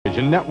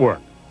Network.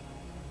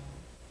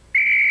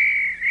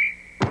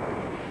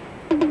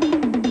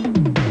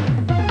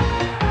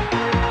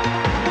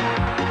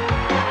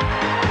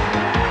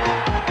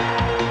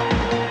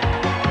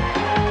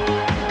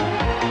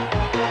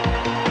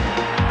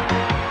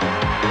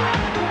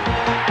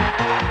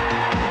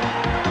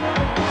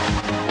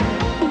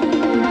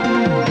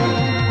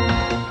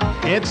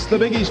 It's the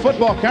Big East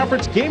Football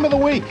Conference Game of the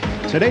Week.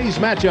 Today's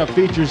matchup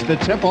features the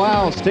Temple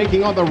Owls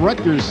taking on the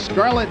Rutgers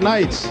Scarlet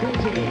Knights.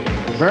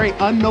 Very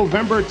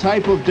un-November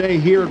type of day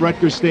here at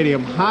Rutgers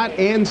Stadium. Hot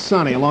and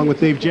sunny. Along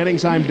with Dave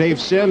Jennings, I'm Dave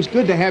Sims.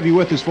 Good to have you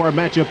with us for our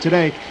matchup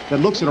today that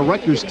looks at a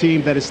Rutgers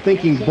team that is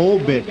thinking bowl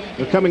bit.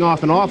 They're coming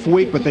off an off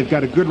week, but they've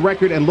got a good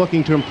record and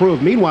looking to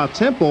improve. Meanwhile,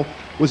 Temple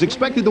was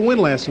expected to win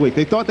last week.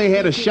 They thought they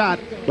had a shot,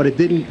 but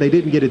they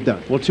didn't get it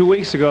done. Well, 2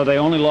 weeks ago, they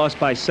only lost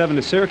by 7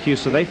 to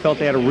Syracuse, so they felt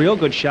they had a real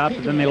good shot,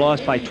 but then they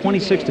lost by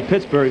 26 to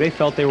Pittsburgh. They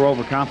felt they were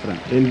overconfident.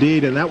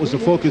 Indeed, and that was the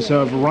focus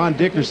of Ron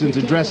Dickerson's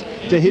address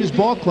to his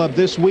ball club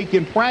this week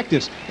in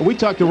practice. We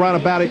talked to Ron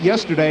about it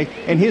yesterday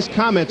and his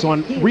comments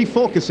on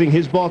refocusing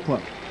his ball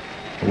club.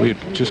 We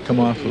had just come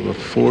off of a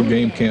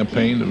 4-game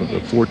campaign. The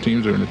 4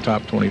 teams are in the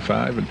top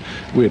 25, and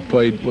we had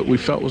played what we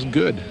felt was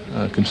good,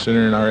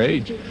 considering our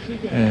age.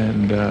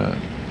 And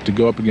to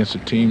go up against a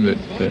team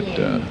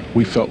that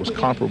we felt was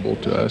comparable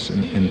to us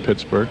in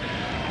Pittsburgh,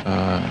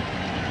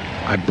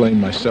 I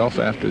blamed myself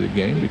after the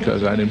game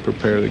because I didn't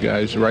prepare the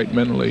guys right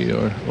mentally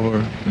or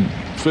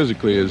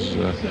physically, as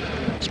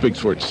speaks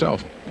for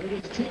itself.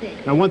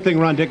 Now, one thing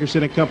Ron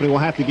Dickerson and company will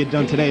have to get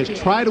done today is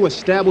try to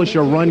establish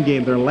a run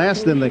game. They're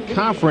last in the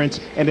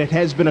conference, and it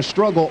has been a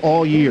struggle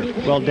all year.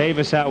 Well,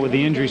 Davis out with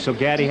the injury, so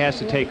Gaddy has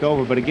to take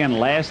over. But again,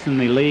 last in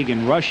the league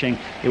in rushing,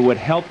 it would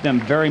help them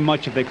very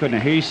much if they could. Now,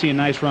 here you see a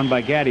nice run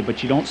by Gaddy,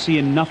 but you don't see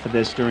enough of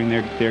this during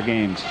their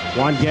games.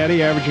 Juan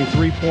Gaddy averaging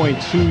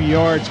 3.2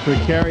 yards per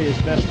carry, his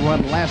best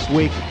run last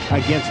week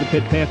against the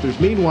Pitt Panthers.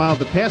 Meanwhile,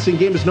 the passing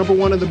game is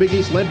 #1 in the Big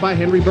East, led by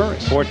Henry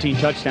Burris. 14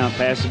 touchdown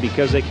passes.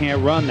 Because they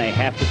can't run, they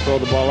have to throw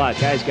the ball out.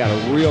 Guy's got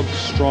a real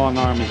strong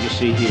arm, as you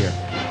see here.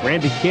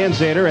 Randy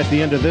Canzader at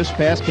the end of this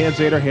pass.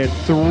 Canzader had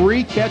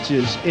 3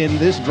 catches in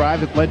this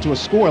drive that led to a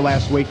score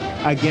last week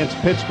against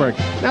Pittsburgh.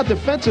 Now,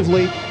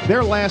 defensively,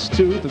 their last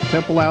 2, the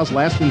Temple Owls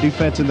last in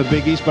defense in the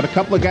Big East, but a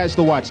couple of guys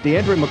to watch,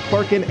 DeAndre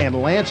McClurkin and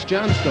Lance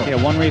Johnstone.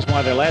 Yeah, one reason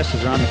why they're last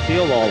is they're on the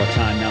field all the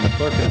time. Now,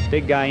 McClurkin, a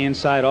big guy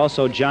inside,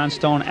 also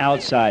Johnstone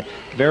outside.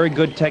 Very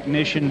good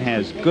technician,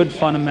 has good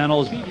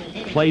fundamentals,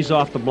 plays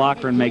off the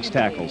blocker and makes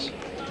tackles.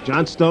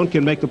 Johnstone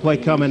can make the play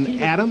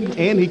coming at him,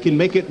 and he can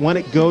make it when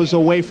it goes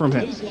away from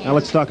him. Now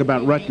let's talk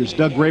about Rutgers.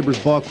 Doug Graber's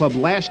ball club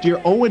last year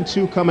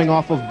 0-2 coming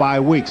off of bye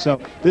week. So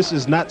this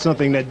is not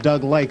something that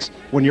Doug likes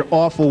when you're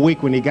off a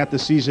week when you got the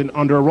season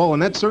under a roll.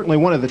 And that's certainly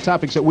one of the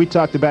topics that we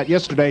talked about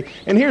yesterday.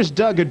 And here's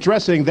Doug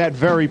addressing that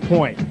very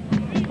point.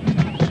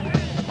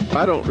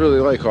 I don't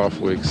really like off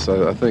weeks.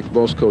 I think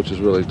most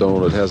coaches really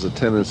don't. It has a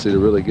tendency to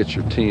really get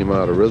your team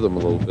out of rhythm a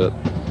little bit.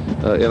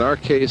 In our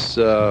case,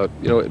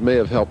 it may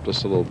have helped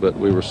us a little bit.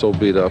 We were so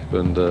beat up,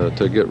 and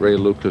to get Ray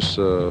Lucas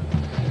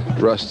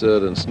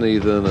rested and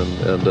Sneathen,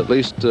 and at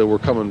least we're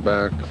coming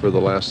back for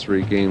the last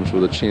 3 games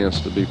with a chance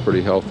to be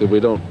pretty healthy.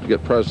 We don't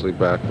get Presley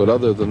back, but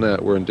other than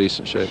that, we're in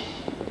decent shape.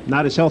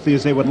 Not as healthy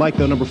as they would like,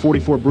 though. Number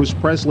 44, Bruce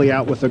Presley,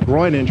 out with a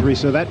groin injury,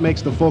 so that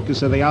makes the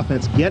focus of the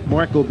offense get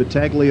Marco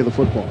Battaglia the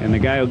football. And the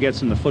guy who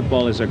gets him the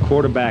football is their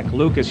quarterback,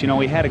 Lucas. You know,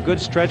 he had a good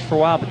stretch for a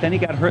while, but then he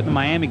got hurt in the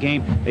Miami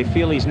game. They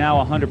feel he's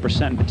now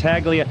 100%.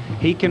 Battaglia,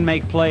 he can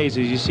make plays,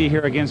 as you see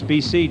here against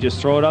BC.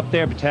 Just throw it up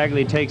there,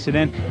 Battaglia takes it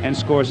in and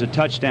scores a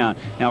touchdown.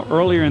 Now,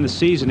 earlier in the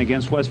season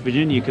against West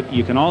Virginia,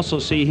 you can also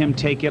see him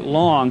take it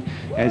long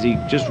as he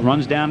just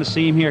runs down the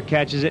seam here,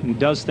 catches it, and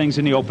does things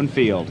in the open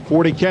field.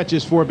 40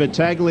 catches for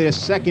Battaglia,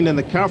 second in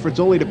the conference,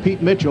 only to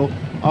Pete Mitchell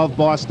of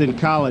Boston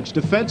College.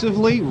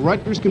 Defensively,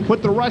 Rutgers can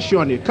put the rush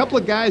on you. A couple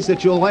of guys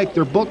that you'll like,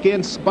 their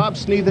bookends, Bob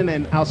Sneathen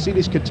and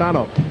Alcides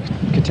Catano.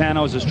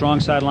 Catano is a strong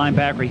side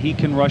linebacker. He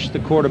can rush the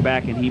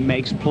quarterback, and he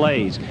makes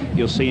plays.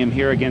 You'll see him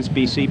here against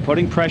BC,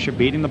 putting pressure,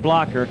 beating the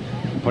blocker,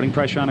 putting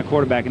pressure on the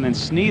quarterback. And then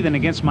Sneathen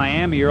against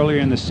Miami earlier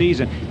in the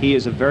season. He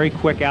is a very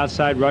quick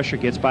outside rusher,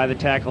 gets by the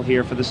tackle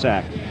here for the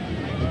sack.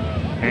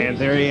 And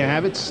there you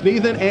have it.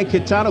 Sneathen and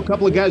Catano, a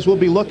couple of guys we'll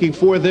be looking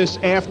for this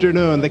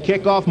afternoon. The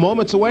kickoff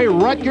moments away.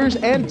 Rutgers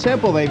and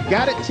Temple. They've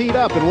got it teed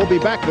up, and we'll be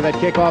back for that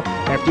kickoff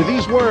after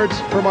these words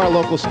from our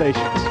local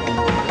stations.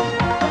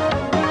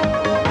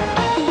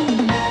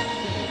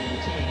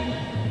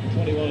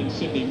 21,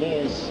 Sidney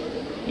Morse,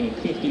 and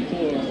 54,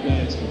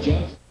 Lance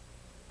Johnson.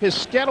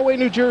 Piscataway,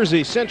 New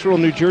Jersey, central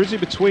New Jersey,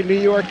 between New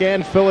York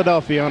and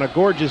Philadelphia on a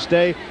gorgeous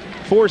day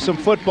for some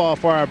football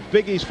for our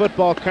Big East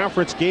Football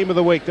Conference Game of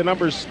the Week. The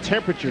numbers: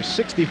 temperature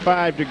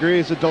 65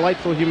 degrees, a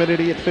delightful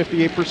humidity at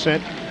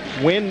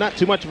 58%. Wind not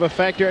too much of a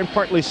factor, and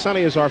partly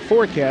sunny is our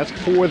forecast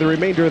for the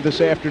remainder of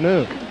this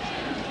afternoon.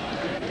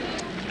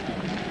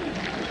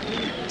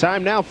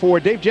 Time now for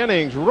Dave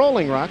Jennings,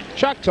 Rolling Rock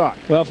Chalk Talk.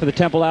 Well, for the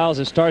Temple Owls,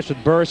 it starts with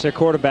Burris, their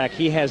quarterback.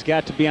 He has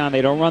got to be on.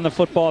 They don't run the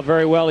football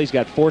very well. He's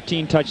got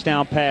 14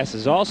 touchdown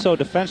passes. Also,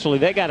 defensively,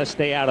 they got to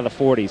stay out of the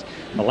 40s.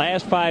 The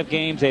last 5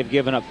 games, they've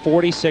given up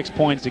 46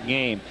 points a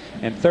game.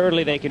 And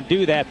thirdly, they can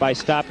do that by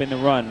stopping the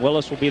run.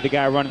 Willis will be the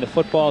guy running the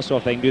football, so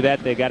if they can do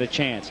that, they've got a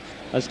chance.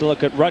 Let's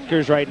look at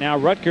Rutgers right now.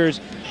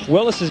 Rutgers,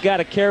 Willis has got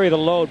to carry the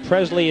load.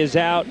 Presley is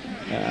out.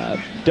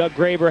 Doug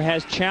Graber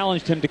has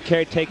challenged him to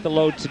take the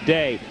load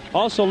today.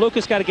 Also,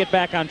 Lucas got to get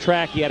back on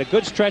track. He had a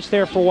good stretch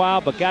there for a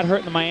while, but got hurt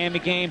in the Miami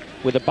game.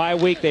 With a bye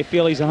week, they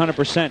feel he's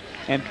 100%.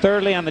 And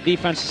thirdly, on the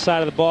defensive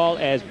side of the ball,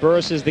 as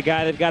Burris is the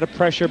guy, they've got to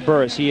pressure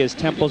Burris. He is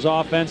Temple's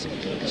offense,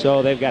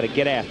 so they've got to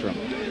get after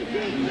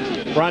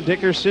him. Ron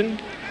Dickerson,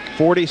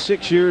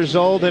 46 years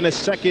old in his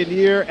second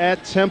year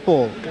at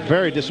Temple.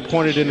 Very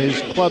disappointed in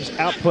his club's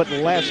output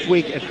last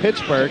week at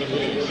Pittsburgh.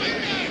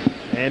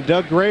 And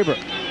Doug Graber,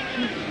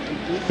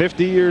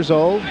 50 years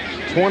old,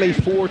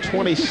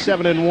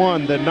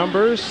 24-27-1. The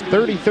numbers,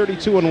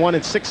 30-32-1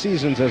 in 6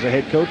 seasons as a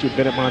head coach. He'd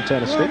been at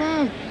Montana State.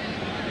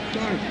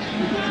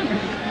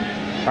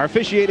 Our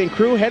officiating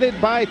crew headed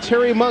by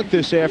Terry Monk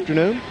this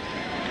afternoon.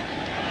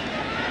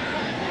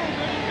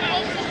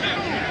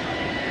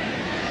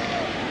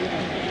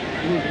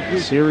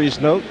 Series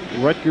note,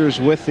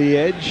 Rutgers with the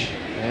edge,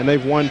 and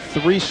they've won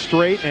 3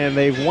 straight, and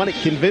they've won it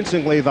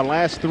convincingly the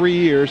last 3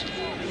 years.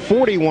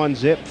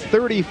 41-zip,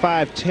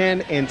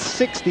 35-10, and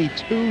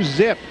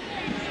 62-zip.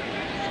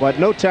 But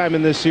no time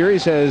in this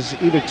series has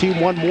either team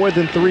won more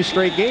than 3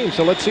 straight games.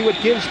 So let's see what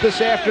gives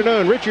this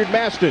afternoon. Richard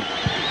Maston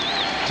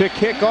to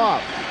kick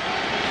off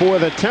for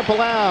the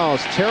Temple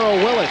Owls. Terrell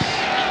Willis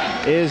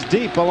is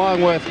deep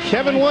along with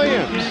Kevin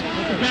Williams.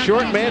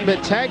 Short man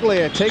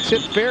Battaglia takes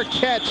it, fair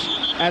catch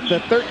at the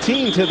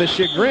 13 to the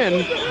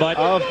chagrin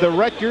of the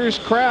Rutgers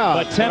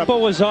crowd. But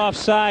Temple was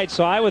offside,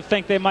 so I would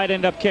think they might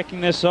end up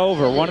kicking this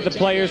over. One of the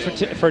players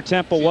for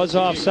Temple was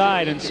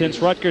offside, and since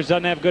Rutgers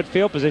doesn't have good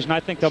field position,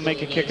 I think they'll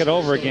make it kick it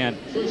over again.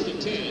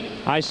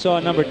 I saw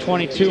number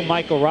 22,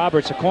 Michael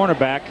Roberts, a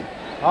cornerback.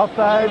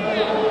 Offside,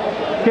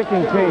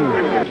 kicking team.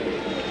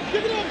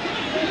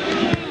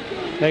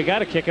 They got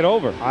to kick it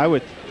over. I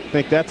would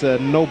think that's a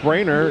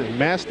no-brainer.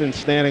 Maston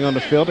standing on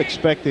the field,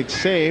 expecting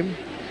same.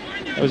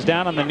 It was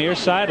down on the near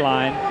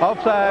sideline.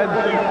 Offside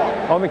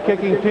on the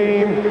kicking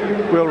team.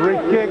 Will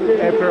re-kick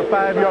after a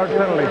 5-yard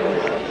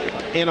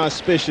penalty.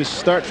 Inauspicious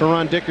start for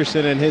Ron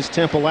Dickerson and his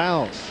Temple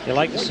Owls. You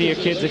like to see your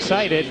kids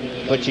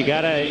excited, but you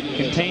got to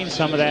contain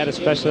some of that,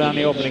 especially on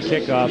the opening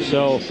kickoff.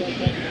 So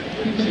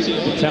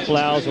the Temple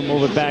Owls will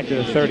move it back to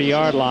the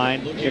 30-yard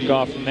line. Kick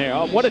off from there.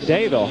 Oh, what a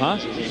day, though, huh?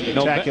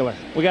 Spectacular.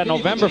 We got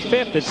November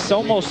 5th. It's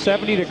almost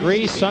 70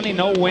 degrees, sunny,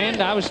 no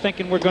wind. I was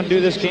thinking we're going to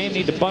do this game.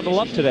 Need to bundle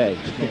up today.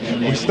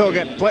 We still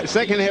got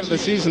second half of the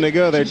season to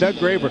go there. Doug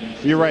Graber,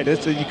 you're right.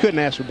 You couldn't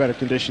ask for better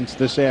conditions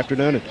this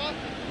afternoon. And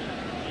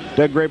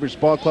Doug Graber's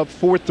ball club,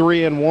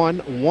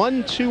 4-3-1,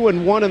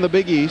 1-2-1 in the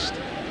Big East.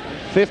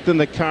 5th in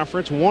the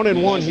conference,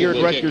 1-1 here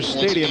at Rutgers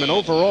Stadium, and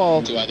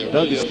overall,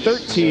 Doug is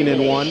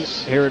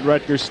 13-1 here at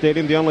Rutgers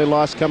Stadium. The only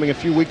loss coming a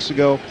few weeks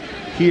ago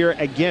here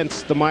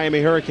against the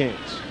Miami Hurricanes.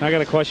 I got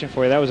a question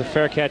for you. That was a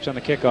fair catch on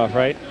the kickoff,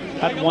 right?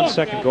 How did 1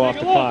 second go off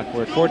the clock?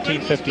 We're at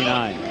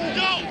 14:59.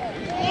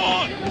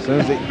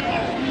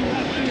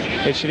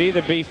 It should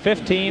either be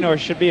 15 or it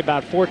should be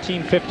about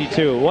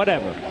 14:52,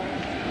 whatever.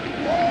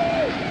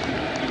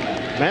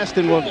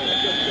 Maston will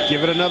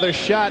give it another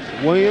shot.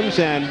 Williams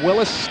and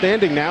Willis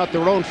standing now at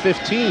their own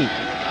 15.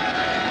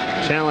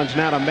 Challenge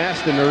now to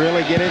Maston to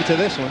really get into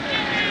this one.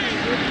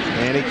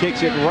 And he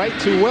kicks it right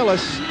to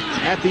Willis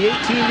at the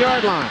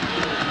 18-yard line.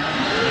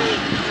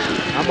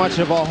 How much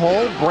of a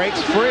hole?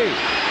 Breaks free.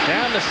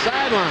 Down the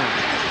sideline.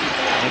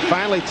 And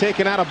finally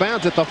taken out of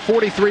bounds at the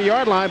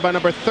 43-yard line by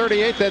number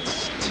 38.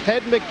 That's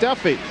Ted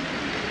McDuffie.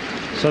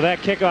 So that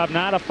kickoff,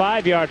 not a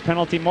 5-yard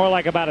penalty, more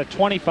like about a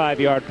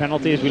 25-yard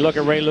penalty as we look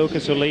at Ray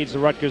Lucas, who leads the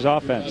Rutgers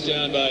offense.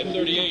 Down by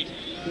 38,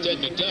 Ted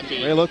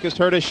McDuffie. Ray Lucas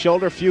hurt his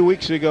shoulder a few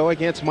weeks ago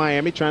against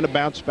Miami, trying to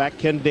bounce back.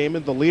 Ken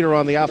Damon, the leader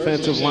on the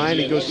offensive line,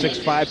 he goes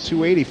 6'5",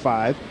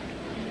 285.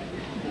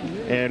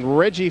 And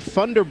Reggie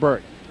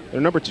Funderburk, their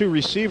number 2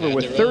 receiver,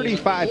 with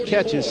 35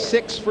 catches,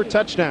 6 for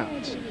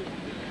touchdowns.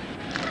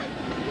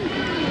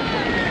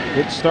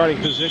 Good starting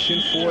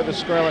position for the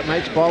Scarlet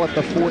Knights. Ball at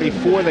the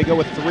 44. They go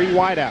with 3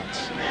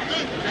 wideouts.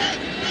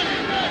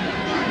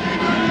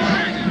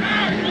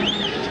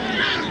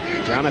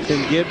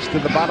 Jonathan Gibbs to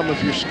the bottom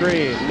of your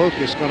screen.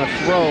 Lucas going to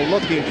throw,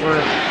 looking for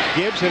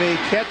Gibbs, and he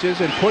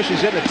catches and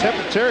pushes into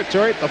Temple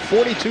territory at the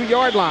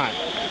 42-yard line.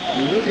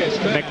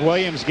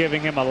 McWilliams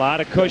giving him a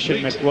lot of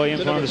cushion.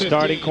 McWilliams, one of the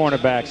starting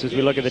cornerbacks, as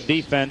we look at the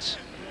defense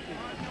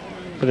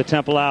for the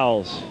Temple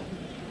Owls.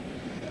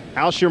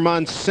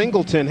 Alsherman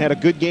Singleton had a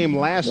good game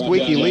last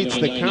week. He leads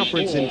the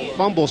conference in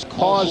fumbles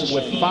caused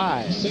with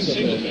 5.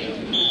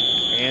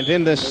 And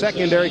in the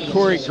secondary,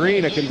 Corey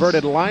Green, a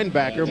converted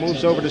linebacker,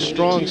 moves over to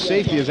strong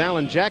safety as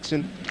Alan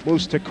Jackson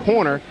moves to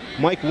corner.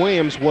 Mike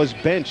Williams was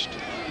benched.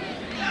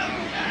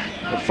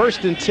 The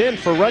 1st and 10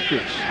 for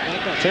Rutgers.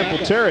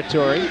 Temple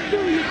territory.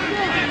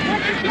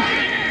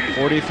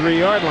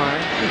 43-yard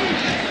line.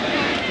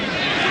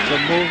 The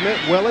movement.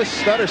 Willis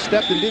stutter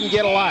stepped and didn't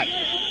get a lot.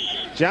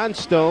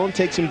 Johnstone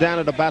takes him down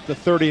at about the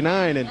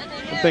 39, and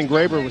something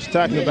Graber was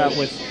talking about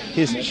with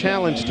his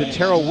challenge to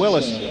Terrell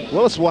Willis.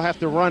 Willis will have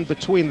to run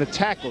between the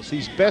tackles.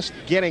 He's best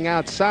getting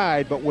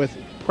outside, but with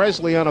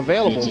Presley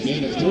unavailable,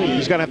 he's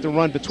going to have to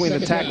run between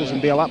the tackles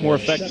and be a lot more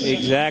effective.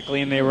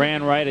 Exactly, and they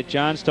ran right at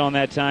Johnstone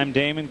that time.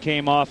 Damon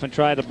came off and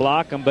tried to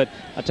block him, but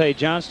I'll tell you,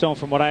 Johnstone,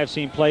 from what I've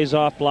seen, plays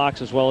off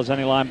blocks as well as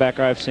any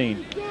linebacker I've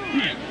seen.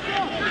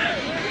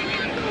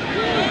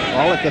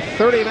 All at the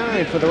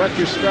 39 for the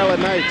Rutgers Scarlet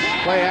Knights.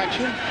 Play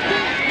action.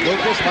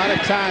 Lucas out of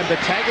time.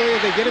 Battaglia,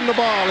 they get him the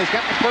ball. He's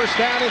got the first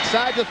down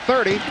inside the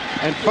 30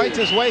 and fights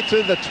his way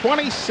to the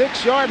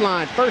 26-yard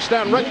line. First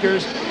down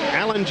Rutgers.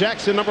 Alan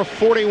Jackson, number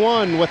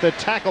 41, with a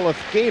tackle of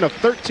gain of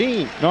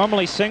 13.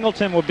 Normally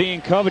Singleton would be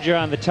in coverage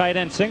on the tight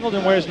end.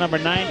 Singleton wears number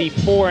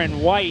 94 in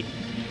white.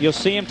 You'll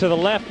see him to the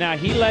left. Now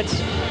he lets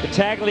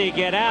Battaglia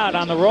get out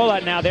on the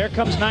rollout. Now there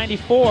comes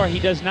 94. He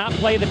does not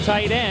play the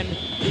tight end.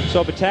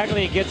 So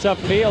Battaglia gets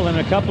upfield in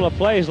a couple of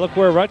plays. Look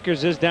where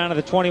Rutgers is, down to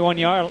the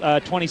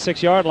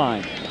 26-yard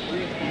line.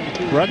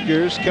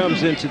 Rutgers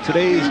comes into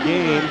today's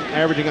game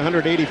averaging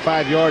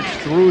 185 yards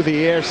through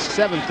the air,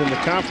 7th in the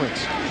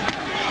conference.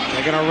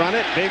 They're going to run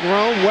it. Big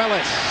Rome.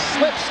 Willis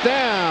slips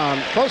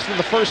down close to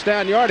the first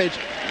down yardage.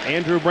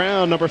 Andrew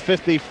Brown, number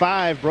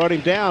 55, brought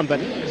him down,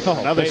 but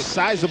another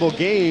sizable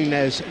gain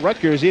as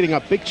Rutgers eating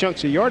up big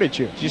chunks of yardage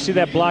here. Did you see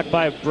that block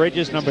by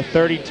Bridges, number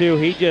 32?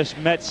 He just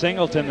met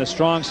Singleton, the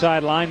strong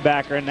side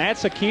linebacker, and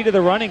that's the key to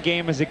the running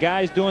game, is the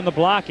guys doing the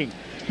blocking.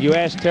 You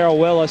ask Terrell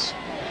Willis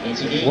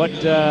what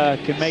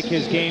can make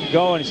his game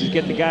go, and he says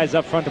get the guys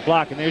up front to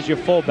block, and there's your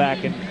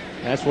fullback, and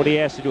that's what he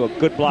has to do, a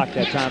good block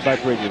that time by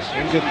Bridges.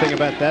 One good thing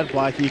about that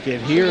block, you can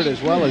hear it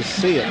as well as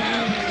see it.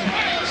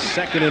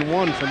 2nd and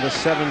 1 from the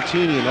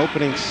 17,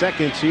 opening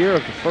seconds here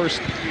of the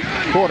first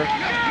quarter.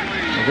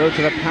 We'll go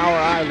to the power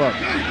eye look.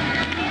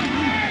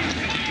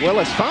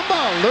 Willis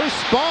fumble,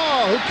 loose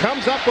ball. Who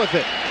comes up with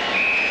it?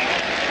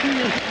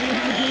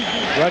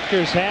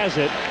 Rutgers has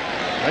it.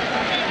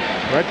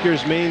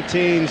 Rutgers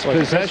maintains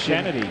possession.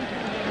 Kennedy.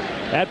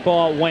 That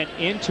ball went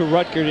into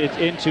Rutgers,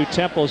 into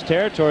Temple's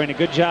territory, and a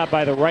good job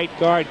by the right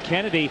guard,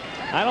 Kennedy.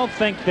 I don't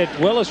think that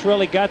Willis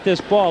really got this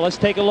ball. Let's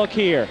take a look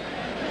here.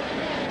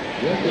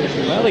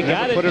 Well, he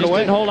got it, just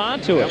didn't hold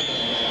on to it.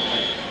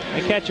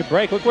 They catch a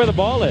break. Look where the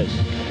ball is.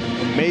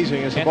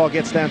 Amazing as the ball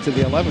gets down to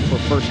the 11 for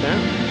first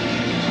down.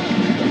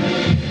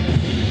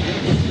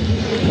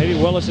 Maybe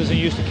Willis isn't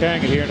used to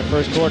carrying it here in the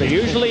first quarter.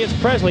 Usually it's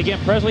Presley. Again,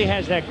 Presley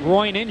has that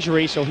groin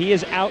injury, so he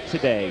is out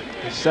today.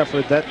 He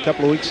suffered that a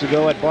couple of weeks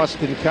ago at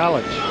Boston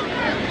College.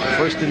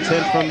 1st and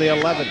 10 from the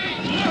 11.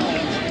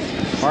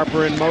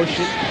 Harper in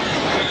motion.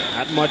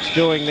 Not much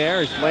doing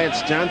there as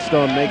Lance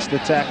Johnstone makes the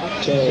tackle.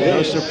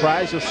 No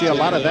surprise, you'll see a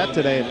lot of that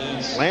today.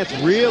 Lance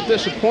real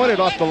disappointed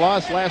off the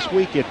loss last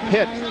week at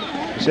Pitt.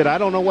 He said, I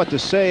don't know what to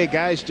say.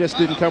 Guys just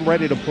didn't come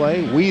ready to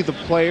play. We, the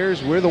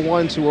players, we're the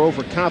ones who were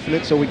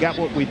overconfident, so we got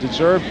what we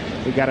deserved.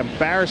 We got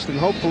embarrassed, and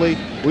hopefully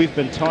we've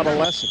been taught a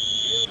lesson.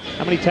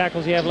 How many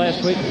tackles did he have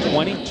last week?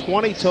 20?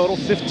 20 total,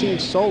 15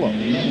 solo.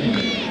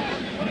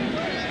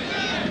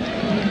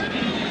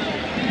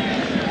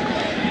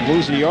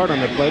 Lose a yard on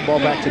the play, ball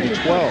back to the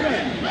 12.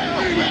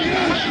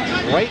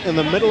 Right in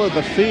the middle of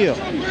the field.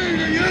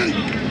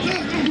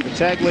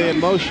 Battaglia in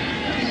motion.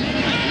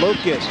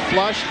 Lucas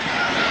flushed,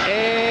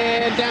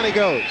 and down he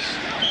goes.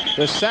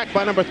 The sack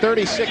by number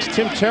 36,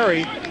 Tim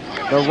Terry.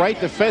 The right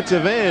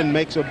defensive end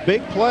makes a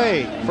big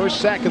play. First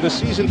sack of the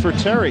season for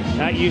Terry.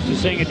 Not used to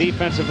seeing a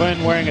defensive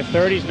end wearing a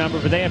 30s number,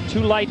 but they have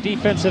two light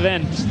defensive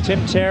ends,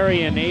 Tim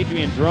Terry and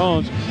Adrian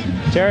Drones.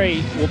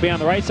 Terry will be on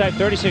the right side,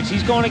 36.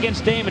 He's going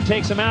against Damon,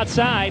 takes him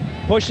outside,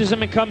 pushes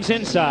him and comes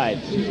inside.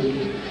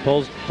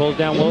 Pulls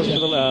down Willis for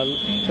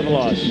the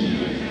loss.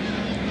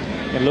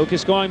 And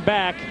Lucas going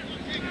back.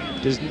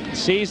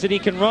 Sees that he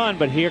can run,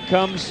 but here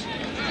comes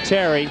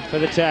Terry for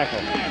the tackle.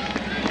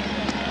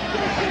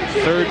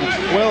 3rd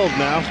and 12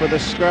 now for the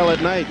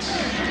Scarlet Knights.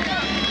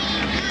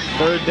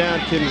 3rd down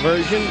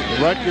conversion.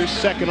 Rutgers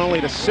second only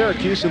to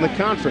Syracuse in the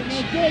conference.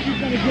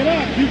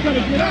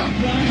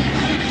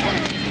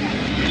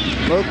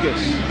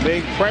 Lucas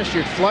being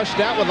pressured, flushed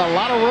out with a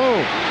lot of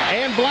room.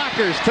 And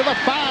blockers to the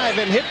 5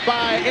 and hit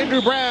by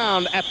Andrew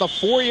Brown at the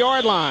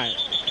 4-yard line.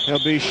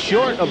 He'll be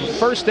short of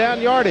first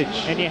down yardage.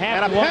 And a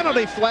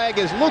penalty flag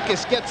as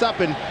Lucas gets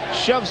up and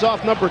shoves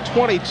off number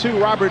 22,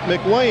 Robert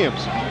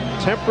McWilliams.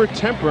 Temper.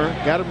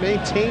 Got to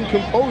maintain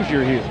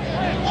composure here.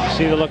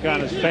 See the look on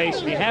his face.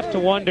 And you have to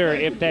wonder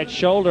if that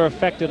shoulder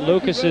affected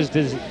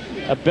Lucas's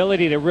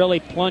ability to really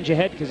plunge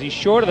ahead, because he's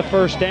short of the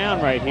first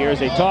down right here as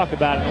they talk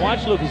about it. And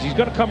watch Lucas. He's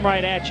going to come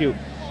right at you.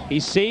 He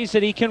sees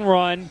that he can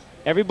run.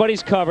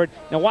 Everybody's covered.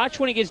 Now watch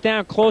when he gets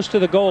down close to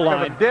the goal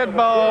line. Dead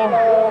ball,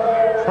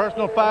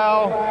 personal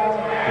foul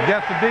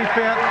against the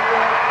defense,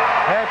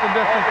 half the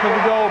distance to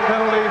the goal,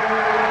 penalty,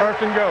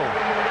 1st and goal.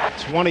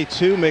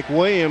 22,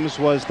 McWilliams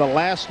was the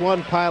last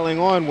one piling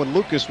on when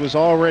Lucas was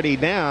already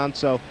down,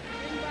 so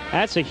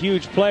That's a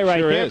huge play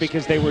right there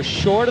because they were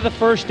short of the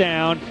first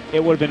down.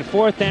 It would have been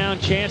 4th down.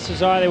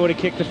 Chances are they would have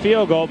kicked the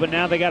field goal, but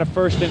now they got a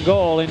 1st and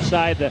goal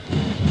inside the,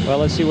 well,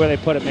 let's see where they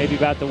put it, maybe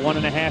about the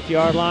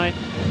 1.5-yard line.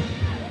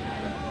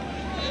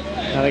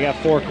 Now they got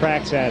 4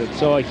 cracks at it.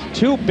 So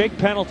 2 big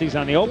penalties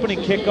on the opening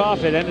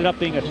kickoff. It ended up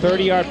being a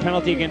 30-yard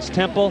penalty against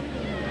Temple,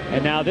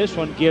 and now this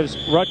one gives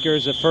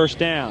Rutgers a 1st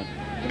down.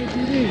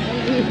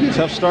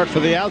 Tough start for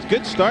the Owls.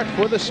 Good start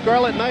for the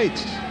Scarlet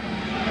Knights.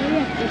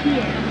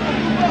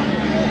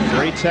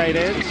 3 tight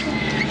ends.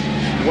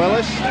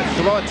 Willis,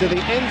 throw it to the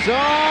end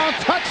zone.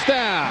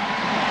 Touchdown!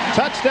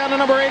 Touchdown to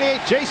number 88,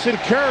 Jason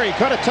Curry.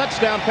 Caught a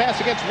touchdown pass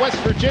against West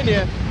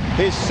Virginia.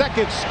 His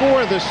 2nd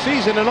score of the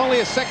season and only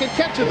his 2nd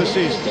catch of the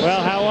season.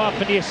 Well, how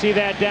often do you see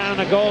that down on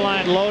the goal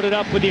line, loaded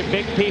up with your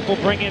big people,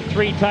 bring in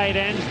 3 tight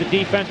ends, the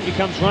defense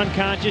becomes run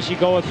conscious, you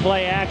go with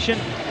play action.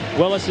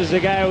 Willis is the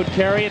guy who would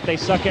carry it, they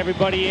suck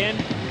everybody in,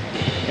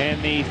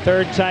 and the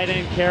 3rd tight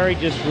end, Carey,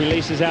 just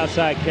releases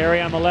outside. Carey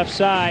on the left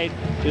side,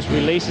 just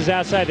releases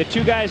outside. The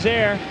 2 guys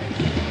there.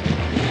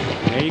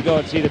 There you go,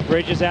 it's either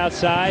Bridges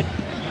outside,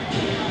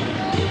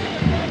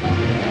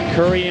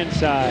 Curry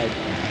inside.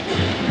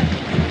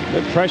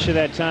 Good pressure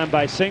that time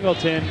by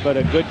Singleton, but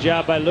a good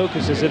job by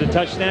Lucas. Is it a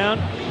touchdown?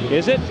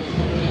 Is it?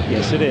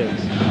 Yes, it is.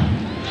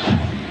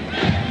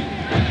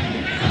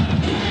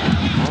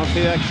 Off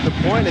the extra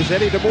point is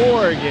Eddie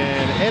DeBorg,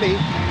 and Eddie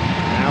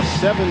now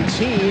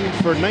 17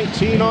 for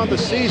 19 on the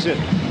season.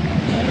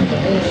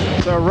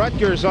 So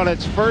Rutgers on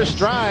its first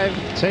drive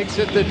takes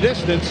it the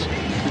distance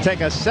to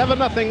take a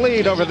 7-0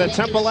 lead over the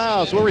Temple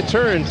Owls. We'll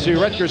return to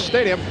Rutgers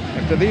Stadium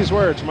after these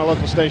words from our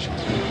local stations.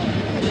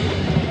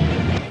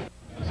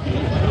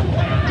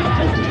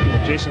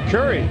 Jason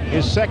Curry,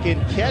 his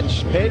 2nd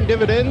catch, paying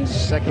dividends.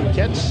 2nd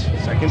catch,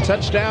 2nd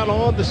touchdown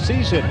on the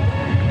season.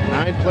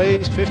 9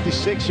 plays,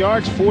 56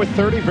 yards,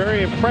 430.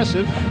 Very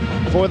impressive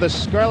for the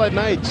Scarlet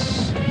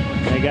Knights.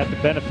 They got the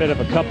benefit of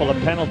a couple of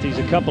penalties,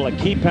 a couple of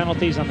key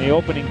penalties on the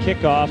opening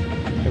kickoff.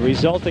 The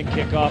resulting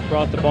kickoff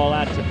brought the ball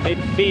out to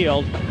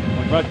midfield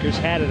when Rutgers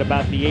had it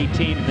about the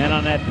 18. And then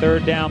on that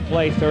 3rd down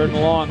play, 3rd and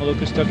long,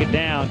 Lucas took it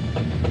down.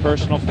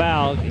 Personal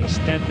foul,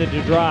 extended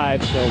the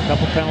drive, so a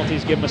couple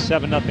penalties give him a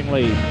 7-0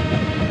 lead.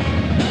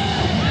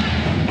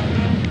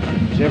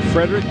 Jeff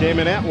Frederick,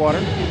 Damon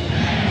Atwater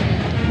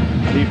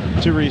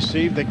to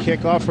receive the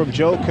kickoff from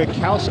Joe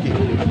Kukowski.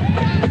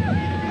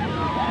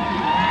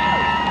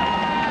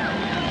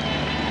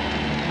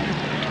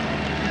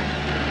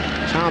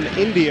 Tom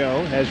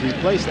Indio has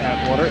replaced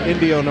Atwater.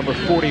 Indio number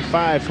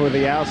 45 for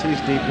the Owls.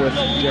 He's deep with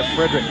Jeff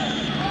Frederick.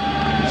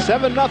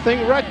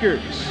 7-0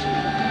 Rutgers.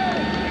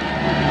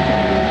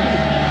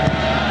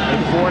 In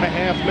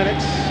 4.5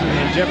 minutes,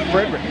 and Jeff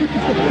Frederick with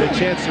a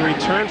chance to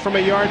return from a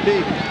yard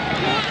deep.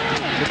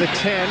 To the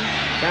 10,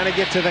 trying to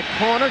get to the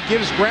corner,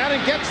 gives ground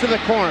and gets to the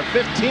corner.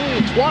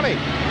 15, 20,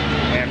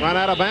 and run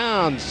out of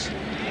bounds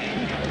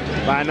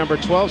by number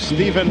 12,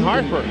 Stephen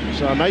Harper.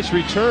 So a nice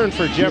return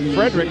for Jeff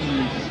Frederick.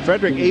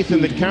 Frederick 8th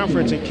in the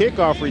conference in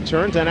kickoff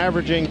returns and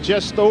averaging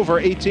just over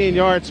 18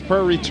 yards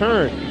per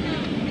return.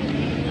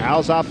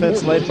 Owls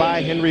offense led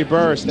by Henry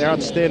Burris, the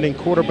outstanding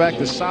quarterback,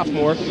 the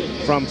sophomore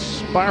from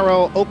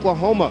Spiro,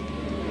 Oklahoma.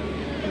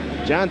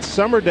 John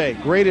Summerday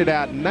graded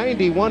out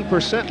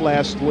 91%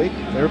 last week,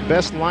 their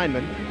best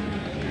lineman.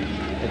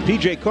 And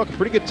P.J. Cook, a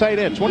pretty good tight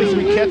end,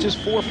 23 catches,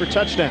 4 for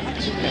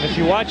touchdowns. And if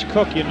you watch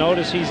Cook, you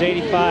notice he's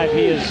 85.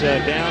 He is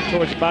down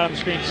towards the bottom of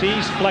the screen. See,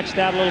 he's flexed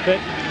out a little bit.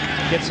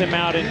 Gets him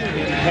out in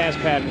pass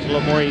patterns a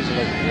little more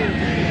easily.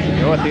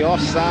 Go at the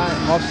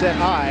offset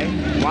eye.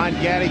 Juan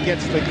Gaddy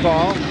gets the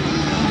call.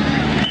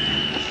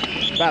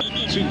 About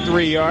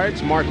 2-3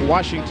 yards. Mark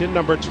Washington,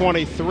 number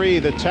 23,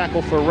 the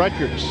tackle for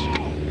Rutgers.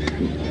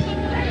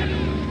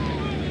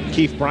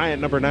 Keith Bryant,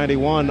 number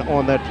 91,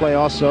 on that play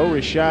also.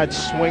 Rashad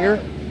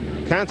Swinger,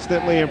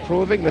 constantly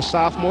improving, the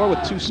sophomore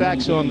with 2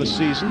 sacks on the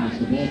season.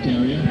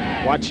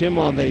 Watch him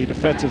on the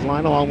defensive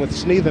line along with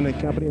Sneathen and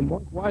company. And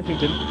Mark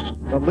Washington,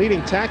 the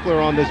leading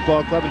tackler on this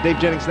ball club. And Dave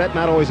Jennings, that's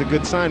not always a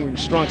good sign when your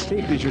strong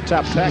safety is your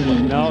top tackler.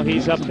 No,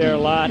 he's up there a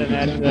lot, and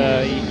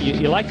that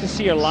you like to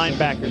see your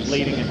linebackers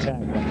leading and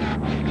tackling.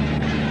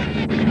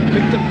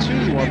 Picked up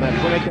 2 on that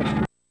play.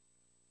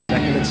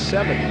 2nd and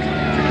 7.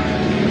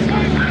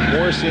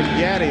 Morris and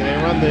Gaddy, they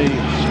run the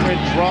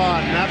sprint draw.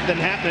 Nothing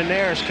happening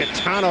there as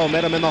Catano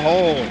met him in the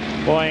hole.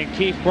 Boy, and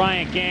Keith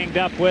Bryant ganged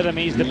up with him.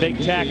 He's the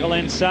big tackle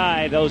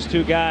inside, those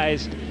 2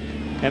 guys.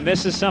 And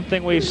this is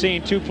something we've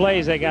seen 2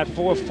 plays. They got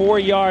 4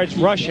 yards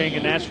rushing,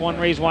 and that's one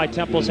reason why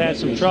Temple's had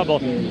some trouble.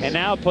 And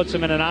now it puts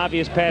them in an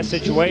obvious pass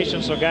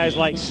situation. So guys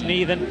like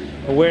Sneathen,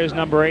 who wears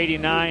number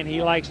 89,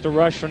 he likes to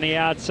rush from the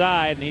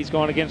outside, and he's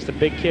going against the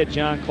big kid,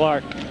 John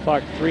Clark.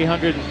 Clark,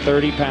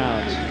 330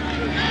 pounds.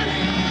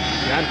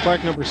 John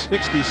Clark, number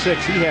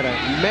 66, he had a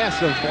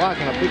massive block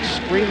on a big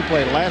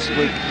screenplay last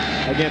week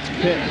against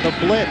Pitt. The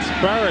blitz,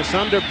 Burris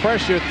under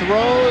pressure,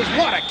 throws.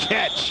 What a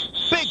catch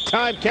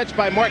Big-time catch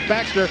by Mark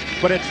Baxter,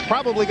 but it's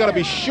probably going to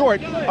be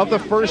short of the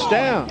first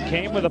down.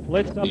 Came with a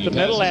blitz up the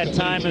middle that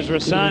time as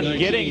Rasan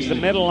Jennings, the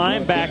middle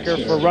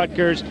linebacker for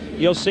Rutgers.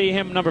 You'll see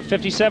him, number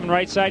 57,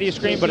 right side of your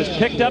screen, but it's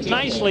picked up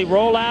nicely,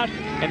 roll out,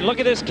 and look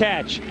at this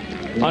catch.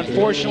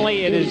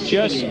 Unfortunately, it is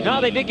just,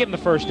 no, they did give him the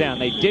first down.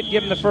 They did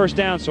give him the first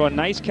down, so a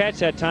nice catch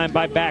that time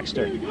by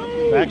Baxter.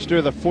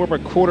 Baxter, the former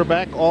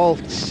quarterback,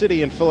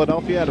 all-city in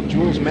Philadelphia out of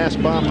Jules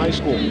Massbaum High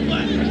School.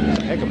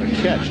 Heck of a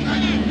catch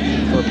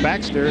for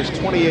Baxter, his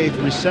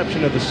 28th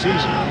reception of the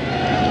season.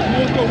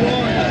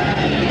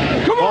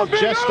 Ball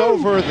just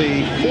over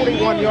the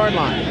 41-yard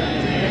line.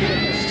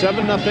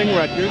 7-0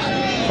 Rutgers.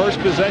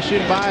 First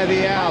possession by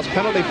the Owls.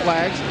 Penalty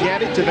flags.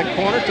 Gaddy to the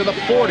corner to the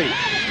 40.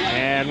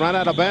 And run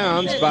out of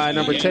bounds by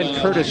number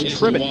 10, Curtis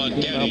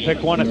Tribbett. They'll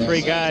pick one of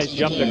three guys,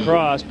 jumped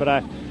across,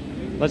 but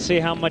let's see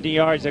how many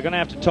yards. They're going to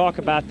have to talk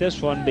about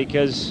this one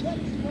because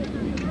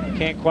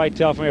can't quite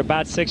tell from here.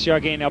 About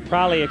 6-yard gain. They'll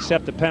probably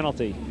accept the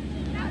penalty.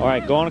 All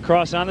right, going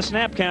across on the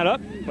snap count up.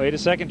 Wait a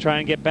second, try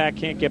and get back,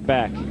 can't get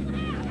back.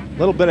 A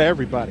little bit of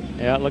everybody.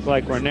 Yeah, it looked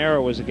like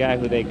Renero was the guy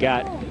who they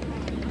got.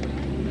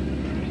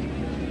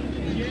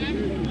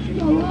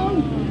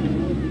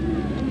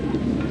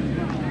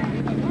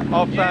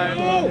 Offside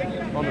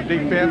on the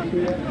defense,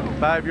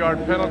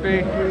 5-yard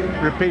penalty,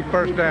 repeat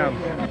first down.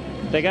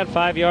 They got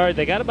 5 yards.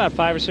 They got about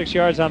 5 or 6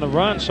 yards on the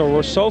run.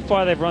 So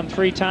far they've run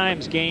 3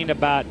 times, gained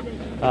about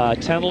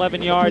 10,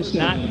 11 yards.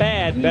 Not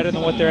bad, better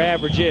than what their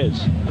average is.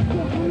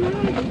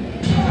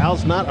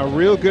 Al's not a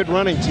real good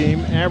running team,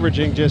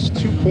 averaging just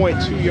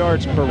 2.2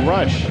 yards per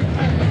rush.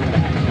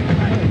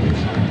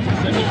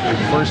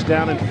 First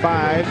down and 5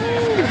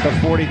 at the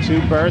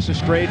 42. Burris, a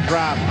straight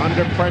drop,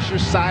 under pressure,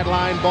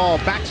 sideline ball.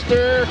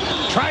 Baxter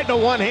tried to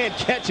one-hand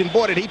catch, and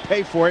boy, did he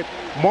pay for it.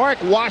 Mark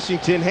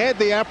Washington had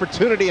the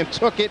opportunity and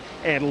took it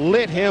and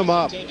lit him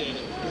up. You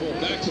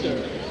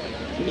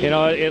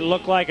know, it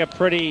looked like a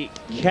pretty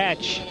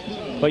catch,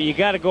 but you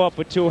got to go up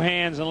with 2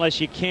 hands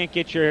unless you can't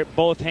get your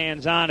both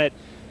hands on it,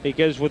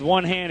 because with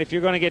one hand, if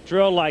you're going to get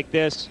drilled like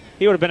this,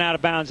 he would have been out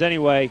of bounds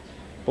anyway.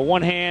 But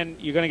one hand,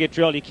 you're going to get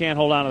drilled. You can't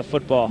hold on to the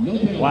football.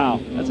 Wow,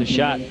 that's a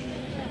shot.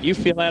 You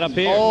feel that up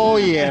here? Oh,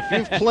 yeah. If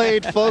you've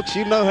played, folks,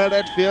 you know how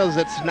that feels.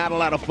 It's not a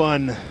lot of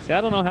fun. See, I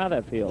don't know how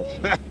that feels.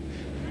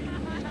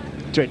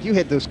 Trent, you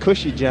had those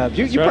cushy jobs.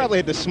 You right. Probably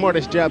had the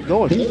smartest job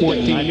going for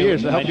 14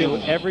 years. I knew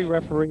every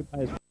referee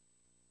by his...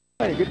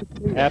 Hey, good to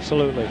see you.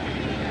 Absolutely.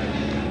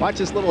 Watch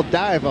this little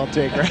dive I'll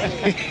take, right?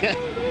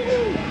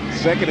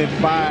 2nd and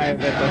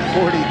 5 at the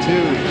 42.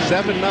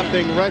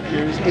 7-0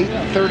 Rutgers.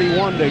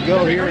 8:31 to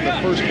go here in the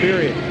first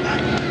period.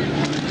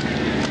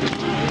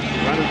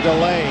 Run of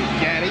delay.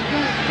 Gaddy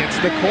gets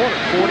the corner.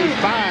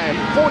 45,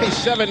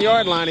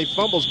 47-yard line. He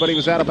fumbles, but he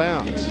was out of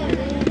bounds.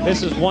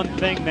 This is one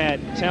thing that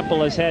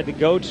Temple has had to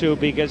go to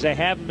because they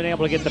haven't been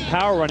able to get the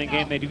power running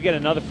game. They do get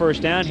another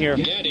first down here.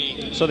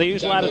 So they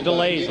use a lot of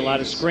delays, a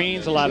lot of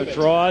screens, a lot of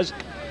draws.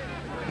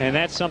 And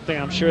that's something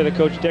I'm sure that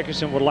Coach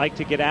Dickerson would like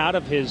to get out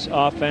of his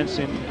offense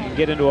and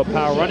get into a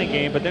power running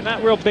game, but they're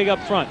not real big up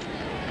front.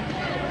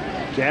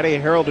 Gaddy, a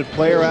heralded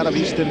player out of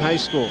Easton High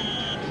School.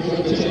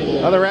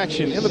 Other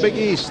action in the Big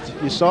East.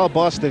 You saw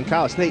Boston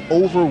College. They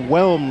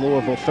overwhelmed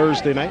Louisville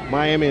Thursday night.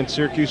 Miami and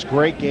Syracuse,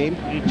 great game.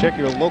 Check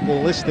your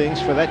local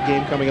listings for that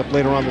game coming up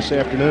later on this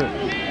afternoon.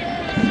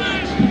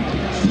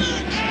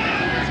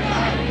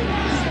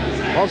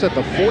 Ball's at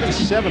the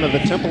 47 of the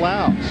Temple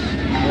Owls.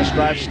 This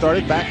drive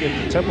started back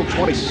in Temple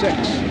 26.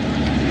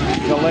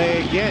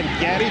 Delay again.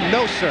 Gaddy,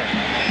 no sir.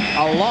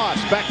 A loss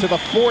back to the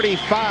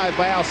 45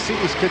 by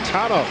Alcides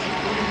Catano.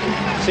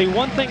 See,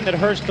 one thing that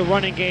hurts the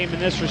running game in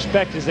this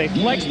respect is they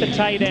flex the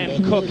tight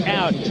end Cook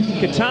out.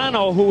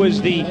 Catano, who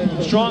is the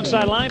strong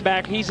side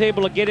linebacker, he's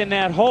able to get in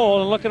that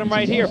hole, and look at him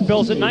right here,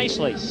 fills it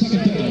nicely.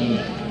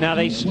 Now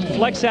they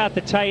flex out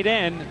the tight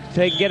end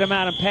to get him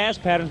out in pass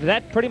patterns, but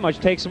that pretty much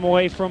takes him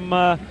away from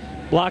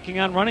blocking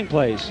on running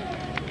plays.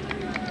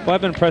 Well,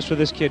 I've been impressed with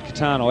this kid,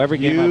 Catano, every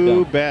game I've done.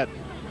 You bet.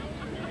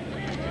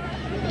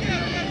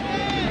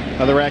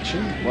 Other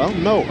action? Well,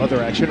 no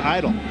other action.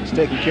 Idle is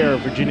taking care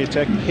of Virginia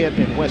Tech hit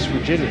in West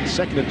Virginia.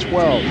 2nd and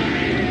 12.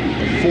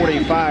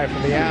 45 for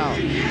the Owls.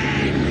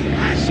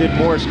 Sid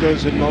Morris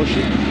goes in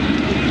motion.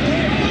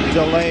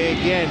 Delay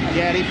again.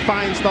 Gaddy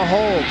finds the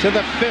hole to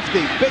the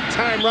 50. Big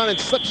time run and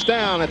slips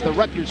down at the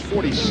Rutgers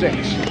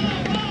 46.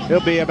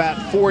 He'll be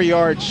about 4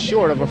 yards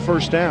short of a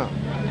first down.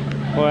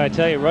 Boy, I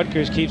tell you,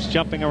 Rutgers keeps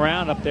jumping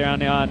around up there on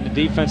the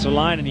defensive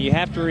line, and you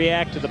have to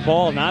react to the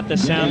ball, not the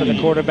sound of the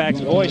quarterback's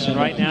voice, and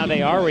right now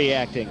they are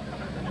reacting.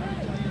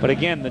 But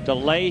again, the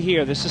delay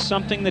here, this is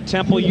something that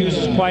Temple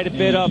uses quite a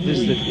bit of,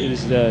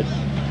 is the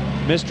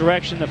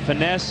misdirection, the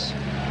finesse.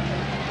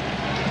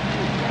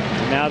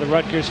 And now the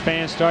Rutgers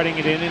fans starting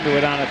to get into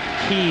it on a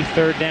key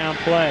 3rd down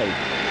play.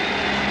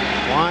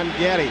 Juan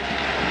Gaddy.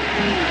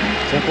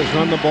 Temple's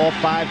run the ball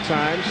 5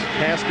 times,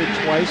 passed it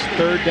twice,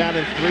 3rd down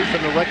and 3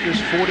 from the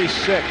Rutgers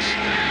 46.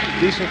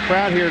 Decent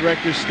crowd here at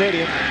Rutgers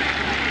Stadium.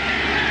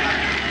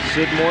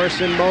 Sid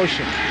Morris in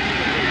motion.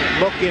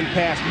 Look in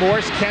pass.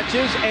 Morris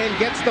catches and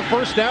gets the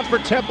first down for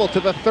Temple to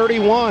the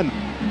 31.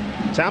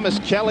 Thomas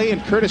Kelly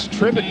and Curtis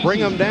Tribbett bring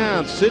him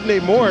down. Sidney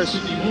Morse,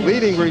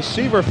 leading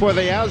receiver for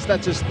the Owls.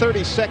 That's his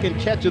 32nd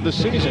catch of the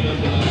season.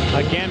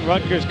 Again,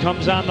 Rutgers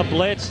comes on the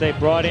blitz. They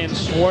brought in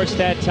Swartz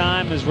that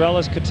time as well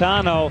as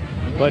Catano.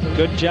 But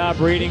good job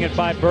reading it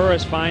by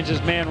Burris. Finds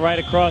his man right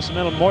across the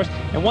middle. Morse.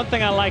 And one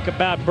thing I like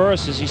about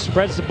Burris is he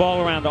spreads the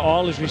ball around to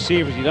all his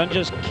receivers. He doesn't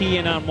just key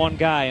in on one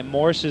guy. And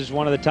Morse is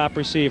one of the top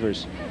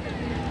receivers.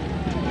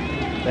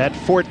 That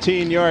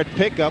 14-yard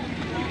pickup.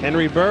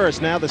 Henry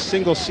Burris, now the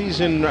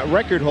single-season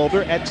record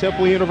holder at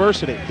Temple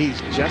University. He's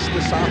just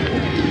a sophomore.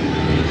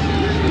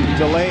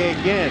 Delay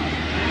again.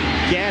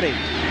 Gaddy.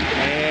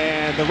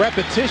 And the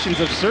repetitions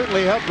have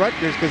certainly helped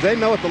Rutgers because they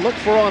know what to look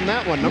for on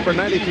that one. Number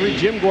 93,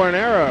 Jim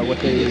Guarnera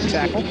with the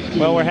tackle.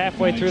 Well, we're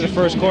halfway through the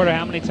first quarter.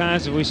 How many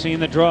times have we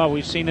seen the draw?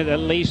 We've seen it at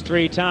least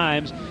 3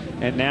 times.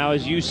 And now,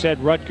 as you said,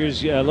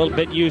 Rutgers a little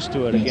bit used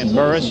to it. Again,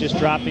 Burris just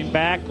dropping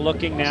back,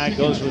 looking now. He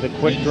goes with a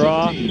quick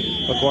draw.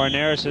 But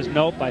Guarnera says,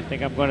 nope, I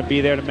think I'm going to be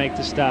there to make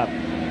the stop.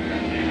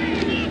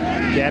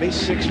 Gaddy,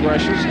 6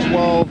 rushes,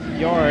 12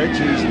 yards.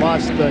 He's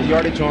lost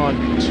yardage on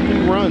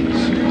 2 runs.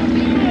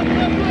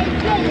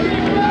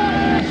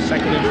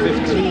 2nd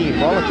and 15.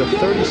 Ball at the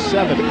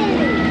 37.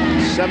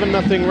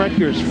 7-0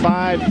 Rutgers.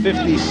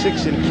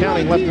 5:56 and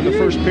counting left in the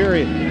first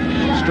period.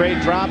 Straight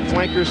drop,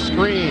 flanker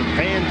screen.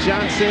 Van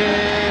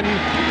Johnson,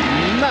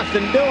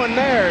 nothing doing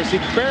there as he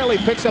barely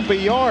picks up a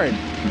yard.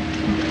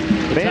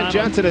 Van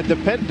Johnson, a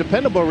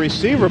dependable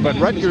receiver, but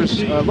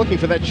Rutgers looking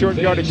for that short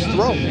yardage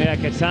throw. Yeah,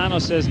 Catano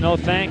says no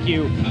thank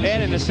you.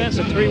 And in a sense,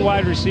 a 3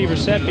 wide receiver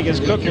set because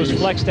Cook was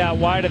flexed out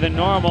wider than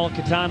normal.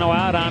 Catano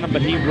out on him,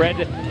 but he read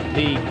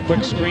the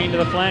quick screen to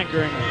the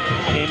flanker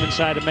and came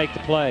inside to make the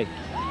play.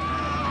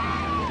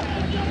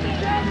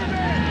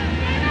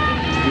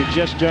 You're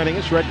just joining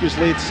us. Rutgers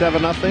leads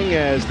 7-0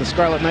 as the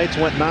Scarlet Knights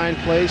went 9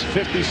 plays,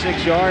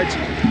 56 yards,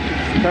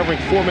 covering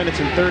 4 minutes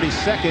and 30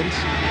 seconds.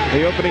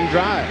 The opening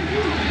drive.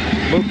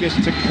 Lucas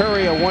to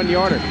Curry, a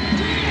 1-yarder.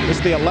 This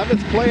is the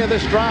 11th play of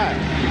this drive.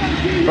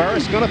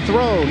 Burris going to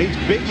throw, needs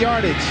big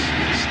yardage.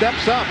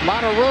 Steps up,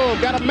 lot of room,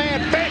 got a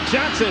man. Van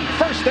Johnson,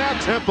 first down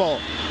Temple.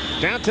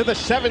 Down to the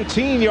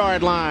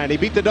 17-yard line. He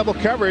beat the double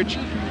coverage.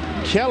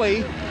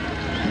 Kelly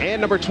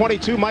and number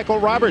 22, Michael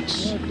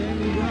Roberts.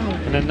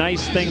 And a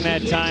nice thing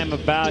that time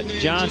about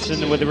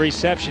Johnson with the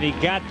reception, he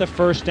got the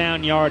first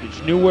down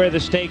yardage, knew where the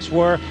stakes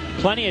were.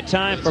 Plenty of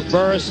time for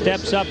Burris,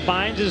 steps up,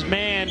 finds his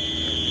man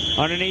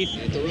underneath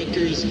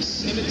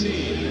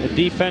the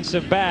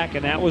defensive back,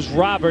 and that was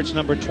Roberts,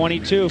 number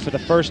 22, for the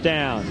first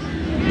down.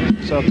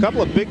 So a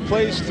couple of big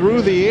plays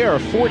through the air. A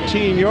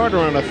 14-yarder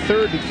on a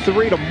 3rd and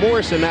 3 to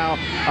Morse, and now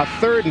a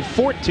 3rd and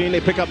 14. They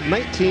pick up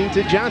 19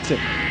 to Johnson.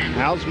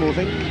 Al's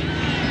moving.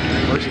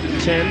 First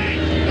and 10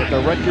 at the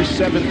Rutgers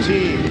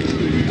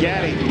 17.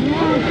 Gaddy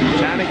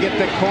trying to get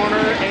the corner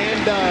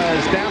and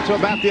does, down to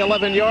about the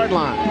 11-yard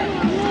line.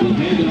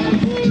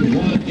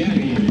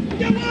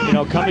 You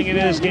know, coming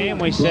into this game,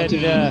 we said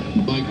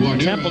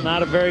Temple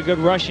not a very good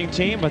rushing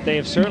team, but they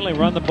have certainly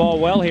run the ball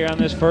well here on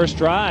this first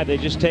drive. They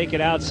just take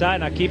it outside.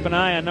 Now keep an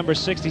eye on number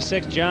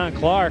 66, John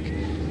Clark.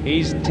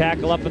 He's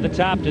tackle up at the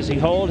top. Does he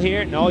hold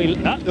here? No, he...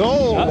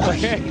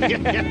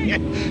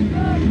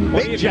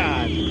 Big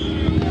John.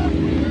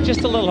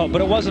 Just a little hold,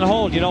 but it wasn't a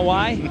hold. You know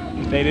why?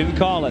 They didn't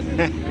call it.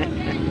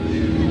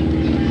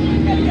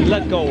 He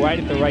let go right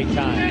at the right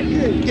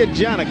time. Get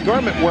John a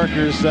garment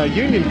workers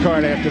union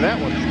card after that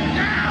one.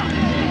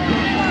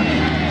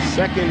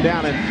 2nd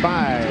down and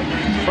 5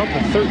 from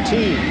the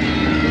 13.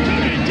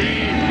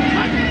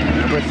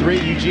 Number 3,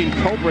 Eugene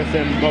Colbreth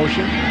in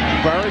motion.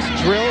 Burris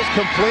drills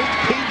complete.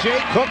 P.J.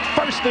 Cook,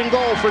 1st and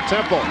goal for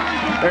Temple.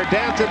 They're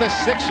down to the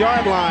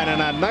 6-yard line,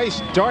 and a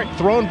nice dart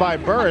thrown by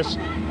Burris.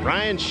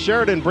 Ryan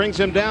Sheridan brings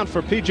him down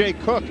for P.J.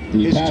 Cook,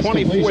 his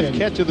 24th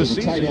catch of the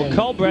season. Well,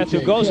 Culbreth,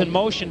 who goes in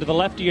motion to the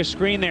left of your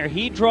screen there,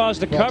 he draws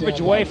the coverage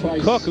away from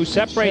Cook, who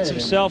separates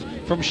himself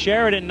from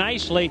Sheridan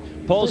nicely,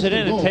 pulls it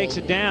in and takes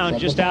it down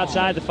just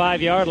outside the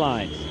 5-yard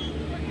line.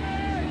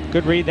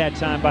 Good read that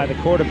time by the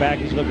quarterback.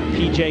 He's looking at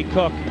P.J.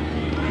 Cook.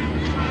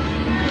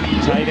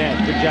 Tight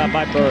end. Good job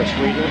by Burris.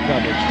 Read the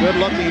coverage.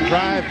 Good-looking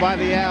drive by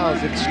the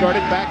Owls. It started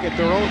back at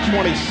their own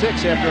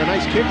 26 after a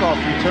nice kickoff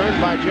return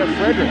by Jeff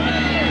Frederick.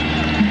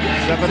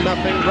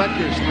 7-0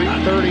 Rutgers,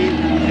 3:30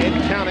 and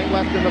counting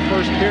left in the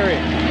first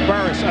period.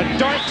 Burris, a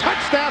dart,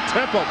 touchdown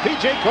Temple,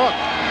 P.J. Cook.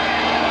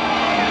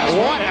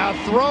 What a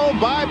throw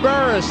by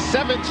Burris,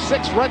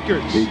 7-6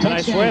 Rutgers. And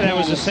I swear that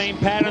was the same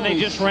pattern they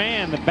just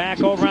ran. The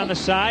back over on the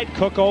side,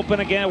 Cook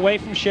open again away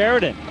from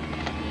Sheridan.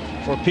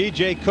 For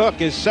P.J. Cook,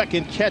 his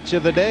 2nd catch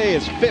of the day,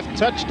 his 5th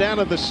touchdown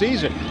of the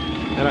season.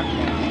 And a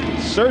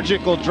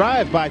surgical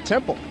drive by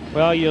Temple.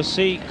 Well, you'll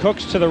see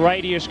Cook's to the right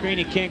of your screen.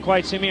 He can't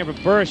quite see me here,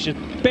 but Burris just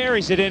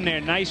buries it in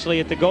there nicely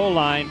at the goal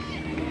line.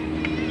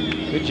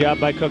 Good job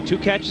by Cook. 2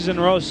 catches in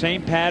a row,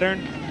 same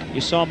pattern.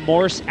 You saw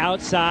Morse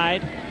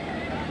outside.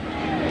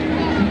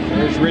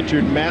 There's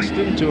Richard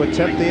Maston to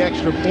attempt the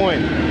extra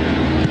point.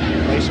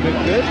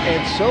 Placement good,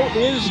 and so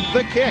is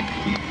the kick.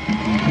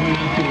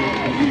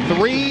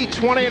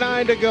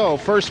 3:29 to go,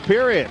 first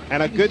period,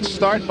 and a good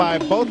start by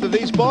both of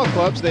these ball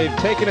clubs. They've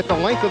taken it the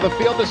length of the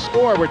field to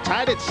score. We're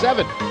tied at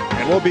 7,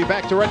 and we'll be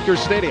back to Rutgers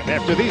Stadium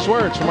after these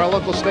words from our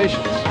local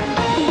stations.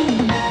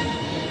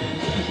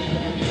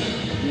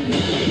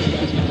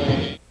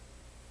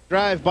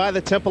 Drive by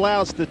the Temple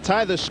Owls to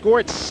tie the score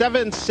at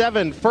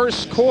 7-7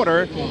 first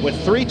quarter with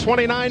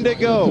 3:29 to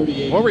go.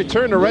 We'll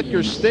return to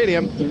Rutgers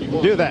Stadium.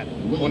 We'll do that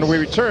when we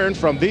return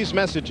from these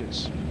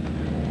messages.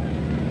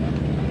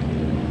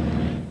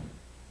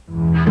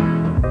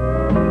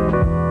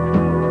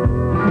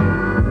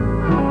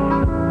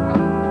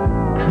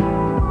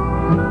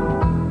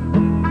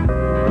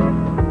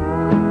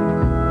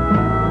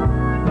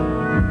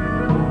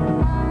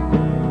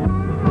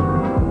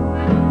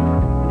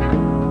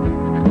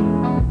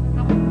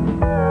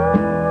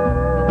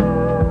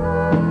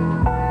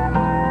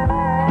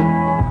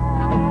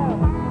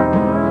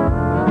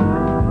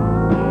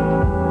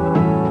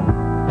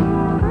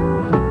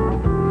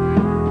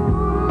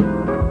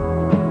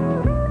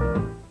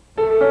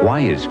 Why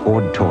is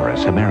Ford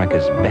Taurus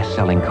America's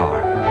best-selling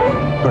car?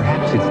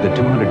 Perhaps it's the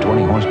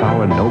 220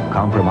 horsepower,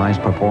 no-compromise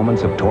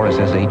performance of Taurus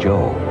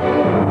SHO.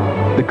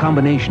 The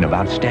combination of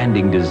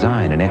outstanding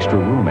design and extra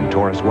room in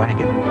Taurus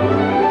wagon.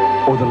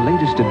 Or the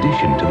latest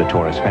addition to the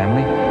Taurus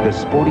family, the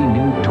sporty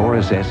new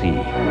Taurus SE.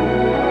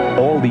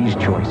 All these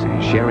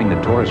choices, sharing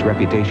the Taurus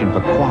reputation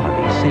for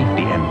quality,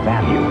 safety, and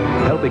value,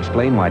 help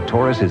explain why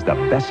Taurus is the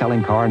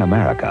best-selling car in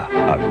America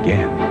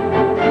again.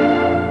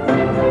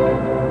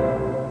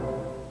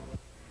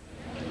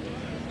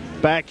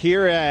 Back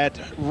here at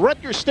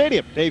Rutgers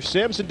Stadium, Dave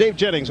Sims and Dave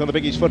Jennings on the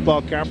Big East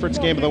Football Conference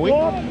Game of the Week.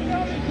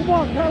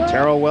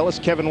 Terrell Willis,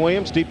 Kevin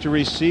Williams deep to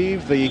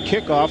receive the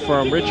kickoff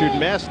from Richard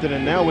Maston,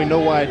 and now we know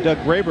why Doug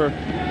Graber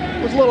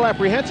was a little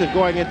apprehensive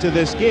going into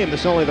this game. This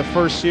is only the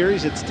first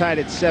series. It's tied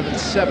at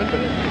 7-7,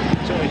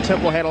 but certainly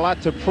Temple had a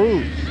lot to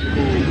prove.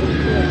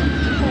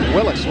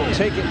 Willis will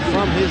take it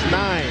from his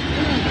 9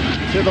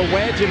 to the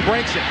wedge and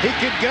breaks it. He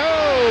could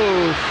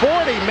go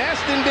 40.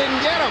 Maston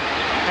didn't get him,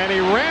 and he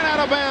ran out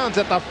of bounds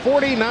at the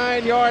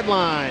 49-yard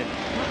line.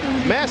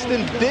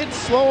 Maston did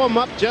slow him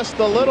up just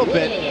a little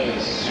bit.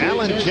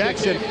 Alan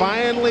Jackson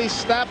finally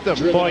stopped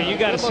him. Boy, you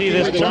got to see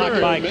this block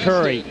by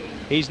Curry.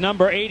 He's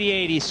number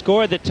 88. He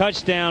scored the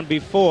touchdown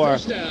before,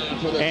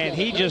 and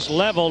he just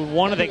leveled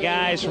one of the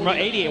guys from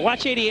 88.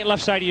 Watch 88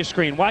 left side of your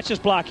screen. Watch this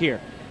block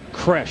here.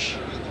 Crush.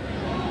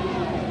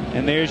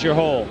 And there's your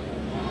hole.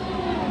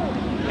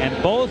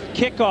 And both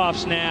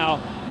kickoffs now,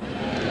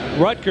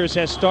 Rutgers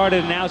has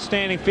started an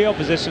outstanding field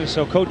position,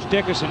 so Coach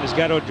Dickerson has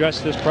got to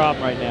address this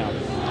problem right now.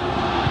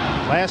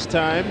 Last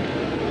time,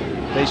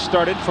 they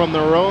started from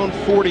their own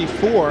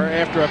 44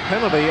 after a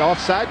penalty,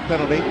 offside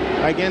penalty,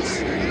 against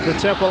the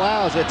Temple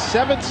Owls at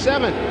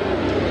 7-7.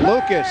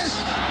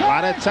 Lucas, a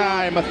lot of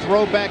time, a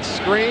throwback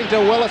screen to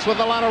Willis with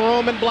a lot of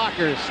room and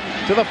blockers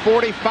to the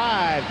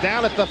 45,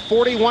 down at the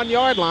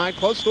 41-yard line,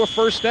 close to a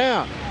first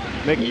down.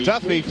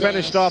 McDuffie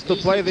finished off the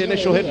play, the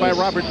initial hit by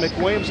Robert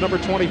McWilliams, number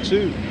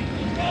 22.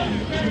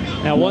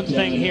 Now, one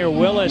thing here,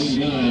 Willis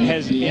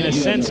has, in a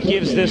sense,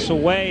 gives this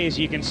away. As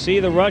you can see,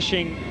 the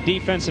rushing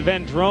defensive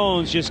end,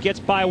 Drones, just gets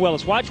by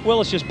Willis. Watch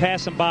Willis just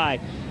pass him by.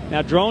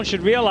 Now, Drones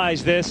should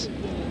realize this,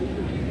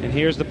 and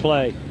here's the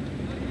play.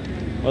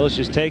 Willis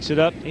just takes it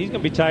up. He's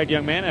going to be a tired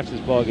young man after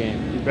this ball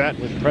game. You bet.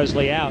 With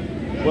Presley out.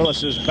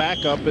 Willis's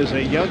backup is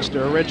a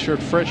youngster,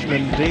 redshirt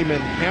freshman Damon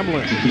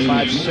Hamlin,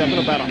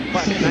 5'7", about a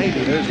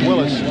 $190. There's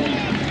Willis.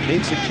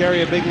 Needs to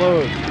carry a big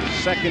load.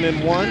 2nd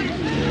and 1.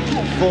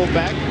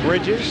 Fullback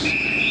Bridges.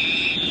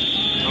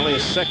 Only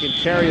his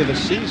 2nd carry of the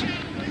season.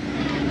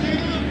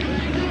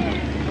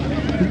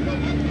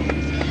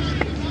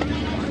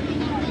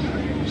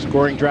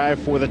 Scoring drive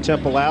for the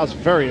Temple Owls.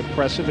 Very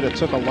impressive, and it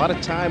took a lot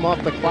of time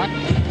off the clock.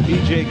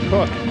 P.J.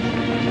 Cook.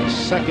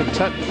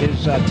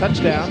 His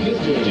touchdown,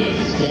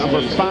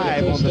 number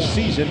 5 on the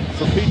season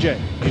for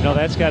PJ. You know,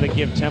 that's got to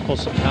give Temple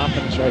some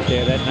confidence right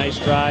there. That nice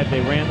drive.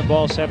 They ran the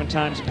ball 7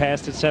 times,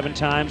 passed it 7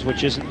 times,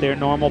 which isn't their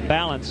normal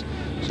balance.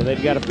 So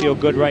they've got to feel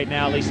good right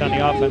now, at least on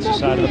the offensive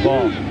side of the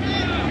ball.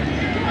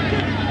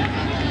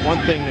 One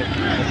thing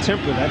that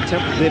Temple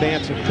did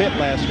answer Pitt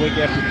last week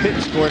after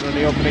Pitt scored on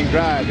the opening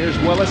drive. Here's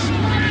Willis,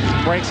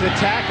 breaks a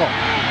tackle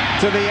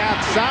to the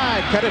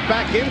outside, cut it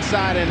back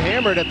inside and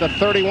hammered at the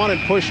 31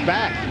 and pushed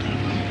back.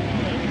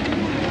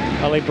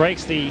 Well, he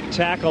breaks the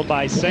tackle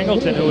by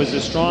Singleton, who is a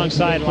strong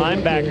side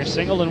linebacker.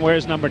 Singleton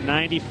wears number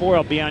 94.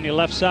 He'll be on your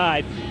left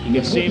side. You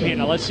can see him here.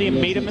 Now let's see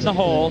him meet him in the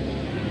hole.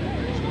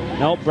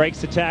 Nope, breaks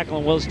the tackle,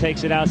 and Willis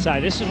takes it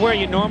outside. This is where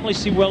you normally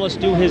see Willis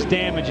do his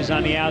damage, is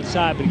on the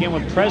outside. But again,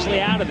 with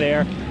Presley out of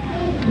there,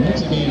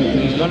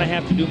 he's going to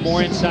have to do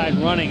more inside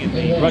running. And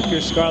the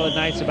Rutgers Scarlet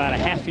Knights about a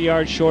half a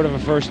yard short of a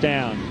first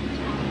down.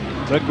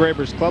 Doug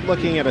Graber's club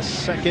looking at a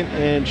 2nd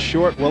and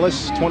short.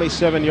 Willis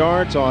 27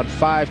 yards on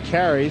 5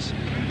 carries.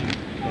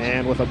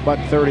 And with a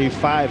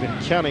 $135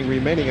 and counting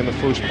remaining in the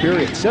first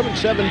period.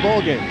 7-7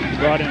 ball game. He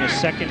brought in a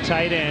 2nd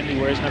tight end. He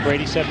wears number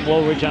 87,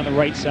 Woolridge, on the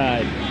right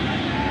side.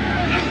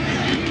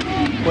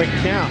 Quick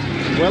count.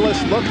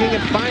 Willis looking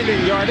at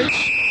finding yardage.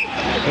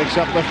 Picks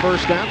up the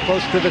first down,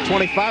 close to the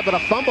 25, but a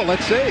fumble.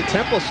 Let's see.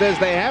 Temple says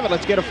they have it.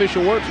 Let's get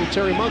official word from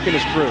Terry Monk and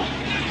his crew.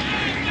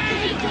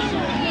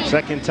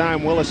 Second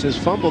time Willis has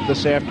fumbled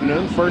this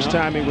afternoon. First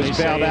time he was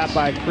bailed out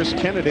by Chris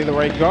Kennedy, the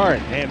right guard,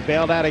 and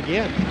bailed out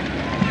again.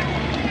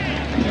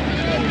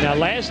 Now,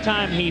 last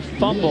time he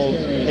fumbled,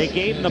 they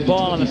gave him the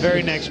ball on the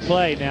very next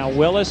play. Now,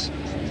 Willis,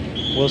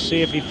 we'll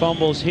see if he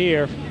fumbles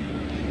here.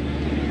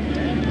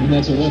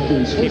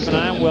 Keep an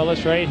eye on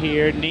Willis right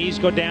here. Knees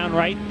go down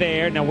right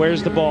there. Now,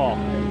 where's the ball?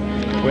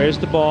 Where's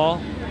the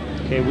ball?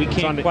 Okay, we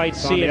can't quite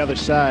see it. On the other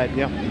side,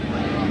 yeah.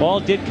 Ball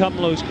did come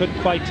loose.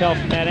 Couldn't quite tell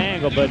from that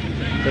angle, but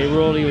they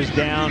ruled he was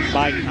down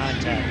by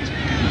contact.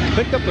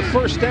 Picked up the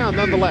first down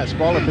nonetheless.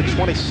 Ball at the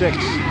 26.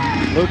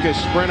 Lucas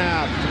sprint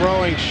out,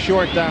 throwing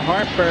short to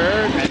Harper,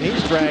 and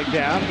he's dragged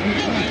down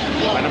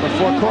by number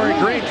 4, Corey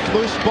Green.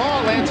 Loose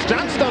ball. Lance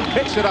Johnstone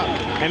picks it up,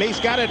 and he's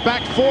got it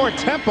back for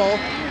Temple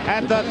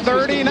at the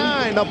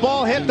 39. The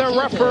ball hit the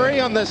referee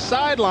on the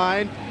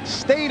sideline,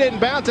 stayed in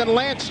bounds, and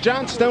Lance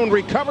Johnstone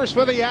recovers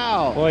for the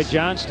Owls. Boy,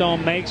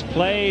 Johnstone makes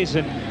plays,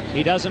 and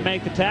he doesn't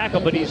make the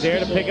tackle, but he's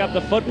there to pick up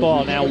the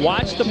football. Now,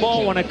 watch the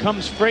ball when it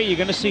comes free. You're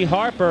going to see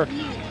Harper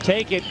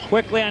take it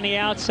quickly on the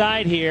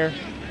outside here.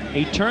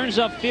 He turns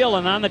upfield,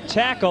 and on the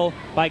tackle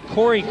by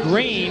Corey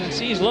Green,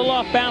 see, he's a little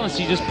off balance.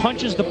 He just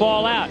punches the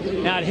ball out.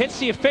 Now, it hits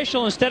the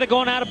official instead of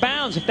going out of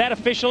bounds. If that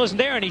official isn't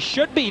there, and he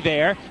should be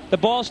there, the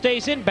ball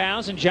stays in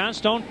bounds, and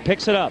Johnstone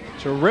picks it up.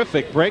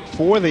 Terrific break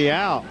for the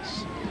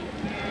Owls.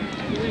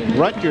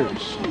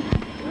 Rutgers,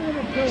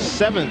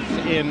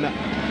 7th in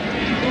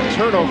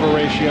turnover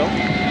ratio.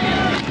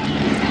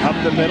 Up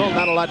the middle,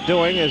 not a lot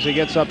doing as he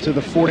gets up to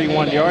the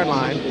 41-yard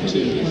line.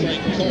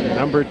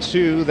 Number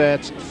 2,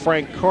 that's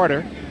Frank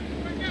Carter.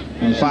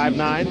 5'9",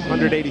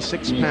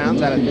 186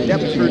 pounds, out of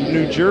Deptford,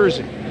 New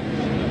Jersey.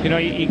 You know,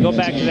 you go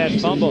back to that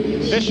fumble.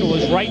 Official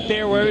was right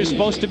there where he was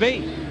supposed to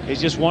be. It's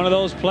just one of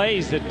those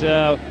plays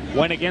that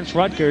went against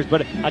Rutgers.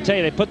 But I'll tell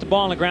you, they put the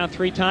ball on the ground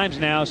 3 times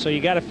now, so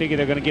you got to figure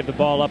they're going to give the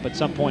ball up at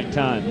some point in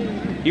time.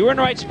 You were in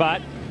the right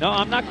spot. No,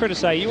 I'm not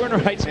criticizing. You were in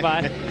the right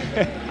spot.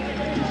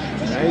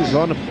 He's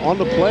on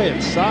the play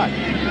inside.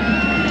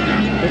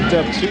 Picked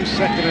up 2,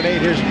 2nd and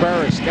 8. Here's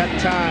Burris. Got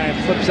time.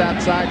 Flips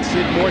outside.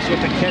 Sid Morse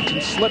with the catch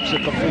and slips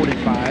at the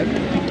 45.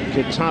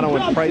 Gaetano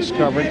and Price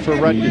covering for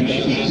Rutgers.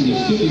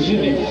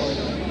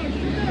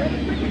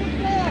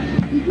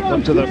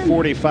 Up to the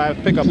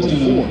 45. Pick up the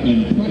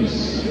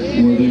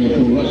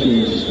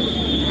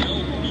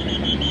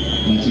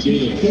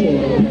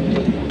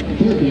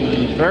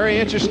 4. Very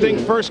interesting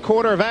first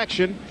quarter of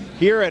action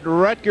here at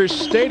Rutgers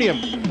Stadium.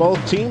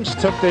 Both teams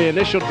took the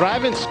initial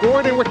drive and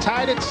scored, and we're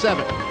tied at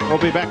 7. We'll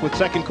be back with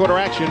second quarter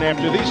action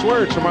after these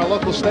words from our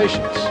local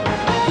stations.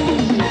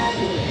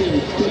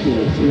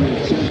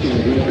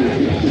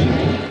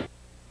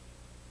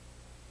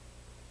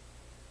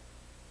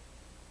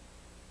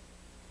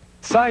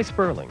 Cy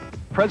Sperling,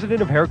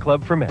 president of Hair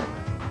Club for Men.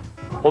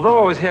 Although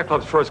I was Hair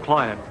Club's first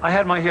client, I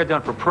had my hair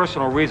done for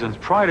personal reasons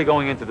prior to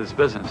going into this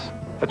business.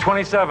 At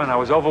 27, I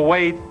was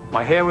overweight,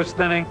 my hair was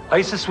thinning. I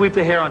used to sweep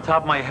the hair on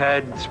top of my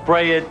head,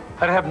 spray it.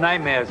 I'd have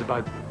nightmares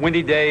about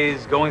windy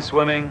days, going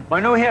swimming.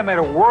 My new hair made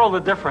a world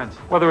of difference.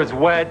 Whether it's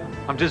wet,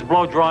 I'm just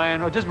blow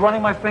drying, or just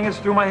running my fingers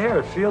through my hair.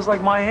 It feels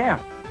like my hair.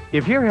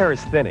 If your hair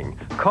is thinning,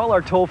 call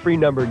our toll-free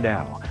number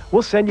now.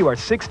 We'll send you our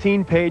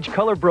 16-page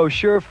color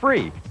brochure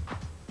free.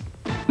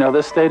 Now,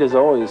 this state has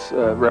always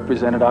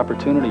represented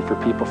opportunity for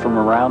people from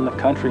around the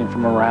country and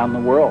from around the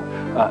world,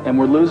 and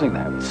we're losing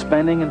that.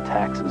 Spending and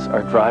taxes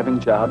are driving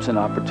jobs and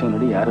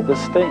opportunity out of this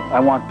state. I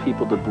want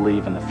people to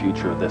believe in the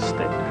future of this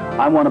state.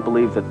 I want to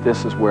believe that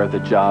this is where the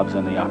jobs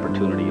and the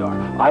opportunity are.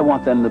 I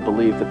want them to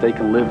believe that they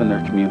can live in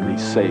their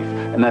communities safe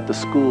and that the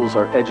schools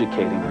are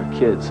educating their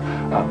kids.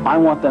 I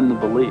want them to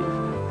believe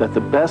that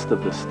the best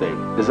of this state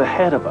is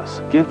ahead of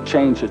us. Give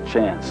change a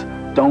chance.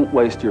 Don't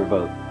waste your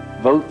vote.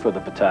 Vote for the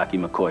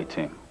Pataki-McCoy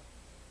team.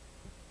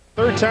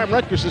 Third time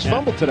Rutgers has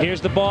fumbled today.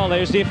 Here's the ball.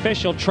 There's the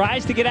official.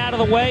 Tries to get out of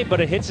the way, but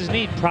it hits his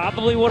knee.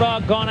 Probably would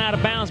have gone out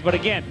of bounds. But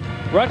again,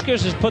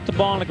 Rutgers has put the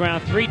ball on the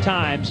ground 3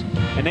 times,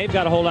 and they've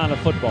got to hold on to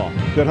the football.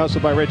 Good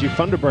hustle by Reggie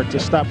Funderburk to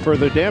stop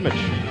further damage.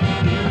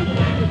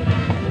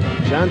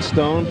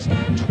 Johnstone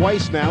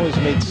twice now has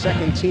made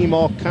second team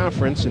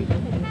all-conference, and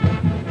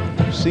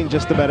we've seen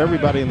just about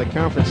everybody in the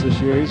conference this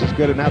year. He's as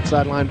good an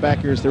outside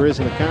linebacker as there is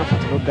in the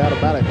conference, no doubt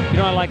about it. You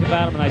know what I like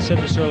about him, and I said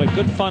this earlier,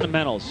 good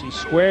fundamentals. He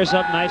squares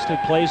up nicely,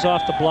 plays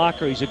off the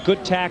blocker. He's a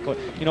good tackler.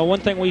 You know, one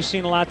thing we've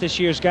seen a lot this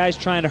year is guys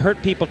trying to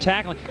hurt people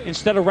tackling.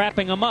 Instead of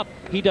wrapping them up,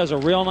 he does a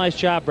real nice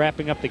job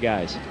wrapping up the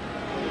guys.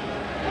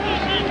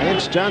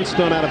 Lance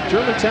Johnstone out of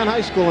Germantown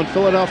High School in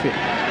Philadelphia.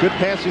 Good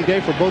passing day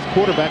for both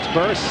quarterbacks.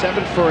 Burris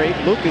 7 for 8,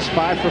 Lucas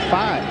 5 for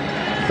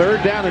 5.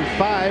 Third down and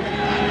 5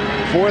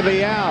 for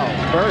the Owls.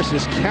 Burris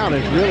has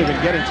counted, really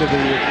been getting to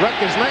the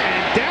Rutgers lane,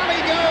 and down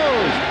he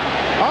goes.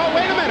 Oh,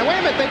 wait a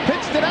minute, they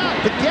pitched it out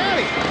to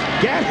Gaddy.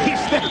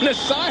 Gaddy's down the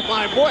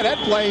sideline. Boy, that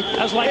play. That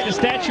was like the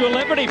Statue of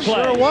Liberty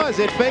play. Sure was.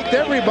 It faked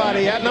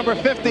everybody. At number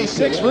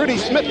 56, Rudy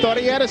Smith thought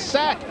he had a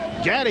sack.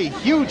 Gaddy,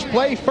 huge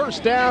play,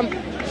 first down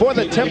for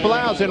the Temple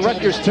Owls in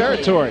Rutgers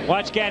territory.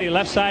 Watch Gaddy,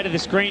 left side of the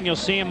screen. You'll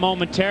see him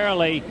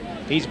momentarily.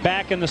 He's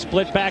back in the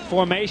split back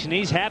formation.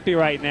 He's happy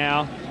right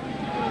now.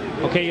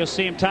 Okay, you'll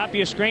see him top of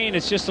your screen.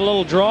 It's just a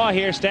little draw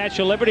here,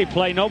 Statue of Liberty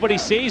play. Nobody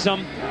sees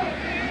him.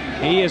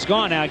 He is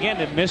gone. Now, again,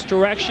 the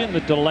misdirection,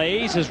 the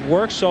delays has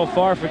worked so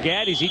far for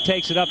Gaddy. He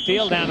takes it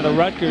upfield down to the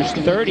Rutgers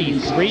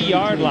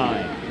 33-yard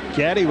line.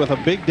 Gaddy with a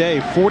big day,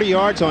 40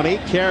 yards on 8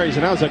 carries,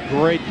 and that was a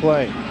great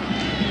play.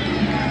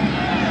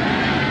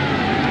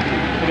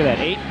 Look at that,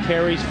 8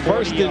 carries, 40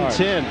 First yards.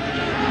 and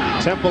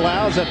 10. Temple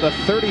Owls at the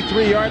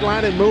 33-yard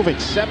line and moving.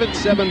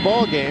 7-7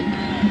 ball game.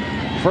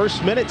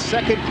 First minute,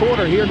 second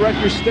quarter here at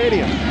Rutgers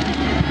Stadium.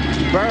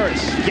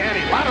 Burris, Gaddy,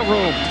 a lot of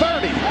room.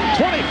 30,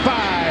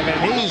 25,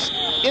 and he's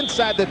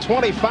inside the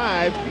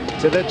 25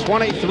 to the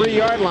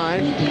 23-yard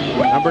line.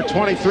 Number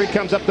 23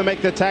 comes up to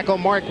make the tackle,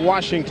 Mark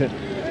Washington.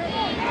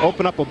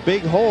 Open up a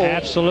big hole.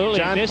 Absolutely.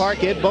 John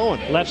Clark, Ed Bowen.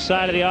 Left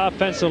side of the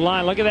offensive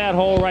line. Look at that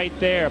hole right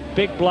there.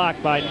 Big block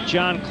by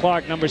John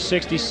Clark, number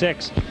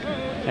 66.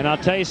 And I'll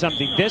tell you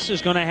something, this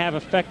is going to have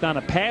effect on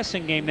a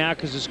passing game now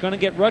because it's going to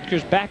get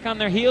Rutgers back on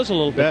their heels a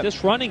little bit.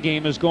 This running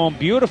game is going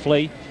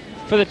beautifully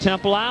for the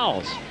Temple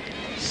Owls.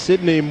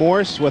 Sidney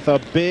Morse with a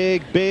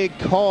big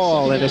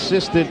call, and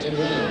assistant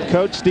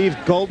coach Steve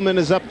Goldman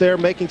is up there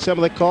making some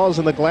of the calls,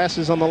 and the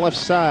glasses on the left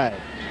side.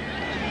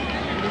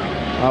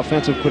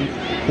 Offensive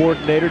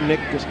coordinator Nick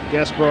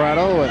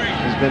Gasparotto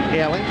has been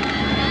ailing.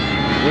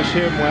 Wish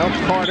him well.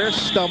 Carter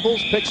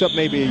stumbles, picks up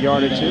maybe a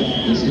yard or two.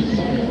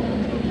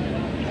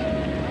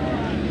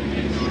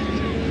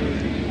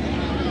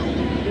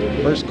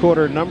 First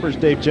quarter numbers,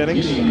 Dave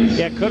Jennings.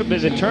 Yeah, it could have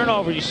been the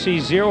turnover. You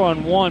see 0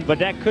 on 1, but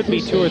that could be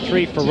 2 or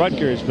 3 for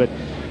Rutgers. But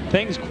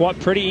things quite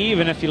pretty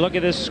even. If you look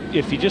at this,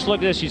 if you just look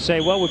at this, you say,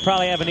 well, we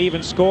probably have an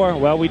even score.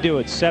 Well, we do.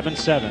 It's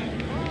 7-7.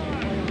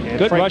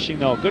 Good rushing,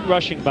 though. Good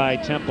rushing by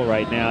Temple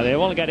right now. They've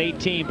only got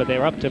 18, but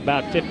they're up to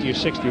about 50 or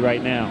 60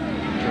 right now.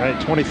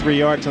 Right, 23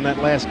 yards on that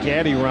last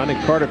Gaddy run,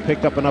 and Carter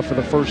picked up enough for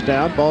the first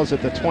down. Ball's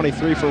at the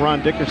 23 for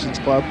Ron Dickerson's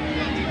club.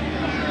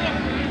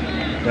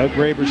 Doug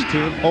Graber's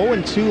team,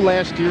 0-2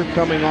 last year,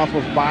 coming off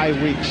of bye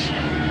weeks.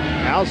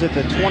 Owls at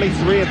the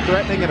 23 and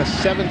threatening in a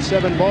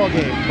 7-7 ball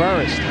game.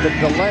 Burris, the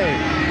delay.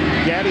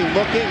 Gaddy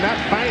looking, not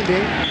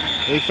finding.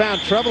 They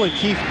found trouble in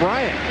Keith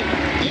Bryant.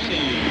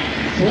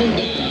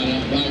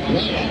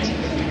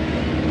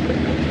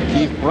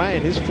 Keith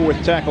Bryant, his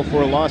 4th tackle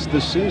for a loss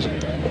this season.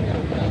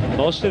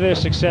 Most of their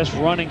success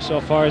running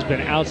so far has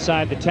been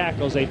outside the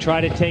tackles. They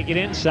try to take it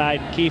inside.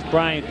 Keith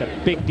Bryant, the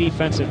big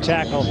defensive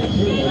tackle,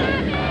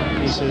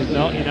 he says,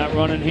 no, you're not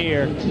running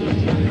here.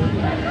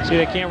 See,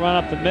 they can't run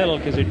up the middle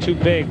because they're too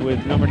big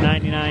with number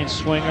 99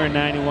 Swinger and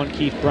 91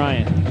 Keith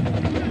Bryant.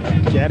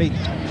 Gaddy,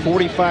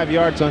 45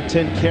 yards on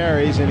 10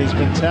 carries, and he's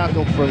been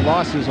tackled for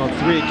losses on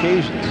 3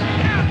 occasions.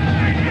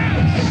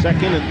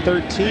 2nd and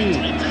 13.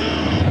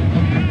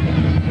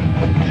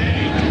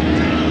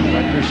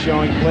 Rutgers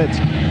showing blitz.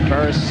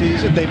 Burris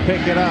sees it. They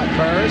pick it up.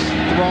 Burris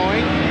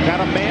throwing.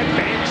 Got a man.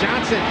 Van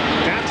Johnson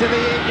down to the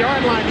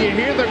 8-yard line. You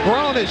hear the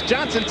groan as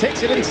Johnson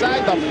takes it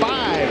inside the 5.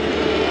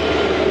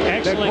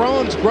 Excellent. The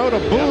groans grow to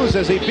boos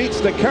as he beats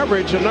the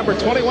coverage of number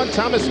 21,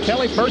 Thomas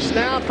Kelly. First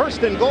down,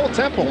 first and goal,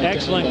 Temple.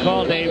 Excellent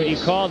call, David. You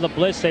called the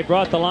blitz. They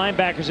brought the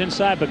linebackers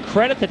inside, but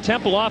credit the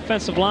Temple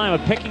offensive line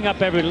with picking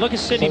up everything. Look at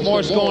Sidney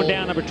Morse going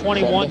down, number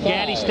 21.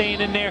 Gaddy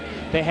staying in there.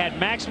 They had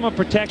maximum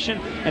protection,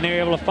 and they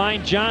were able to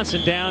find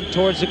Johnson down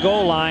towards the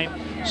goal line.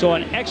 So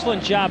an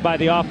excellent job by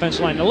the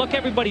offensive line. Now look,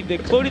 everybody,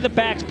 including the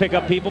backs, pick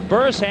up people.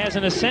 Burris has,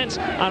 in a sense,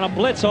 on a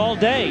blitz all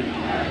day.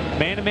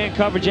 Man-to-man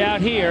coverage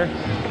out here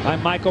by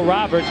Michael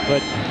Roberts,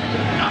 but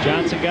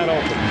Johnson got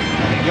open.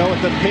 They go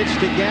with the pitch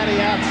to Gaddy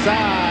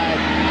outside.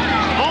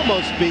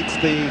 Almost beats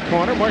the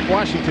corner. Mark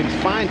Washington's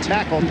fine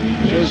tackle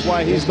shows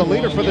why he's the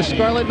leader for the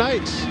Scarlet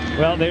Knights.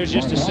 Well, there's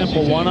just a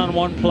simple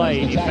one-on-one play,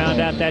 and you found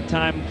out that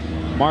time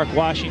Mark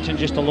Washington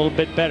just a little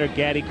bit better.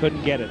 Gaddy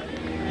couldn't get it.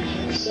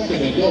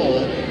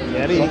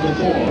 Gaddy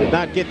did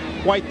not get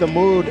quite the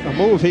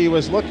move he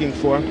was looking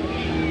for.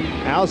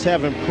 Owls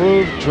have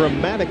improved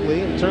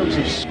dramatically in terms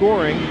of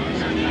scoring.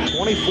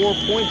 24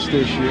 points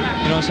this year.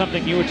 You know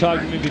something, you were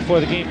talking to me before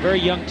the game, very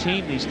young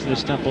team, these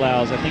Temple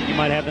Owls. I think you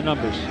might have the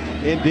numbers.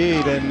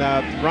 Indeed, and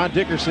Ron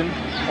Dickerson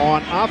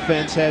on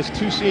offense has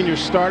 2 senior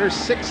starters,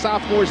 6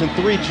 sophomores, and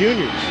 3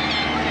 juniors.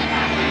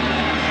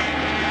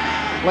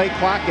 Play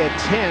clock at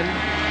 10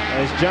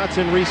 as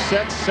Johnson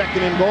resets,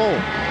 2nd and goal.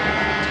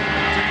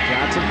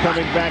 Johnson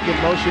coming back in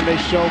motion. They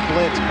show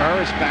blitz.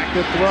 Burris back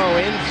to throw.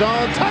 End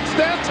zone.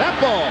 Touchdown,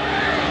 Temple.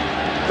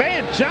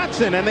 Van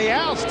Johnson and the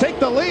Owls take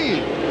the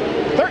lead.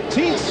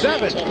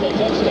 13-7.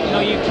 No,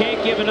 you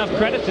can't give enough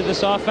credit to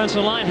this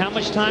offensive line. How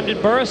much time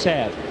did Burris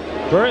have?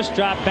 Burris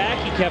dropped back.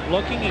 He kept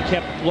looking. He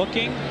kept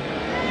looking.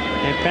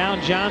 And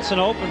found Johnson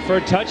open for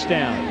a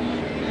touchdown.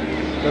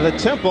 For the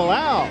Temple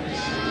Owls.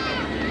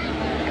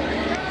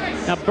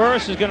 Now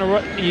Burris is going to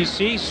run. You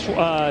see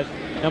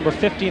number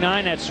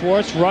 59, that's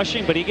Swartz,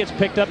 rushing, but he gets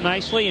picked up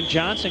nicely, and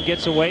Johnson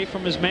gets away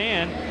from his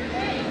man.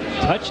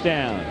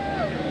 Touchdown.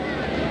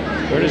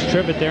 Curtis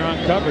Tribbett there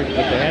uncovered, but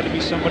there had to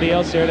be somebody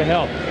else there to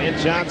help. And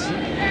Johnson,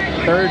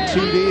 third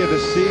TD of the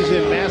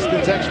season.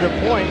 Maston's extra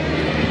point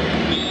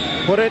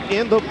put it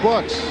in the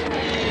books.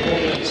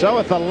 So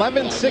with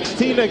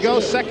 11:16 to go,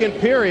 second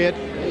period,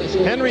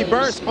 Henry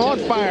Burris on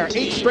fire.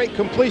 8 straight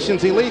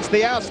completions. He leads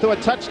the Owls to a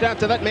touchdown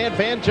to that man,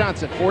 Van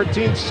Johnson.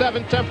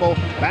 14-7 Temple.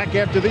 Back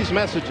after these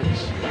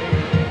messages.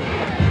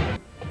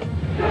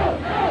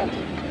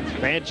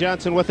 Van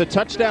Johnson with a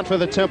touchdown for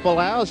the Temple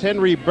Owls.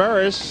 Henry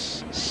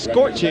Burris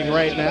scorching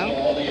right now.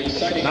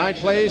 9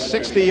 plays,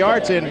 60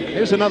 yards, and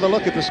here's another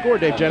look at the score,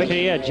 Dave Jennings.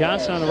 Okay, yeah,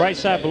 Johnson on the right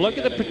side, but look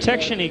at the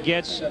protection he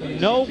gets.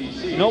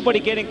 Nobody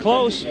getting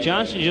close.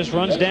 Johnson just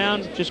runs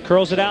down, just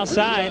curls it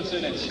outside.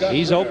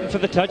 He's open for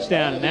the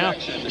touchdown. And now,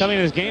 coming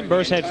in this game,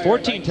 Burris had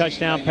 14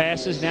 touchdown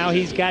passes. Now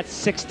he's got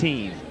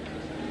 16.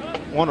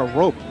 On a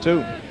rope,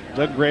 too.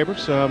 Doug Graber,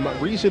 some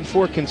reason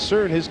for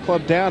concern. His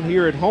club down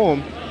here at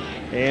home.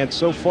 And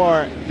so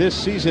far this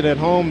season at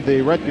home,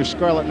 the Rutgers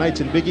Scarlet Knights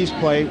in Big East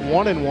play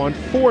 1-1,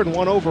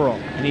 4-1 overall.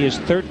 And he is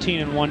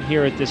 13-1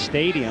 here at this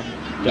stadium.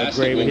 Doug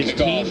Graber, his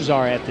teams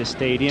are at this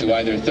stadium.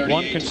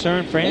 One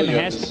concern for him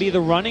has to be the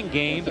running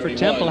game for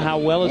Temple, how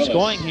well it's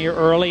going here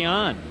early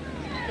on.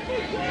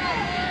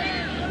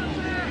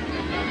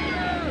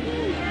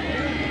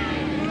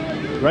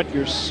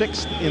 Rutgers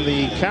 6th in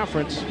the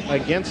conference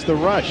against the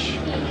rush.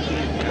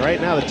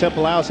 Right now, the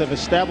Temple Owls have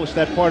established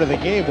that part of the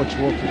game, which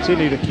will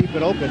continue to keep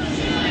it open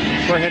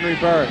for Henry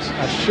Burris.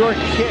 A short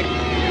kick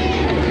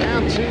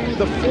down to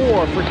the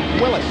 4 for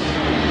Willis.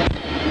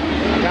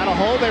 Got a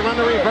hold. They run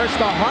the reverse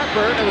to Harper,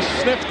 and it was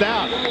sniffed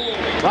out.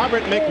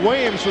 Robert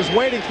McWilliams was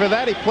waiting for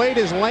that. He played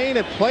his lane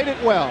and played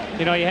it well.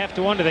 You know, you have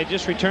to wonder, they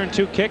just returned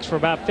 2 kicks for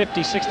about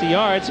 50, 60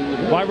 yards.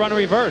 Why run a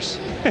reverse?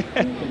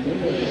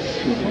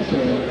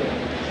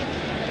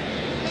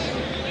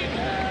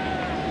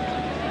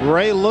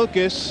 Ray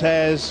Lucas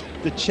has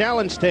the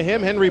challenge to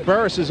him. Henry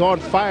Burris is on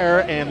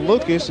fire, and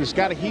Lucas has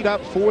got to heat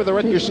up for the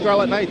Rutgers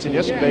Scarlet Knights. And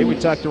yesterday we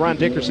talked to Ron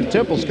Dickerson,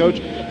 Temple's coach,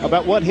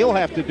 about what he'll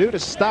have to do to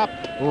stop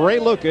Ray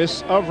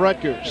Lucas of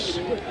Rutgers.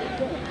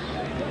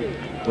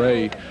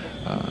 Ray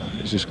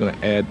is just going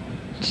to add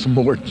some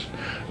more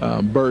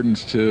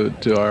burdens to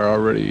our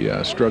already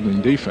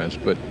struggling defense,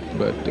 but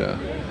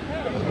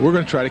we're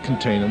going to try to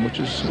contain him, which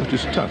is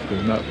tough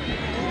because not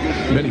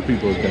many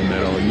people have done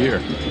that all year.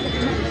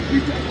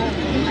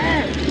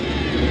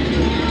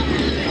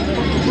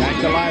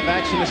 Back to live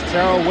action is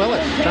Terrell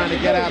Willis trying to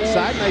get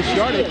outside. Nice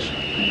yardage.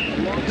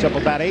 Picks up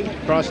about 8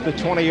 across the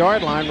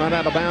 20-yard line. Run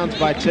out of bounds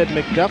by Ted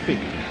McDuffie.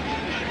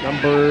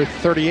 Number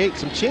 38.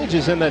 Some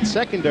changes in that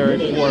secondary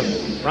for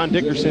Ron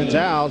Dickerson's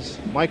Owls.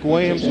 Mike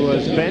Williams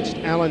was benched.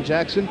 Alan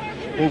Jackson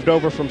moved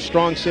over from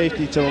strong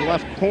safety to the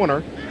left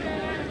corner.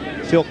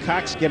 Phil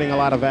Cox getting a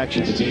lot of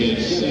action. You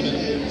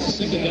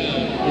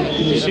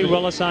see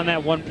Willis on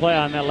that one play,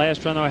 on that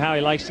last run, though, how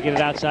he likes to get it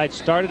outside.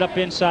 Started up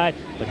inside,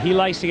 but he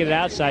likes to get it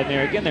outside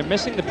there. Again, they're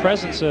missing the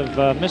presence of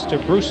Mr.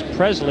 Bruce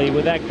Presley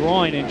with that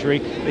groin injury.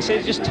 They say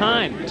it's just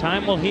time.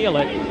 Time will heal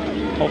it.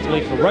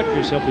 Hopefully for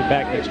Rutgers, he'll be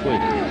back next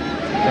week.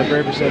 Doug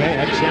Graber said, hey,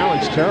 I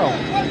challenge Terrell.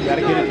 Got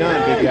to get it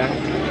done, big guy.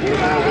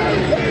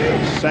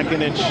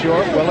 Second and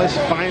short. Willis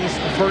finds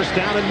the first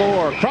down and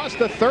more. Across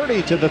the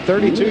 30 to the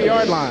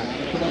 32-yard line.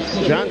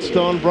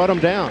 Johnstone brought him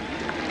down.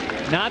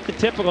 Not the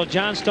typical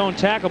Johnstone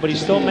tackle, but he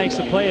still makes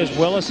the play as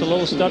Willis, a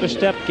little stutter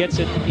step, gets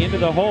it into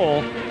the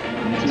hole.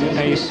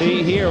 Now you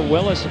see here,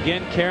 Willis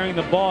again carrying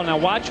the ball. Now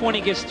watch when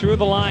he gets through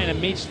the line and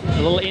meets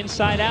a little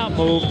inside-out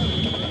move.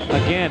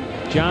 Again,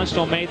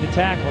 Johnstone made the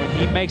tackle, and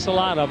he makes a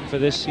lot of them for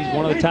this. He's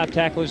one of the top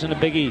tacklers in the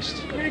Big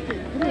East.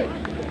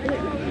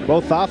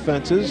 Both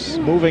offenses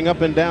moving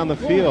up and down the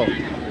field.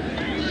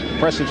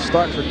 Impressive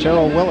start for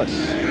Terrell Willis.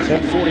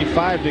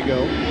 10:45 to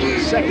go.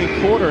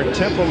 Second quarter, and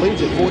Temple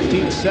leads at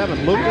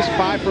 14-7. Lucas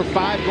 5 for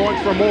 5, going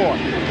for more.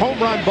 Home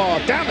run ball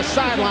down the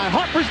sideline.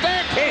 Harper's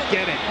there, can't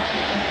get it.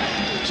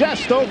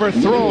 Just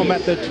overthrew him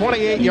at the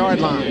 28-yard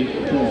line.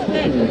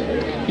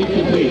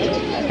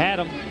 Had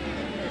him.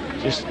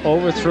 Just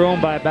overthrew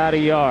him by about a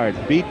yard.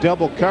 Beat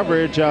double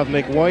coverage of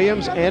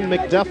McWilliams and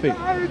McDuffie.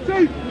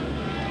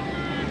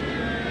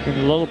 And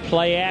a little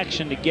play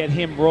action to get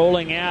him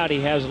rolling out.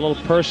 He has a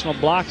little personal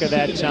blocker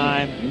that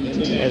time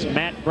as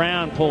Matt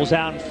Brown pulls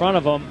out in front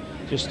of him.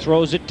 Just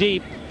throws it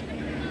deep.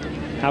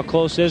 How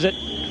close is it?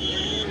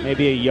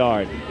 Maybe a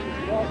yard.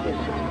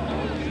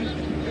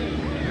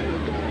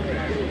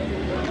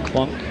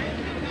 Clunk.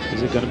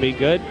 Is it going to be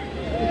good?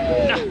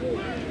 No.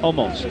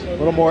 Almost. A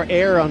little more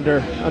air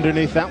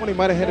underneath that one. He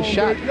might have hit a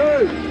shot.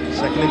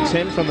 Second and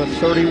 10 from the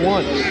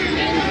 31.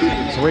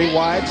 3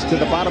 wides to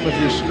the bottom of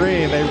your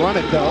screen. They run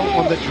it, though,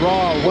 on the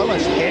draw.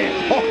 Willis hit.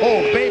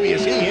 Oh, baby,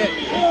 is he hit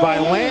by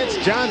Lance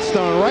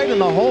Johnstone right in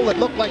the hole. It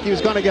looked like he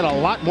was going to get a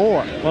lot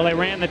more. Well, they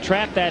ran the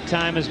trap that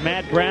time as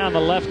Matt Brown,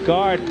 the left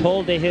guard,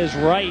 pulled to his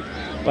right.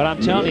 But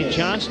I'm telling you,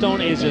 Johnstone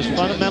is as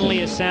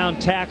fundamentally a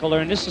sound tackler,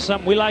 and this is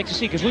something we like to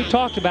see because we've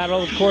talked about it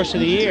over the course of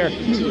the year.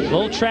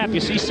 Little trap, you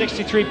see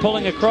 63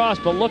 pulling across,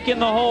 but look in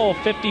the hole,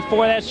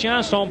 54, that's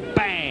Johnstone,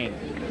 bang!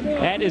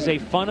 That is a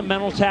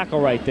fundamental tackle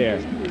right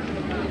there.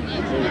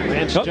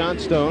 Vance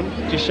Johnstone.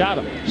 Just shot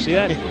him. See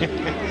that?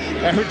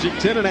 Averaging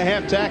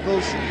 10.5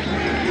 tackles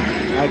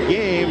a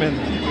game, and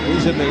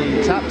he's in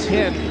the top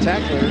 10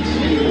 tacklers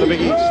in the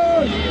Big East.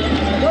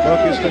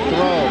 Focus to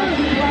throw.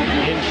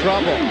 In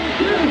trouble.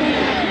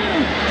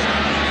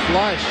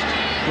 Flushed.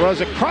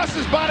 Throws across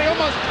his body,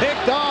 almost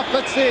picked off.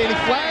 Let's see, any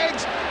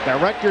flags? The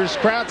Rutgers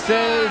crowd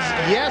says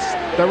yes.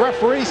 The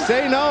referees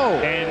say no.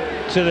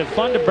 And to the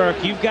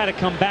Funderburk, you've got to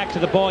come back to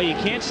the ball. You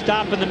can't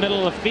stop in the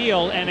middle of the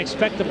field and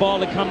expect the ball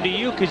to come to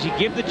you, because you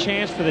give the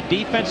chance for the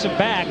defensive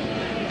back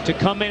to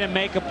come in and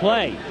make a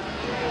play.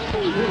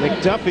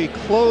 McDuffie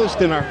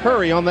closed in a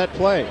hurry on that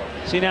play.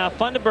 See, now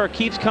Funderburk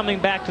keeps coming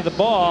back to the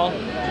ball.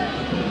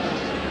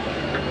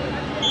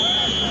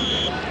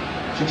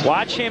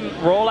 Watch him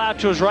roll out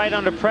to his right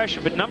under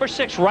pressure, but number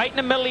 6 right in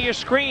the middle of your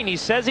screen. He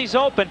says he's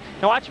open.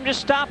 Now watch him just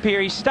stop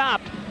here. He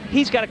stopped.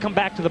 He's got to come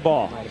back to the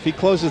ball. If he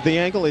closes the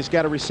angle, he's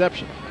got a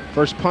reception.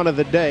 First punt of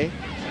the day.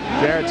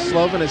 Jared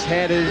Sloven has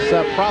had his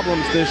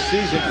problems this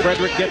season.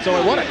 Frederick gets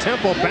away. What a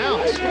Temple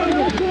bounce.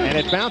 And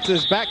it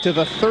bounces back to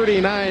the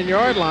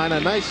 39-yard line.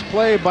 A nice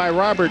play by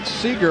Robert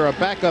Seeger, a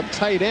backup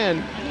tight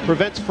end,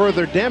 prevents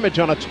further damage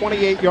on a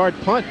 28-yard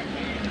punt.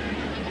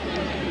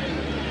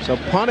 So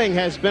punting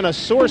has been a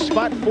sore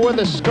spot for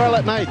the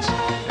Scarlet Knights.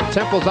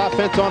 Temple's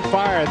offense on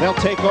fire. They'll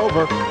take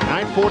over.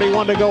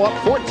 9:41 to go, up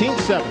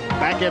 14-7.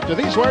 Back after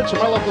these words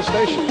from our local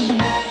stations.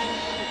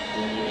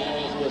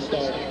 Will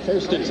start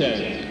 1st and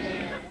 10.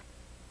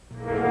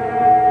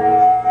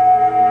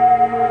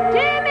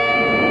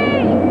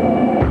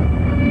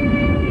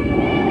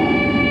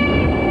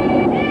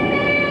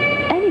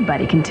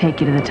 Anybody can take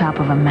you to the top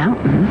of a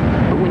mountain,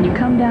 but when you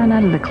come down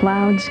out of the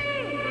clouds,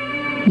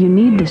 you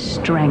need the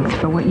strength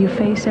for what you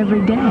face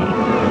every day.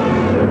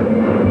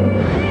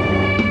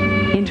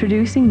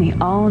 Introducing the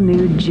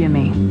all-new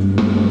Jimmy,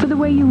 for the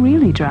way you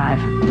really drive.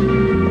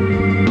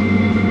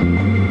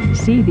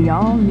 See the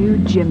all-new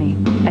Jimmy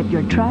at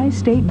your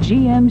Tri-State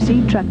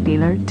GMC truck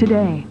dealer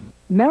today.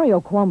 Mario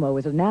Cuomo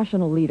is a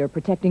national leader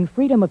protecting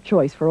freedom of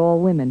choice for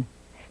all women.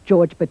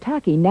 George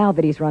Pataki, now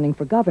that he's running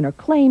for governor,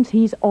 claims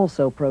he's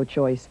also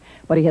pro-choice,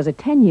 but he has a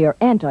 10-year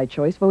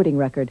anti-choice voting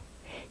record.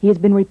 He has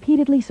been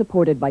repeatedly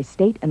supported by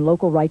state and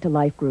local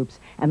right-to-life groups,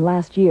 and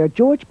last year,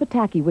 George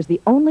Pataki was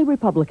the only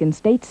Republican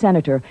state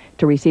senator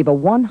to receive a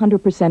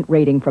 100%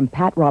 rating from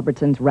Pat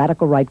Robertson's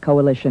Radical Right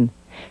Coalition.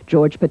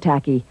 George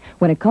Pataki,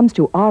 when it comes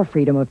to our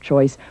freedom of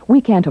choice,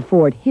 we can't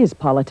afford his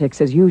politics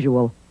as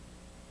usual.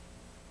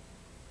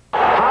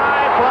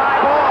 High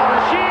fly ball,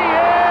 she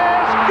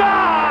is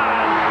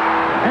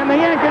gone! And the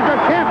Yankees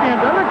are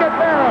champions. Look at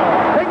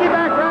Barrow,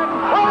 piggyback run,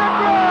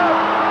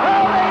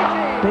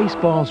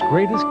 Baseball's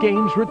greatest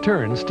games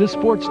returns to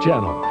Sports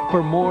Channel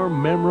for more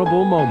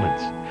memorable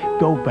moments.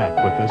 Go back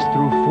with us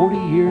through 40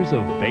 years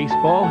of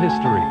baseball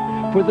history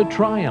for the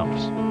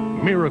triumphs,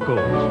 miracles,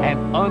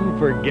 and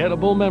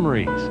unforgettable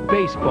memories.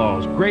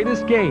 Baseball's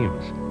greatest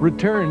games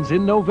returns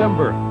in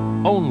November,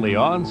 only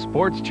on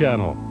Sports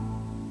Channel.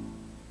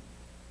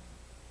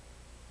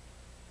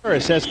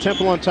 Burris has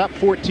Temple on top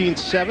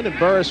 14-7, and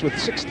Burris with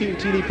 16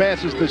 TD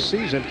passes this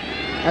season.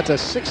 That's a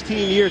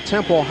 16-year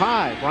Temple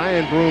high.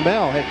 Brian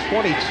Brumell had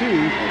 22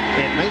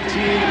 in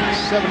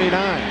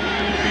 1979.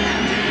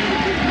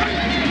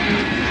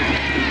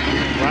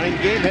 Running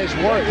game has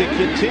worked. It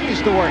continues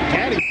to work.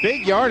 Caddy,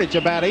 big yardage,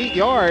 about 8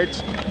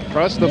 yards.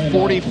 Across the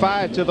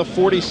 45 to the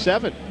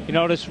 47. You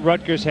notice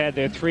Rutgers had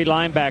their 3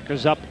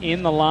 linebackers up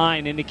in the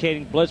line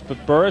indicating blitz, but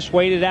Burris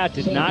waited out,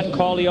 did not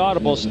call the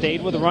audible,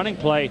 stayed with the running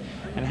play.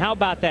 And how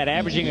about that,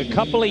 averaging a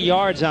couple of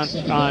yards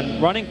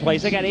on running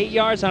plays. They got 8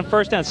 yards on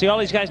first down. See all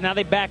these guys, now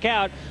they back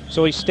out,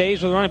 so he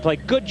stays with the running play.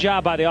 Good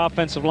job by the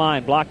offensive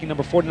line, blocking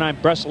number 49,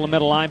 Bressel, the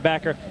middle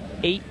linebacker,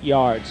 8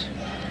 yards.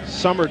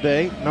 Summer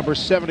Day, number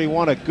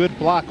 71, a good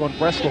block on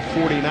Bressel,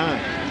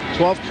 49.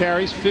 12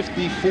 carries,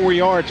 54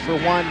 yards for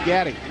Juan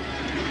Gaddy.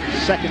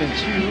 2nd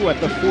and 2 at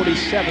the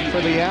 47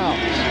 for the Owls.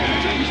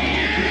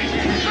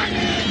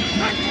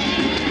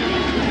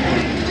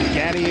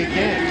 Gaddy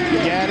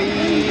again.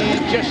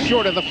 Gaddy just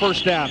short of the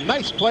first down.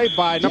 Nice play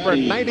by number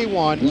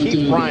 91,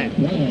 Keith Bryant.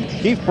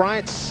 Keith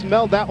Bryant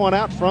smelled that one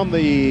out from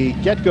the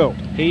get-go.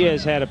 He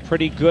has had a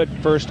pretty good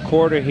first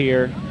quarter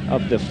here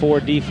of the 4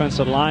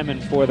 defensive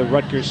linemen for the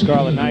Rutgers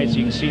Scarlet Knights.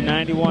 You can see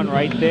 91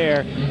 right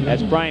there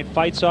as Bryant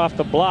fights off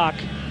the block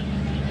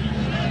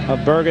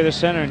of Berger, the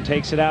center, and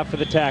takes it out for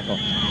the tackle.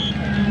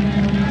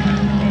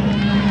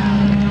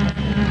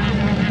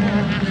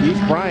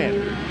 Keith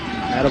Bryant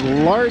out of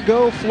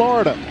Largo,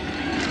 Florida.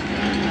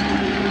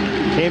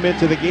 Came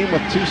into the game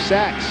with 2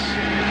 sacks.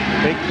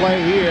 Big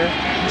play here.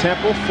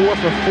 Temple 4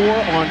 for 4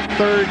 on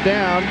 3rd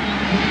down.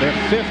 They're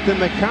 5th in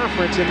the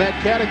conference in that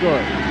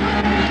category.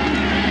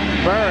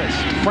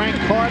 Burris, Frank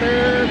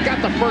Carter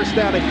got the first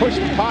down. They pushed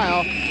the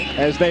pile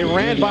as they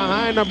ran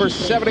behind number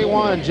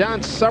 71, John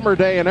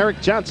Summerday, and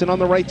Eric Johnson on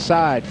the right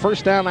side.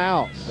 First down,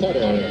 Owls.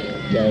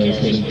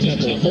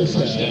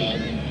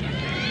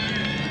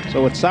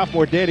 So with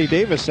sophomore Danny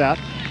Davis out,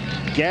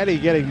 Gaddy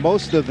getting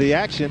most of the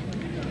action.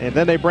 And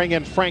then they bring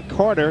in Frank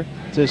Carter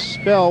to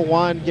spell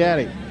Juan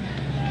Gaddy.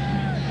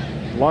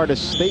 Florida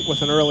State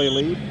with an early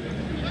lead.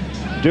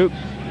 Duke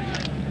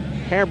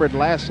hammered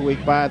last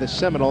week by the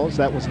Seminoles.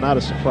 That was not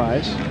a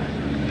surprise.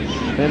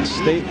 Penn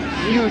State,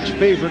 huge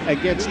favorite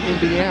against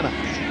Indiana.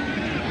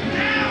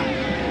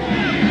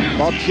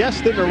 Ball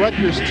just into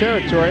Rutgers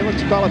territory.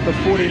 Let's call it the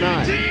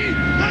 49.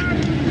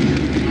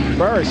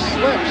 Burris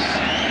slips.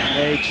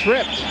 A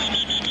tripped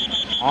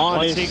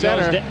on his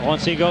center.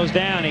 Once he goes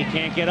down, he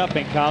can't get up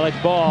in college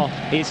ball.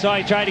 He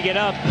tried to get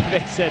up.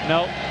 They said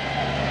no.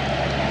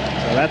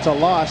 So that's a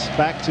loss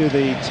back to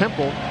the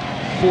Temple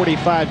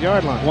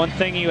 45-yard line. One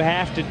thing you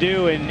have to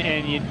do,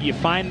 and you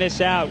find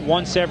this out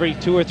once every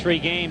 2 or 3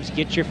 games,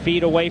 get your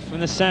feet away from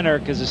the center,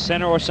 because the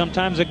center or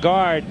sometimes a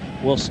guard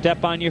will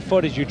step on your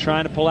foot as you're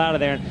trying to pull out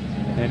of there,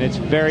 and it's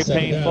very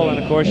painful, and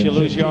of course you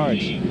lose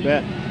yards. You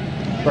bet.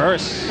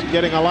 Burris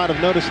getting a lot of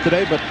notice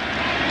today, but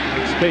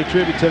let's pay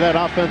tribute to that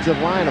offensive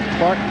line of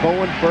Clark,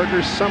 Bowen,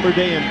 Berger,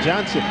 Summerday, and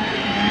Johnson.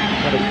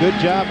 Done a good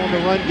job on the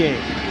run game.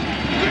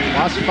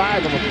 Lost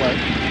 5 on the play.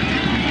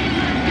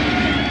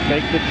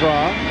 Take the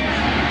draw.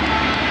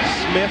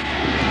 Smith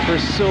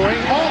pursuing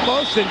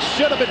almost, and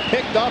should have been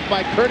picked off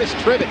by Curtis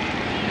Tribbett.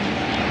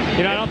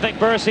 You know, I don't think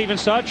Burris even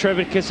saw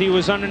Tribbett because he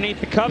was underneath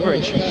the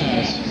coverage.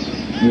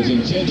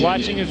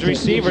 Watching his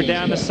receiver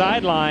down the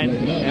sideline,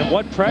 and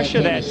what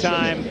pressure that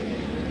time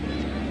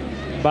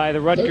by the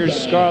Rutgers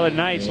Scarlet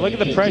Knights. Look at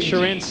the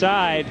pressure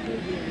inside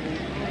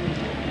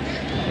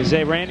as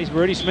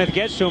Rudy Smith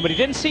gets to him, but he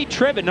didn't see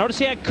Tribbett. Notice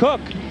he had Cook,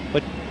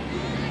 but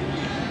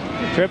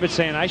Tribbett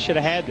saying, I should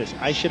have had this.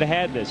 I should have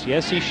had this.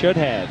 Yes, he should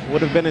have.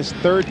 Would have been his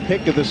 3rd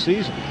pick of the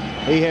season.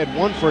 He had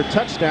 1 for a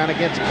touchdown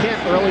against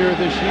Kent earlier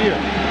this year.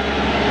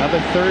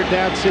 Another 3rd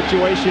down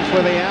situation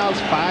for the Owls.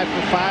 5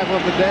 for 5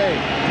 of the day.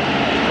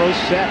 Pro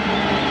set.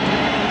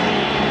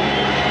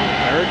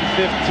 3rd and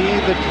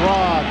 15, the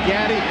draw.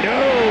 Gaddy, no!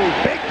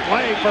 Big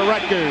play for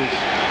Rutgers.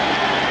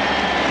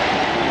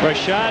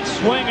 Rashad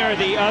Swinger,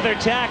 the other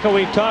tackle.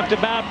 We've talked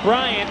about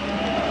Bryant.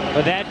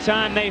 But that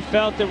time they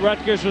felt that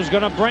Rutgers was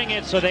going to bring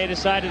it, so they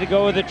decided to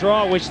go with the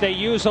draw, which they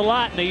use a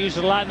lot, and they used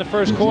it a lot in the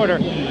first quarter.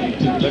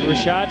 But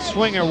Rashad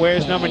Swinger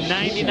wears number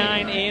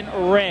 99 in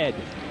red.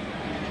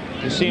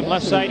 You see him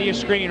left side of your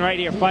screen right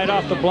here. Fight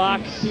off the block.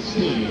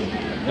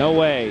 No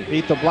way.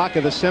 Beat the block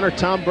of the center,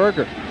 Tom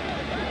Berger.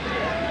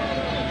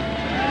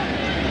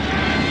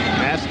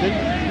 Aston.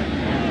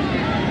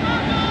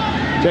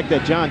 Check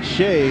that John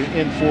Shea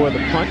in for the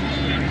punt.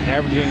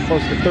 Averaging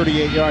close to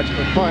 38 yards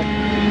per punt.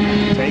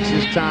 Takes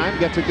his time,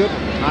 gets a good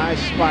one. High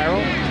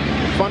spiral.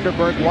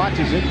 Funderburg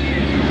watches it.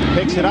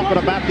 Picks it up at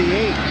about the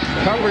 8.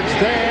 Coverage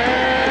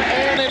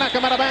there. And they knock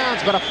him out of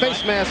bounds. But a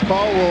face mask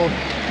ball will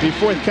be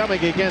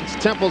forthcoming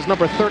against Temple's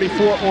number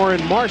 34,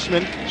 Orrin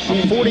Marshman.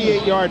 A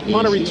 48-yard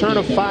punt, a return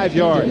of 5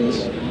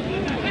 yards.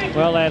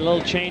 Well, that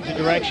little change of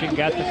direction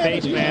got the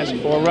face mask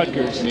for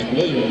Rutgers. There's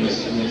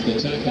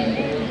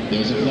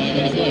a flag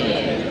on the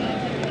play.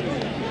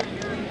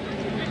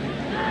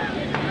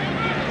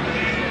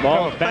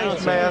 Ball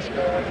face mask,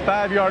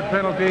 5-yard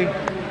penalty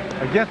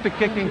against the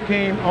kicking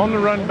team on the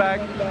run back.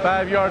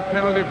 5-yard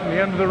penalty from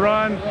the end of the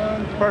run.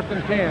 It's 1st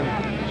and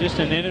 10. Just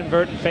an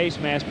inadvertent face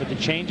mask, but the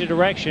change of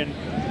direction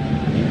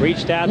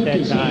reached out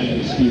that time.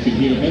 You can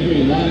hear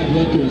every live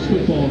Rutgers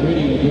football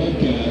radio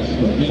broadcast.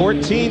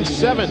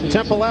 14-7,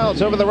 Temple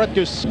Owls over the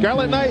Rutgers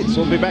Scarlet Knights.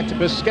 We'll be back to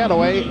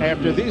Piscataway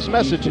after these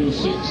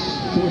messages.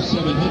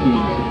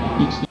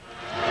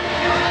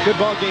 Good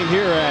ball game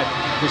here at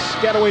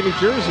Piscataway, New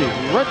Jersey.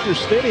 Rutgers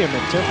Stadium,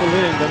 and Temple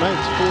leading the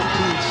Knights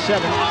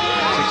 14-7.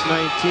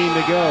 6:19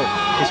 to go.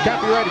 This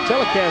copyrighted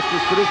telecast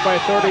is produced by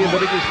authority of the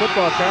Rutgers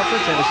Football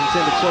Conference and is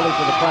intended solely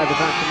for the private,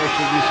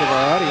 non-commercial use of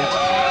our audience.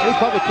 Any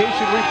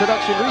publication,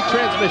 reproduction,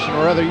 retransmission,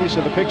 or other use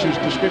of the pictures,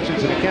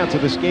 descriptions, and accounts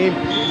of this game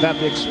without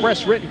the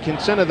express written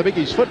consent of the Big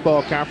East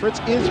Football Conference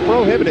is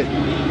prohibited.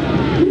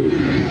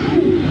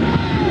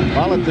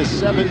 Ball at the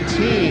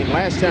 17.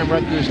 Last time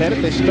Rutgers had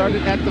it, they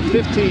started at the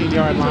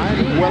 15-yard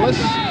line. Willis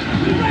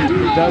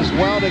does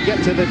well to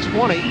get to the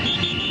 20.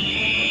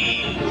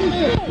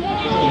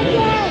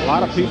 A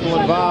lot of people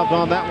involved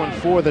on that one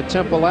for the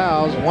Temple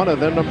Owls. One of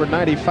them, number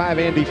 95,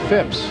 Andy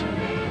Phipps.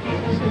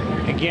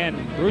 Again,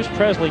 Bruce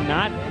Presley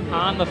not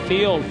on the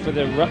field for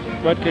the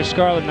Rutgers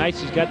Scarlet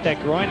Knights. He's got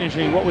that groin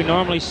injury. What we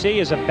normally see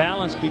is a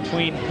balance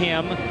between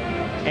him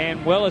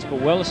and Willis,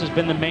 but Willis has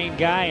been the main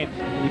guy.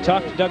 And we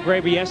talked to Doug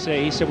Graber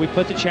yesterday. He said, we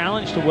put the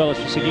challenge to Willis.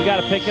 We said, you got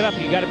to pick it up.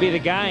 You got to be the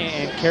guy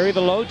and carry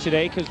the load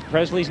today because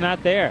Presley's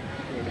not there.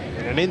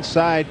 And an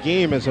inside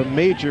game is a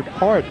major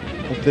part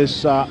of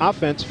this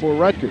offense for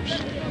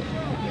Rutgers.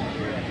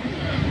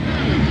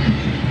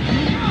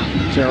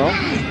 Terrell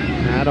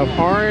out of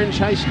Orange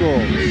High School.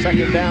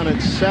 2nd down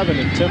and 7,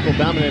 and Temple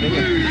dominating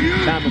in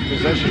time of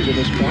possession to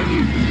this point.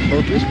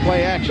 Focus,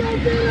 play action.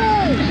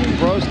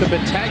 Throws to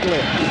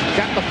Battaglia.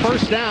 Got the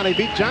 1st down. He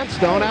beat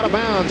Johnstone out of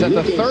bounds at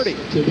the 30.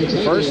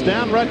 1st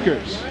down,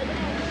 Rutgers.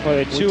 Well,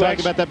 we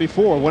talked about that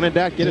before. When in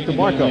doubt, get it to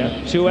Marco.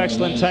 Yeah, 2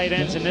 excellent tight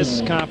ends in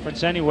this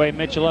conference anyway.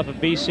 Mitchell up at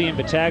BC and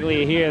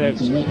Battaglia here.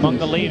 They're among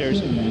the leaders.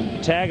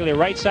 Battaglia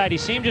right side. He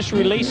seemed just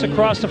release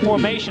across the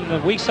formation. The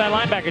weak side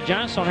linebacker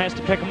Johnstone has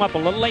to pick him up. A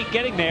little late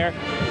getting there.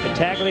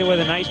 Battaglia with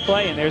a nice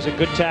play, and there's a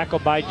good tackle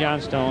by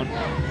Johnstone.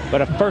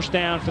 But a first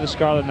down for the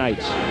Scarlet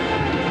Knights.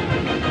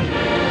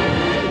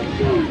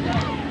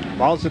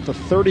 Ball's at the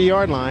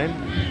 30-yard line.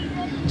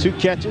 2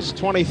 catches,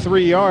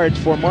 23 yards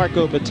for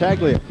Marco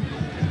Battaglia.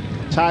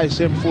 Ties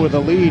him for the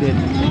lead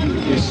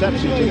in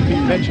reception to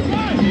Pete Mitchell.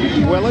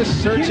 Willis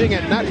searching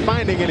and not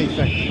finding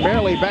anything.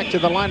 Barely back to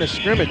the line of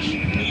scrimmage.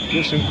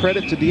 Give some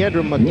credit to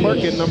Deandra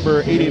McClurkin,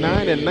 number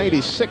 89, and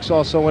 96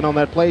 also went on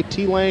that play.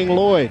 T. Lang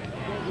Lloyd.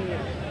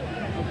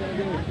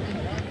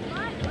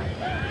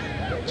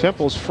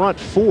 Temple's front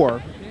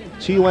 4.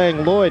 T.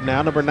 Lang Lloyd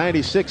now, number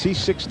 96. He's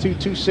 6'2",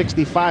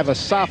 265, a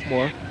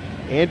sophomore.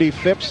 Andy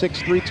Phipps,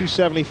 6'3",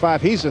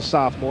 275. He's a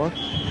sophomore.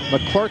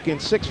 McClurkin,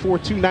 6'4",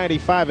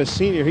 295, a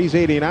senior. He's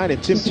 89.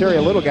 And Tim Terry,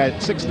 a little guy,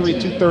 6'3",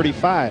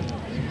 235.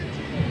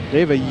 They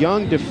have a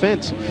young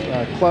defense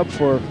club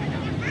for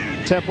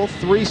Temple.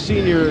 3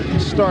 senior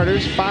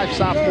starters, 5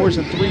 sophomores,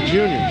 and 3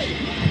 juniors.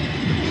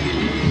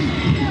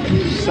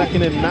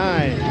 2nd and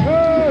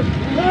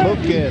 9.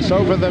 Lucas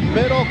over the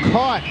middle,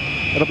 caught.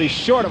 It'll be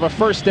short of a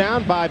first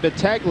down by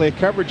Battaglia.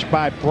 Coverage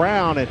by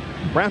Brown, and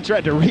Brown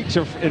tried to reach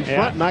in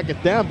front, knock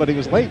it down, but he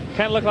was late.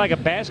 Kind of looked like a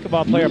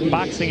basketball player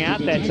boxing out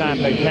that time,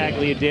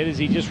 Battaglia did, as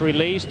he just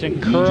released and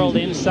curled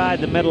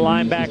inside the middle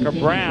linebacker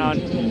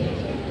Brown.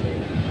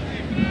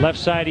 Left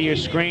side of your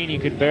screen, you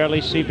could barely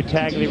see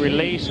Battaglia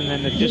release, and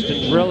then just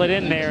to drill it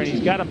in there, and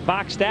he's got him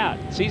boxed out.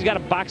 See, he's got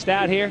him boxed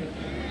out here,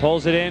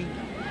 pulls it in,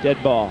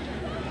 dead ball.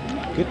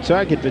 Good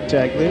target,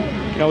 Battaglia.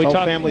 You know, whole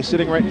family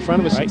sitting right in front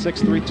of us at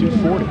 6'3",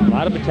 240. A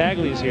lot of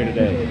Battaglias here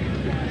today.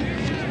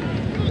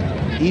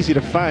 Easy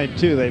to find,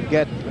 too. They've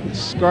got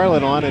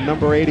Scarlet on, and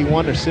number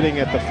 81 are sitting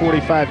at the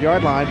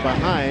 45-yard line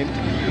behind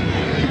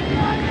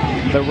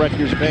the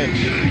Rutgers bench.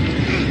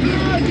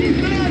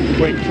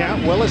 Quick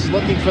count. Willis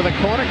looking for the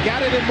corner.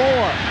 Got it and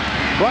more.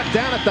 Brought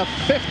down at the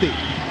 50.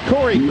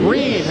 Corey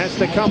Green has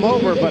to come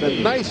over, but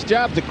a nice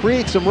job to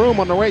create some room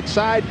on the right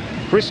side.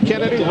 Chris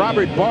Kennedy,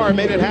 Robert Barr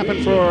made it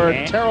happen for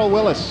Terrell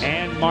Willis.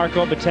 And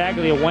Marco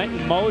Battaglia went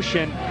in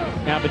motion.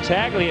 Now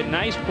Battaglia,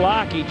 nice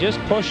block. He just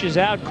pushes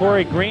out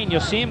Corey Green.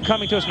 You'll see him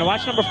coming to us. Now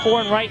watch number 4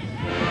 and right.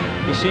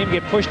 You see him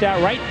get pushed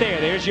out right there.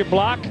 There's your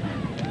block.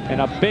 And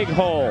a big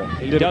hole.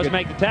 He does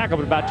make the tackle,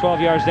 but about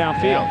 12 yards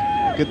downfield.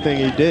 Yeah, good thing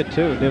he did,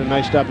 too. Did a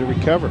nice job to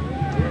recover.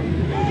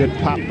 Good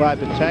pop by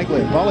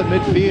Battaglia. Ball in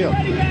midfield.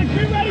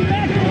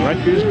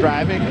 Rutgers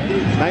driving.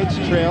 Knights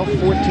trail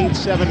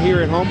 14-7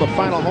 here at home. The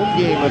final home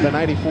game of the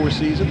 94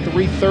 season.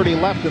 3:30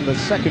 left in the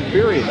second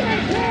period.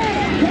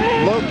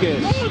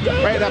 Lucas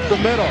right up the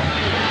middle.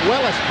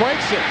 Willis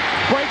breaks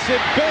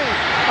it big.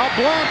 A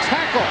blown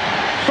tackle.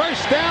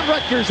 First down,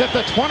 Rutgers at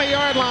the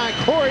 20-yard line.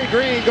 Corey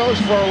Green goes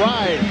for a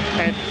ride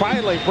and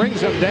finally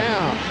brings him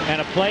down.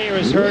 And a player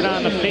is hurt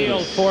on the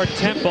field for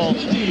Temple.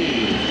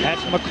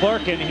 That's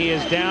McClurkin. He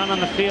is down on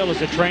the field as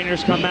the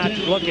trainers come out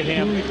to look at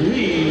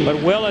him.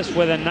 But Willis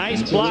with a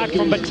nice block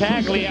from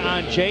Battaglia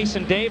on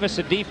Jason Davis,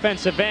 a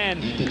defensive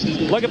end.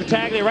 Look at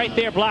Battaglia right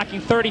there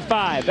blocking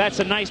 35. That's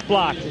a nice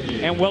block.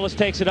 And Willis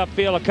takes it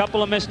upfield. A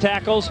couple of missed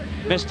tackles.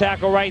 Missed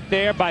tackle right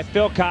there by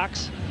Phil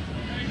Cox.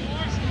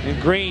 And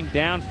Green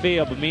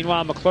downfield, but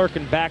meanwhile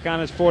McClurkin back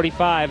on his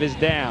 45 is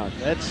down.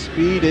 That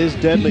speed is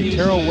deadly.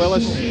 Terrell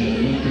Willis,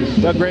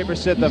 Doug Raber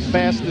said the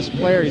fastest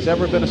player he's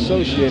ever been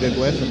associated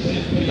with.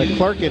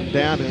 McClurkin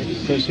down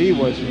because he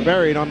was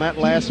buried on that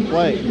last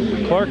play.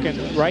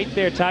 McClurkin right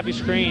there, top of your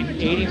screen,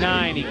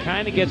 89. He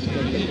kind of gets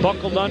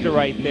buckled under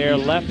right there.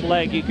 Left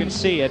leg, you can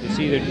see it. It's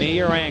either knee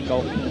or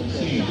ankle.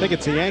 I think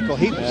it's the ankle.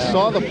 He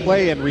saw the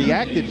play and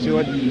reacted to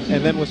it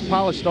and then was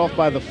polished off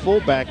by the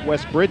fullback,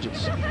 Wes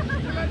Bridges.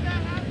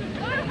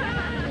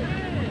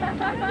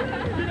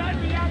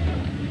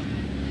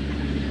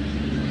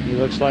 He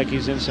looks like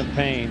he's in some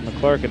pain.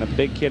 McClurkin, a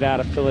big kid out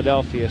of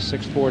Philadelphia,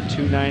 6'4",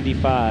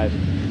 295.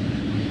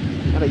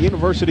 At a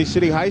University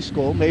City High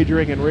School,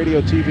 majoring in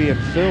radio, TV, and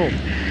film.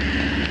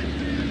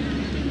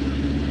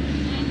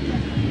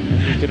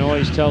 You can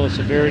always tell the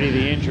severity of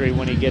the injury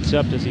when he gets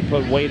up. Does he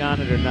put weight on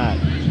it or not?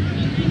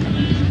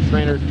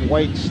 Trainer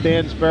Dwight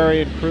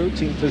Stansberry and crew,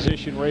 team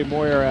physician Ray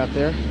Moyer out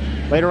there.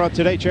 Later on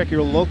today, check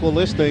your local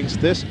listings.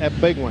 This a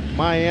big one.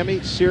 Miami,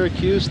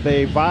 Syracuse,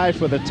 they vie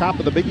for the top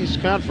of the Big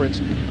East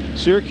Conference.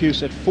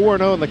 Syracuse at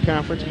 4-0 in the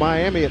conference.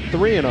 Miami at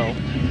 3-0.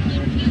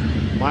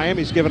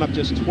 Miami's given up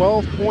just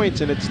 12 points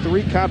in its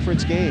 3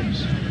 conference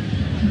games,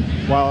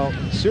 while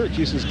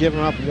Syracuse has given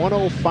up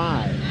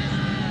 105.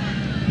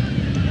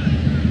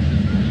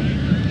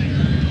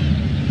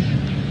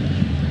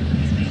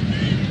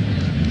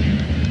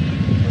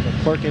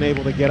 McClurkin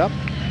able to get up.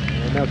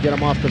 And they'll get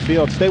him off the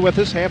field. Stay with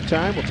us.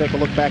 Halftime. We'll take a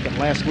look back at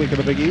last week of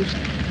the Big East.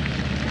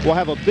 We'll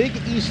have a Big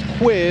East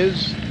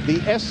quiz. The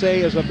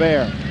essay is a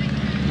bear.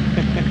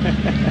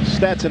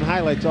 Stats and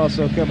highlights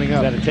also coming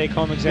up. Is that a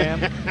take-home exam?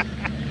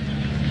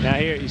 Now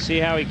here, you see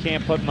how he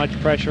can't put much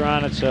pressure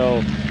on it,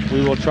 so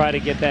we will try to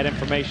get that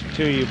information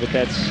to you, but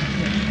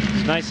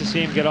it's nice to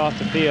see him get off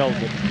the field.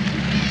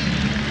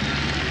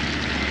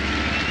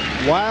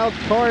 Wild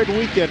card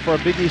weekend for a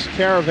Big East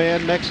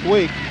Caravan next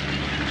week.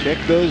 Check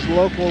those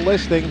local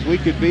listings. We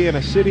could be in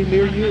a city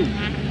near you.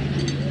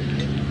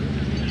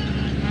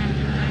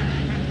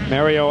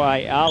 Mario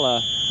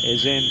Ayala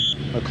is in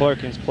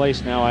McClurkin's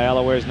place now.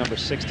 Ayala wears number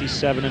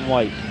 67 in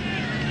white.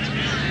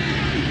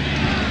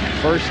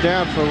 First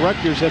down for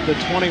Rutgers at the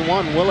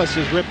 21. Willis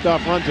has ripped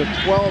off runs of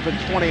 12 and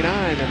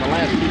 29 in the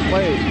last 2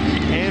 plays.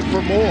 And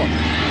for more.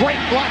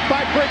 Great block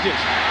by Bridges.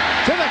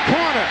 To the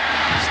corner.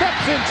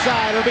 Steps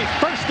inside. It'll be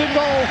first and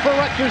goal for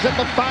Rutgers at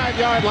the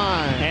 5-yard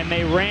line. And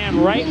they ran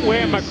right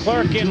where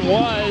McClurkin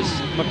was.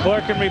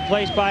 McClurkin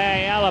replaced by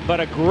Ayala, but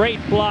a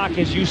great block,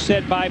 as you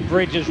said, by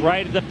Bridges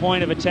right at the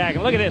point of attack.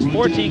 And look at this,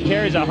 14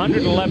 carries,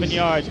 111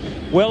 yards.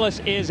 Willis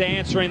is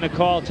answering the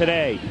call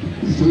today.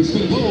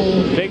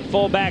 Big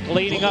fullback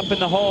leading up in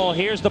the hole.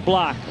 Here's the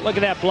block. Look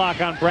at that block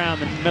on Brown,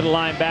 the middle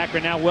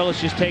linebacker. Now Willis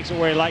just takes it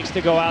where he likes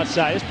to go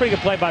outside. It's a pretty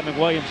good play by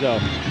McWilliams, though.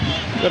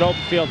 Good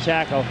open field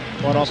tackle.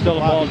 Still a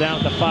ball down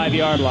at the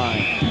 5-yard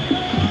line.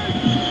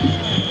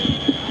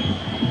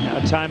 Now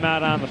a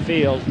timeout on the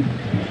field.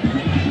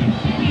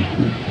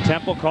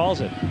 Temple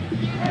calls it.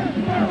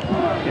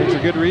 It's a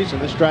good reason.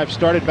 This drive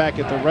started back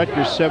at the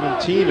Rutgers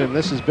 17, and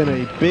this has been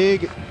a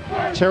big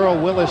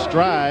Terrell Willis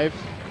drive.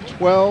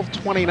 12,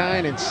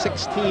 29, and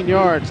 16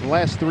 yards the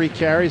last 3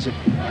 carries, and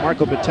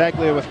Marco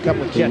Battaglia with a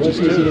couple of catches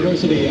too.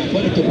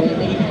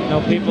 You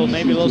know, people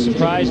may be a little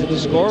surprised at the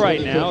score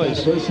right now.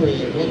 Is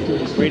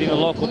reading the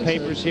local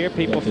papers here,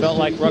 people felt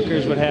like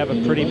Rutgers would have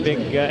a pretty big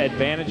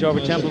advantage over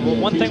Temple. But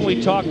one thing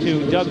we talked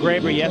to Doug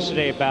Graber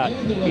yesterday about,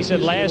 he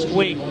said last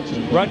week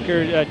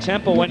Rutgers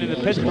Temple went into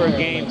the Pittsburgh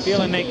game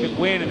feeling they could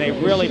win, and they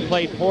really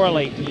played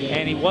poorly,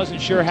 and he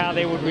wasn't sure how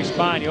they would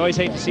respond. You always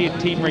hate to see a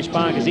team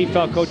respond, because he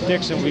felt Coach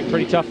Dixon would be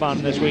pretty tough on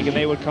them this week, and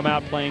they would come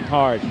out playing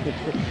hard.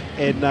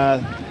 And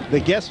the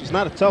guess was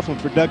not a tough one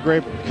for Doug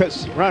Graber,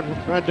 because Ron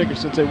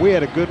Dickerson said we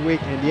had a good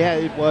week, and yeah,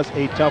 it was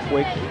a tough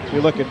week. We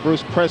look at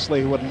Bruce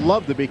Presley, who would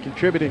love to be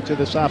contributing to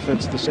this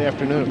offense this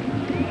afternoon.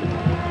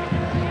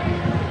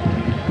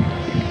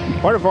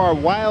 Part of our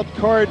wild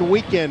card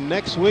weekend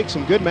next week,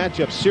 some good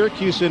matchups.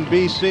 Syracuse and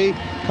BC,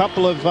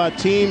 couple of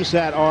teams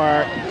that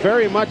are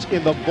very much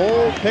in the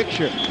bowl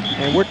picture,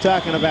 and we're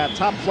talking about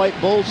top flight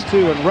bowls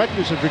too. And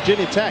Rutgers and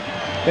Virginia Tech,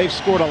 they've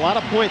scored a lot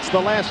of points the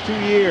last 2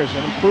 years.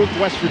 An improved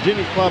West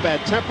Virginia club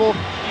at Temple.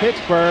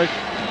 Pittsburgh,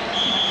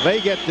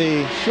 they get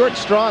the short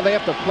straw. They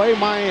have to play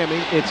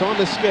Miami. It's on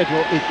the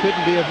schedule. It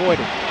couldn't be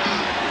avoided.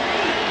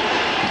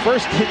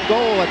 First and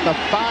goal at the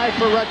 5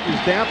 for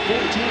Rutgers, down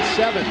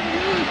 14-7.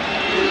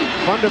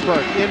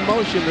 Vandenberg in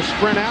motion, the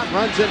sprint out,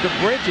 runs into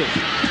Bridges.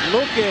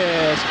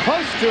 Lucas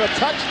close to a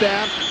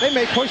touchdown. They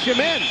may push him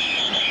in.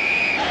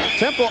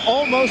 Temple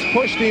almost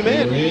pushed him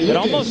in. It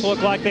almost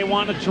looked like they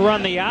wanted to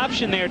run the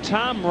option there.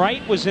 Tom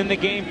Wright was in the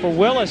game for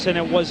Willis, and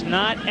it was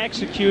not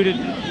executed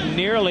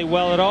nearly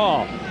well at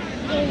all.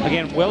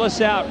 Again, Willis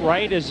out,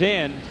 Wright is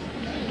in.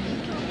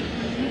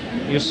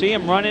 You'll see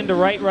him run into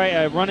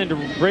run into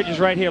Bridges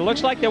right here.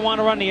 Looks like they want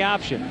to run the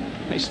option.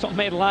 They still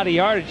made a lot of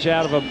yardage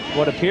out of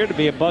what appeared to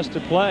be a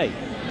busted play.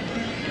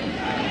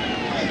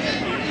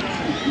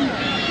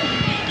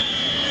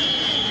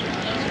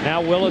 Now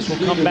Willis will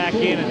come back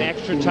in. An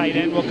extra tight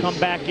end will come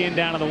back in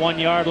down to the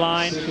 1-yard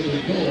line.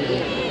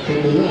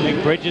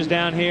 Big Bridges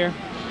down here.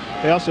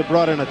 They also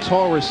brought in a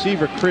tall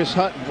receiver, Chris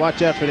Hutton.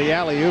 Watch out for the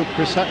alley-oop.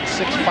 Chris Hutton,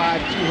 6'5",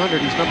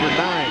 200. He's number 9.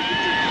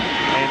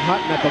 And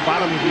Hutton at the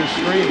bottom of your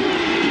screen.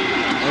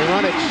 They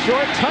run it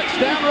short.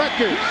 Touchdown,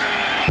 Rutgers.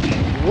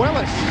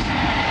 Willis.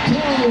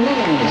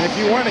 And if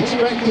you weren't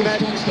expecting that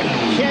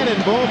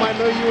cannonball, I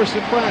know you were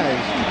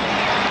surprised.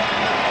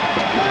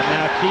 And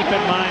now keep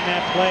in mind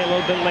that play a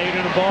little bit later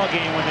in the ball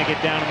game when they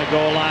get down to the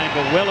goal line.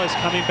 But Willis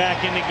coming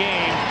back in the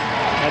game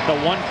at the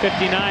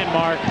 1:59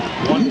 mark,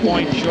 1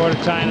 point short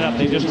of tying it up.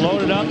 They just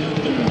loaded up.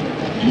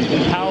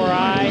 Power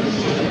eye,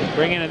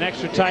 bring in an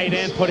extra tight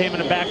end, put him in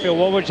the backfield.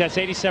 Woolridge, that's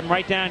 87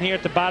 right down here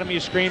at the bottom of your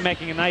screen,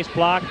 making a nice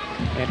block,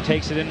 and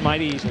takes it in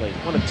mighty easily.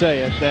 I want to tell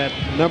you that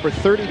number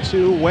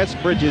 32, Wes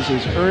Bridges,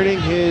 is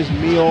earning his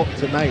meal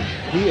tonight.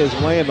 He is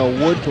laying the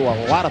wood to a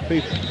lot of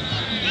people.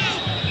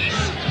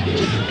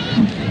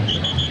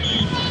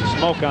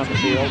 Smoke on the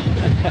field.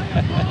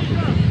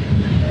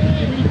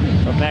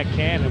 From that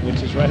cannon,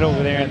 which is right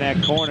over there in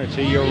that corner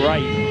to your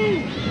right.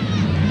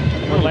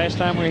 Well, last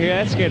time we were here,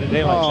 that scared the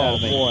daylights out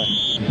of me. Boy.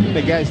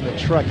 The guys in the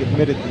truck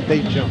admitted that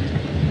they jumped.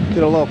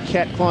 Did a little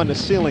cat claw in the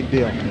ceiling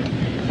deal.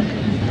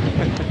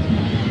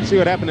 See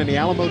what happened in the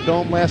Alamo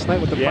Dome last night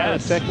with the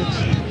pyrotechnics?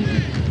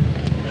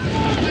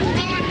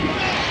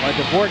 Well,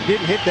 DeVore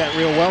didn't hit that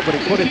real well, but he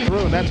put it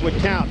through, and that's what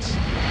counts.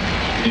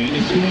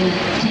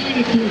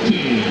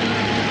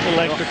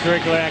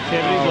 Extracurricular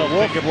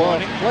activities,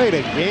 Wolf played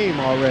a game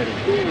already.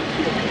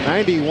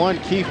 91,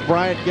 Keith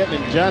Bryant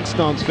getting in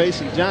Johnstone's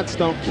face, and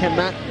Johnstone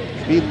cannot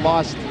be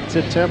lost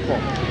to Temple.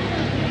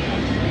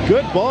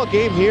 Good ball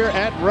game here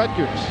at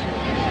Rutgers.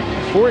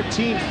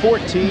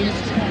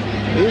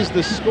 14-14 is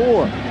the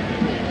score.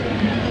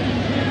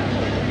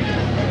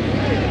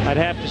 I'd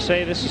have to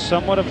say this is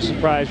somewhat of a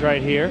surprise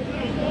right here.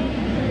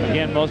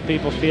 Again, most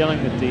people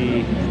feeling that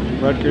the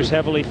Rutgers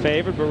heavily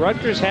favored, but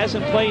Rutgers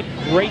hasn't played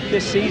great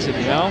this season,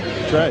 you know?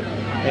 That's right.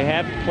 They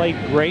haven't played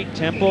great.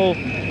 Temple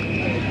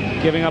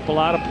giving up a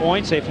lot of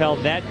points. They've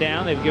held that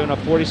down. They've given up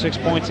 46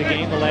 points a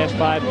game the last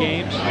 5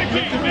 games.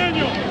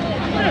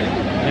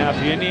 Now, if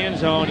you're in the end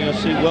zone, you'll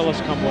see Willis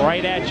come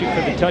right at you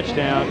for the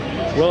touchdown.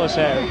 Willis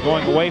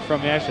going away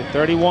from you, actually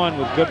 31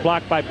 with good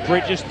block by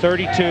Bridges,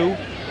 32.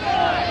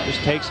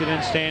 Just takes it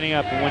in standing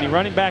up. And when you're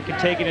running back and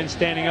take it in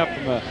standing up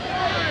from a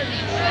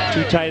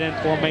 2 tight end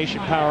formation,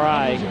 power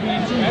I,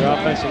 your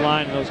offensive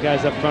line and those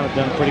guys up front have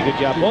done a pretty good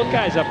job. Both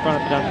guys up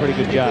front have done a pretty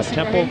good job.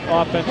 Temple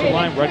offensive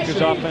line,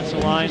 Rutgers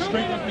offensive line.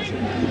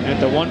 And at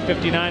the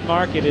 1:59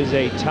 mark, it is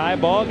a tie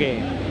ball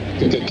game.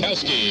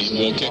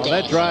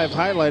 That drive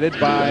highlighted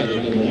by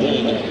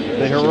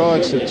the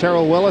heroics of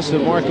Terrell Willis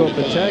and Marco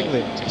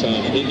Battaglia.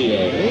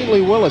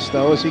 Mainly Willis,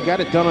 though, as he got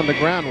it done on the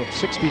ground with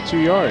 62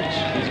 yards.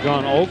 He's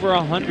gone over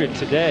 100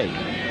 today.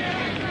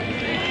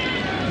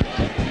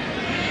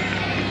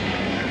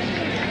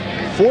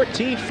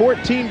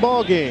 14-14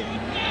 ball game.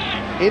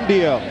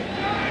 Indio,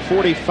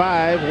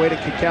 45, Wade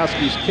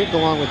Kikowski's kick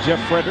along with Jeff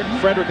Frederick.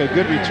 Frederick, a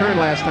good return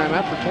last time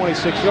out for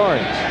 26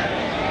 yards.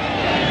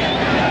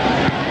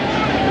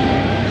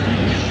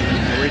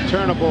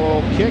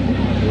 Returnable kick,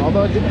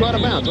 although it did go out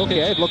of bounds.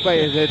 Okay, it looked like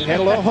it had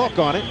a little hook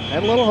on it.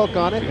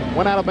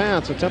 Went out of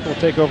bounds, so Temple will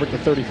take over at the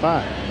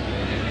 35.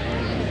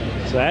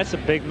 So that's a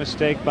big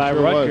mistake by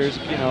Rutgers.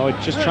 You know,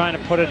 just trying to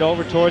put it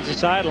over towards the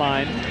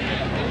sideline.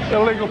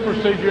 Illegal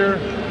procedure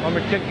on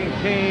the kicking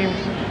team.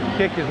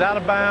 Kick is out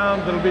of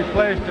bounds. It'll be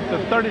placed at the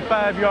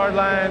 35-yard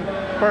line,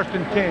 1st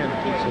and 10.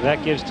 So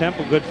that gives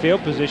Temple good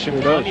field position.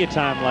 Plenty of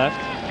time left.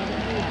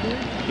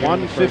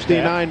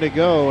 1:59 to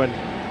go, and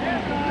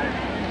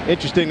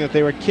interesting that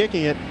they were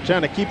kicking it,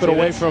 trying to keep it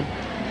away from.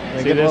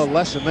 They get a little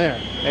lesson there.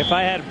 If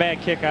I had a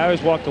bad kick, I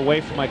always walked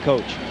away from my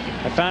coach.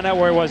 I found out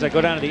where he was. I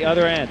go down to the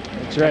other end.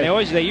 That's right.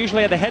 And they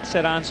usually had the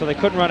headset on, so they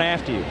couldn't run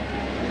after you.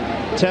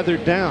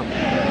 Tethered down.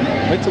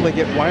 Wait till they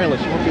get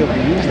wireless. You won't be able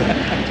to use that.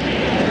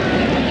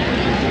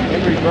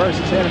 Henry Burris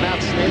has had an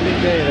outstanding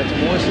day. That's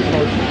Morrison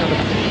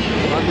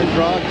on the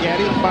draw.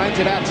 Gaddy finds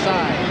it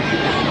outside.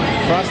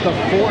 Across the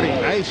 40.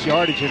 Nice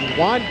yardage. And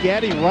Juan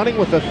Gaddy running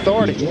with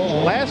authority.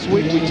 Last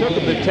week we took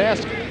him to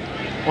task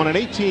on an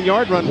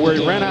 18-yard run where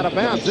he ran out of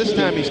bounds. This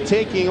time he's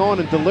taking on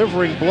and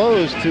delivering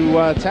blows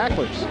to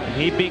tacklers.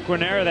 He beat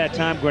Guarnera that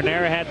time.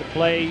 Guarnera had to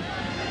play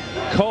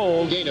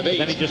cold, but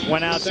then he just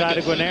went outside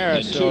of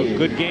Guarnera. So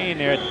good gain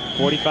there at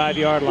the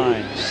 45-yard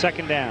line.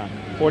 2nd down,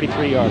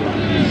 43-yard line.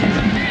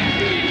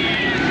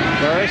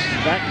 Burris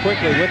back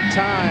quickly with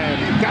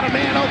time. Got a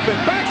man open.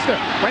 Baxter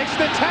breaks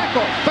the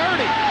tackle.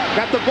 30.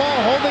 Got the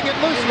ball, holding it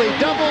loosely.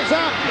 Doubles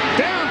up.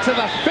 Down to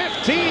the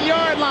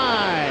 15-yard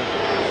line.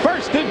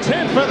 1st and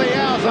 10 for the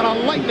Owls on a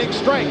lightning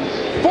strike.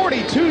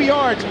 42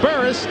 yards,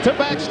 Burris to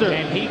Baxter.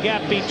 And he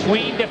got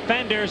between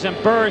defenders, and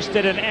Burris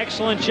did an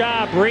excellent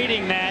job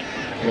reading that.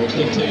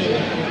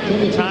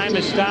 The time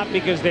is stopped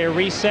because they're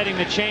resetting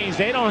the chains.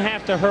 They don't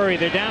have to hurry.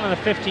 They're down on the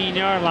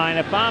 15-yard line.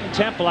 If I'm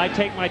Temple, I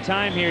take my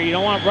time here. You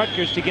don't want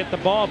Rutgers to get the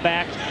ball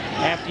back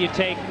after you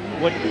take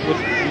what you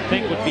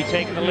think would be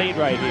taking the lead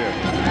right here.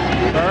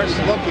 Burris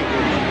looking,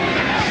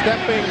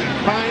 stepping,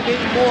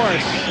 finding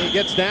Morris. He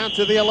gets down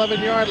to the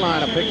 11-yard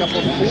line. A pickup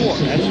of 4.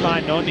 That's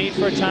fine. No need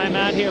for a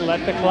timeout here.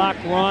 Let the clock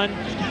run.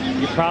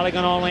 You're probably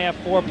going to only have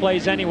 4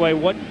 plays anyway.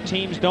 What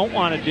teams don't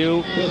want to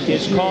do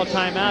is call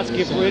timeouts.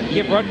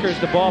 Give Rutgers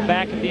the ball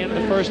back at the end of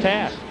the 1st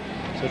half.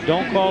 So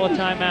don't call a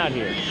timeout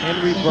here.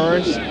 Henry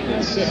Burris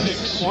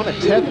on a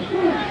tether.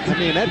 I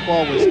mean, that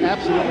ball was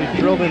absolutely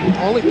drilled in the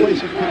only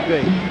place it could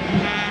be.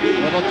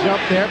 Little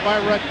jump there by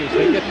Rutgers.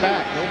 They get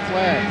back. No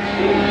flag.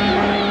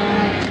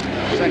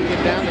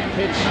 2nd down to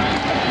pitch.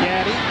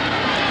 Gaddy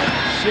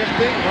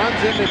shifting,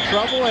 runs into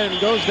trouble, and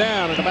goes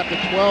down at about the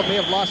 12. May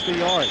have lost a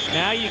yard.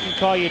 Now you can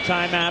call your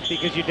timeout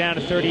because you're down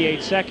to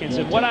 38 seconds.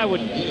 And what I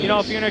would, you know,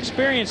 if you're an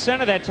experienced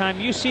center that time,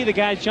 you see the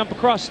guys jump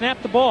across,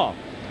 snap the ball.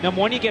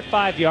 Number 1, you get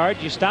 5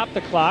 yards. You stop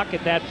the clock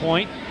at that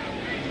point.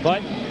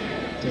 But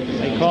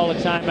they call a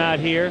timeout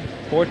here,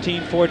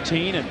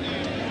 14-14, and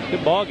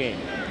good ball game.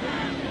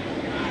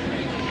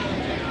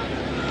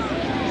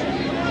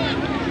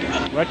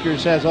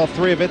 Rutgers has all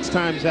 3 of its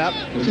times out.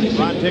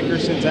 Ron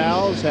Dickerson's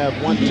Owls have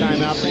 1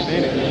 timeout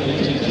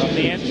remaining. From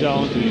the end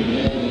zone.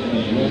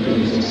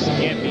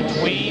 Again,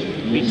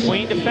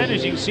 between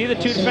defenders. You can see the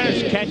 2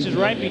 defenders catches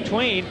right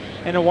between,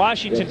 and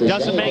Washington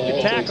doesn't make the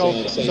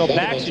tackle, so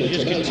Baxter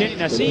just continues.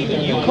 Now see,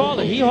 you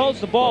called it. He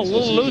holds the ball a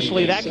little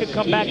loosely. That could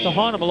come back to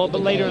haunt him a little bit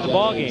later in the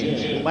ball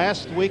game.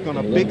 Last week on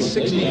a big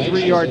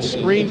 63-yard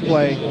screen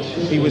play,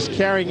 he was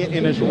carrying it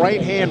in his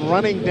right hand,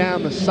 running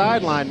down the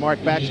sideline.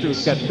 Mark Baxter,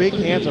 who's got big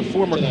hands, a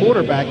former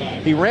quarterback.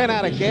 He ran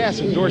out of gas,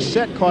 and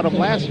Dorsett caught him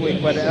last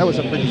week, but that was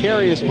a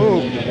precarious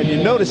move, and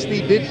you noticed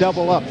he did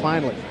double up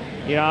finally.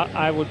 You know,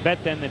 I would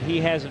bet then that he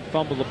hasn't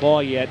fumbled the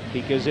ball yet,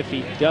 because if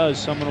he does,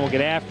 someone will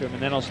get after him,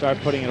 and then he'll start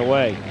putting it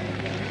away.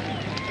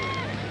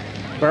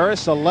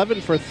 Burris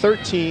 11 for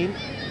 13,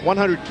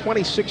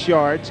 126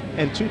 yards,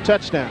 and 2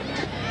 touchdowns.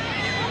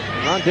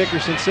 Ron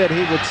Dickerson said he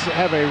would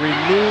have a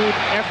renewed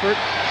effort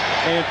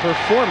and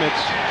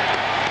performance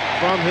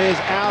from his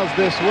Owls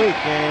this week,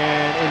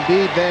 and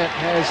indeed that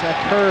has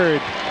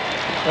occurred.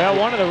 Well,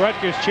 one of the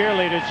Rutgers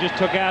cheerleaders just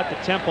took out the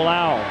Temple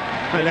Owl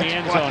in the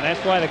end zone.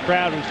 That's why the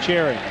crowd was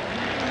cheering.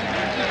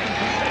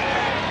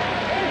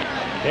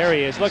 There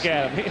he is. Look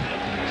at him.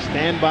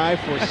 Stand by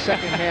for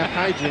second half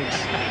hijinks.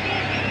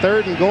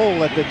 3rd and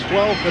goal at the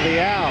 12 for the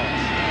Owls.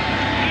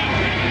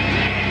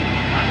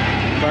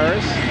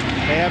 Burris,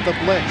 they have the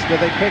blitz. Do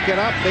they pick it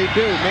up? They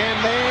do.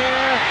 Man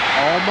there.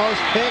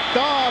 Almost picked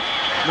off.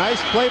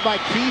 Nice play by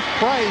Keith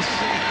Price.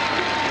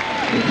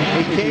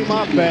 He came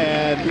up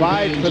and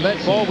vied for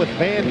that ball with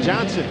Van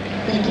Johnson.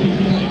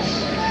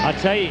 I'll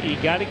tell you,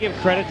 you got to give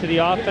credit to the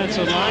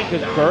offensive line,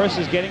 because Burris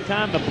is getting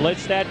time. The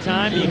blitz that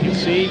time, you can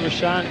see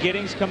Rashawn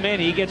Giddings come in.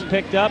 He gets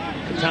picked up.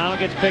 Katana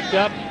gets picked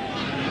up.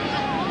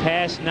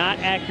 Pass not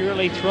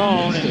accurately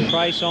thrown, and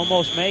Price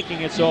almost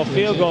making it. So a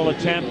field goal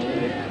attempt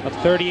of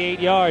 38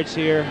 yards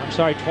here. I'm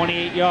sorry,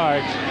 28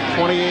 yards.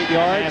 28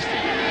 yards.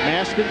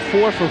 Maston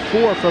 4 for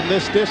 4 from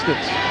this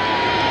distance.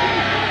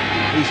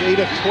 He's 8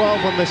 of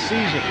 12 on the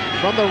season.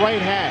 From the right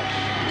hash.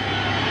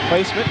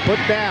 Placement, put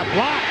down,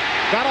 block.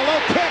 Got a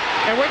low kick,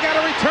 and we got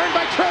a return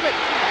by Tribbett.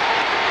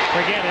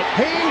 Forget it.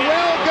 He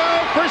will go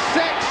for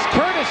 6.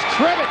 Curtis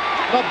Tribbett,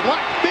 the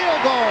block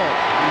field goal.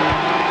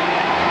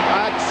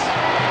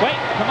 Wait,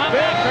 come on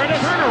back,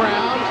 Curtis.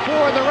 Turnaround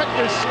for the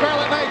Rutgers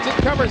Scarlet Knights. It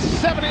covers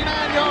 79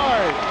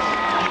 yards.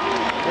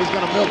 He's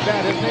going to milk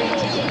that, isn't he?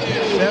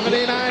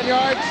 79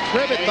 yards.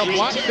 Tribbett, the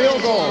block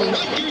field goal.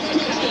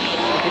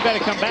 He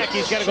better come back.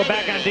 He's got to go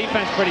back on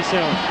defense pretty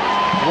soon.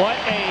 What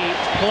a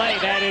play.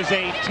 That is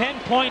a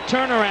 10-point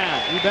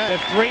turnaround. You bet. The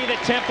 3 that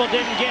Temple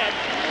didn't get.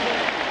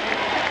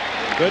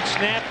 Good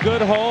snap,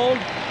 good hold.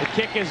 The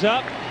kick is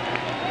up.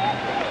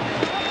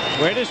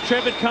 Where does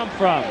Tribbett come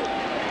from?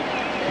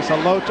 It's a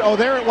low. Oh,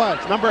 there it was.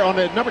 Number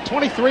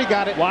 23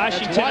 got it.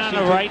 Washington on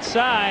the right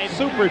side.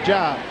 Super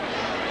job.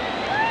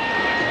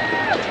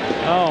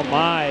 Oh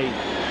my.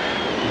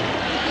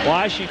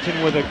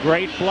 Washington with a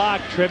great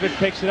block. Tribbett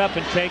picks it up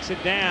and takes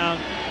it down.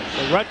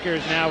 The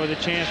Rutgers now with a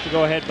chance to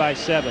go ahead by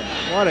 7.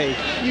 What a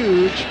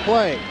huge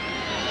play.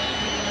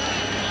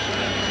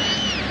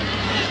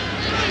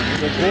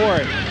 Good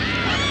board.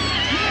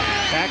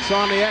 Backs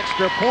on the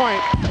extra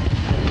point.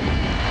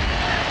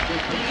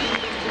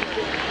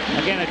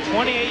 Again, a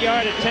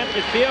 28-yard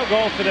attempted field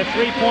goal for the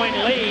 3-point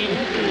lead.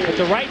 At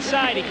the right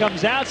side, he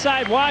comes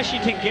outside.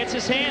 Washington gets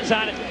his hands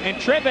on it, and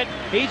Tribbett,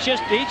 he's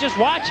just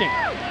watching.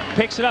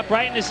 Picks it up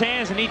right in his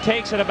hands, and he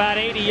takes it about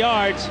 80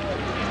 yards.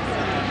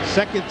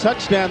 Second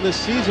touchdown this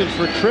season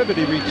for Tribbett.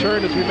 He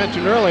returned, as we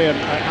mentioned earlier,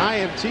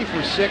 an IMT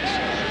for 6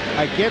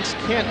 against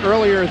Kent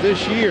earlier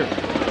this year.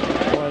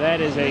 Boy, that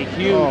is a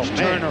huge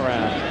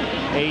turnaround.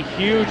 A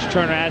huge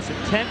turnaround. It's a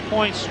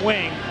 10-point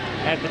swing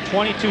at the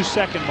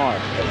 22-second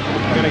mark.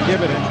 Going to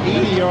give it an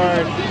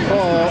 80-yard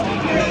call.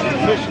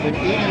 Officially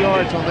 80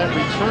 yards on that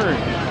return.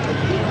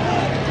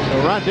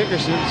 So Ron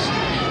Dickerson's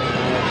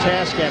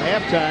task at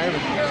halftime,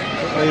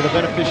 certainly the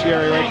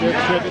beneficiary right there,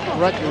 Tribbett,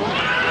 Rutgers.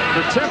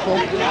 For Temple,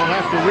 they'll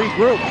have to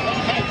regroup.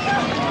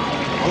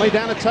 Only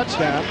down a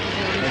touchdown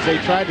as they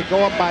tried to go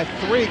up by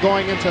 3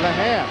 going into the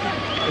half.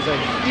 It was a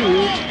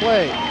huge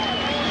play.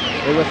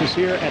 They're with us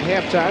here at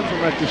halftime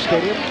from Rutgers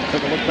Stadium.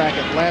 Take a look back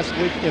at last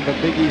week in the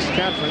Big East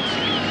Conference.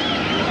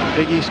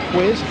 Big East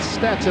quiz,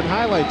 stats and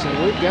highlights, and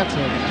we've got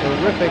some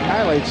terrific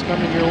highlights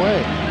coming your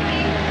way.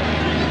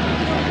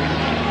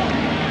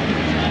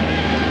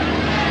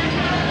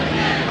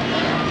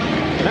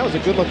 And that was a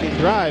good-looking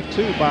drive,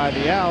 too, by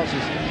the Owls.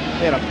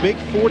 They had a big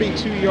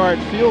 42-yard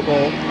field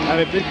goal,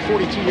 a big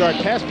 42-yard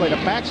pass play to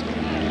Baxter.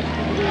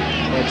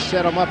 And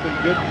set them up in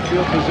good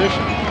field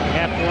position. You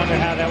have to wonder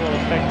how that will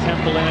affect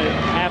Temple in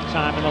at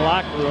halftime in the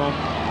locker room.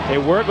 They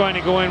were going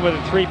to go in with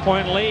a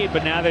 3-point lead,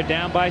 but now they're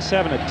down by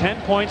 7, a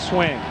 10-point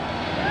swing.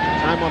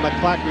 Time on the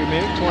clock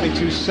remaining,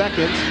 22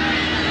 seconds.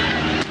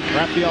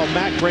 Raphael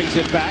Mack brings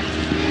it back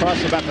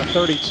across about the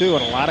 32,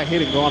 and a lot of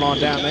hitting going on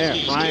down there.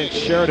 Ryan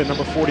Sheridan,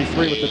 number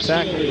 43, with the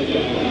tackle.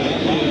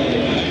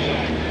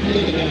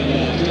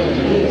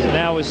 So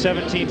now with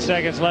 17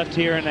 seconds left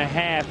here in the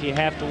half, you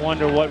have to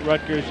wonder what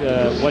Rutgers,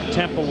 what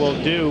Temple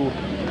will do.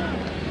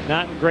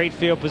 Not in great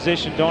field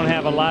position, don't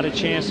have a lot of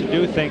chance to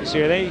do things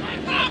here. They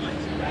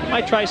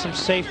might try some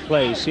safe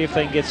plays, see if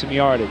they can get some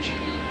yardage.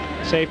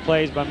 Safe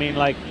plays, but I mean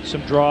like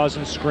some draws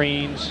and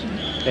screens.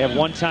 They have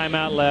 1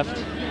 timeout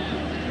left.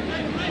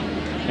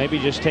 Maybe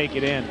just take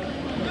it in.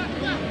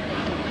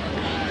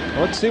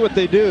 Let's see what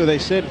they do. They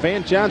sent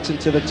Van Johnson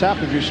to the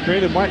top of your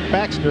screen and Mark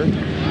Baxter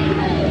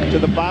to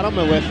the bottom,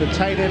 and with the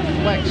tight end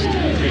flexed to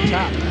the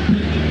top.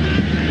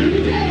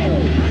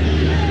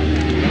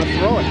 Gonna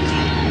throw it.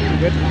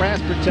 Good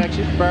pass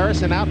protection.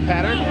 Burris, an out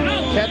pattern.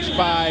 Catch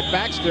by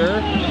Baxter.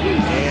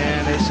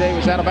 And they say it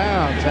was out of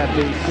bounds at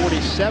the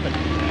 47.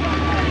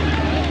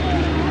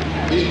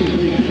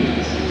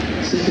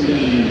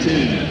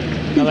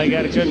 Well, they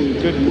got a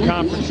good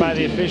conference by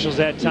the officials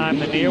that time.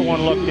 The near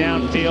one looked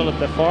downfield at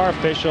the far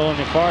official, and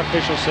the far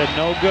official said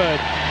no good.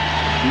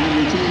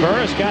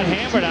 Burris got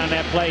hammered on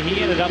that play. He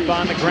ended up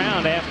on the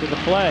ground after the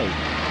play.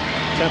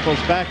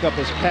 Temple's backup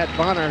is Pat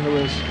Bonner, who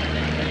has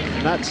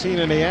not seen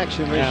any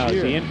action this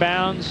year. The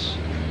inbounds.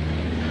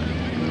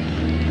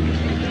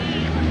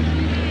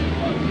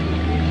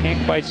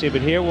 Can't quite see,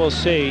 but here we'll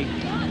see.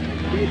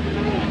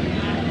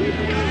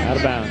 Out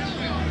of bounds.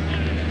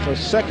 So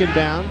second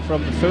down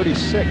from the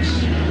 36.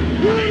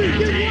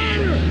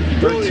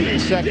 13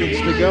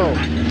 seconds to go.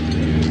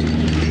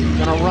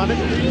 Gonna run it.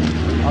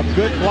 A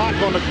good block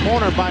on the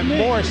corner by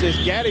Morris as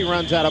Gaddy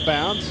runs out of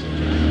bounds.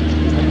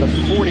 At the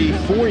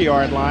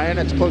 44-yard line,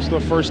 that's close to a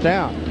first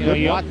down.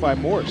 Good block by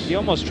Morris. You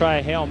almost try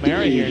a Hail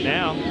Mary here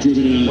now. What do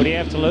you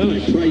have to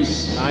lose?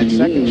 9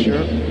 seconds,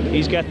 sure.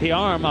 He's got the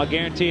arm, I'll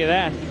guarantee you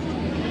that.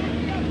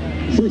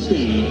 First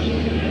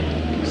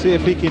down. See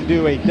if he can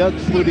do a Doug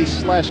Flutie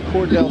 /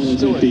 Cordell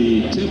Stewart.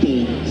 The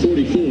Temple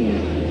 44.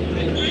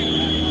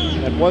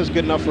 That was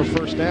good enough for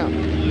first down.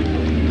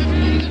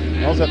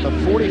 That was at the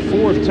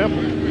 44 of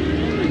Temple.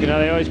 You know,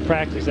 they always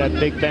practice that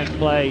Big Ben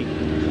play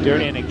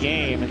during a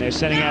game, and they're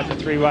sending out the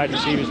 3 wide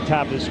receivers at the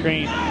top of the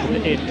screen.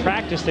 In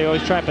practice, they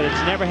always try, but it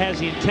never has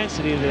the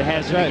intensity that it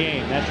has in a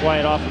game. That's why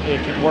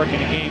it can work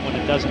in a game when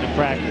it doesn't in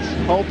practice.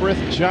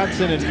 Holbrith,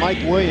 Johnson, and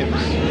Mike Williams.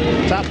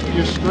 Top of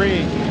your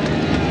screen.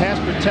 Pass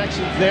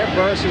protection's there.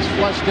 Burris is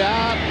flushed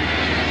out.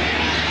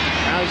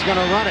 Now he's going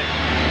to run it.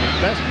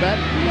 Best bet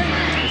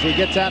as he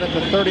gets out at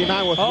the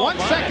 39 with 1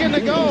 second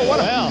to go. What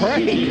a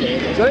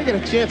break. So they get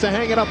a chance to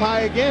hang it up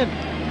high again.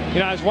 You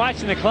know, I was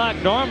watching the clock.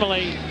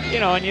 Normally, you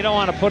know, and you don't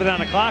want to put it on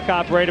a clock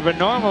operator, but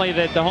normally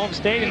the home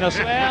stadium, they'll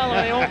say, well,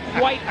 they don't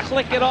quite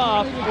click it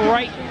off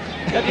right.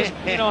 They'll just,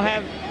 you know,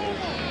 have.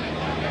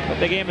 But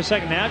they gave him a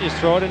second now. Just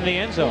throw it in the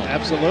end zone.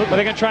 Absolutely. But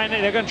they're going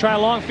to try a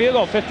long field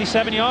goal,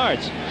 57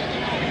 yards.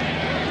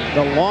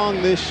 The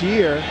long this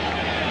year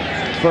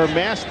for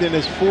Maston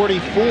is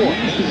 44.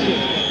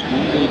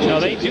 No,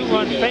 they do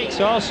run fakes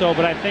also,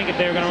 but I think if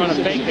they were going to run a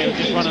fake, they would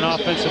just run an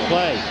offensive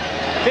play.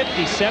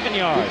 57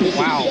 yards.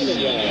 Wow.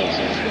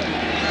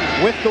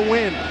 With the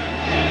wind.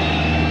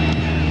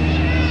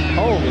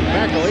 Holy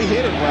mackerel, he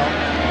hit it well.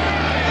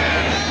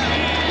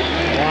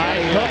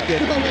 Why hooked it?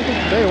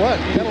 Tell you what,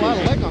 got a lot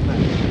of leg on that.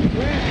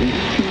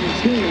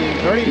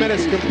 30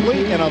 minutes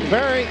complete and a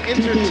very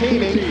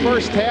entertaining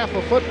first half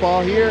of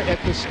football here at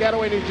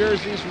Piscataway, New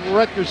Jersey's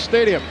Rutgers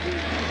Stadium.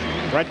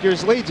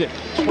 Rutgers leads it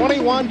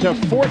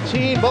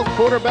 21-14. Both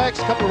quarterbacks,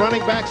 a couple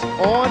running backs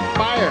on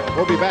fire.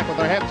 We'll be back with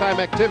our halftime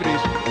activities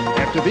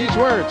after these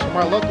words from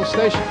our local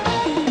station.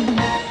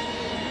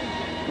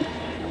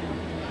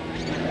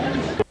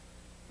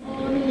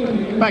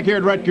 Back here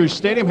at Rutgers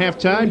Stadium,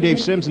 halftime. Dave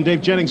Sims and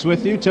Dave Jennings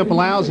with you. Temple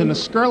Owls and the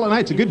Scarlet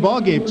Knights. A good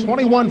ball game.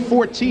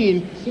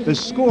 21-14 the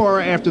score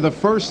after the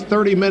first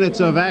 30 minutes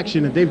of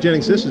action. And Dave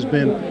Jennings, this has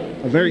been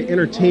a very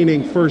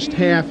entertaining first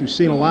half. You've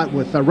seen a lot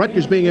with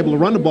Rutgers being able to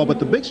run the ball, but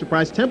the big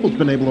surprise, Temple's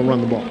been able to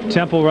run the ball.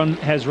 Temple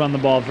has run the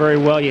ball very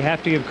well. You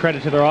have to give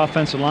credit to their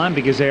offensive line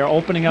because they are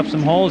opening up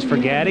some holes for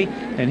Gaddy,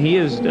 and he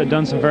has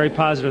done some very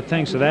positive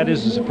things, so that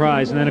is a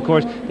surprise. And then, of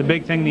course, the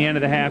big thing in the end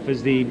of the half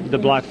is the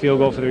blocked field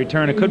goal for the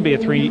return. It could be a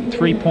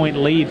three-point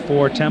lead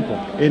for Temple.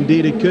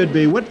 Indeed, it could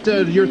be. What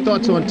are your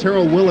thoughts on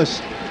Terrell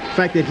Willis? The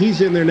fact that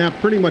he's in there now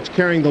pretty much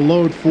carrying the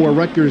load for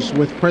Rutgers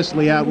with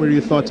Presley out. What are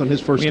your thoughts on his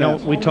first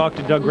half? We talked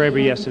to Doug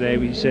Graber yesterday.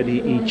 He said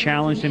he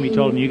challenged him. He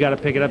told him, you got to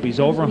pick it up.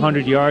 He's over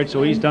 100 yards,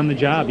 so he's done the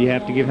job. You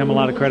have to give him a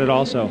lot of credit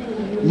also.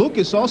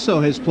 Lucas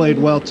also has played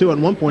well, too. At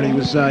one point,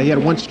 he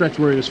had one stretch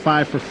where he was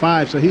 5 for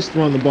 5, so he's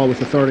throwing the ball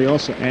with authority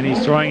also. And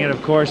he's throwing it,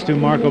 of course, to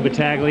Marco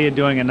Battaglia,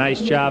 doing a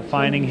nice job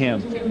finding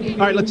him.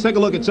 All right, let's take a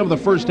look at some of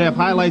the first half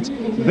highlights.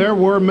 There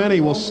were many.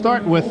 We'll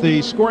start with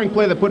the scoring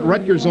play that put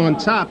Rutgers on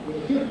top.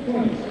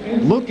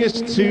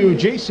 Lucas to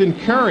Jason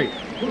Curry.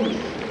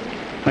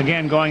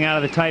 Again, going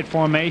out of the tight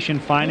formation,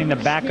 finding the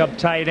backup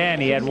tight end.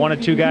 He had one or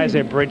two guys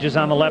there, Bridges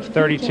on the left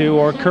 32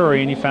 or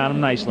Curry, and he found him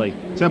nicely.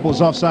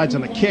 Temple's offsides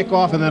on the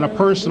kickoff, and then a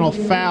personal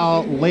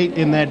foul late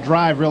in that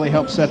drive really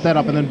helped set that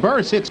up. And then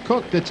Burris hits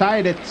Cook to tie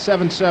it at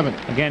 7-7.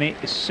 Again,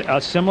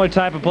 a similar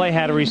type of play,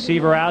 had a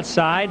receiver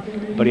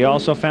outside, but he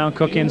also found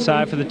Cook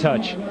inside for the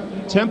touch.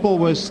 Temple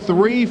was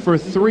 3 for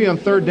 3 on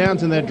third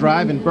downs in that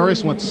drive, and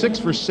Burris went 6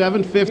 for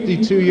 7,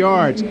 52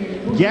 yards.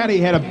 Gaddy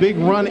had a big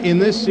run in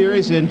this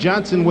series, and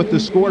Johnson with the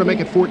score to make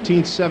it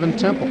 14-7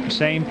 Temple.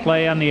 Same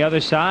play on the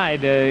other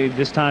side,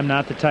 this time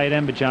not the tight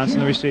end, but Johnson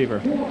the receiver.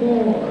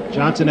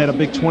 Johnson had a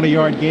big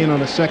 20-yard gain on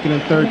a 2nd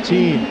and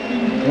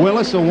 13.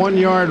 Willis, a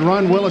 1-yard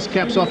run. Willis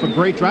caps off a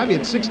great drive. He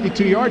had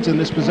 62 yards in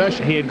this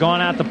possession. He had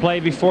gone out the play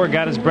before,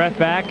 got his breath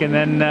back, and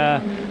then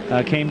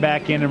came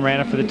back in and ran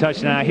it for the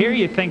touchdown. Now, here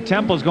you think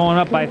Temple's going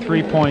up by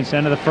 3 points,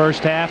 end of the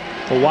first half.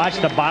 But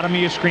watch the bottom of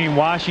your screen.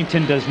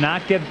 Washington does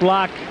not get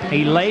blocked.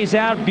 He lays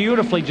out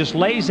beautifully, just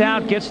lays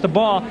out, gets the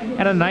ball,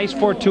 and a nice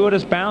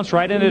fortuitous bounce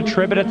right into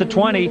Tribbett at the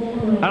 20.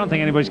 I don't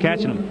think anybody's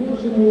catching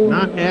him.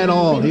 Not at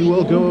all. He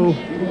will go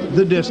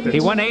the distance.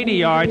 He went 80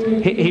 yards.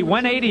 He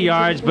went 80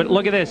 yards, but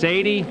look at this,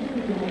 80,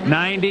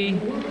 90,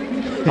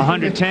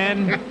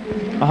 110,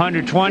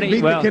 120.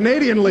 Beat the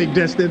Canadian League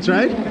distance,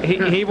 right?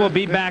 He will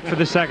be back for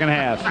the second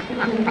half.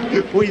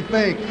 We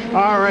think.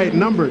 All right,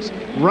 numbers.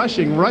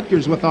 Rushing,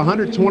 Rutgers with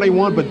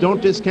 121, but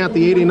don't discount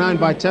the 89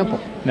 by Temple.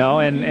 No,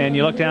 and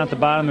you look down at the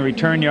bottom, the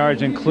return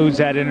yards includes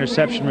that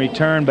interception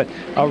return, but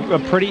a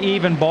pretty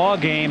even ball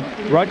game.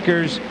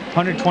 Rutgers,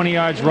 120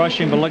 yards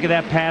rushing, but look at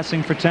that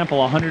passing for Temple,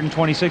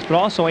 126, but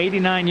also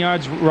 89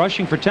 yards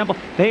rushing for Temple.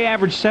 They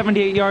average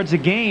 78 yards a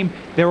game.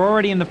 They're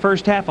already in the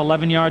first half,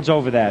 11 yards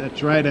over that.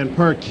 That's right, and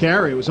per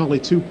carry, it was only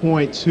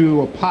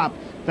 2.2 a pop.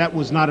 That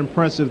was not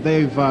impressive.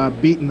 They've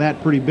beaten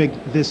that pretty big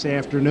this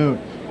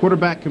afternoon.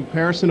 Quarterback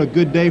comparison, a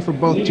good day for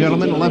both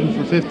gentlemen. 11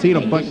 for 15,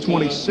 a buck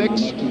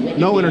 26.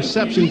 No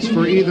interceptions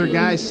for either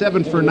guy.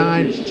 7 for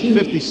 9,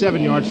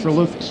 57 yards for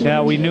Lucas.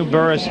 Yeah, we knew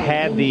Burris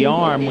had the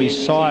arm. We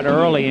saw it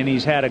early, and he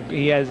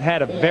has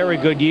had a very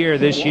good year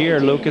this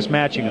year. Lucas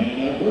matching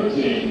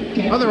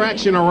him. Other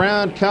action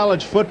around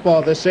college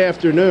football this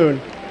afternoon.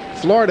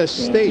 Florida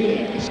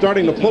State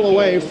starting to pull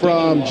away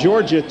from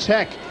Georgia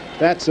Tech.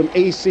 That's some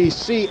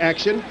ACC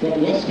action.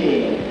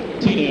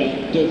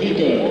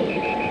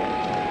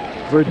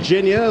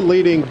 Virginia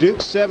leading Duke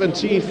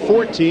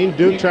 17-14.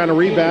 Duke trying to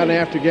rebound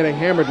after getting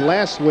hammered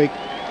last week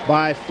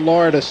by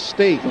Florida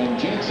State.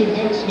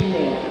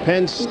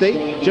 Penn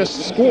State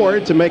just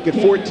scored to make it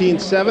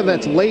 14-7.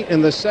 That's late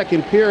in the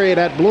second period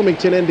at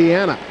Bloomington,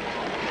 Indiana.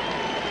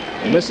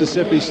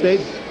 Mississippi State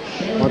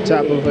on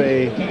top of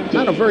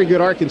not a very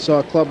good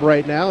Arkansas club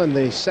right now in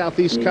the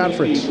Southeast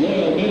Conference.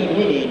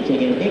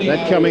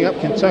 That coming up,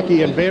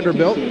 Kentucky and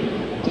Vanderbilt.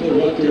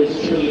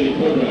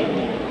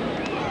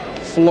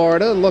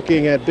 Florida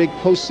looking at big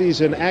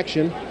postseason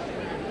action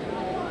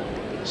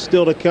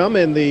still to come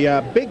in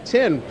the Big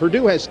Ten.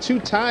 Purdue has 2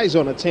 ties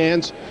on its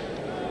hands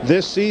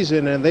this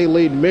season, and they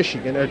lead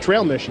Michigan, or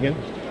trail Michigan.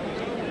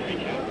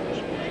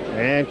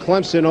 And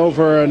Clemson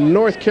over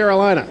North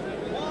Carolina.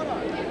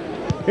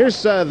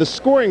 Here's the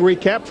scoring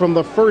recap from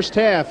the first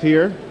half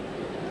here.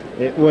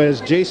 It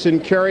was Jason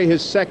Curry,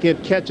 his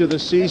second catch of the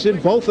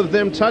season. Both of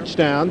them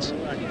touchdowns.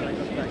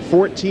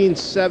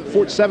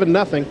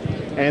 7-0.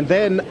 And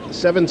then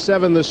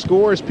 7-7 the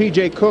scores.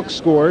 P.J. Cook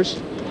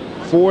scores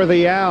for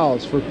the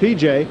Owls. For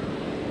P.J.,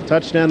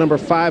 touchdown number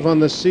 5 on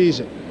the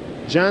season.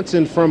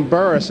 Johnson from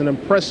Burris, an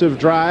impressive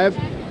drive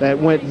that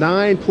went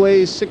 9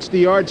 plays, 60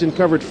 yards, and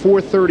covered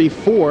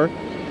 434.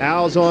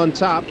 Owls on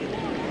top.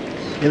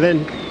 And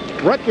then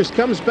Rutgers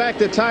comes back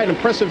to tie, an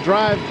impressive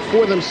drive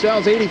for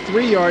themselves,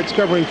 83 yards,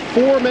 covering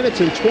 4 minutes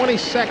and 20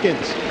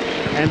 seconds.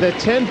 And the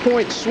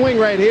 10-point swing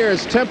right here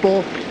is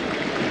Temple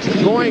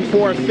going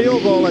for a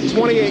field goal, a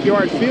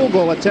 28-yard field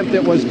goal attempt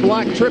that was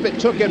blocked. Tribbett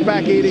took it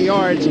back 80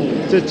 yards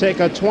to take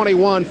a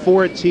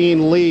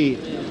 21-14 lead.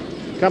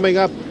 Coming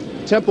up,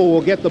 Temple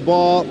will get the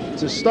ball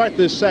to start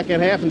this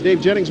second half. And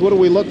Dave Jennings, what do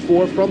we look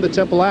for from the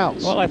Temple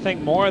Owls? Well, I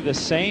think more of the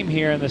same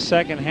here in the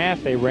second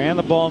half. They ran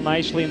the ball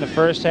nicely in the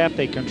first half.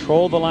 They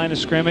controlled the line of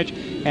scrimmage.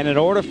 And in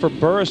order for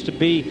Burris to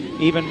be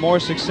even more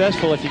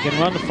successful, if you can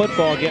run the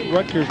football, get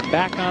Rutgers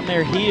back on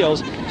their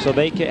heels so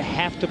they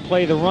have to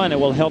play the run, it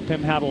will help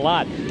him out a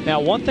lot. Now,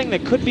 one thing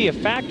that could be a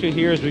factor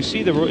here is we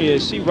see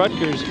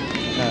Rutgers,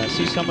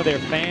 see some of their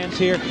fans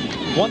here.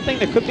 One thing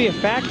that could be a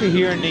factor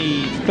here in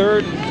the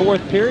third and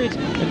fourth periods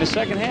in the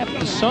second half,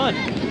 the sun.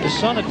 The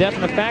sun a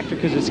definite factor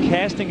because it's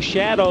casting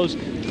shadows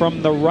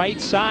from the right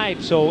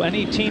side. So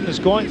any team that's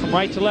going from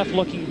right to left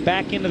looking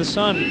back into the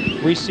sun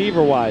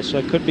receiver-wise. So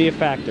it could be a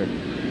factor.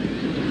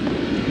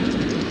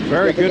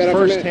 Very good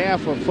first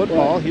half of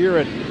football here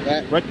at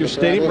Rutgers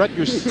Stadium.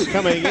 Rutgers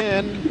coming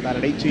in about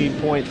an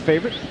 18-point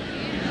favorite.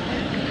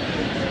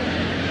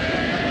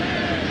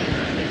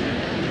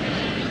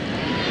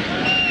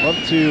 Love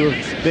to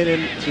have been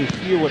in to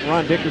hear what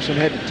Ron Dickerson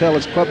had to tell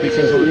his club,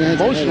 because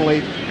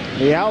emotionally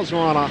the Owls were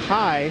on a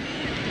high.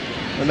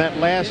 On that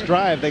last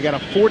drive, they got a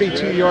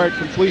 42-yard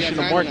completion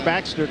to Mark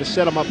Baxter to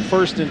set them up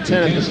 1st and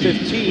 10 at the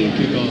 15.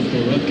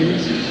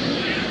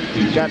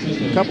 Got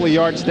a couple of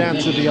yards down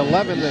to the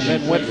 11 and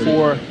then went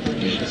for a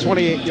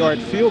 28-yard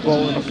field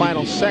goal in the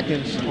final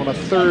seconds on a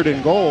 3rd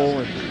and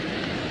goal,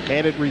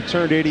 and it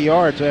returned 80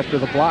 yards after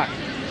the block.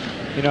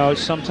 You know,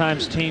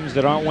 sometimes teams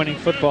that aren't winning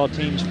football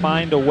teams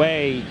find a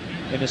way,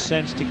 in a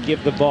sense, to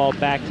give the ball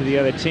back to the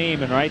other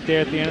team. And right there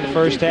at the end of the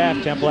first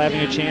half, Temple having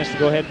a chance to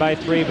go ahead by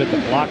 3, but the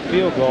blocked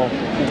field goal.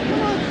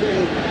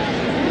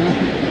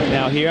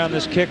 Now here on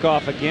this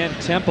kickoff, again,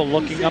 Temple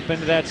looking up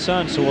into that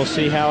sun, so we'll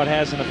see how it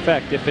has an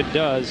effect, if it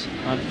does,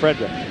 on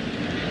Frederick.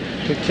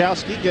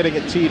 Kukowski getting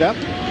it teed up.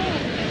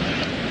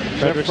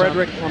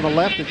 Frederick on the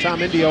left and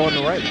Tom Indio on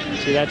the right.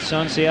 See that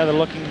sun? See how they're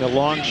looking? The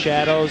long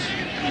shadows.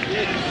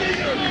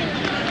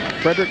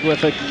 Frederick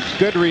with a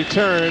good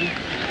return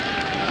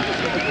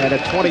at a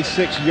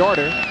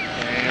 26-yarder.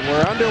 And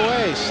we're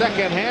underway.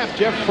 Second half.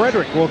 Jeff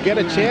Frederick will get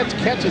a chance.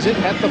 Catches it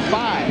at the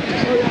 5.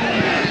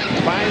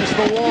 Finds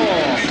the wall.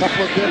 A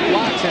couple of good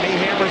blocks, and he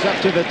hammers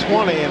up to the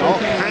 20, and all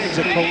kinds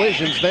of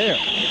collisions there.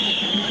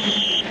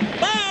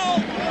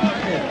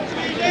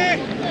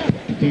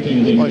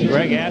 Boy,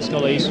 Greg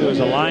Ascalise, who was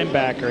a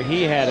linebacker,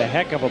 he had a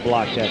heck of a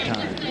block that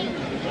time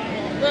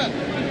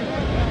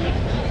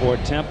for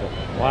Temple.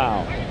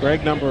 Wow.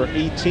 Greg, number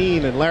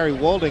 18, and Larry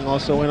Walding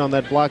also in on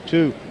that block,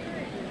 too.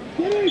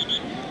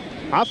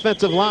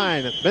 Offensive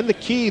line, been the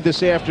key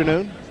this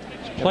afternoon.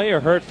 Player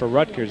hurt for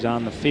Rutgers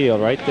on the field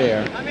right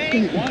there.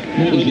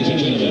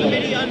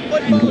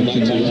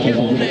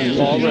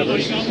 Paul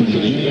Rivers.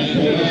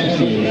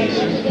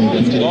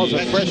 Paul's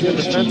a freshman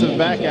defensive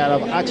back out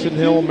of Oxon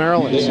Hill,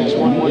 Maryland, 6'1",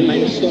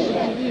 190.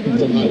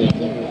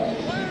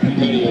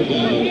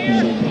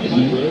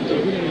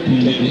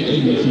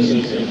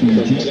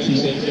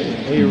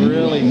 He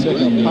really took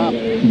a pop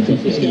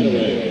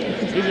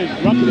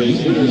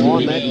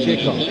on that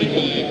kickoff.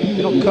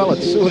 You don't call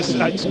it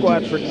Suicide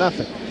Squad for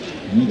nothing.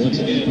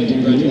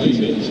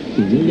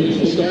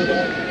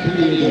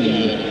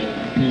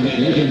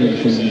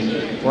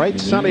 Bright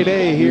sunny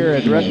day here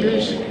at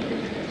Rutgers.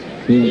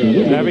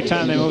 Every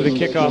time they move the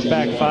kickoff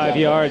back 5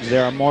 yards,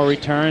 there are more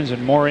returns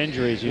and more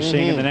injuries. You're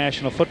seeing in the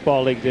National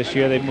Football League this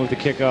year, they moved the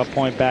kickoff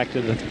point back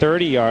to the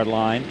 30-yard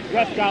line.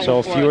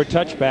 So fewer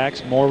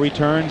touchbacks, more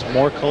returns,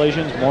 more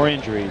collisions, more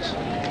injuries.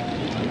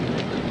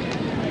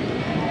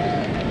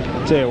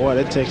 I'll tell you what,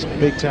 it takes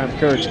big-time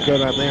courage to go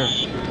down there.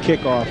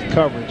 Kickoff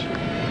coverage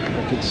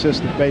on a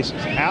consistent basis.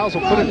 Owls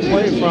will put it in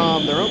play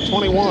from their own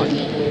 21.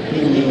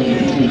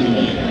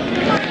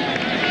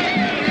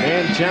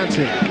 And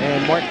Johnson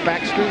and Mark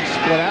Baxter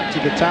split out to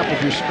the top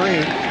of your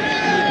screen.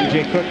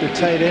 DJ Cook, the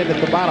tight end, at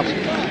the bottom.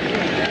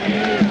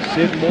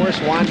 Sid Morris,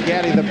 Juan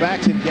Gaddy, the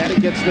backs, and Gaddy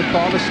gets the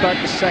call to start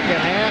the second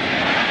half.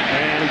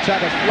 And he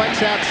tried to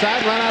flex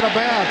outside, run out of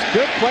bounds.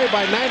 Good play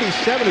by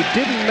 97, who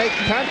didn't make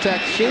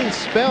contact. Shane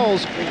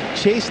Spells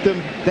chased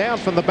him down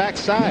from the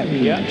backside.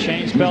 Yeah,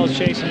 Shane Spells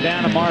chased him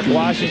down, and Mark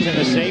Washington,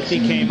 the safety,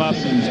 came up.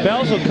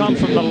 Spells will come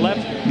from the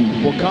left,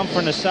 will come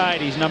from the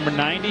side. He's number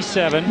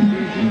 97.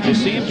 You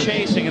see him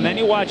chasing, and then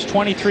you watch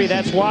 23.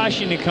 That's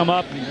Washington come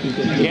up.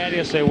 Gaddy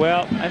will say,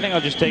 well, I think I'll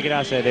just take it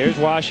outside. There's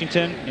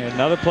Washington.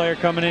 Another player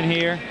coming in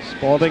here.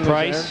 Spalding.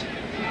 Price.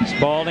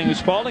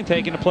 Spalding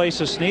taking the place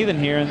of Sneathen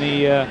here in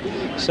the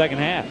second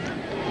half.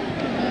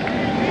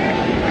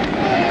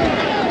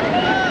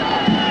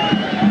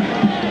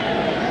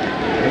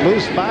 They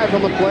lose 5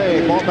 on the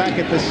play. Ball back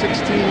at the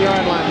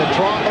 16-yard line. The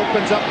draw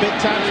opens up big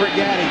time for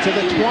Gaddy to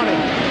the 20.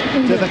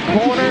 To the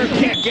corner.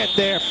 Can't get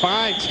there.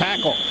 Fine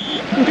tackle.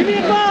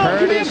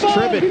 Curtis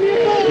Tribbett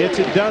gets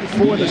it done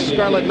for the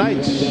Scarlet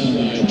Knights.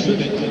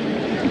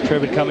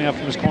 Tribbett coming up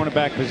from his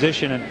cornerback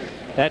position, and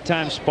that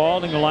time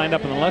Spalding lined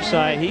up on the left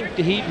side.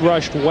 He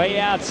rushed way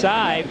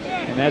outside,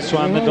 and that's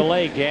on the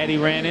delay. Gaddy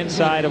ran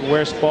inside of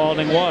where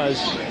Spalding was.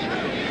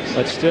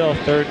 But still,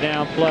 third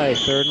down play,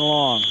 third and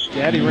long.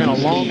 Gaddy ran a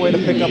long way to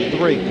pick up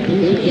 3.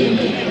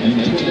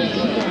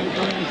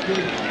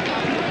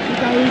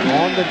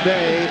 On the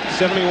day,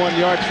 71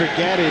 yards for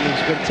Gaddy, and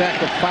he's been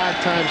tackled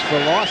 5 times for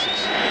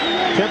losses.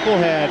 Temple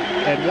had,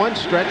 at one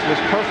stretch, was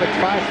perfect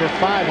 5 for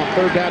 5 on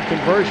third down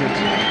conversions.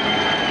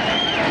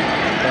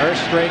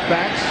 First straight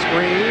back,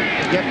 screen,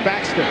 get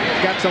Baxter.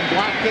 Got some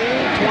blocking,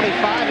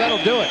 25,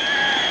 that'll do it.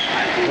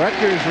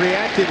 Rutgers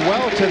reacted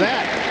well to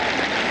that.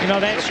 You know,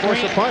 that screen,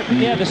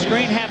 yeah, the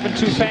screen happened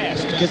too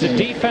fast because the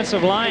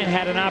defensive line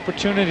had an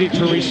opportunity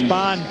to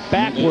respond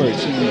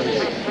backwards.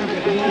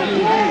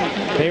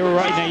 They were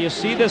right. Now you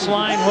see this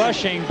line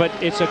rushing, but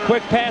it's a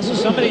quick pass, so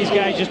some of these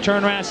guys just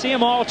turn around. See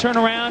them all turn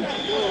around.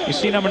 You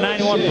see number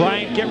 91,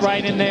 Bryant, get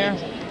right in there.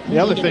 The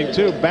other thing,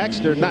 too,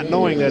 Baxter not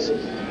knowing that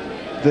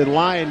the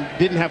line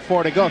didn't have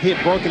far to go. If he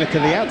had broken it to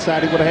the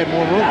outside, he would have had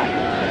more room.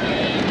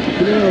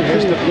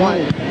 Here's the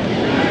play.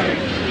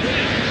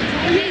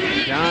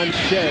 John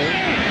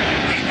Shea.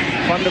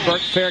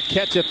 Funderburk, fair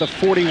catch at the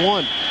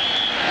 41.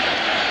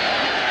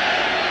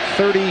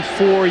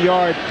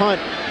 34-yard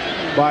punt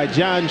by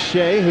John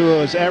Shea, who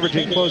was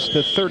averaging close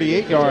to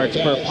 38 yards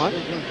per punt.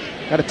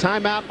 Got a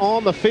timeout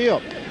on the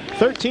field.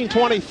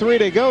 13:23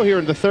 to go here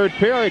in the third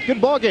period. Good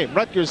ball game.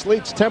 Rutgers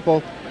leads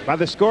Temple by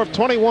the score of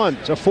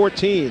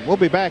 21-14. We'll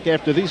be back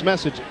after these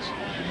messages.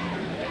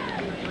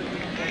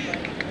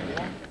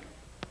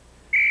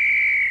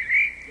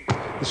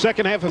 The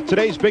second half of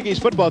today's Big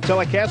East football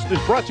telecast is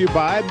brought to you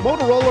by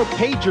Motorola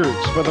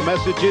Pagers for the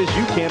messages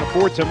you can't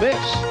afford to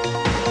miss.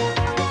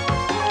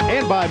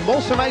 And by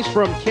Molson Ice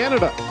from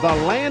Canada, the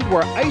land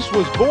where ice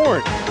was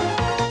born.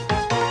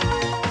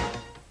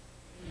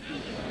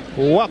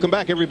 Welcome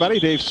back,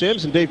 everybody. Dave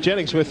Sims and Dave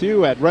Jennings with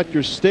you at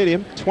Rutgers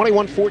Stadium.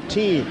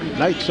 21-14,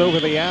 Knights over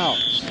the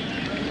Owls.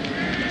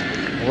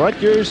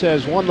 Rutgers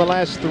has won the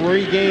last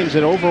 3 games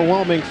in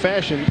overwhelming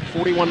fashion,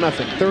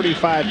 41-0,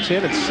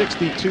 35-10, and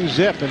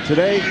 62-zip. And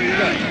today,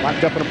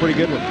 locked up in a pretty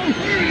good one.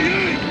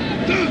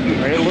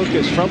 Ray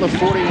Lucas from the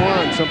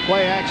 41, some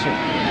play action.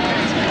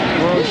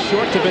 Throws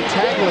short to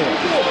Battaglia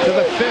to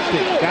the 50.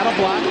 Got a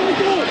block.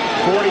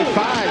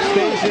 45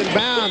 stays in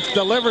bounds,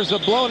 delivers a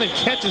blow, and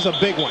catches a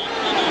big one.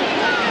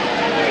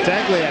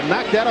 Battaglia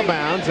knocked out of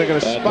bounds. They're going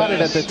to spot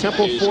it at the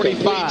Temple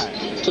 45.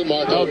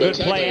 Oh, good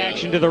play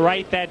action to the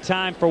right that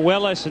time for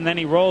Willis, and then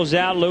he rolls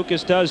out.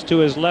 Lucas does to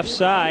his left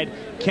side.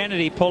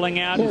 Kennedy pulling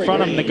out in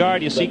front of him, the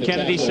guard. You see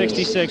Kennedy,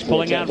 66,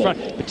 pulling out in front.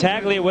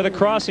 Battaglia with a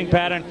crossing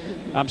pattern.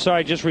 I'm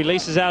sorry, just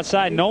releases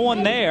outside. No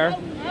one there.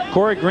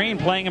 Corey Green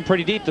playing him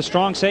pretty deep. The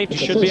strong safety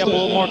should be up a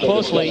little more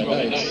closely.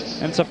 And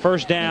it's a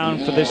first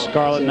down for the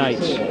Scarlet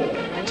Knights.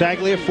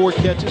 Battaglia, 4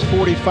 catches,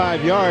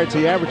 45 yards.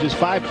 He averages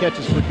 5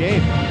 catches per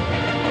game.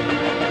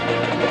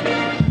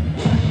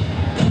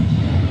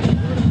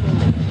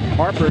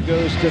 Harper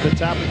goes to the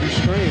top of the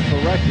screen for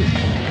Rutgers.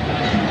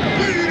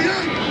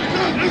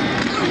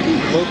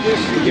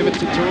 Lucas to give it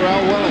to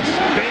Terrell Willis.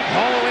 Big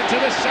hole into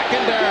the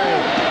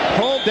secondary.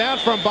 Pulled down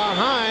from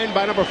behind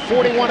by number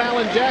 41,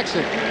 Alan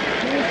Jackson.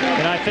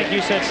 And I think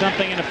you said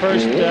something in the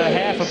first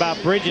half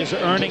about Bridges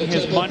earning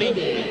his money.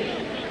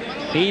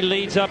 He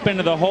leads up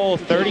into the hole,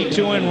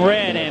 32 in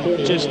red,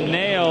 and just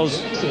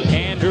nails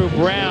Andrew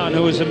Brown,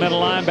 who is the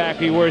middle linebacker.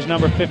 He wears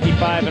number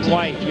 55 in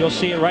white. You'll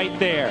see it right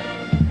there.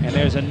 And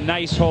there's a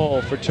nice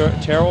hole for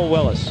Terrell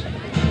Willis.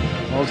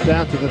 Rolls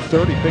down to the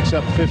 30, picks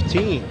up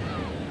 15.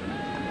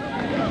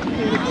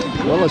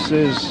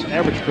 Willis's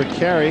average per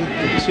carry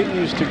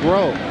continues to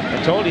grow.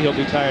 I told you he'll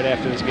be tired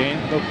after this game.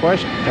 No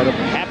question. But a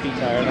happy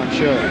tired, I'm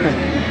sure.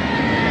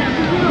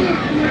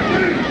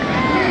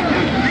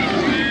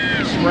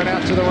 Spread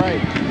out to the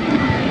right.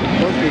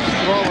 Lucas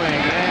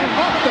throwing, and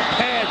off the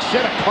pad.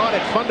 Should have caught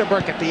it.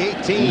 Funderburk at the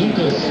 18.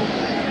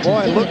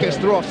 Boy, Lucas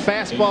threw a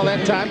fastball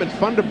that time, and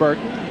Funderburk,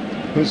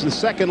 who's the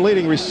second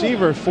leading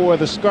receiver for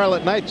the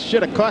Scarlet Knights,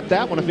 should have caught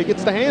that one if he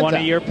gets the hands One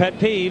out. of your pet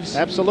peeves.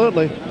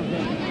 Absolutely.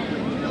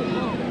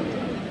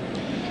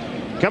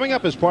 Coming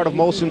up as part of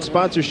Molson's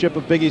sponsorship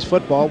of Big East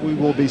football, we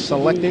will be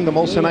selecting the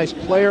Molson Ice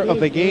player of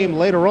the game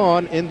later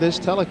on in this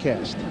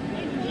telecast.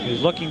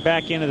 He's looking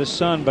back into the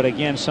sun, but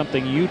again,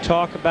 something you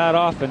talk about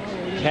often.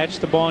 Catch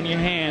the ball in your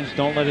hands,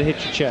 don't let it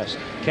hit your chest.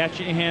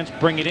 Catch it in your hands,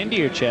 bring it into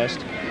your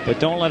chest, but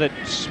don't let it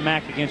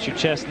smack against your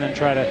chest and then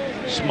try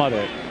to smother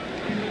it.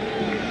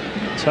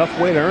 Tough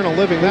way to earn a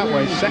living that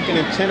way. 2nd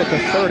and 10 at the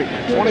 30.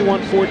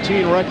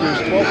 21-14 Rutgers,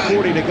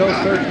 12:40 to go,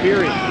 third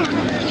period.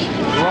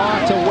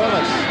 Draw to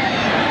Willis.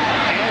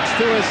 Adds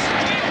to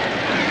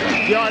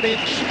his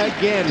yardage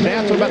again.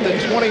 Down to about the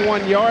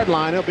 21-yard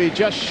line. He'll be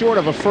just short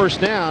of a first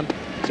down.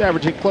 He's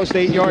averaging close to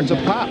 8 yards a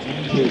pop.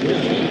 You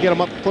get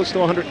him up close to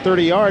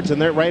 130 yards,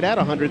 and they're right at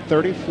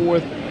 130 for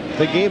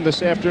the game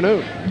this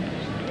afternoon.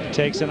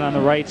 Takes it on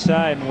the right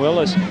side, and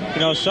Willis, you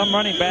know, some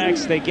running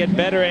backs, they get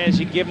better as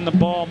you give them the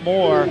ball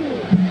more.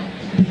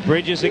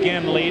 Bridges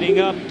again leading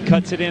up,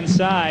 cuts it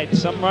inside.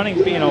 Some running,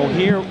 you know,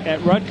 here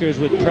at Rutgers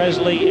with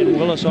Presley and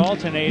Willis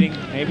alternating,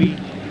 maybe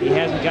he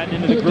hasn't gotten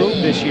into the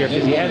groove this year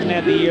because he hasn't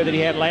had the year that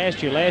he had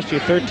last year. Last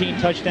year, 13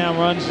 touchdown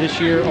runs. This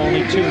year,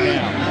 only 2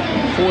 now.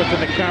 4th in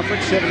the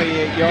conference,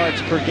 78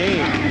 yards per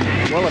game.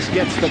 Willis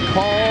gets the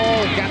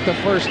call, got the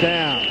first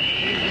down.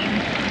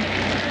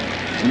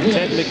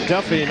 Ted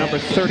McDuffie, number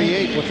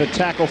 38, with the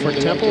tackle for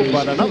Temple,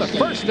 but another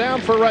first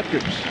down for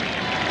Rutgers.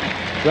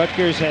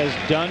 Rutgers has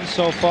done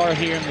so far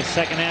here in the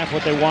second half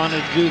what they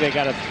wanted to do. They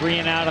got a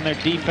 3-and-out on their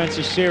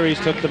defensive series,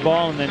 took the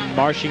ball, and then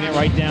marching it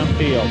right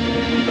downfield.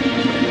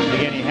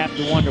 Again, you have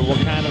to wonder what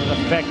kind of an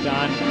effect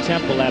on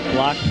Temple that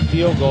blocked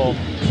field goal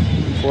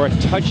for a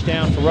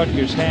touchdown for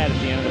Rutgers had at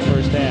the end of the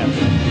first half.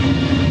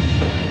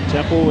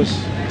 Temple was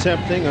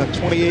attempting a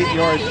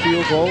 28-yard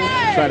field goal,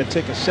 try to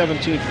take a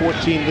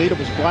 17-14 lead. It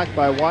was blocked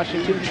by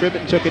Washington.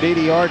 Tribbett took it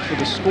 80 yards for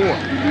the score.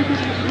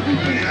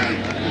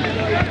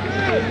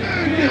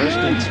 1st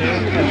and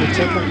 10 at the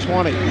Temple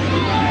 20.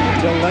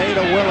 Delay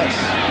to Willis.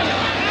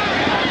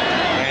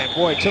 And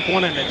boy, took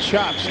one in the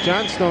chops.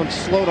 Johnstone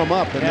slowed him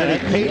up, and then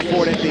he paid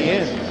for it at the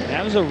end.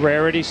 That was a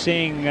rarity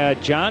seeing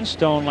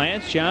Johnstone,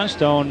 Lance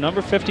Johnstone,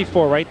 number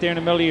 54, right there in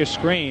the middle of your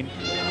screen.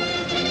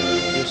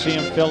 You'll see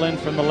him fill in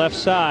from the left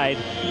side.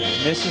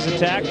 Misses a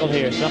tackle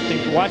here.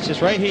 Something, watch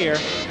this right here.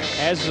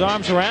 Has his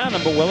arms around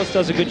him, but Willis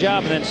does a good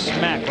job, and then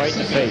smack right in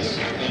the face.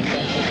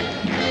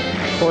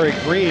 Corey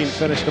Green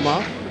finished him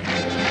off.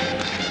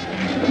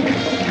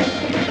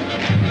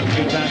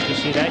 2 times to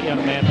see that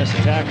young man miss a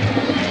tackle.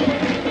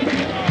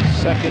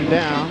 2nd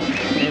down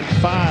and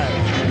 5.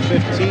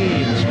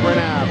 15. Sprint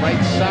out,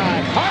 right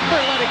side.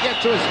 Harper let it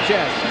get to his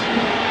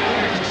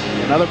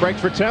chest. Another break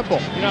for Temple.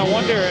 You know, I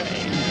wonder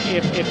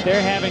if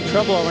they're having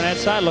trouble over on that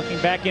side looking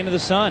back into the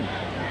sun.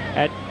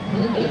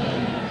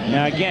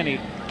 Now again, he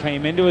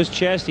came into his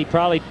chest. He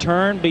probably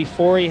turned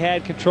before he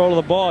had control of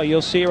the ball.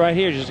 You'll see it right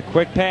here. Just a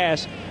quick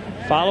pass.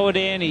 Follow it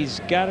in. He's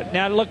got it.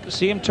 Now look,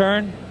 see him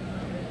turn.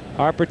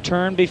 Harper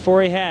turned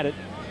before he had it.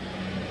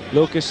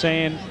 Lucas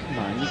saying, come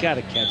on, you got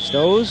to catch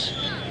those.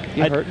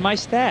 You're hurting my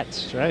stats.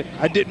 That's right.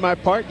 I did my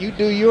part. You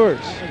do yours.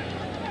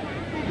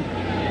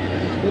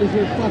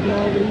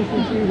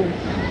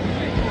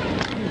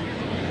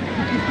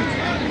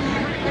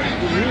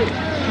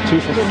 2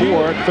 for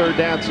 4 third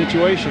down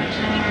situations.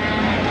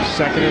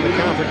 Second in the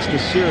conference to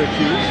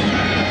Syracuse.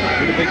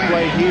 Did a big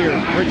play here.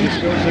 Bridges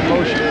goes in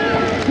motion.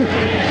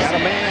 Got a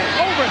man.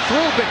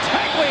 Overthrew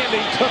Battaglia, and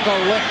he took a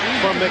lick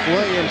from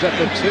McWilliams at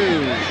the 2.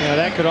 Yeah,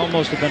 that could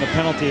almost have been a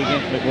penalty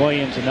against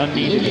McWilliams, an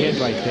unneeded hit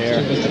right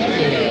there.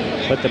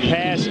 But the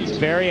pass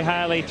very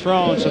highly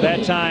thrown, so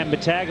that time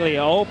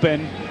Battaglia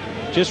open.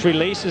 Just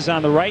releases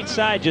on the right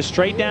side, just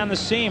straight down the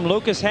seam.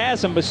 Lucas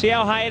has him, but see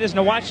how high it is.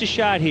 Now watch the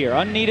shot here.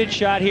 Unneeded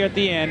shot here at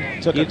the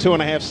end. Took a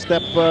 2.5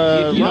 step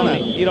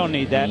run. You don't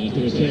need that.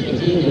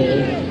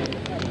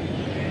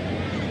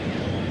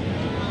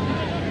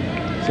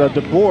 So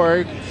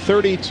DeBoer,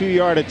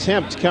 32-yard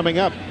attempt coming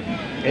up.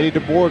 Eddie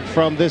DeBoer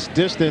from this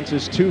distance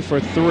is 2 for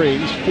 3.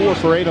 He's 4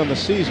 for 8 on the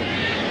season.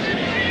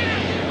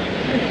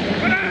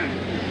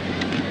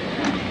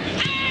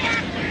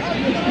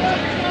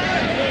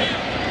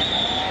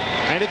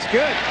 And it's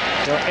good.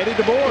 So Eddie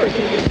DeBoer,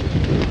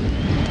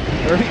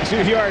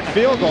 32-yard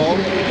field goal.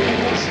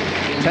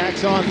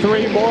 Tacks on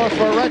 3 more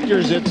for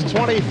Rutgers. It's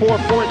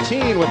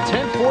 24-14 with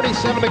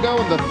 10:47 to go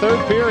in the third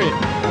period.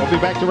 We'll be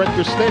back to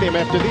Rutgers Stadium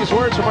after these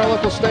words from our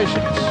local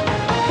stations.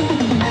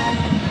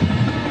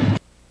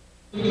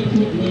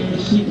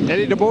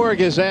 Eddie DeBoer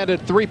has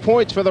added 3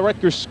 points for the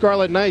Rutgers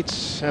Scarlet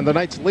Knights, and the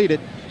Knights lead it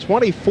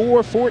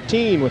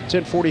 24-14 with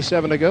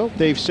 10:47 to go.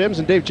 Dave Sims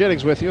and Dave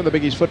Jennings with you on the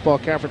Big East Football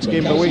Conference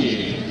Game of the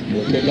Week.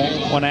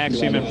 One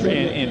axiom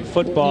in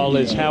football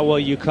is how well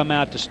you come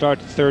out to start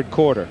the third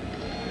quarter.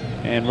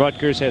 And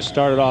Rutgers has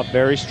started off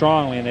very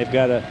strongly, and they've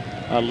got a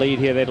lead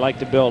here they'd like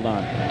to build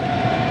on.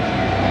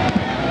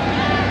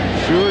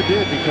 Sure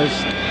did, because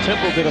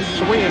Temple did a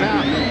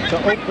 3-and-out to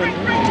open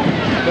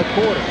the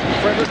quarter.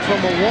 Frederick from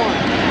a 1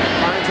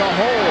 finds a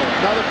hole.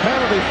 Another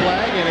penalty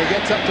flag, and he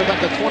gets up to about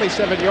the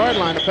 27-yard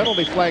line. A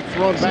penalty flag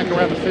thrown back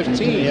around the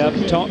 15.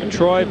 Yep,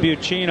 Troy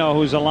Buccino,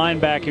 who's a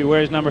linebacker, who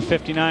wears number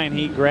 59,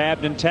 he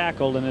grabbed and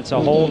tackled, and it's a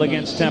hold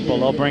against Temple.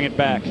 They'll bring it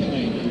back.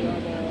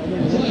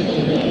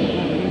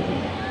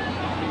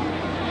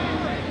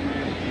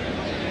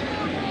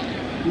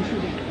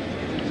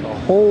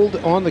 Hold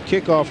on the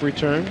kickoff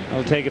return.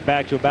 They'll take it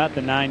back to about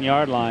the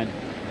 9-yard line.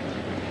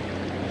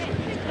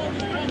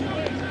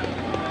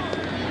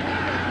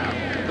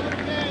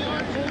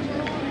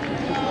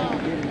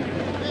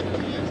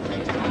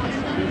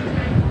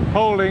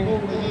 Holding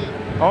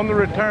on the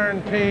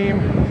return team.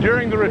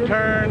 During the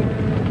return,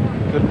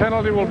 the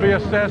penalty will be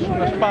assessed from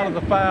the spot of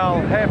the foul,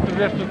 half the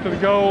distance to the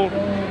goal,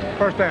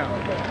 first down.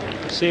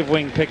 See if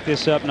we can pick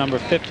this up, number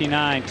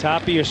 59.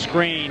 Top of your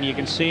screen, you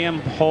can see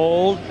him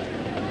hold.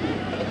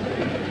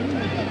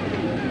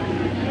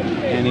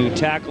 And he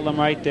tackled him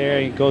right there.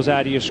 He goes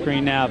out of your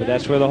screen now, but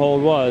that's where the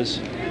hold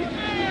was.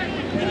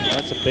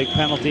 That's a big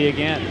penalty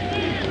again.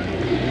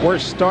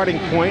 Worst starting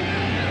point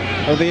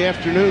of the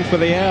afternoon for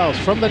the Owls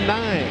from the 9.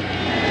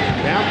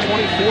 Now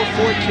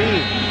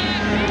 24-14.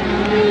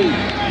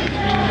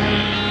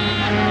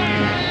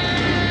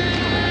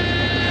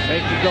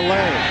 Fake the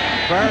delay.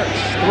 Burris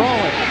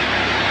throwing.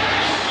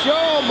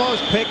 Shaw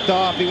almost picked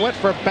off. He went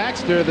for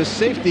Baxter. The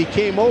safety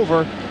came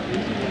over.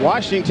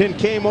 Washington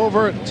came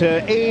over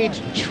to aid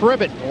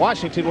Tribbett.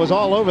 Washington was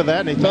all over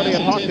that, and he thought he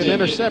had hawked an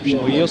interception.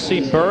 Well, you'll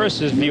see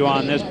Burris's view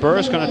on this.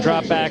 Burris going to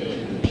drop back.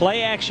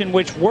 Play action,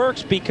 which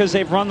works because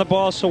they've run the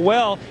ball so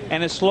well,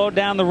 and it slowed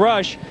down the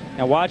rush.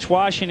 Now watch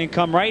Washington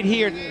come right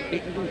here.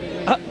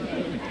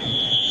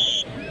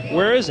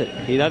 Where is it?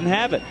 He doesn't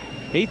have it.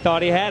 He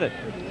thought he had it.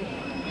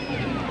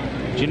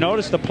 Did you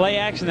notice the play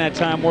action that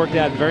time worked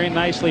out very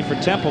nicely for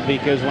Temple,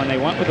 because when they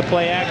went with the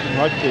play action,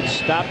 it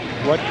stopped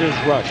Rutgers'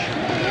 rush.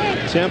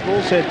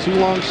 Temple's had 2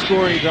 long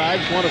scoring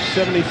drives, one of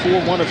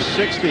 74, one of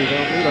 60. They'll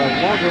need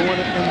a longer one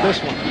than this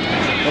one.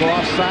 A little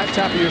offside,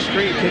 top of your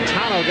screen.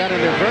 Quintano got in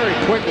there very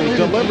quickly.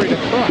 Delivery to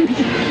Cook.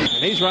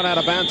 And he's run out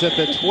of bounds at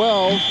the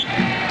 12.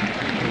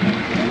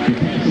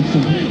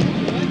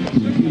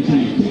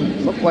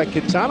 Looked like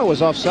Quintano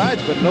was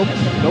offsides, but no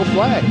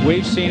flag.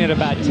 We've seen it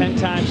about 10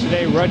 times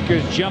today.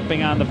 Rutgers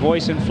jumping on the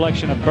voice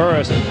inflection of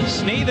Burris.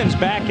 Sneathen's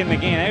back in the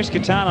game. There's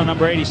Quintano,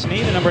 number 80.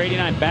 Sneathen, number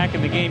 89, back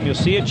in the game. You'll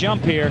see a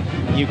jump here.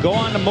 You go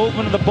on the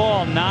movement of the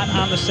ball, not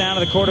on the sound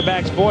of the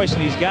quarterback's voice,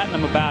 and he's gotten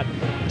them about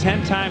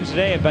 10 times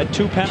today, about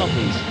 2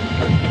 penalties.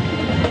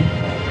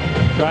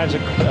 Drives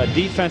a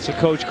defensive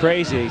coach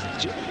crazy.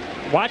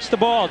 Watch the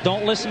ball.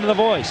 Don't listen to the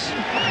voice.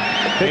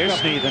 Here's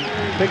Sneathen.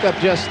 Pick up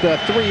just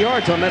 3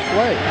 yards on that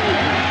play.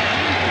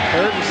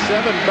 3rd and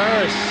 7,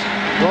 Burris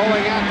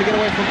rolling out to get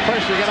away from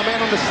pressure. Got a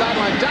man on the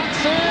sideline.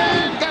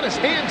 Johnson got his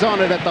hands on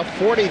it at the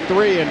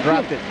 43 and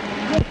dropped it.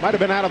 Might have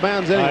been out of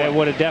bounds anyway. It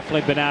would have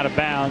definitely been out of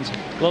bounds.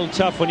 A little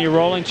tough when you're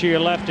rolling to your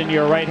left and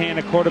you're a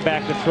right-handed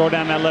quarterback to throw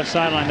down that left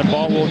sideline. The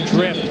ball will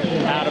drift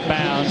out of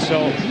bounds.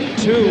 So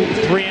 2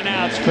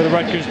 3-and-outs for the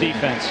Rutgers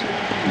defense.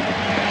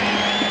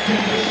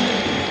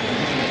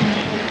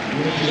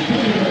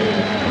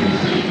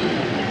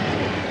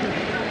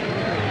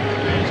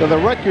 So the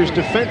Rutgers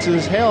defense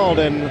is held,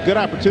 and a good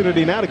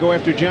opportunity now to go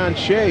after John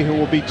Shea, who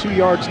will be 2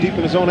 yards deep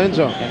in his own end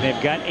zone. And they've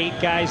got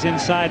 8 guys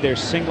inside. They're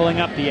singling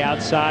up the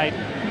outside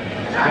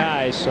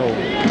guys. So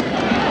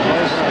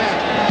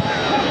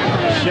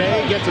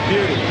Shea gets a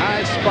beauty.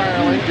 High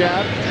spiraling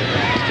jab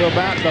to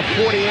about the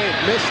 48.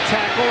 Missed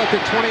tackle at the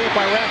 28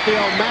 by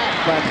Raphael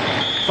Mack, but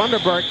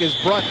Funderburk is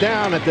brought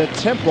down at the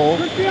Temple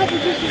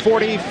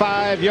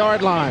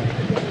 45-yard line.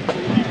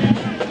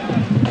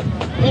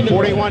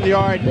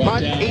 41-yard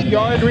punt,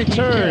 8-yard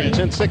return.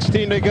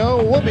 10:16 to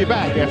go. We'll be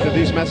back after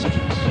these messages.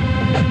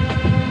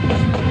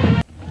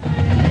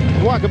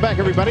 Welcome back,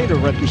 everybody, to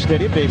Rutgers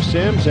Stadium. Dave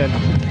Sims and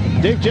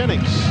Dave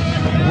Jennings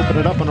whooping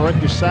it up on the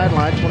Rutgers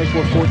sideline.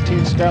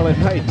 24-14 Scarlet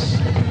Knights.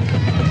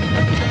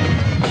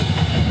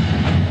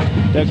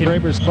 Doug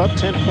Graber's club,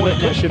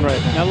 10-point mission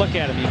right now. Now look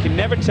at him. You can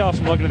never tell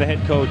from looking at the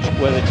head coach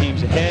whether the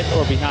team's ahead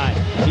or behind.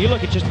 If you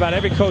look at just about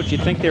every coach,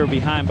 you'd think they were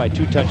behind by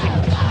 2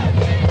 touchdowns.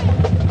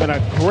 Been a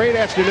great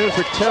afternoon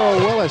for Terrell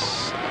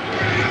Willis.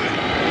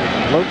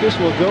 Lucas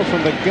will go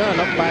from the gun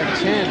up by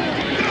 10.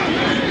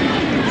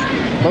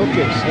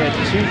 Lucas had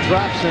 2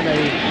 drops and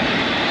a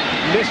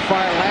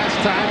misfire last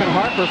time, and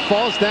Harper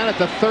falls down at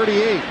the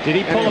 38. Did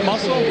he pull a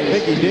muscle? I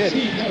think he did.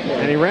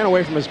 And he ran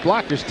away from his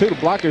blockers, too. The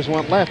blockers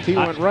went left. He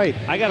went right.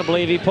 I got to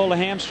believe he pulled a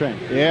hamstring.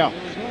 Yeah.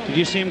 Did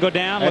you see him go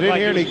down? I didn't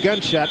hear any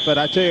gunshot, but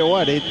I tell you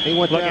what, he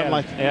went down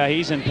like... Yeah,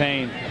 he's in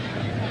pain.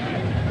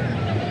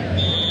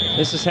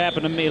 This has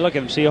happened to me. Look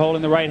at him. See,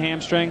 holding the right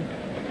hamstring.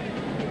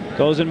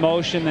 Goes in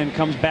motion, then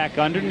comes back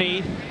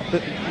underneath.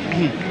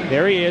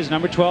 There he is,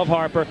 number 12,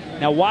 Harper.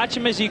 Now watch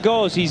him as he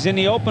goes. He's in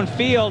the open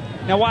field.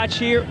 Now watch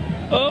here.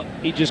 Oh,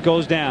 he just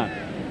goes down.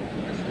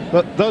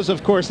 But those,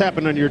 of course,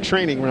 happen on your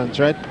training runs,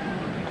 right?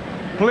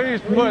 Please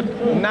put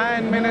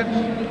 9 minutes,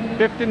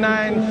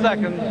 59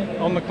 seconds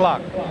on the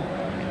clock.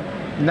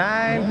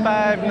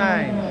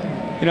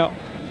 9:59. You know,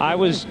 I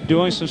was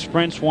doing some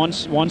sprints one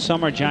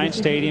summer at Giant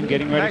Stadium,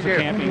 getting ready for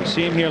camp. You can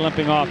see him here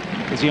limping off.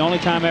 It's the only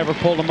time I ever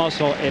pulled a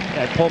muscle.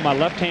 I pulled my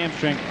left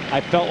hamstring.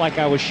 I felt like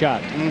I was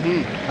shot.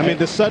 I mean,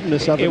 the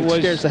suddenness of it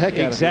scares the heck out of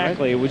you, right?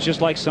 Exactly. It was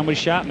just like somebody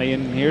shot me,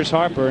 and here's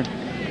Harper.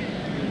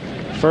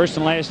 First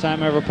and last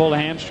time I ever pulled a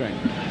hamstring.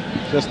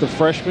 Just a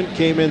freshman,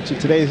 came into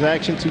today's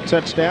action, 2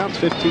 touchdowns,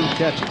 15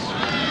 catches.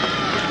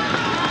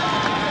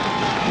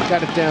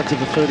 Got it down to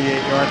the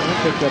 38-yard line,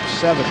 picked up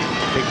 7.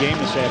 Big game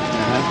this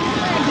afternoon, huh?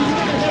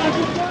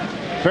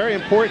 Very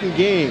important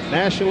game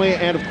nationally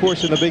and, of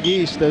course, in the Big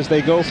East as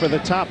they go for the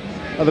top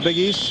of the Big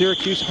East.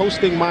 Syracuse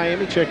hosting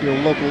Miami. Check your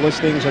local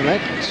listings on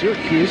that.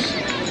 Syracuse,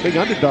 big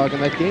underdog in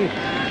that game.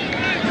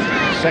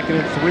 2nd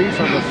and 3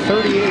 from the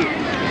 38.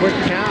 Quick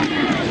count.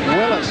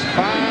 Willis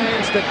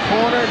finds the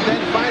corner,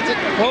 then finds it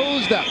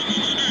closed up.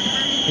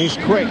 He's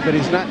quick, but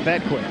he's not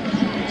that quick.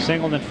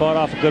 Singleton fought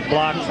off a good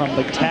block from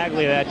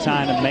Battaglia that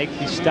time to make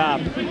the stop.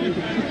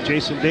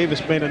 Jason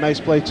Davis made a nice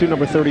play too,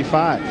 number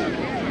 35.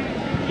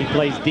 He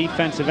plays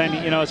defensive end.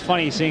 You know, it's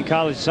funny, you see in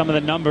college some of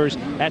the numbers,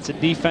 that's a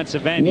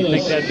defensive end. You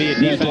think that'd be a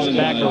defensive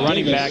back or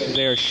running back because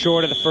they are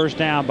short of the first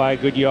down by a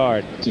good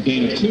yard. It's a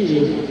gain of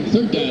 2,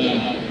 3rd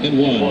down and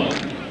 1.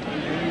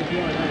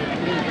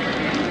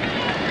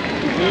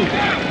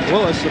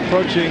 Willis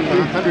approaching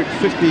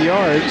 150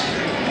 yards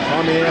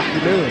on the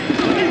afternoon.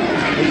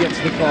 He gets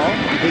the call.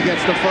 He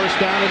gets the first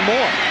down and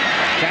more.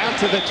 Down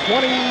to the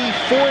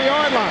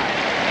 24-yard line.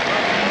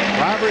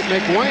 Robert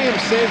McWilliams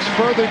saves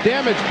further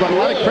damage, but a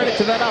lot of credit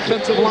to that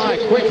offensive line.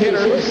 Quick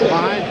hitter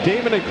behind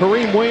Damon and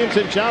Kareem Williams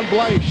and John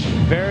Bleich.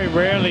 Very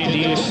rarely do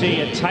you see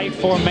a tight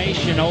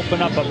formation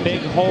open up a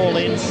big hole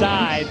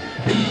inside,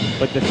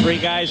 but the 3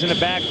 guys in the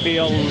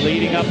backfield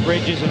leading up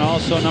Bridges and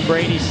also number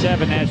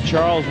 87, that's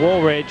Charles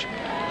Woolridge.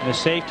 And the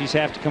safeties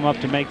have to come up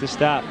to make the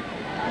stop.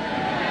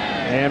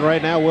 And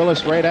right now,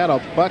 Willis right at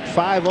a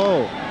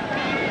 $1.50.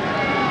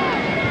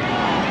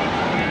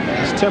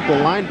 These Temple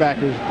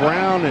linebackers,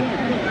 Brown and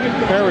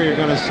Perry, are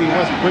going to see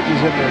West Bridges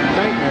in their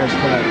nightmares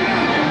tonight.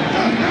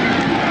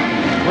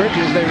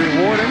 Bridges, they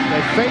reward him,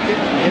 they fake it,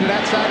 and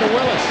that's out to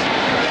Willis.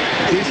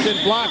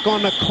 Decent block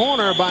on the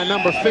corner by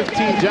number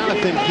 15,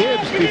 Jonathan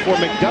Gibbs, before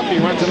McDuffie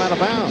runs him out of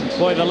bounds.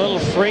 Boy, the little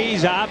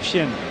freeze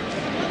option,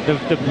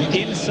 the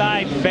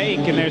inside fake,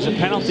 and there's a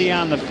penalty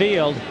on the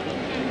field.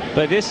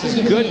 But this is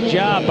a good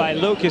job by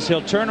Lucas.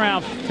 He'll turn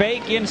around,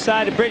 fake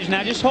inside the bridge.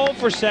 Now just hold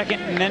for a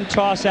second and then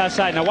toss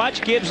outside. Now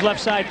watch Gibbs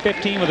left side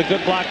 15 with a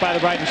good block by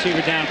the right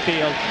receiver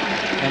downfield.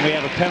 And we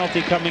have a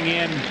penalty coming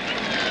in.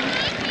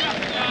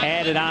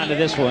 Added on to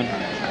this one.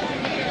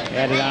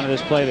 Added on to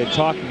this play. They're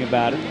talking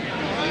about it.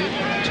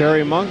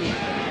 Terry Monk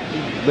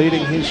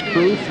leading his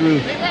crew through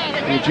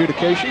the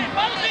adjudication.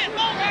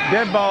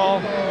 Dead ball,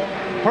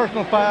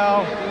 personal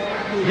foul,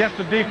 against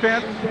the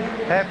defense,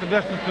 half the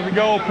distance to the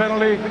goal,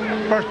 penalty,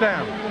 first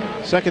down.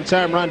 Second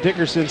time Ron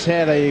Dickerson's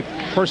had a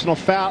personal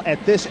foul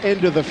at this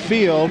end of the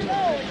field.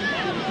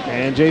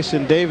 And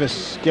Jason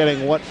Davis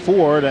getting what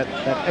for. That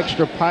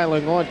extra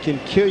piling on can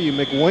kill you.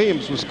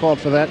 McWilliams was called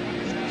for that.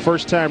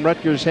 First time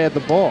Rutgers had the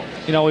ball.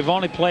 You know, we've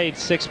only played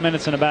 6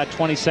 minutes and about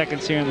 20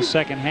 seconds here in the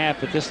second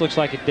half, but this looks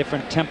like a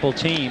different Temple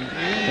team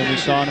than we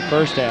saw in the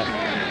first half.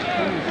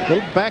 a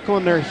little back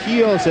on their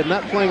heels and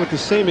not playing with the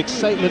same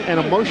excitement and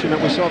emotion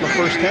that we saw in the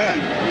first half.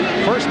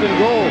 First and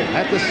goal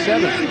at the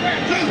 7.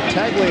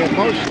 Battaglia in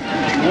motion.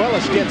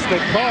 Willis gets the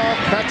call,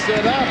 cuts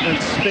it up, and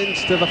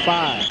spins to the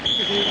 5.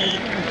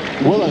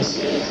 Willis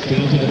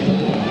down to the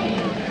 5.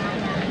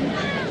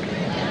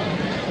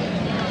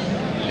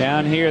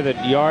 Down here, the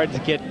yards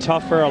get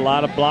tougher. A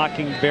lot of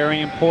blocking,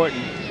 very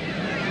important.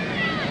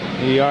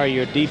 Here you are,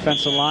 your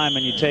defensive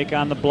lineman. You take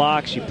on the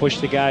blocks. You push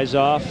the guys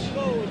off.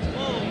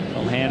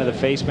 Little hand to the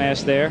face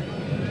mask there.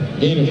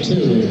 Gain of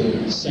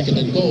 2, second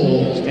and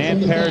goal.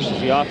 Stan Parrish is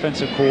the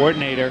offensive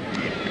coordinator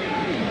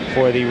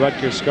for the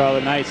Rutgers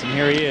Scarlet Knights, and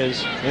here he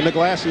is. In the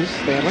glasses,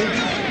 Stanley.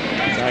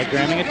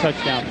 Diagramming a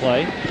touchdown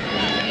play.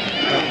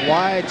 That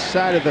wide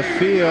side of the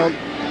field,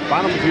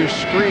 bottom of your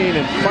screen,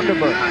 and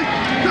Funderburg.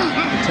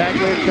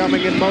 Battaglia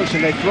coming in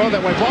motion. They throw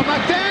that way. Ball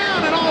knocked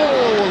down, and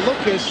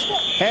Lucas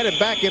had it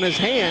back in his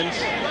hands.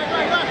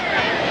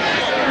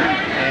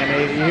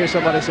 And you hear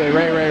somebody say,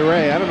 Ray, Ray,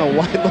 Ray. I don't know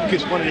why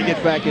Lucas wanted to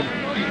get back in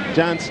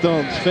John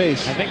Stone's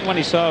face. I think when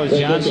he saw it was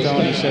John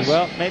Stone, he said,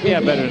 well, maybe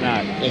I better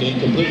not.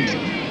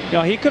 You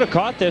know, he could have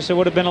caught this. It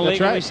would have been a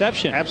legal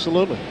reception.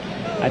 Absolutely.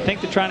 I think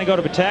they're trying to go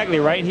to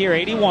Battaglia right here.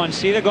 81.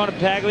 See, they're going to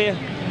Battaglia.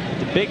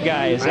 The big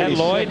guy. Is 96, that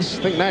Lloyd? I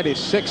think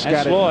 96 That's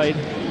got it. Lloyd.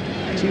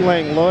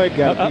 T-Lang Lloyd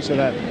got a piece of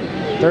that.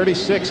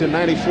 36 and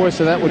 94,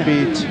 so that would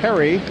be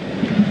Terry.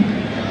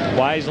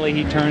 Wisely,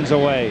 he turns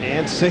away.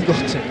 And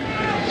Singleton.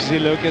 See,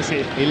 Lucas,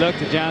 he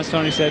looked at John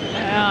Stone. He said,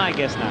 no, I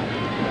guess not.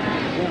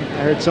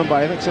 I heard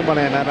somebody, I think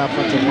somebody on that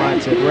offensive line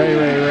said, Ray,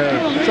 Ray, Ray.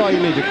 That's all you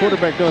need. Your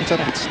quarterback doing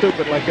something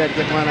stupid like that,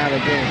 get run out of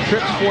the game.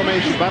 Trips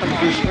formation, bottom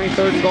of your screen,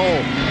 third and goal.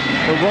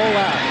 The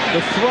rollout, the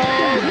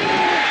throw,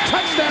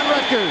 touchdown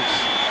Rutgers.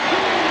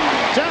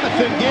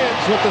 Jonathan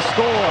Gibbs with the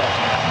score.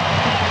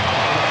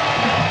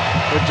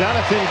 For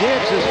Jonathan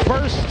Gibbs, his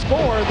first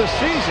score of the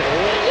season.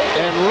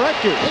 And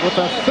Rutgers with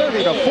a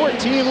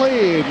 30-14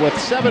 lead with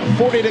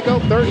 7:40 to go,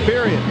 third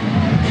period.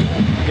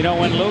 You know,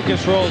 when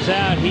Lucas rolls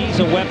out, he's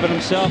a weapon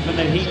himself, and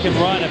then he can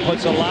run. It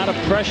puts a lot of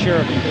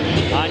pressure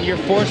on your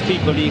force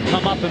people. Do you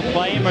come up and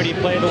play him, or do you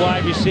play the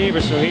wide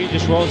receiver? So he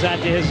just rolls out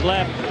to his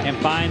left and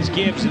finds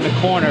Gibbs in the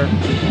corner.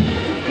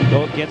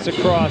 Gets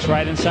across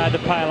right inside the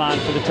pylon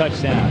for the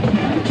touchdown.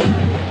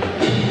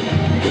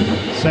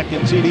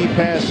 Second TD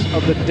pass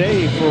of the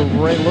day for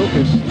Ray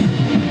Lucas.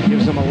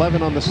 Gives him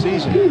 11 on the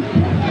season.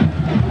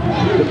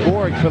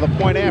 DeBorg for the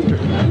point after.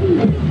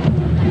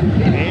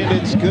 And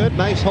it's good.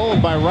 Nice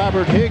hold by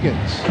Robert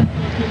Higgins.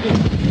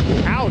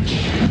 Ouch.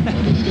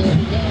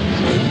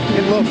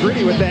 Getting a little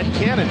gritty with that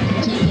cannon.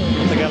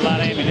 They got a lot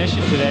of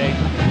ammunition today.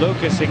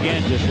 Lucas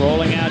again just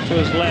rolling out to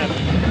his left.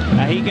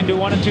 Now he can do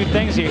one of two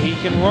things here. He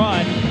can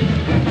run,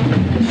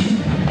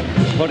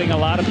 putting a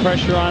lot of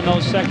pressure on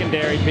those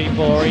secondary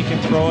people, or he can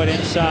throw it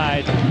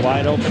inside.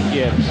 Wide open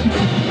Gibbs.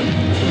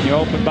 When you're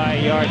open by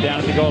a yard down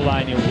at the goal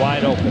line, you're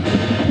wide open.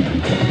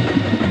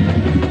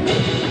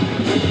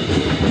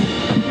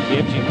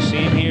 Gibbs, you can see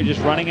him here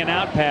just running an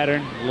out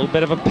pattern. A little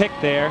bit of a pick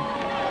there.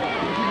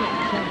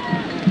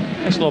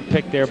 Nice little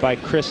pick there by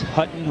Chris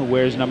Hutton, who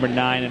wears number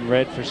 9 in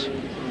red for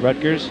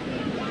Rutgers.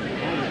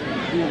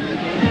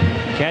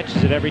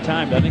 Catches it every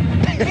time, doesn't he?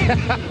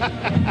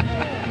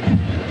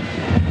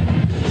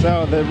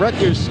 So the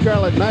Rutgers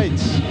Scarlet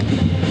Knights,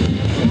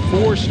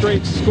 4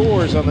 straight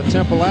scores on the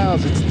Temple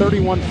Owls. It's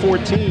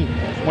 31-14.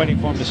 Waiting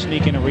for him to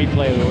sneak in a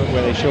replay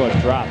where they show a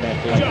drop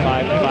after like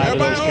five of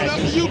those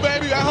catches. You,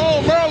 baby, at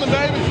home, Maryland,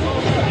 baby.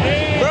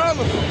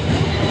 Maryland.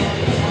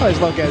 I always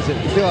love guys that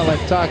feel I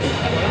like talking.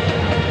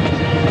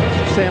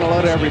 Saying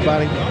hello to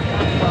everybody.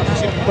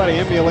 Everybody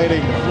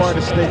emulating the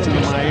Florida States and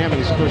the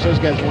Miamis. Of course, those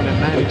guys won in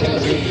 92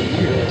 games.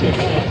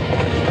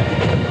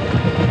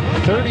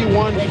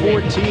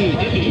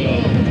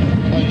 31-14.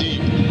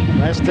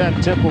 Last time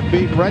Temple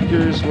beat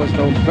Rutgers was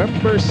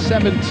November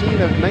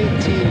 17 of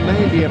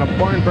 1990 in a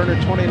barn burner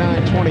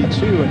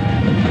 29-22.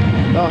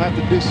 And they'll have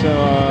to do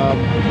some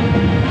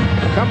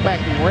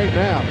comebacking right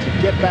now to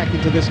get back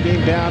into this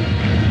game down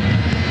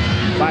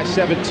by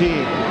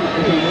 17.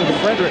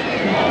 Frederick,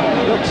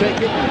 he'll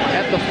take it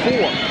at the 4.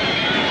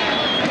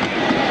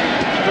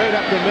 Straight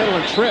up the middle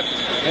and tripped.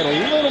 And a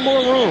little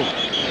more room.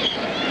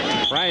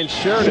 Brian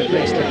Sheridan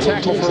makes the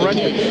tackle for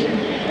Rutgers.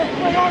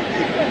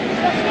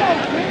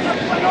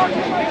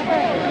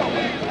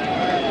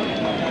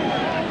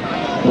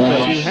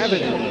 If you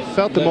haven't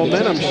felt the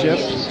momentum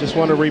shift, just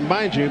want to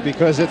remind you,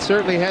 because it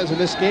certainly has in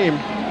this game,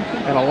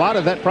 and a lot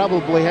of that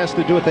probably has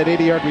to do with that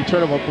 80-yard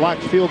return of a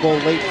blocked field goal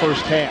late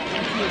first half.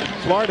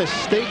 Florida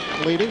State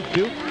leading,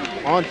 Duke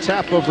on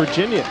top of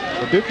Virginia.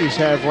 The Dukies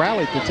have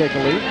rallied to take a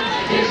lead.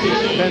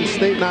 Penn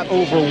State not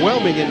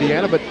overwhelming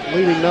Indiana, but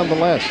leading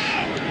nonetheless.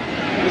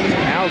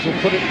 Owls will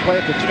put it in play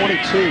at the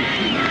 22.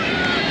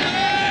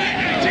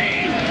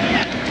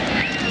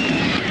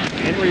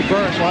 In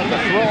reverse, we'll have to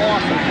throw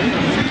off.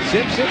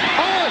 Zips it.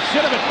 Oh, it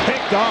should have been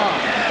picked off.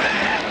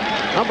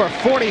 Number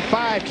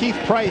 45, Keith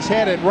Price,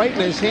 had it right in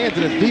his hands,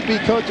 and the DB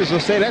coaches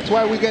will say that's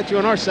why we got you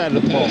on our side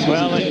of the ball.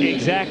 Well,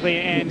 exactly,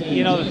 and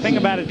you know the thing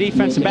about a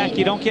defensive back,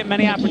 you don't get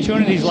many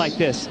opportunities like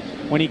this.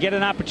 when you get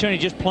an opportunity,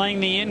 just playing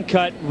the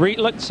in-cut.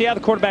 Look, see how the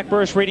quarterback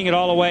Burris reading it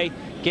all away.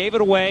 Gave it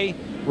away,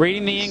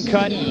 reading the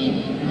in-cut.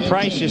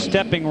 Price just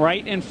stepping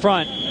right in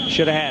front.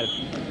 Should have had it.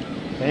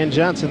 Van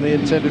Johnson, the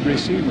intended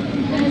receiver.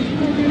 Think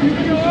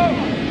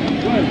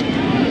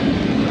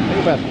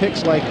about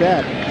picks like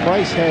that.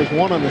 Price has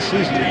one on the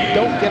season. You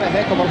don't get a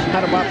heck of a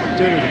lot of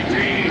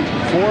opportunity.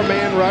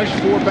 4-man rush,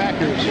 4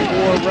 backers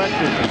for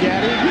Rutgers.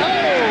 Gaddy.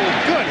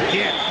 Oh, good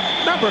hit.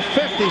 Number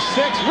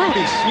 56,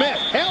 Rudy Smith.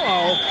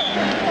 Hello.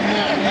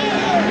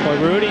 Well,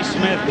 Rudy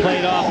Smith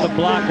played off the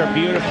blocker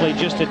beautifully.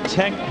 Just a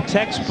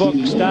textbook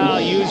style,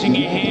 using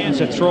your hands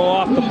to throw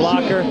off the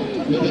blocker.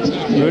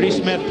 Rudy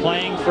Smith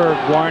playing for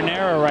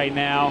Guarnera right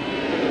now.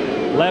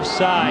 Left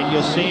side,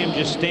 you'll see him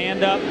just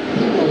stand up.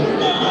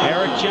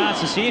 Eric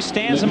Johnson, see, he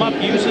stands him up,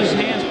 uses his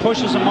hands,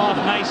 pushes him off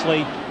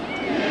nicely.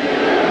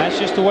 That's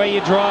just the way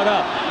you draw it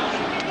up.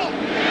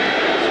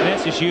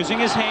 Smith's just using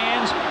his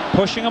hands,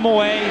 pushing him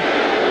away.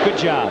 Good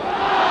job.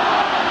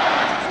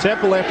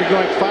 Temple, after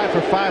going 5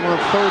 for 5 on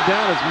 3rd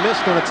down, has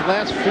missed on its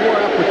last 4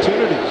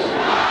 opportunities.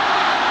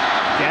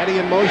 Gaddy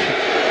in motion.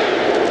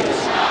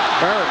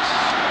 Burris,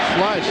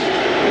 flush.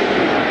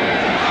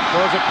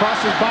 Goes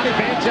across his body.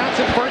 Van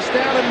Johnson, 1st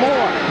down and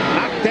more.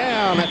 Knocked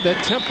down at the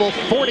Temple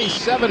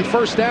 47,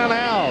 1st down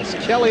Owls.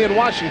 Kelly in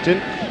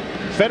Washington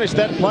finished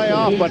that play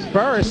off, but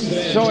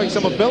Burris showing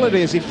some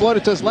ability as he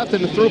floated to his left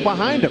and threw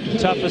behind him.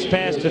 Toughest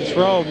pass to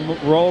throw,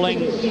 rolling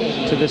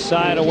to the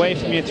side away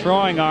from your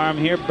throwing arm.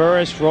 Here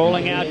Burris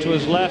rolling out to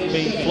his left,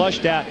 being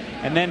flushed out,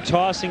 and then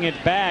tossing it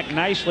back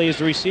nicely as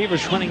the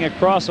receiver's running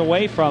across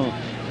away from him.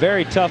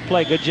 Very tough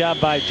play. Good job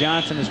by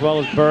Johnson as well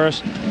as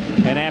Burris.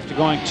 And after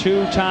going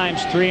 2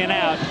 times 3 and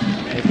out,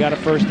 they've got a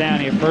 1st down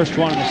here. First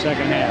one in the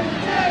 2nd half.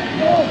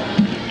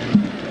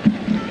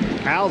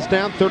 Owls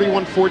down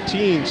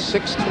 31-14,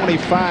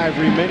 6:25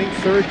 remaining,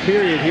 3rd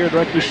period here at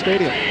Rutgers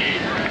Stadium.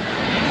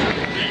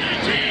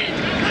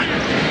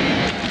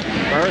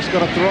 Burris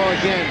going to throw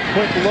again.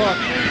 Quick look.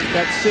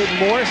 That's Sid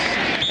Morse,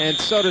 and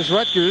so does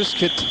Rutgers.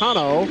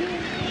 Kitano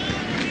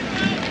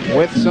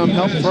with some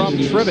help from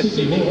Tribbett.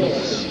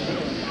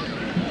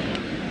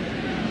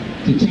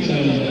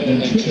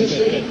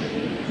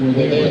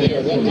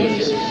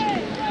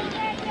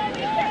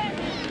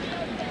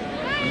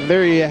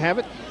 There you have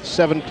it.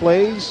 7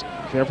 plays,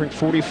 covering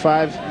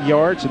 45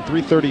 yards and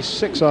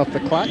 3:36 off the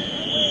clock.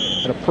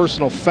 And a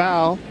personal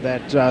foul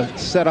that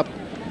set up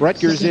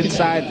Rutgers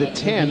inside the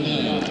 10.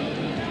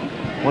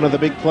 One of the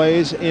big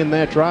plays in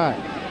that drive.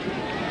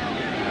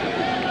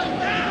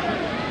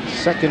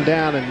 2nd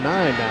down and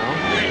 9 now.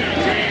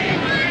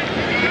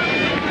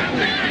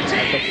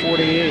 At the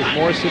 48,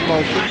 Morris in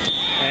motion.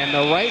 And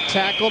the right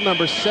tackle,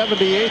 number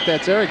 78,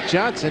 that's Eric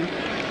Johnson.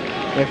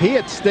 If he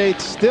had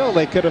stayed still,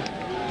 they could have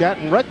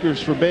gotten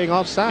Rutgers for being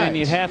offside. And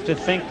you'd have to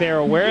think they're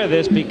aware of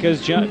this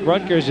because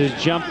Rutgers has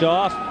jumped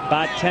off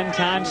about 10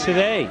 times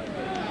today.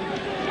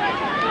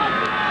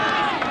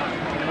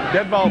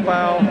 Dead ball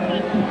foul,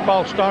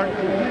 false start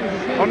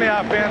on the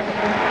offense.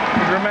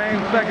 It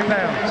remains 2nd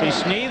down. See,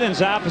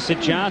 Sneathen's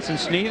opposite Johnson.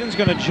 Sneathen's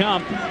going to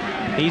jump.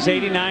 He's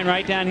 89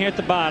 right down here at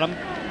the bottom.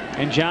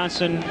 And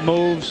Johnson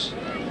moves.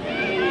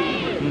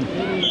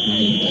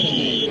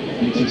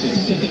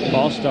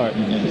 False start.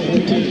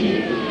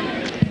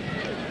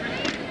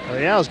 Well,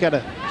 the Owls got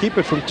to keep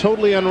it from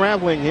totally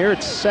unraveling here.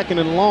 It's 2nd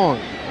and long.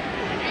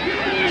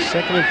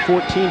 2nd and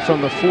 14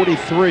 from the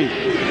 43.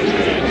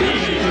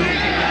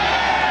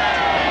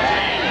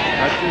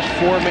 Rutgers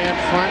 4-man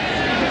front.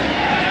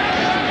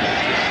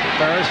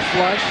 Burris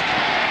flushed.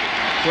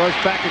 Throws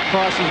back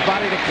across his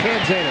body to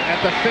Kanzaner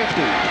at the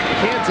 50.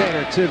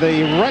 Kanzaner to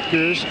the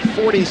Rutgers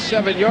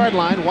 47-yard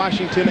line.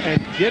 Washington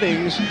and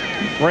Jennings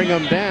bring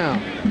them down.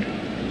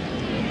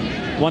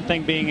 One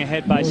thing being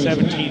ahead by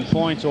 17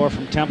 points, or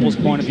from Temple's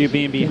point of view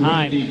being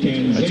behind,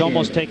 it's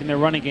almost taken their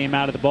running game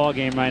out of the ball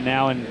game right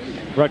now, and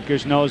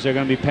Rutgers knows they're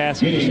going to be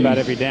passing just about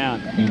every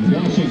down.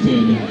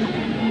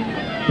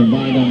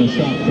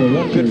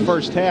 Good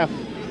 1st half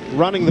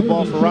running the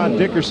ball for Ron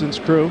Dickerson's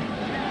crew.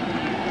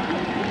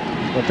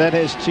 But that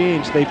has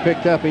changed. They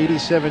picked up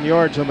 87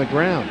 yards on the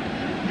ground.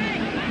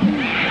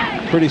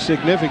 Pretty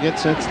significant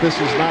since this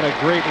is not a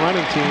great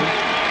running team.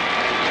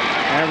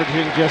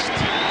 Averaging just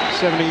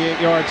 78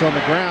 yards on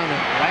the ground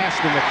and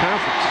last in the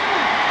conference.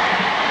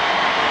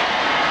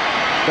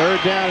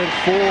 3rd down and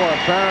 4.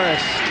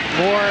 Burris,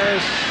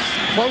 Morris,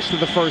 close to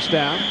the 1st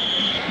down.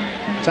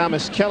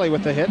 Thomas Kelly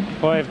with the hit.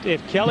 Boy,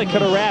 if Kelly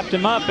could have wrapped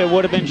him up, it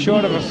would have been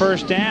short of a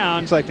 1st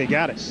down. Looks like they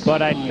got it.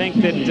 But I think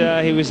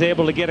that he was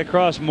able to get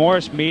across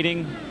Morris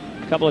meeting,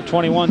 a couple of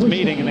 21s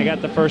meeting, and they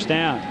got the 1st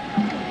down.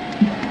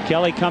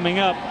 Kelly coming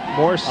up.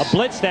 Morris. A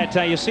blitz that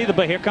time. You see the,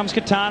 but here comes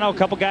Kitano, a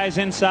couple guys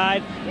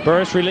inside.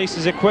 Burris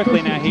releases it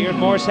quickly. Now here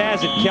Morris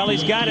has it.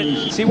 Kelly's got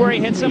it. See where he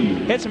hits him?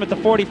 Hits him at the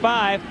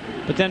 45,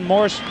 but then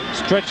Morris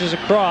stretches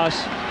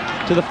across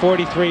to the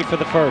 43 for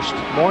the 1st.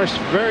 Morris,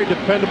 very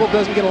dependable,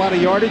 doesn't get a lot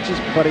of yardage,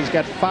 but he's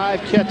got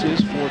 5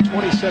 catches for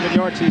 27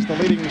 yards. He's the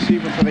leading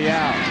receiver for the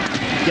Owls.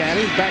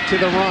 Gaddy back to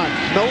the run.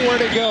 Nowhere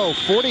to go.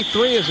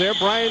 43 is there.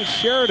 Brian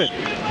Sheridan.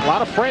 A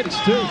lot of friends,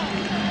 too.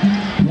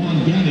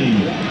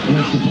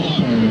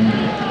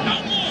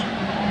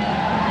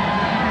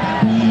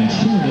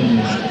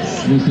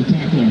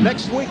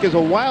 Next week is a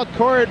wild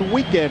card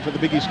weekend for the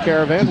Big East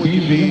Caravan. We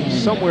can be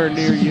somewhere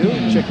near you.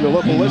 Check your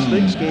local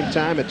listings. Game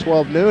time at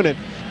 12 noon. And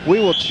we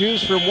will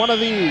choose from one of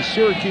these.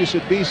 Syracuse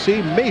at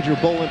BC. Major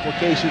bowl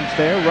implications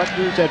there.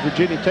 Rutgers at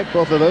Virginia Tech.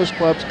 Both of those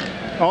clubs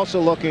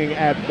also looking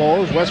at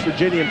bowls. West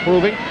Virginia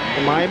improving.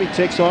 And Miami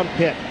takes on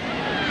Pitt.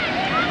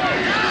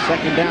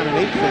 Second down and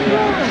 8 for the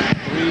Owls.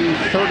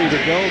 3:30 to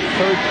go.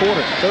 Third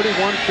quarter.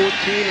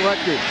 31-14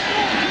 Rutgers.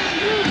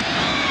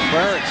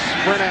 Barrett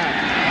sprint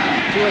out.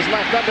 To his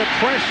left under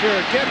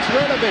pressure, gets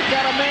rid of it,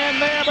 got a man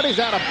there, but he's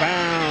out of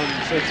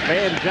bounds. It's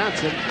Van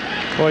Johnson.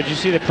 Boy, did you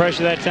see the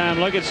pressure that time?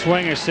 Look at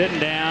Swinger sitting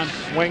down.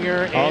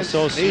 Swinger and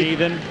also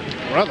Sneeden.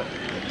 Brother.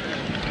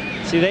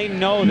 See, they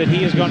know that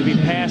he is going to be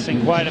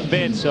passing quite a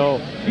bit, so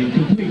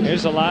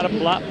there's a lot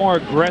more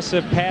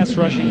aggressive pass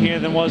rushing here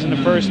than was in the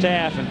first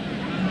half. And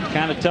it's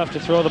kind of tough to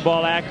throw the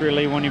ball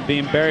accurately when you're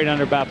being buried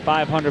under about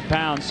 500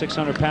 pounds,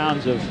 600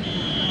 pounds of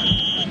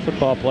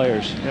football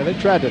players. Yeah, they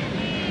tried to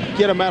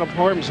get him out of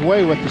harm's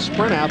way with the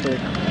sprint out there.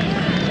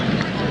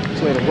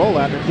 This way to roll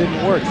out, it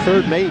didn't work.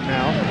 3rd and 8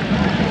 now.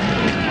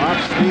 Bob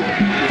Stevens.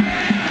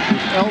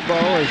 His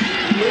elbow is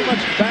pretty much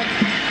back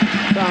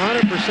to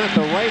 100%.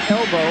 The right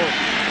elbow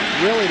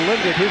really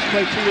limited his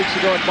play 2 weeks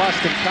ago at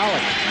Boston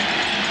College.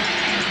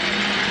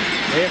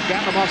 They have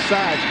gotten him off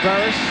sides.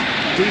 Burris,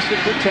 decent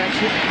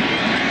protection.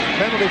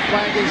 Penalty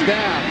flag is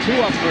down. 2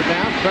 of them are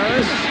down.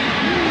 Burris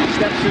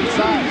steps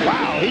inside.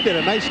 Wow, he did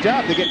a nice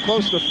job to get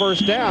close to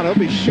first down. He'll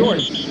be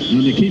short.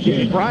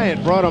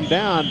 Bryant brought him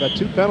down, but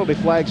 2 penalty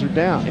flags are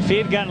down. If he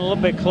had gotten a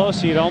little bit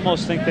closer, you'd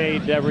almost think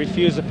they'd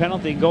refuse the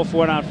penalty and go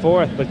for it on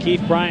 4th. But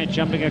Keith Bryant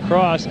jumping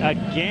across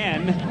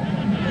again.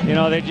 You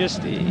know, they're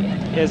just,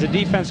 as a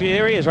defense,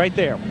 there he is right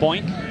there.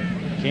 Boink.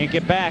 Can't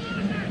get back.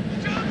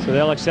 So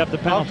they'll accept the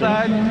penalty.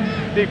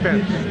 Outside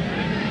defense.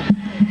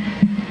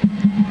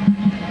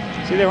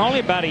 See, they're only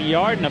about a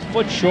yard and a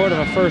foot short of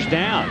a first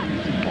down.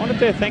 I wonder if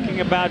they're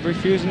thinking about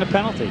refusing the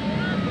penalty.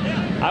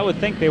 I would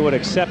think they would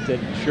accept it.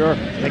 Sure.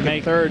 They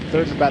make third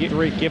and about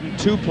 3. Give them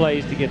 2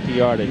 plays to get the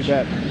yardage. You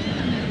bet.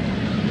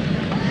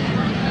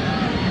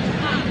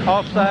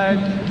 Offside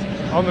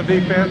on the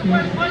defense.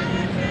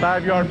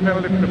 5-yard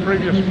penalty from the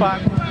previous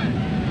spot.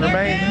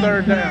 Remains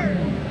 3rd down.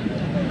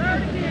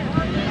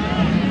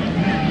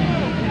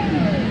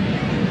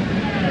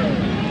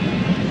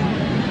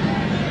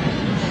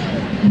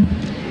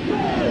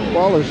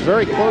 Ball is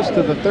very close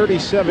to the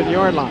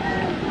 37-yard line.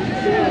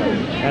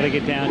 Got to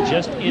get down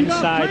just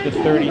inside the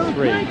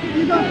 33.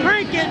 You're going to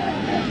break it.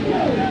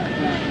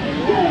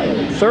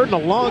 3rd and a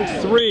long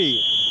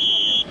 3.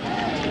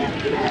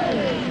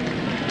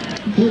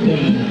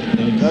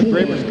 Doug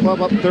Graber's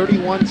club up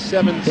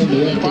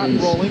 31-17. Clock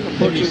rolling,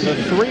 approaching the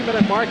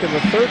 3-minute mark in the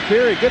 3rd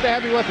period. Good to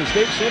have you with us,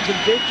 Dave Sims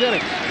and Dave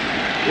Jennings.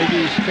 Big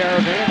East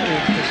Caravan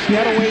in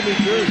Piscataway, New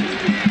Jersey.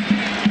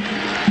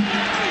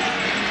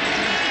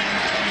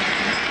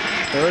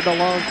 3rd and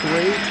a long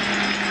 3.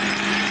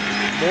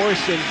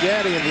 Morse and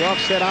Gaddy in the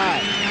offset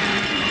eye.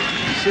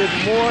 Sid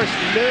Morse,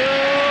 no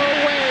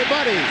way,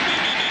 buddy.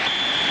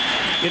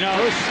 You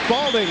know,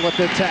 Spalding with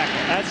the tackle.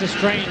 That's a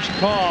strange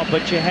call,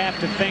 but you have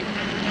to think.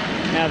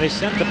 Now they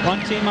sent the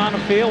punt team on the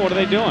field. What are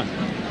they doing?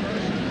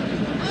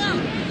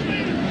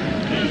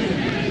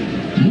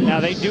 Now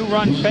they do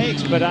run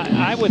fakes, but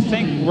I would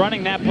think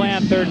running that play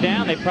on 3rd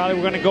down, they probably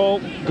were going to go,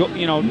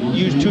 you know,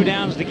 use 2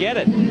 downs to get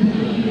it.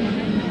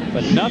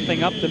 But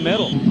nothing up the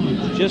middle,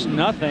 just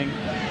nothing.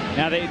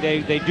 Now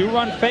they do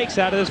run fakes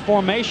out of this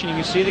formation. You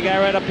can see the guy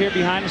right up here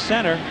behind the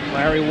center.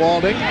 Larry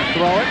Walding,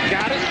 throw it,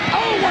 got it.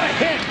 Oh, what a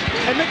hit!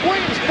 And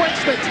McWilliams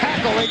breaks the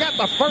tackle. They got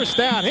the first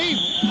down. He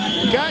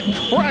got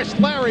crushed.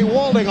 Larry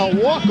Walding, a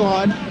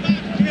walk-on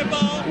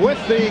with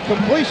the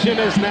completion,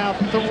 is now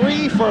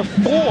 3 for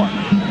 4.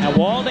 Now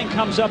Walding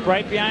comes up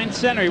right behind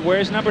center. He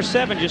wears number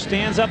 7, just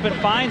stands up and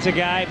finds a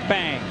guy.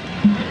 Bang.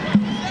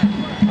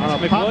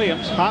 That's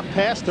McWilliams. Pop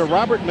pass to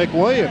Robert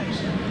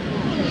McWilliams.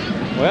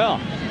 Well,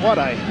 what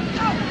a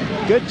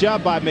good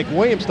job by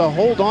McWilliams to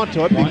hold on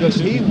to it because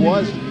he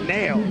was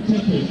nailed.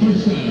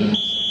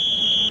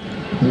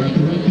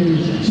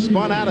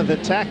 Spun out of the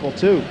tackle,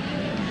 too.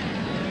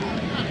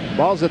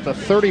 Ball's at the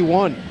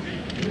 31.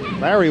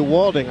 Larry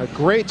Walding, a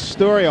great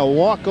story, a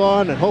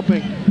walk-on, and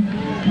hoping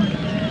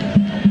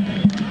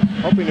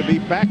to be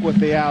back with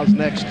the Owls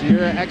next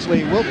year.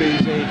 Actually, he will be.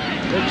 He's a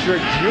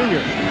redshirt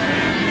junior.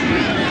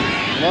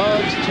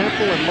 Loves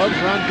Temple and loves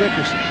Ron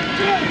Dickerson.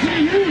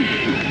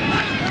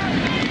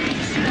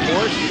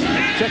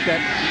 Check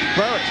that.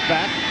 Burris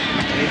back.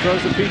 And he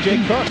throws to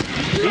P.J. Cook.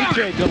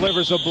 P.J.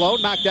 delivers a blow.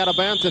 Knocked out of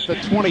bounds at the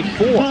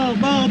 24.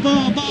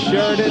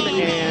 Sheridan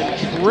and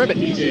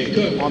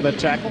Tribbett on the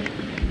tackle.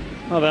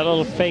 Well, that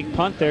little fake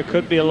punt there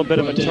could be a little bit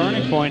of a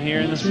turning point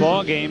here in this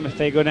ball game if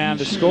they go down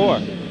to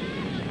score.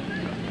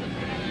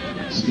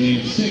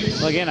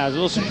 Well, again, I was a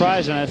little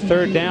surprised on that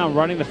 3rd down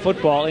running the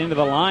football into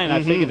the line.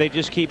 I figured they'd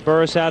just keep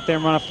Burris out there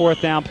and run a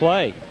 4th down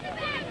play.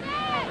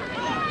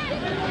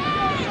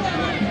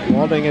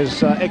 Spalding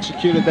has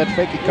executed that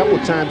fake a couple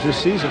of times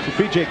this season for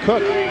P.J.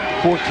 Cook.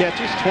 4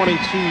 catches, 22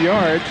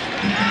 yards.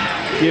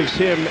 Gives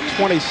him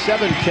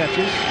 27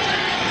 catches.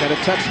 Got a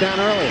touchdown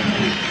earlier.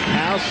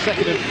 Now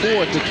 2nd and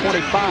 4 to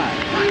 25.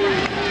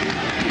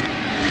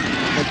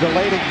 A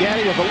delayed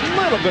Gaddy with a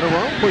little bit of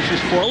room.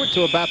 Pushes forward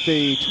to about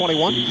the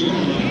 21.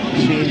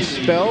 Gene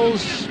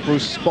Spells,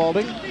 Bruce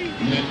Spalding.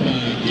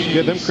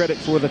 Give them credit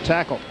for the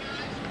tackle.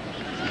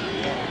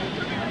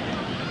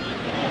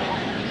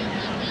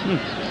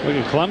 Look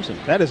at Clemson.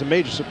 That is a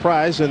major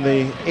surprise in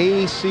the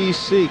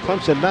ACC.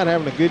 Clemson not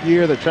having a good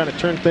year. They're trying to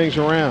turn things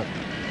around.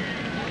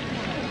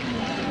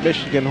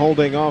 Michigan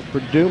holding off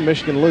Purdue.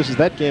 Michigan loses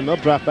that game. They'll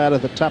drop out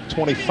of the top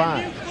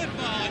 25.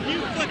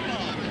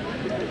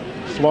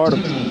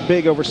 Florida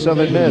big over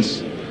Southern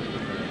Miss.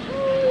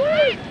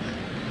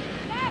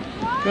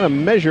 Going to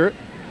measure it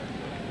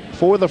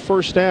for the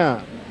first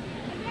down.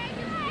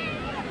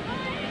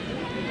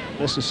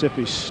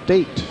 Mississippi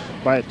State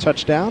by a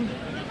touchdown.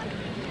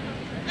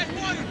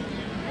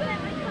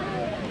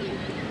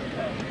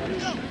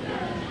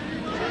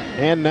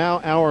 And now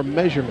our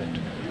measurement.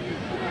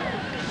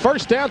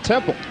 First down,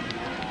 Temple.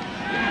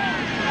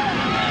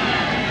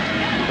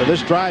 So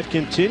this drive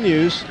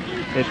continues.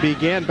 It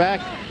began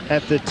back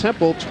at the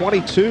Temple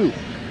 22.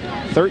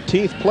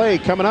 13th play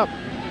coming up.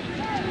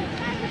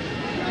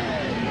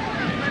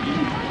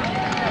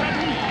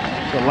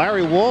 So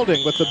Larry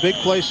Walding with the big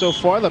play so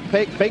far. The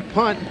fake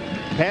punt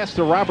pass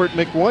to Robert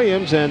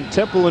McWilliams, and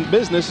Temple in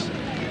business,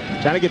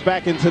 trying to get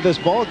back into this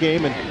ball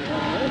game and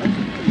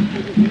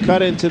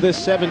cut into this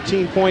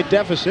 17-point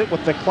deficit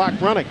with the clock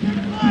running.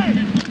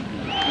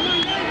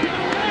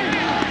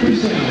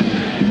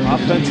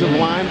 Offensive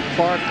line,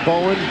 Clark,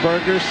 Bowen,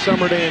 Berger,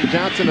 Summerday, and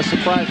Johnson a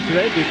surprise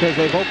today because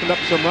they've opened up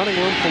some running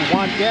room for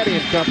Juan Gaddy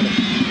and company.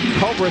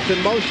 Culbreth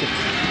in motion.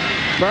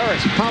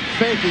 Burris, pump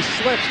fake, he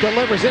slips,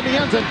 delivers in the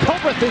end zone.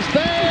 Culbreth is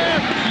there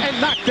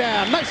and knocked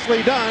down.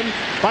 Nicely done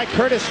by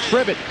Curtis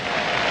Tribbett.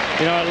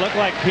 You know, it looked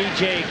like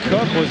P.J.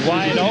 Cook was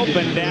wide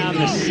open down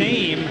the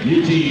seam.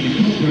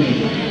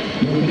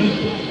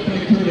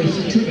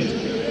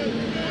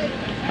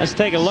 Let's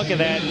take a look at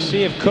that and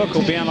see if Cook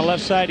will be on the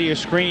left side of your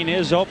screen.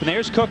 Is open.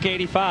 There's Cook,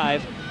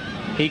 85.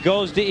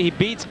 He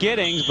beats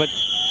Giddings, but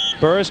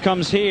Burris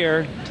comes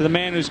here to the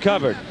man who's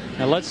covered.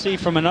 Now let's see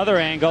from another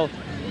angle.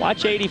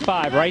 Watch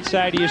 85, right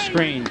side of your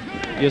screen.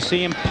 You'll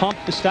see him pump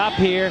the stop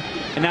here,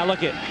 and now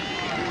look at.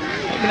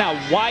 Maybe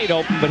not wide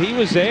open, but he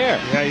was there.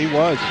 Yeah, he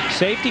was.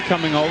 Safety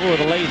coming over with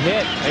a late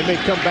hit. They may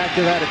come back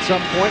to that at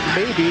some point,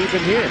 maybe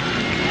even here.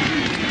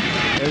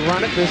 They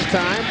run it this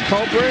time.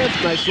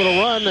 Culbreth, nice little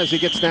run as he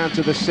gets down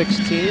to the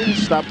 16.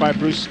 Stopped by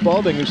Bruce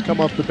Spalding, who's come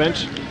off the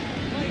bench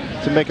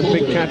to make a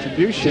big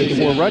contribution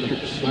for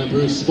Rutgers.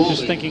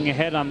 Just thinking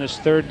ahead on this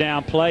third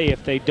down play.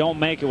 If they don't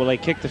make it, will they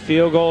kick the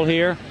field goal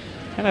here?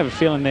 I have a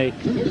feeling the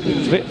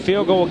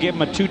field goal will give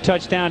them a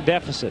 2-touchdown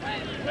deficit.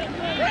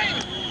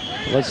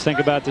 Let's think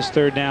about this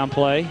third down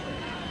play.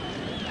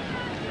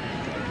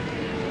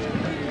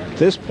 At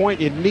this point,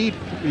 you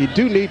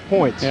do need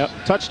points. Yep.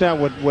 Touchdown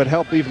would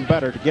help even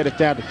better to get it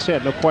down to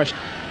 10, no question.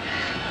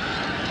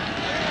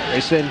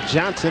 They send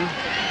Johnson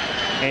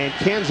and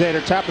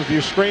Kanzader top of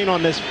your screen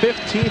on this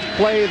 15th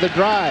play of the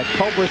drive.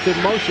 Culbreth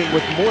in motion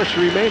with Morse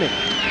remaining.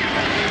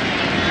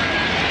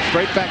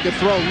 Straight back to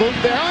throw. Luke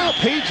there. Oh,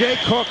 P.J.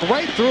 Cook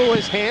right through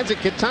his hands, and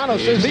Catano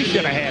says he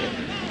should have had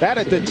it. That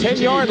at the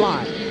 10-yard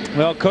line.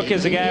 Well, Cook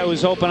is the guy who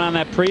was open on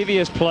that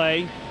previous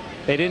play.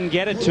 They didn't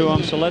get it to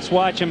him, so let's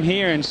watch him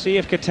here and see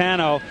if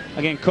Catano,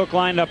 again, Cook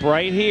lined up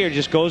right here,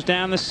 just goes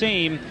down the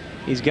seam.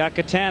 He's got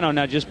Catano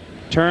now, just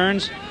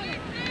turns.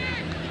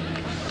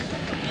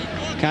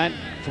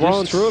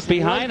 Just threw it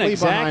behind,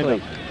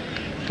 exactly.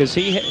 Because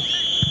see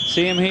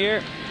him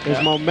here?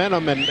 There's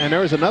momentum, and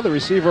there's another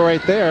receiver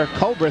right there.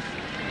 Culbreth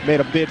made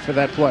a bid for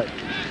that play.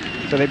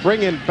 So they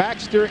bring in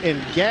Baxter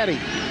and Gaddy.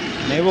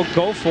 And they will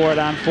go for it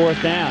on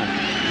 4th down.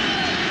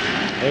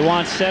 They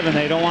want 7.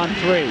 They don't want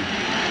 3.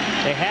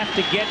 They have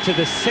to get to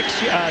the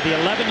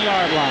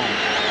 11-yard line.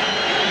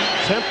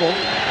 Temple,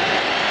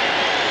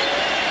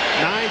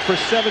 9 for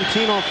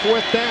 17 on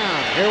 4th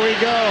down. Here we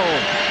go.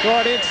 Throw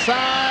it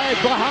inside,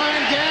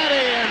 behind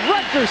Gaddy, and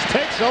Rutgers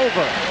takes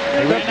over.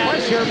 The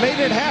pressure made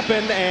it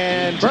happen,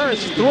 and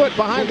Burris threw it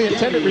behind the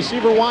intended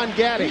receiver, Juan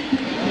Gaddy.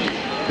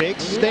 Big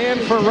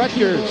stand for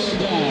Rutgers.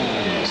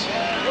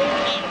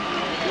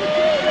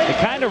 They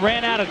kind of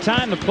ran out of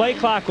time. The play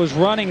clock was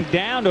running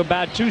down to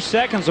about 2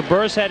 seconds. So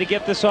Burris had to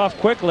get this off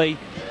quickly.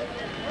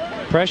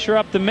 Pressure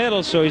up the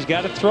middle, so he's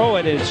got to throw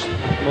it. It's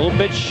a little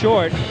bit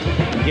short.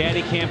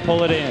 Gaddy can't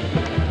pull it in.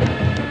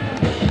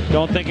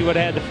 Don't think he would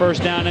have had the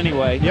first down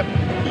anyway. Yep.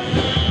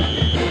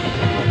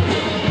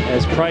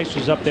 As Price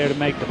was up there to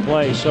make the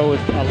play. So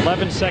with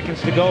 11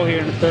 seconds to go here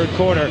in the third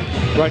quarter,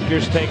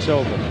 Rutgers takes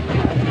over.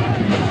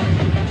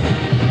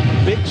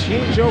 Big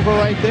changeover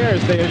right there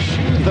as they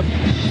eschew the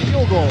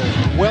field goal.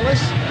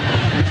 Willis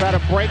try to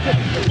break it.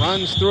 It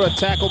runs through a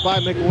tackle by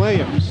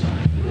McWilliams.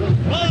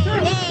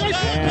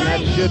 And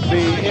that should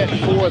be it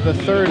for the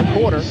third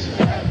quarter.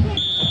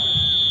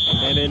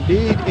 And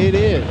indeed it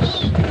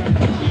is.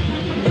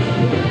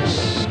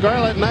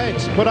 Scarlet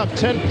Knights put up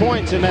 10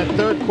 points in that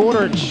third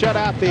quarter and shut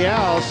out the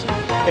Owls.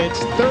 It's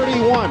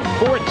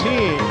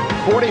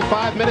 31-14,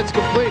 45 minutes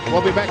complete.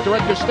 We'll be back to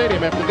Rutgers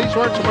Stadium after these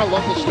words from our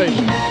local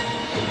station.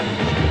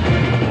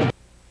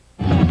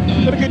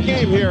 Been a good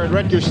game here at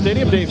Rutgers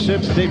Stadium. Dave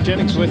Sims and Dave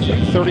Jennings with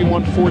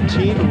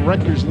 31-14.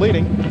 Rutgers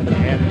leading,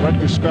 and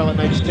Rutgers Scarlet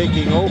Knights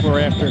taking over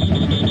after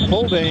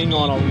holding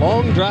on a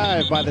long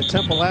drive by the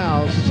Temple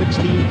Owls.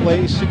 16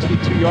 plays,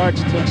 62 yards.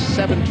 It took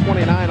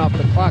 7:29 off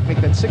the clock.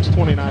 Make that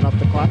 6:29 off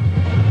the clock.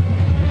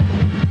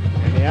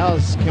 And the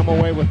Owls come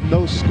away with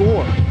no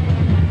score.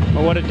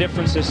 Well, what a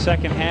difference this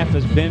second half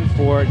has been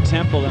for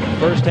Temple. In the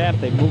first half,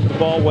 they moved the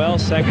ball well.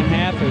 Second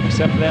half,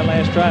 except for that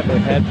last drive,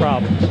 they've had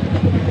problems.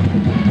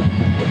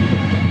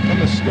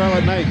 The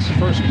Scarlet Knights,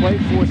 first play,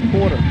 fourth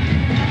quarter. 2nd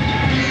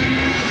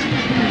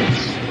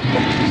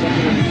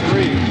and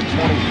 3,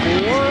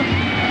 24.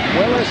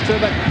 Willis to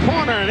the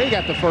corner, and he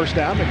got the first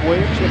down.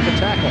 McWilliams with the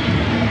tackle. I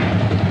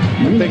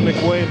think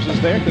McWilliams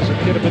is there because it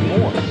could have been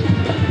more.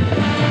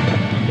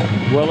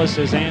 Willis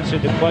has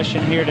answered the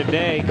question here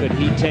today. Could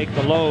he take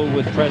the load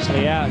with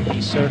Presley out? He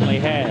certainly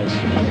has.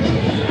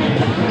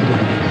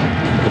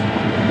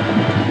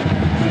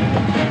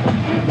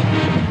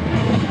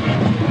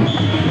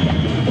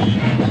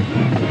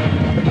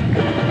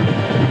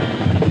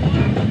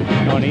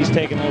 And he's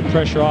taking a little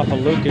pressure off of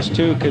Lucas,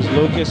 too, because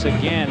Lucas,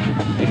 again,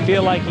 they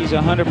feel like he's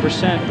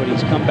 100%, but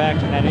he's come back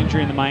from that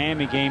injury in the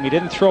Miami game. He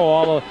didn't throw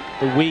all of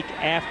the week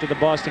after the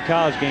Boston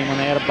College game when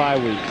they had a bye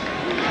week.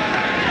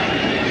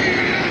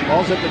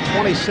 Ball's at the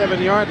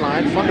 27-yard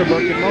line.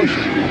 Funderburk in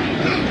motion.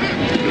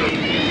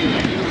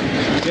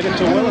 Get it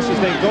to Willis as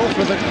they go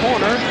for the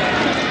corner.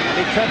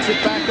 He cuts it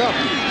back up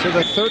to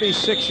the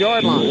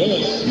 36-yard line.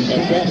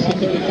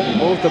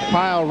 Moved the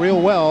pile real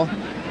well.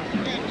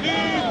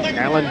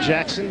 Alan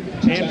Jackson,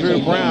 Andrew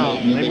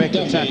Brown, they make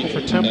the tackle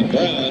for Temple.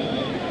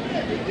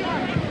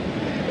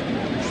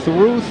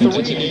 Through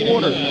 3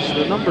 quarters,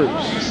 the numbers.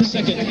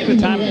 The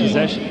time of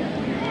possession,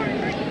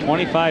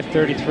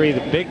 25-33.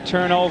 The big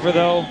turnover,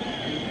 though,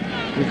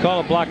 we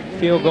call a blocked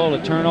field goal a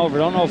turnover.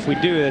 Don't know if we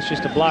do. That's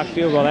just a blocked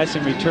field goal. That's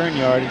in return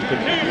yardage. But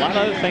a lot of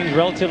other things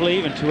relatively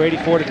even.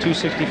 284 to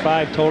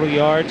 265 total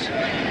yards.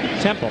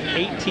 Temple,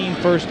 18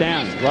 first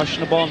downs, rushing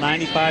the ball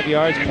 95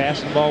 yards,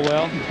 passing the ball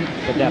well.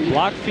 But that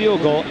blocked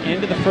field goal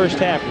into the first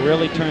half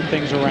really turned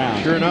things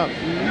around. Sure enough.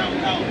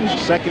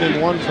 2nd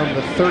and 1 from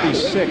the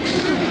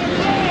 36.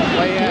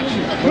 Play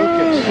action.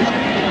 Lucas.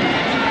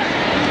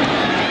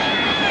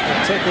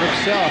 Take it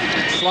himself.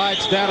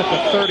 Slides down at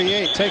the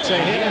 38. Takes a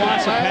hit. He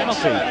wants a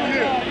penalty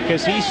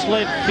because he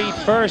slid feet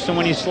first, and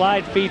when you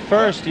slide feet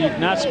first, you're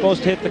not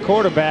supposed to hit the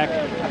quarterback.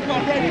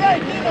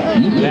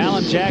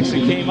 Alan Jackson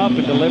came up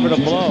and delivered a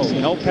blow.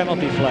 No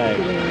penalty flag.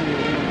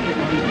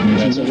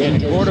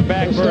 And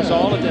quarterback versus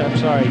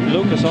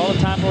Lucas all the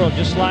time in the world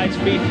just slides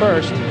feet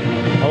first.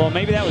 Although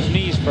maybe that was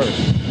knees first.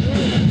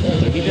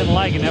 He didn't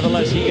like it.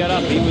 Nevertheless, he got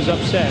up. He was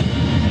upset.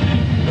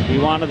 He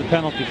wanted the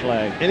penalty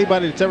flag.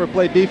 Anybody that's ever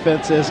played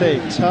defense says, hey,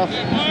 tough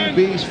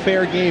QB's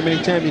fair game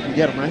anytime you can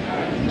get them, right?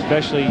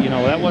 Especially, you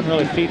know, that wasn't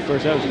really feet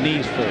first. That was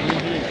knees first.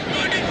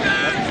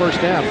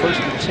 First down,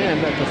 1st and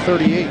 10 at the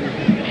 38.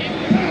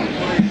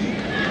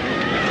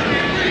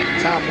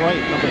 Tom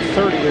Wright, number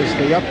 30, is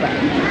the up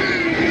back.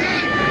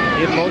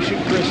 In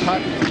motion, Chris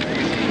Hutton.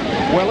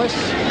 Willis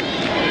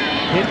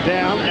hit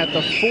down at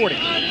the 40.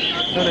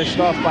 Finished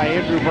off by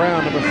Andrew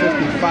Brown, number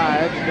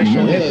 55.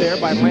 Initial hit there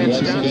by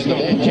Lance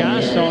Johnstone. And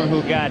Johnstone,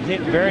 who got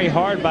hit very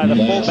hard by the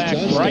fullback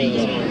Wright,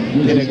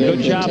 did a good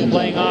job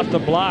playing off the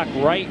block.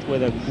 Wright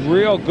with a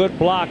real good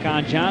block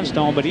on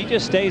Johnstone, but he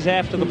just stays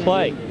after the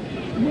play.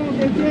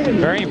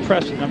 Very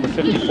impressive, number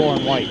 54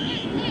 in white.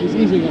 He's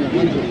easily going to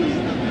run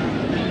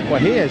this. Well,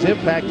 he has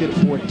impacted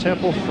for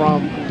Temple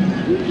from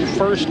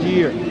first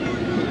year.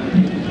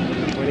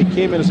 When he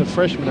came in as a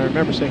freshman, I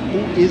remember saying,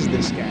 who is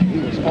this guy? He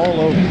was all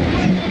over.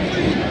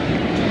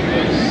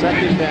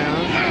 2nd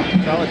down,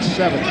 call it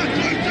 7.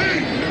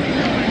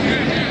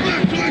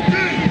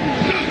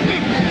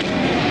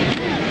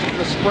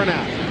 The sprint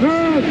out.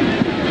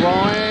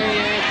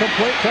 Throwing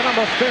complete to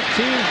number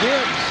 15,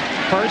 Gibbs.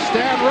 First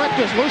down,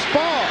 Rutgers, loose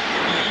ball.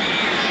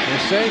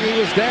 They're saying he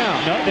was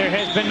down. No, there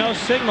has been no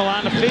signal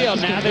on the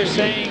field. Now they're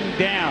saying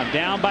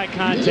down by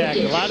contact.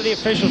 A lot of the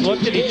officials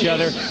looked at each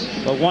other,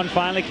 but one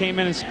finally came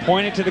in and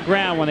pointed to the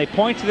ground. When they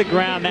point to the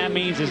ground, that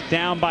means it's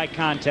down by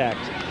contact.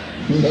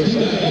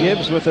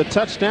 Gibbs with a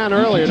touchdown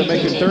earlier to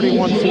make it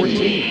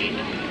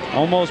 31-14.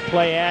 Almost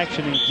play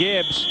action, and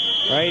Gibbs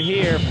right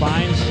here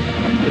finds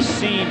the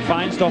seam,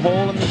 finds the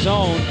hole in the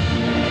zone,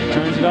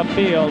 turns it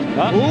upfield.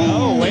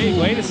 Oh,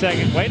 wait a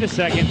second. I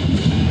think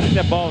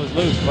that ball was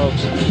loose,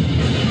 folks.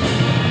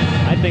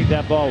 I think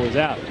that ball was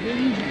out.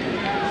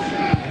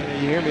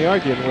 You hear me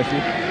arguing with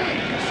you.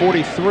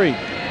 43.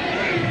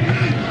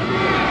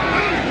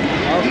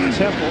 Of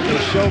Temple to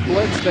show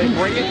blitz. They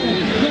bring it.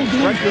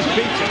 Rutgers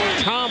beats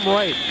it. Tom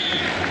Wright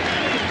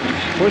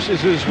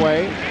pushes his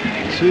way.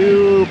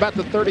 to about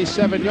the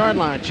 37-yard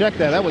line. Check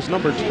that. That was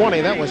number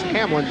 20. That was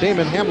Hamlin,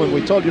 Damon Hamlin.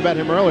 We told you about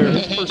him earlier.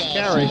 His first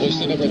carry,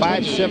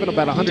 5'7",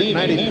 about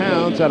 190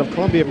 pounds, out of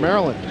Columbia,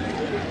 Maryland.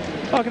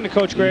 Talking to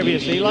Coach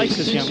Gravius, he likes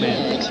this young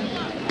man.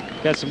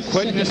 Got some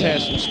quickness,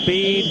 has some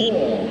speed.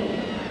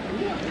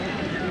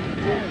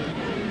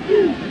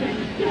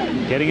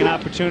 Getting an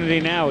opportunity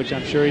now, which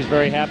I'm sure he's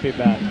very happy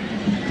about.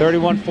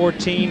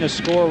 31-14, the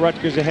score.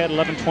 Rutgers ahead,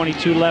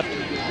 11:22 left,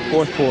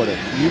 fourth quarter.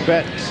 You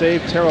bet.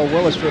 Save Terrell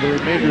Willis for the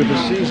remainder of the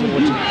season,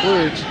 which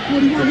includes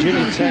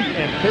Virginia Tech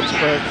and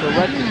Pittsburgh for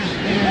Rutgers.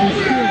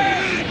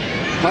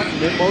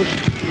 Hutton in motion.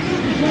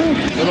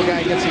 Little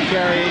guy gets a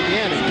carry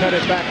again and cut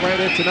it back right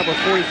into number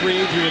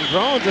 43, Adrian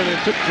Drones, and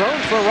it took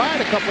Drones for a ride,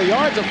 a couple of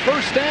yards, a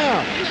first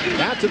down.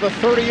 Down to the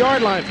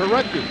 30-yard line for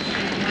Rutgers.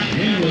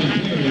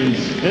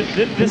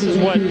 This is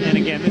what, and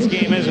again, this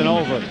game isn't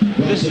over.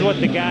 This is what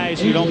the guys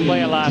who don't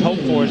play a lot hope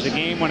for, is a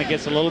game when it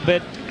gets a little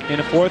bit in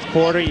the fourth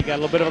quarter, you got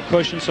a little bit of a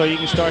cushion so you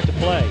can start to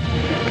play.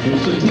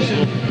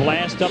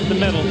 Blast up the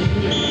middle.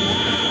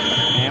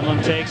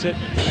 Hamlin takes it.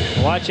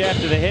 Watch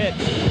after the hit.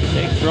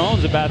 Takes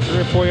Drones about 3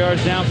 or 4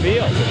 yards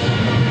downfield.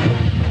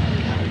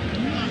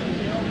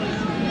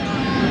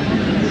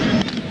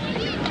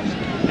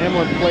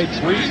 Hamlin played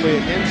briefly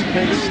against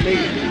Penn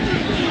State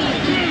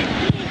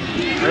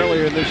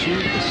earlier this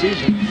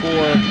season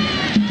for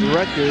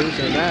Rutgers,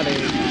 and that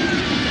is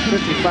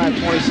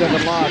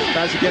 55-27 loss.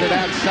 Tries to get it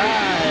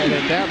outside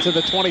and down to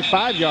the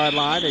 25-yard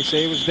line. They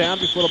say he was down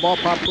before the ball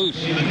popped loose.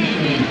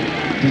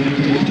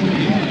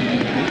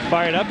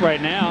 Fired up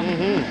right now.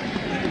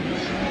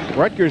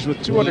 Rutgers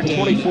with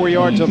 224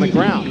 yards on the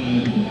ground.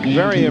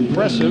 Very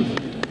impressive.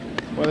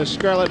 Well, the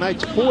Scarlet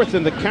Knights 4th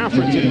in the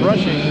conference in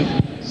rushing,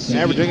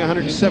 averaging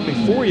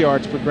 174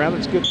 yards per ground.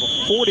 That's good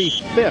for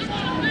 45th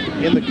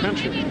in the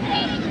country.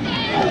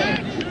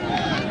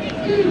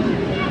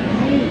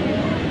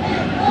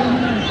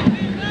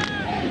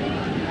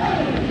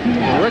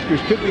 Well,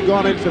 Rutgers could be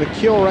going in for the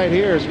kill right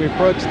here as we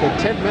approach the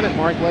 10-minute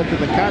mark left in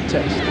the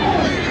contest.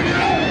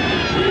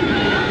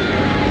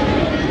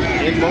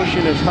 In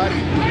motion is Hutton.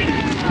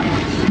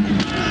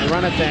 They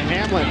run it to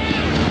Hamlin.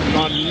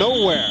 Gone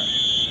nowhere.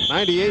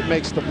 98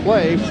 makes the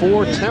play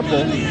for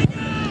Temple.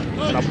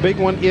 And a big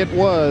one it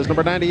was.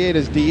 Number 98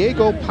 is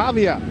Diego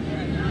Pavia.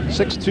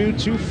 6'2",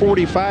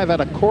 245 out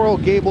of Coral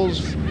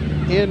Gables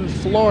in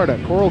Florida.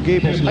 Coral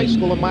Gables High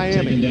School in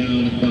Miami.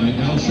 Down by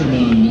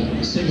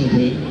Alsherman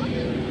Singleton.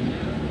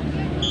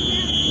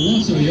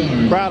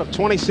 Crowd of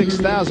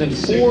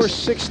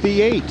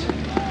 26,468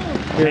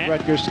 here at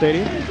Rutgers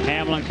Stadium.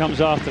 Hamlin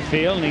comes off the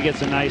field and he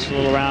gets a nice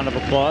little round of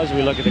applause.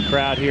 We look at the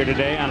crowd here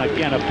today on,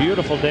 again, a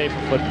beautiful day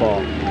for football.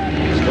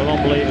 Still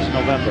don't believe it's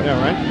November. Yeah,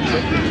 right?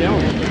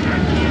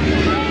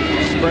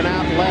 Sprint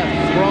out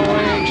left,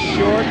 throwing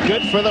short,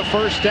 good for the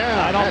first down.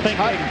 I don't think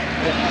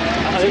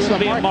this will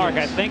be a mark.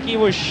 I think he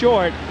was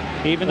short,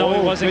 even though he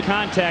wasn't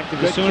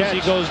contacted. As soon as he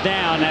goes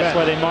down, that's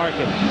where they mark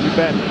it. You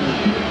bet.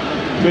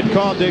 Good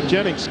call, Dick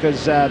Jennings,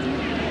 because that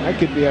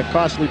could be a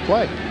costly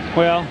play.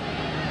 Well,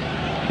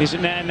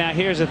 now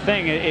here's the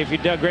thing. If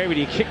you're Doug Gravy,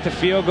 you kick the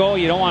field goal,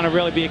 you don't want to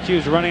really be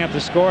accused of running up the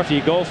score. If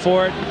you go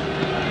for it,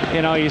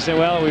 you know, you say,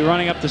 well, are we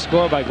running up the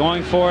score by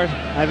going for it?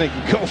 I think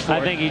you go for it. I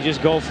think you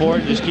just go for it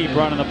and just keep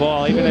running the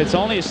ball. Even it's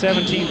only a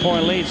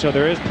 17-point lead, so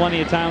there is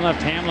plenty of time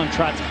left. Hamlin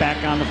trots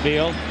back on the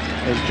field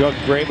as Doug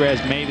Graber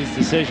has made his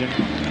decision.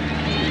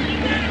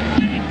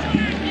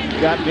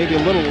 Got maybe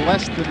a little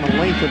less than the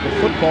length of the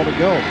football to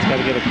go. It's got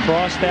to get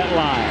across that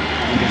line.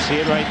 You can see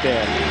it right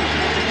there.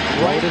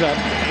 Light it up.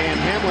 And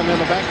Hamlin in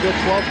the backfield,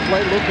 12th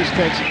play. Lucas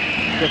gets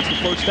the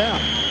first down.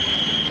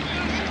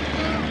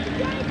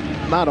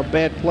 Not a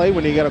bad play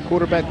when you got a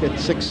quarterback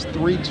that's 6'3",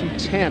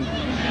 210.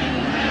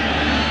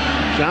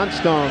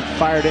 Johnstone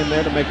fired in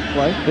there to make the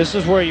play. This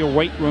is where your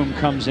weight room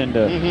comes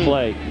into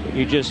play.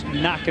 You're just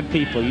knocking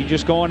people. You're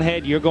just going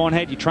ahead. You're going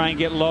ahead. You try and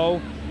get low.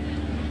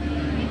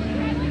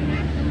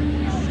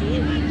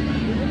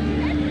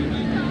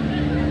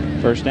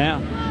 First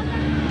down.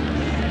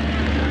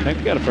 I think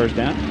we got a first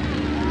down.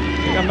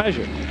 We got to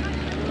measure.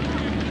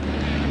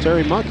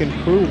 Terry Monk and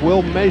crew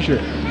will measure.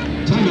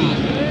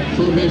 Timeout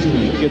for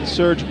measurement. Gets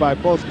surged by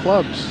both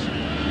clubs.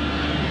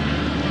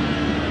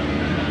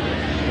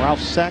 Ralph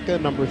Sacca,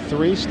 number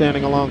 3,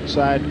 standing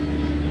alongside.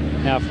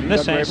 Now from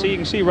this side, so you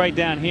can see right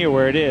down here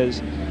where it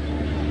is.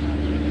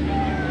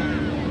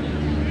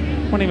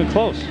 Wasn't even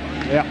close.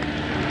 Yeah.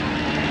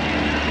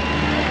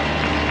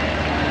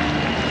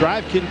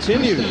 Drive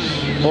continues.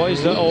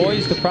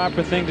 Always the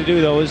proper thing to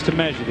do, though, is to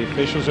measure. The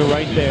officials are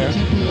right there.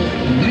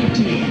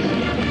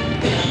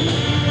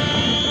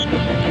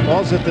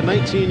 Ball's at the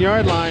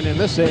 19-yard line, and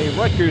this is a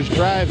Rutgers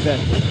drive that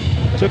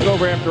took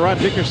over after Ron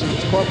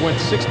Dickerson's club went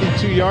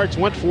 62 yards,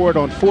 went for it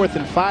on 4th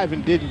and 5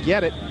 and didn't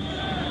get it.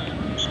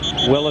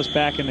 Willis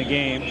back in the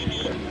game.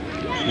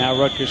 Now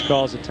Rutgers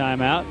calls a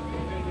timeout.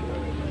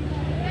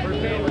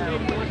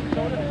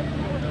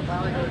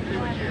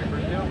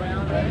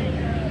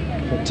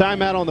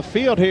 Timeout on the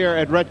field here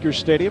at Rutgers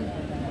Stadium.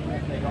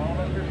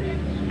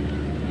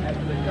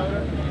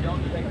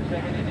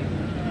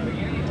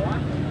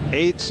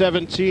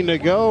 8:17 to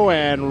go,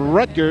 and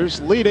Rutgers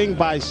leading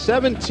by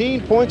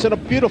 17 points on a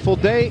beautiful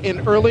day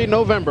in early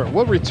November.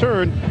 We'll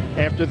return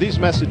after these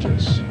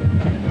messages.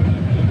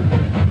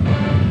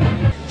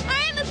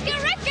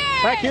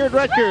 Back here at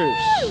Rutgers.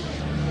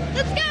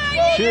 Let's go!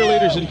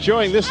 Cheerleaders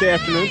enjoying this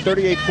afternoon,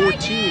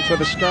 38-14 for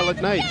the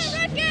Scarlet Knights.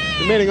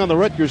 Remaining on the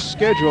Rutgers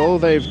schedule,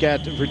 they've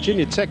got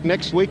Virginia Tech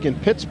next week in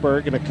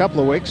Pittsburgh in a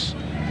couple of weeks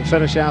to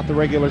finish out the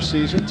regular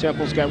season.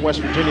 Temple's got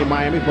West Virginia,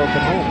 Miami, both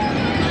at home.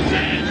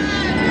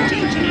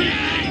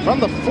 From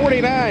the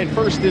 49,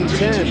 1st and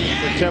 10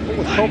 for Temple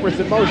with Coburth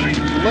in motion.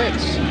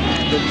 Blitz,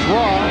 the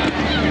draw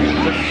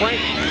to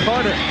Frank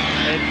Carter.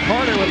 And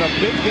Carter with a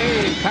big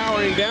gain,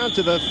 powering down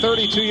to the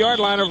 32-yard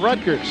line of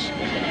Rutgers.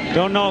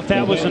 Don't know if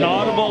that was an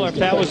audible or if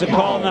that was a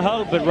call in the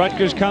huddle, but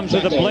Rutgers comes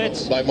with a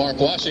blitz. By Mark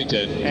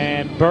Washington.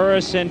 And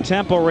Burris and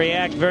Temple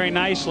react very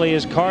nicely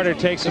as Carter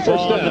takes the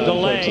ball on the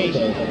delay.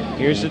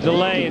 Here's the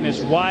delay, and it's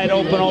wide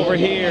open over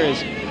here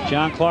as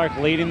John Clark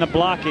leading the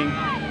blocking.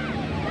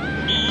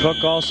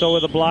 Cook also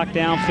with a block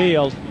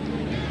downfield.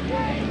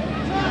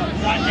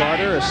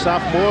 Carter, a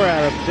sophomore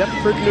out of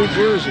Deptford, New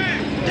Jersey.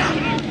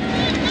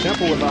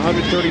 Temple with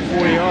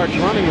 134 yards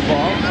running the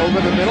ball.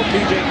 Over the middle,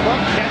 P.J. Cook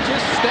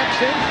catches,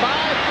 steps in,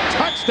 5,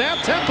 touchdown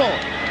Temple.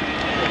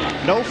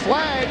 No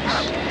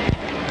flags.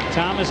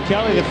 Thomas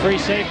Kelly, the free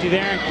safety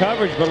there in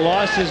coverage, but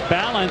lost his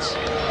balance.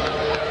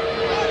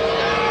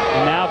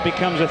 And now it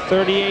becomes a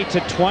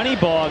 38-20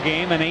 ball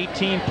game, an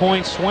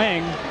 18-point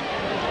swing.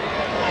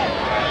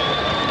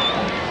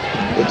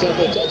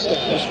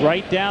 Just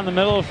right down the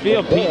middle of the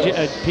field,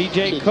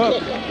 P.J.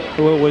 Cook,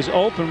 who was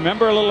open.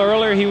 Remember a little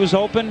earlier he was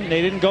open?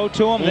 They didn't go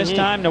to him. This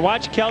time to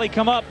watch Kelly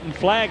come up and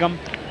flag him.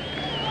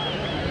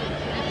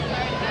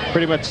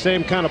 Pretty much the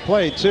same kind of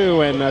play,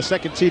 too, and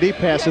second TD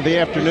pass of the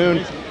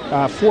afternoon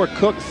for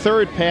Cook.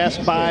 Third pass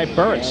by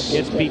Burris.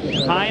 Gets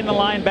behind the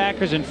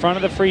linebackers in front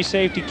of the free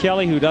safety,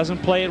 Kelly, who doesn't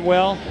play it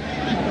well.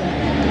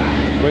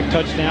 Quick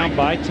touchdown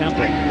by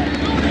Temple.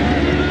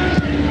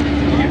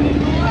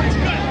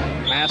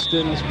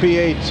 Maston's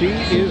PAT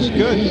is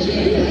good.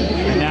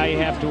 And now you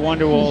have to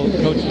wonder, will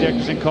Coach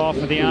Dickerson call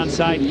for the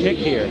onside kick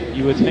here?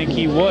 You would think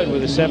he would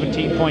with a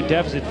 17-point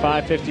deficit,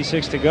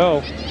 5:56 to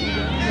go.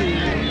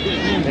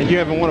 And you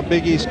haven't won a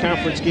Big East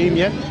Conference game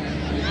yet?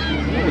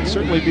 I would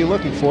certainly be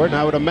looking for it, and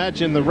I would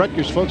imagine the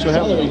Rutgers folks will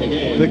have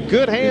the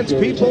good hands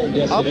people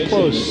up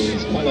close.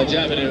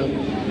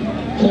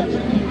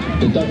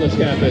 The Douglas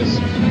campus.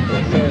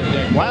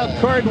 Wild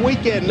Card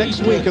Weekend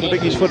next week on the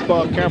Big East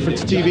Football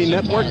Conference TV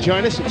network.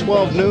 Join us at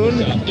 12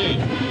 noon.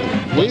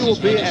 We will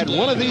be at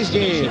one of these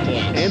games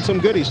and some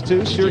goodies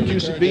too.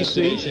 Syracuse at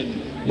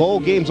BC. Bowl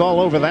games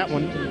all over that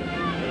one.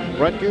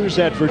 Rutgers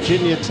at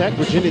Virginia Tech.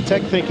 Virginia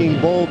Tech thinking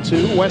Bowl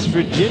 2. West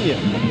Virginia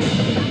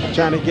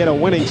trying to get a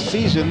winning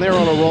season. They're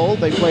on a roll.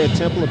 They play at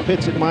Temple and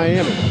Pitts at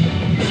Miami.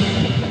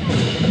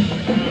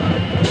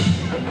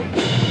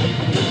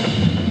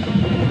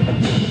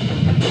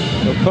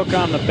 Cook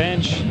on the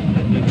bench.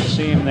 You can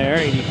see him there,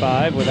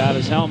 85, without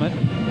his helmet.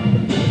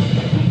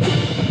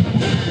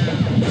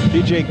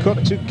 P.J.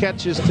 Cook, 2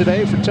 catches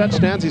today for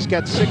touchdowns. He's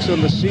got 6 on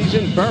the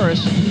season.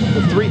 Burris,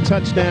 with 3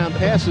 touchdown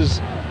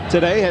passes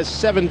today, has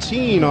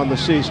 17 on the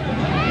season.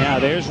 Now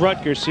there's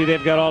Rutgers. See,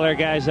 they've got all their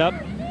guys up.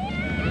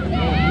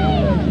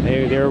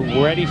 They're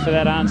ready for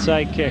that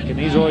onside kick, and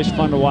these are always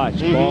fun to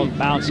watch. Ball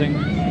bouncing.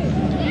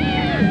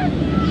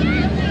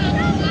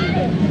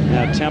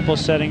 Now Temple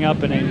setting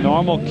up in a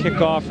normal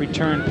kickoff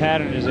return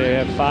pattern as they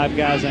have 5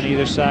 guys on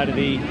either side of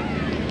the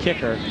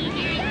kicker.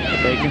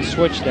 But they can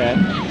switch that.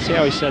 See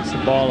how he sets the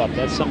ball up.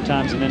 That's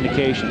sometimes an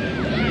indication.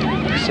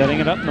 Setting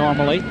it up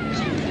normally.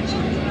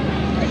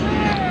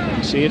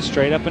 See it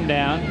straight up and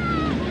down.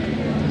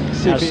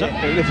 See,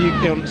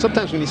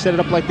 sometimes when you set it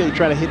up like that, you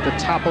try to hit the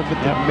top of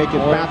it to make it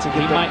bounce. And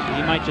he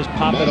might just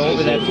pop it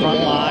over that front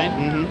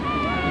line.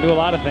 Do a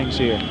lot of things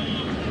here.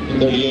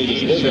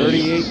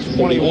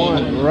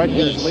 38-21.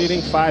 Rutgers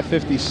leading,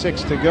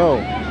 5:56 to go.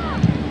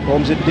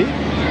 Holmes it deep.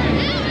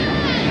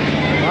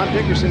 Ron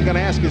Dickerson going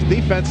to ask his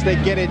defense they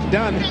get it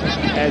done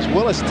as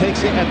Willis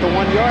takes it at the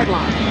 1-yard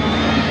line.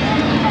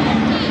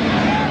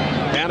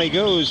 Down he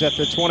goes at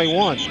the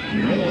 21.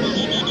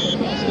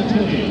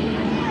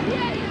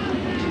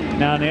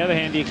 Now on the other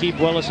hand, you keep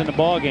Willis in the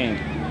ball game.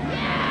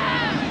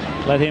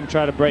 Let him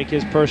try to break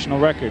his personal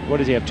record. What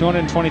does he have?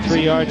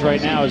 223 yards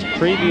right now. His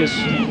previous...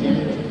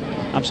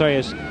 I'm sorry,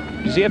 does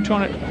he have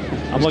 200?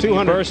 I'm looking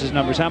at Burris's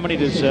numbers. How many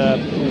does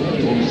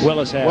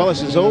Willis have?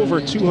 Willis is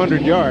over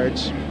 200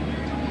 yards.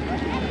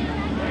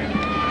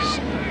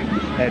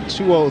 At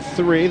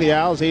 2:03, the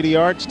Owls 80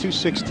 yards,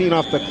 2:16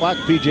 off the clock.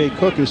 P.J.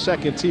 Cook, whose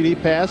second TD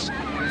pass.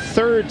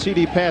 Third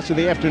TD pass of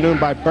the afternoon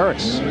by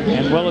Burris.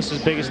 And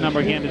Willis's biggest number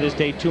again to this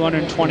day,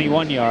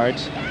 221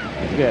 yards.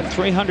 Look at that,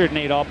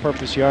 308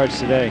 all-purpose yards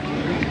today.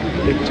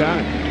 Big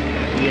time.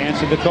 He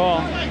answered the call,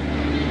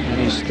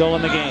 and he's still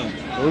in the game.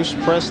 Bruce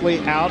Presley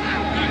out,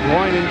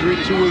 groin injury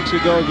 2 weeks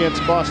ago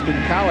against Boston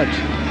College.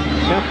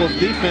 Temple's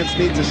defense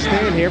needs a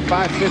stand here,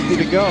 5:50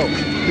 to go.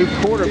 New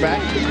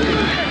quarterback,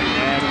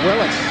 and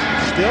Willis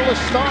Still the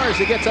Stars.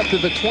 He gets up to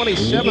the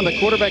 27, the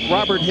quarterback,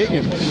 Robert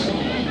Higgins.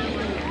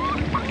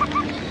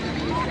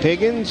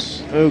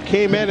 Higgins, who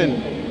came in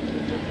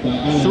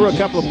and threw a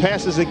couple of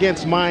passes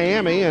against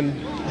Miami and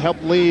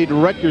helped lead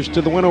Rutgers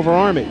to the win over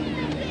Army.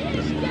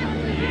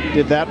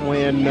 Did that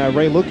when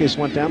Ray Lucas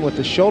went down with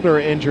a shoulder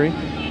injury.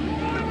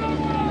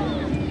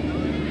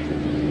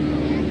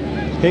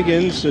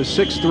 Higgins is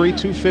 6'3",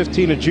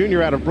 215, a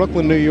junior out of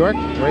Brooklyn, New York.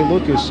 Ray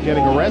Lucas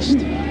getting a rest.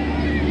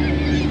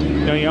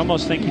 You know, you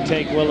almost think you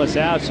take Willis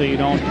out so he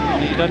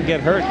doesn't get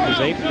hurt, because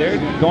they're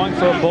going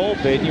for a bowl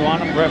bid and you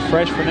want them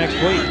fresh for next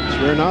week.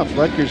 Sure enough,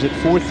 Rutgers at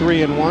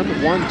 4-3-1,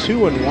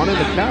 1-2-1 in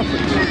the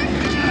conference.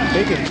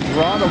 Higgins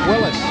draw to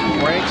Willis,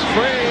 breaks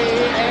free,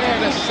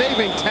 and a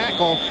saving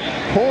tackle,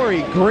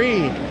 Corey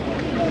Green.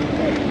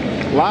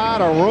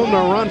 Lot of room to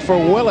run for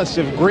Willis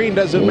if Green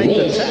doesn't make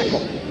the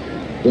tackle.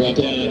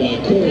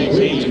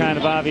 Seems kind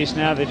of obvious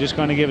now they're just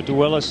going to give it to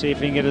Willis, see if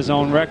he can get his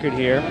own record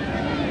here.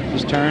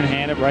 Just turn,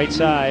 hand it right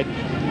side.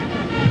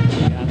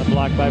 Down the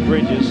block by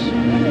Bridges.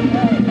 And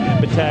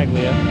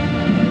Battaglia.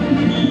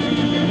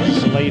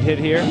 It's a late hit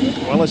here.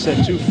 Willis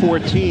at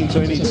 214, so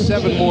he needs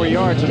 7 more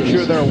yards. I'm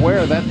sure they're aware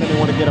of that. Then they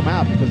want to get him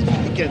out, because if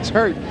he gets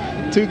hurt,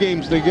 2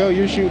 games to go,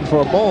 you're shooting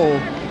for a bowl.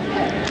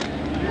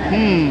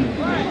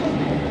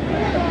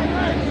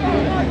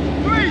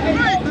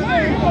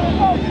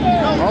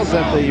 Ball's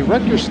at the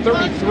Rutgers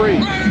 33.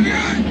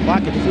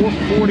 Clock at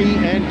 4:40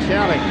 and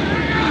counting.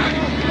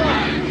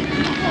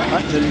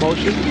 Hutton in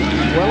motion.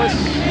 Willis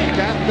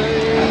got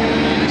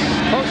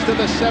close to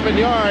the 7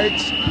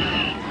 yards.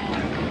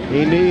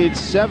 He needs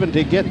 7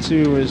 to get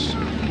to his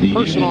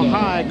personal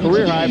high,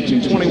 career high of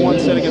 221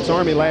 set against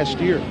Army last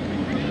year.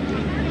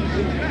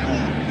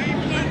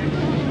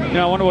 You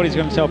know, I wonder what he's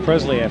going to tell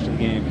Presley after the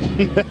game.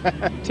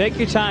 Take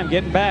your time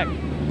getting back,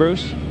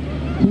 Bruce.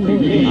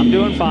 I'm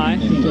doing fine.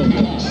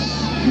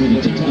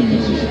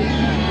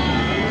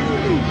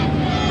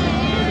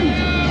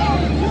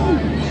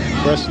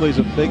 Presley's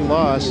a big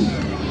loss.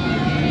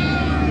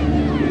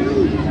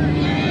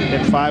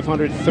 At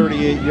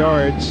 538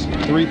 yards,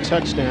 3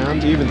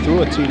 touchdowns, even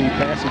threw a TD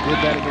pass. He did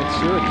that against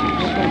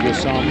Syracuse. I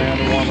just saw him there in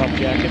the warm-up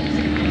jacket.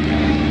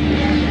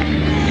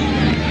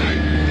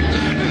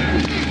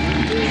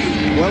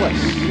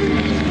 Willis,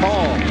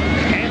 Paul,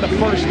 and the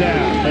first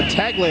down.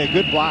 Battaglia, a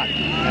good block.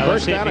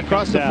 First down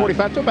across the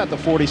 45 to about the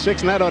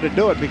 46, and that ought to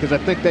do it, because I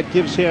think that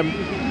gives him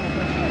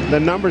the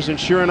numbers, and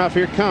sure enough,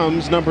 here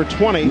comes number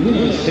 20,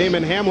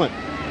 Damon Hamlin.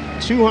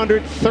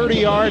 230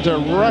 yards, a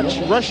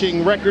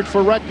rushing record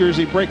for Rutgers.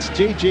 He breaks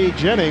J.J.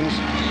 Jennings.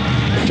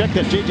 Check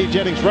that J.J.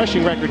 Jennings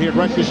rushing record here at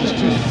Rutgers is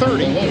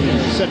 230,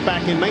 set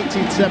back in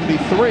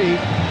 1973.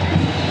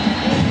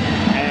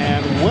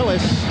 And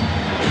Willis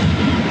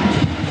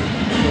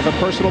with a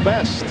personal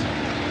best.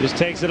 Just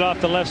takes it off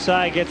the left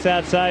side, gets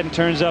outside, and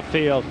turns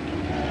upfield.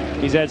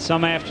 He's had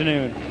some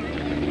afternoon.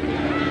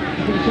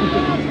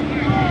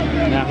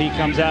 Now he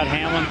comes out.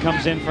 Hamlin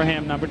comes in for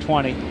him, number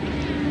 20.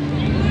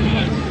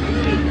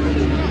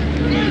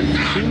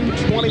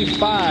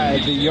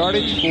 225, the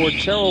yardage for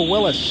Terrell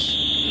Willis.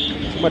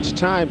 Too much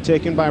time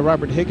taken by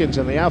Robert Higgins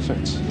in the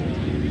offense.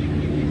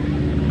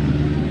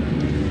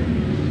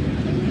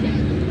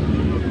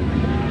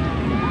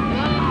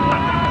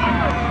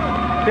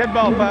 Dead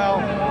ball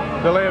foul,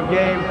 delay of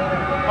game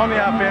on the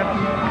offense,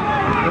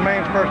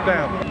 remains first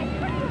down.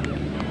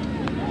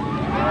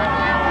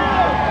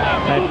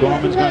 Matt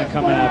Gorman's going to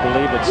come in, I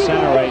believe, at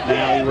center right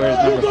now. He wears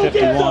number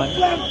 51.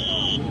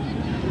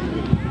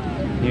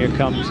 Here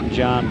comes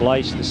John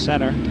Bleish, the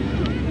center.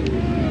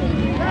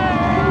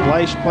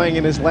 Bleish playing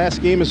in his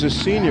last game as a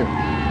senior.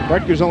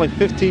 Rutgers only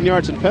 15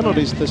 yards in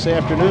penalties this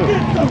afternoon.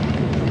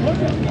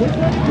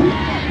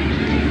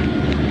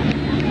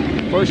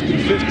 First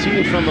and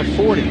 15 from the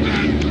 40.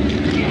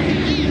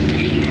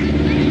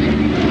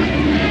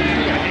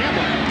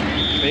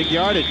 Big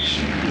yardage.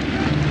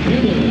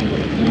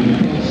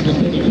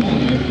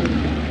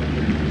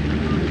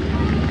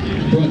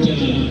 Brought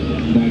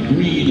down by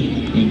Greed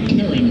and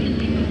Karen.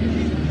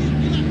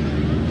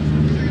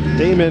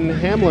 Damon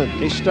Hamlin,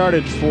 he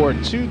started for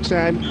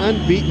 2-time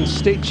unbeaten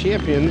state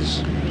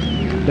champions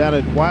down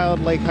at Wild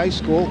Lake High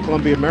School,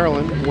 Columbia,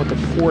 Maryland. Went to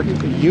Fort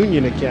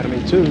Union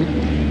Academy, too,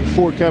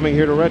 before coming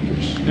here to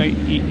Rutgers. Now,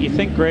 you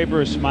think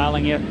Graber is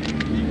smiling yet?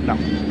 No.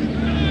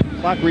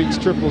 Clock reads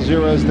 000,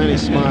 and then he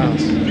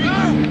smiles.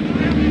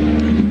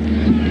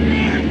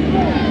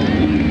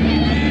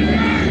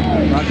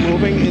 Clock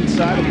moving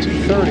inside of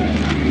 2:30.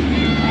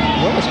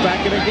 Willis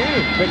back in the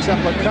game. Picks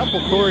up a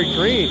couple. Corey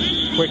Green.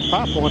 Quick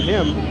pop on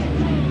him.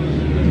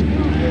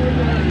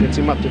 Gets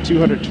him up to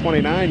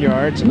 229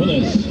 yards.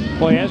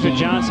 Boy, Ezra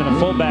Johnson, a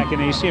fullback,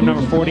 and you see him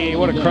number 48.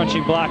 What a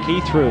crunching block he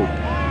threw. Look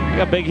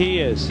how big he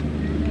is.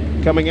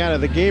 Coming out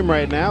of the game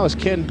right now is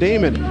Ken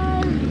Damon,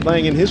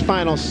 playing in his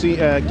final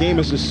game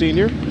as a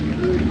senior.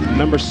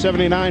 Number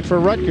 79 for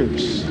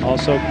Rutgers.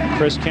 Also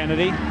Chris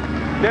Kennedy.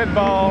 Dead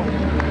ball,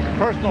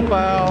 personal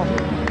foul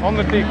on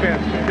the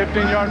defense.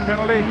 15-yard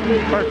penalty,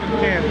 first and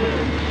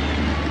 10.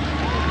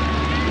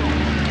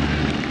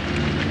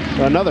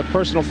 Another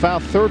personal foul,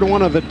 third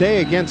one of the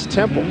day against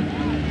Temple.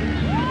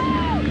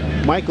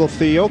 Michael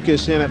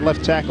Theokas in at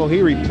left tackle.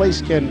 He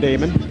replaced Ken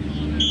Damon.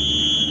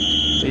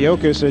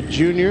 Theokas, a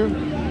junior,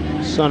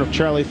 son of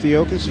Charlie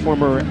Theokas,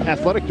 former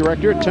athletic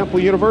director at Temple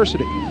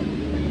University.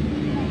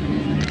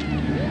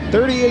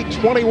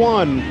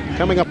 38-21,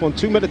 coming up on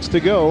 2 minutes to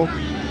go.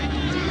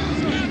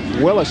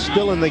 Willis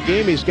still in the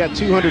game. He's got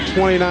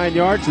 229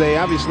 yards. They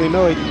obviously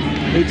know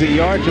he needs a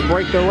yard to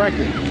break the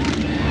record.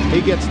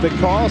 He gets the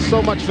call.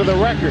 So much for the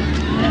record.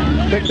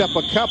 Picked up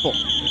a couple.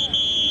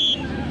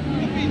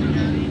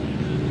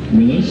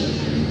 Willis,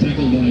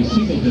 tackled by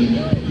Singleton.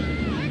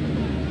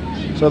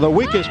 So the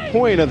weakest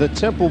point of the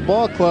Temple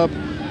Ball Club,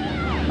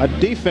 a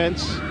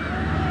defense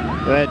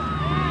that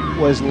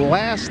was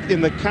last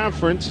in the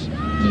conference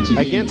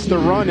against the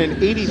run and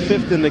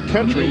 85th in the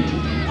country.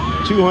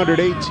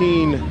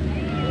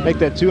 218, make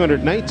that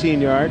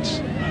 219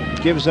 yards.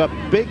 Gives up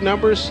big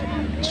numbers,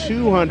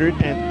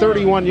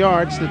 231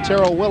 yards to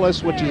Terrell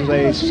Willis, which is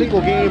a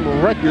single game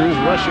Rutgers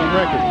rushing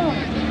record.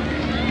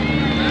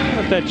 I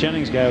thought that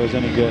Jennings guy was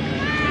any good.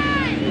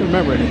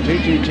 Remember that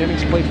J.J.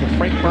 Jennings played for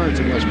Frank Burns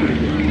and was pretty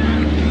good.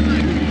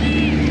 I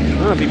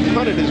don't know if he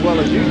punted as well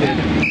as you did.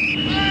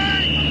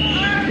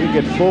 Pretty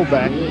good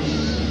fullback.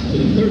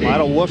 A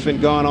lot of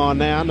woofing going on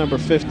now. Number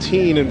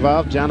 15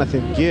 involved,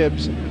 Jonathan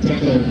Gibbs.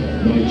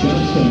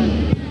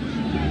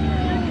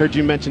 Heard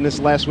you mention this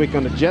last week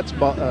on the Jets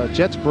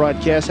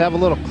broadcast. Have a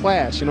little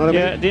class, you know what I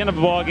mean? Yeah, at the end of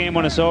a ball game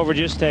when it's over,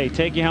 just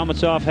take your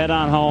helmets off, head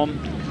on home.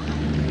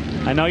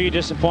 I know you're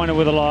disappointed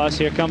with the loss.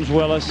 Here comes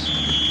Willis.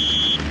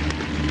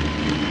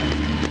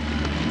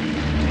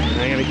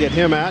 They're going to get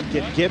him out,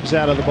 get Gibbs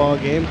out of the ball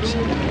game.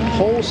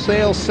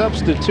 Wholesale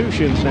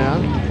substitutions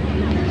now.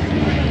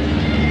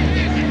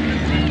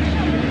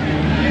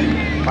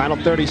 Final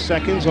 30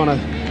 seconds. Want to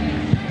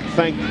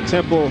thank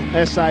Temple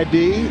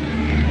SID,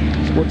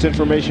 Sports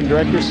Information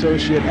Director,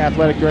 Associate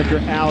Athletic Director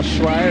Al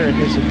Schreier, and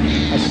his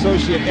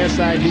Associate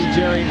SID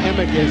Jerry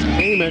Hamlin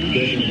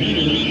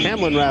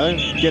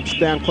gets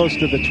down close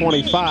to the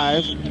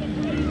 25.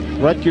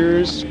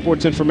 Rutgers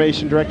Sports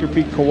Information Director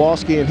Pete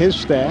Kowalski and his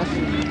staff.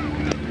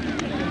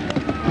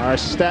 Our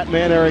stat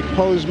man Eric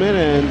Posman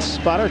and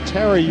spotter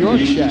Tara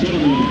Yorkshire.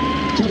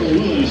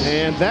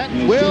 And that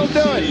will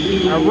do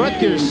it. Our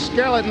Rutgers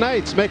Scarlet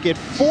Knights make it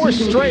 4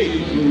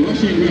 straight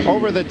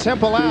over the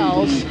Temple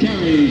Owls.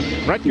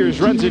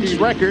 Rutgers runs its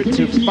record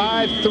to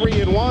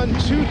 5-3-1,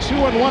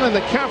 2-2-1 in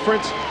the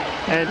conference.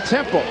 And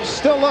Temple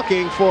still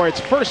looking for its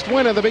first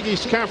win of the Big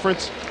East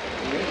Conference.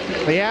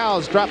 The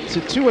Owls dropped to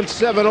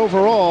 2-7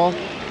 overall.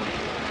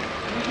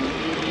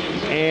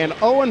 And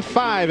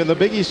 0-5 in the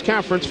Big East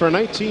Conference for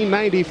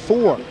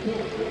 1994.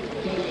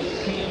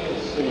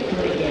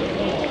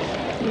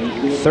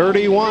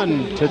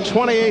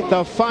 31-28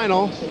 the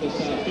final,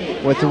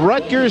 with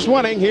Rutgers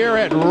winning here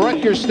at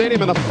Rutgers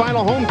Stadium in the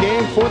final home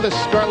game for the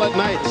Scarlet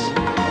Knights.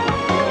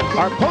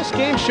 Our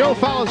post-game show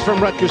follows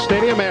from Rutgers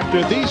Stadium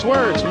after these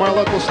words from our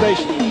local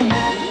station.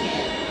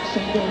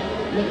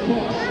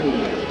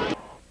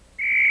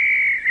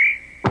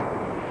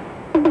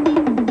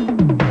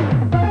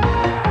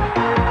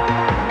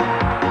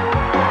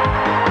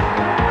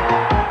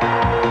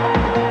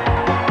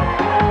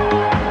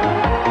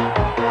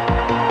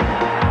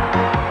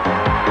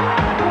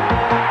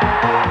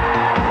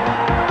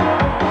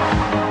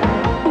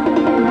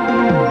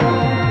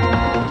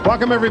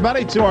 Welcome,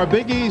 everybody, to our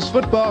Big East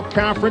Football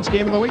Conference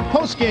Game of the Week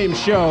post-game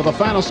show. The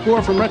final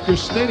score from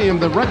Rutgers Stadium,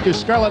 the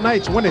Rutgers Scarlet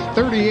Knights win it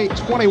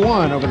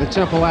 38-21 over the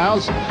Temple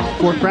Owls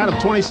for a crowd of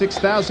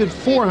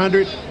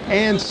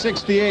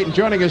 26,468. And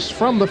joining us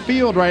from the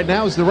field right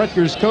now is the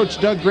Rutgers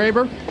coach, Doug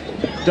Graber.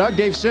 Doug,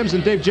 Dave Sims,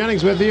 and Dave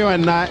Jennings with you.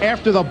 And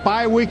after the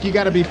bye week, you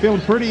got to be feeling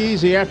pretty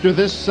easy after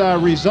this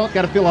result.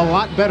 Got to feel a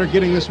lot better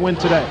getting this win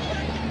today.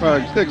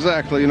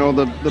 Exactly. You know,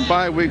 the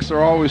bye weeks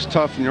are always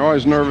tough, and you're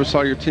always nervous how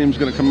your team's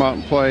going to come out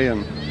and play.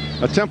 And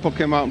Temple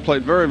came out and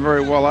played very,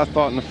 very well. I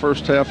thought in the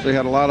first half they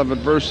had a lot of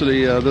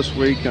adversity this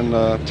week, and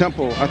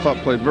Temple, I thought,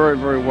 played very,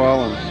 very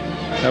well.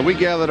 And we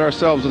gathered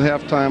ourselves at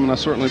halftime, and I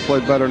certainly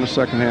played better in the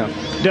second half.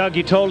 Doug,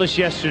 you told us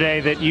yesterday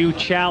that you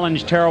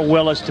challenged Terrell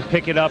Willis to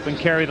pick it up and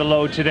carry the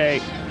load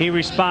today. He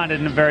responded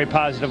in a very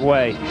positive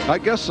way. I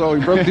guess so.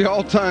 He broke the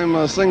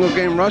all-time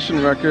single-game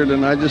rushing record,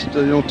 and I just,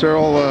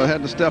 Terrell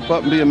had to step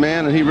up and be a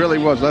man, and he really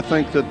was. I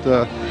think that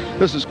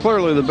this is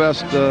clearly the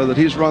best that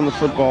he's run the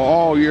football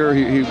all year.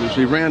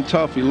 He ran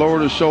tough. He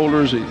lowered his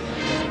shoulders.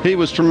 He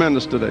was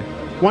tremendous today.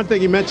 One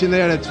thing you mentioned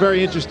there that's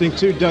very interesting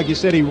too, Doug, you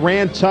said he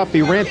ran tough.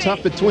 He ran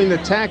tough between the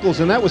tackles,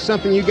 and that was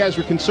something you guys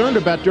were concerned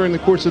about during the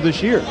course of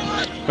this year.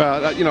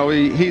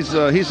 He's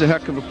a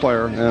heck of a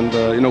player,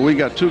 and we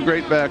got 2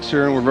 great backs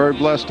here, and we're very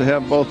blessed to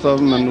have both of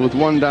them. And with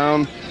one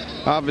down,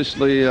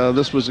 obviously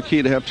this was the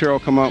key to have Terrell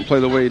come out and play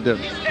the way he did.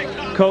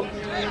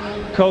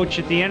 Coach,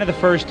 at the end of the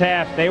first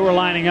half, they were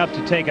lining up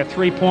to take a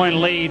 3-point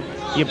lead.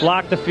 You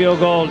blocked the field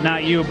goal,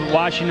 not you, but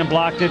Washington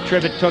blocked it.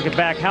 Tribbett took it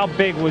back. How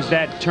big was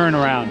that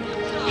turnaround?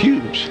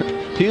 Huge.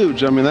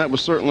 I mean, that was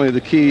certainly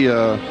the key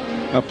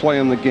play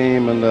in the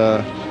game, and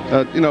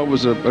it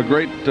was a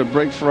great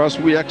break for us.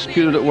 We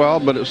executed it well,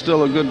 but it was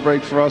still a good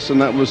break for us,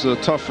 and that was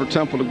tough for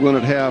Temple to go in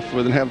at half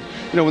with and have,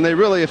 when they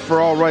really, for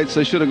all rights,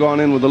 they should have gone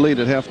in with the lead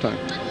at halftime.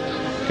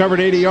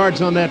 Covered 80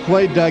 yards on that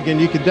play, Doug, and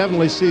you could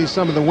definitely see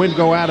some of the wind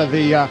go out of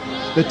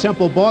the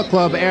Temple Ball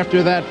Club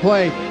after that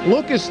play.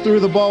 Lucas threw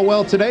the ball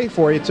well today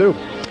for you, too.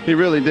 He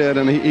really did,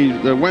 and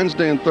the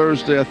Wednesday and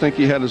Thursday, I think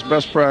he had his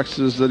best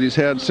practices that he's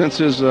had since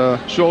his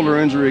shoulder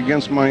injury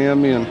against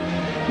Miami, and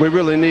we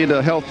really need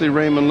a healthy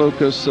Raymond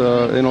Lucas,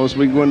 as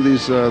we win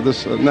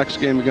this next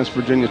game against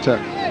Virginia Tech.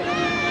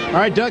 All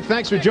right, Doug,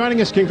 thanks for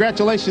joining us.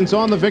 Congratulations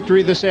on the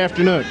victory this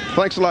afternoon.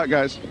 Thanks a lot,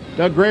 guys.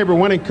 Doug Graber,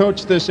 winning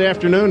coach this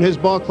afternoon. His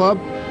ball club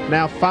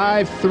now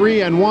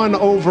 5-3-1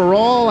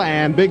 overall,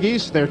 and Big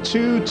East, they're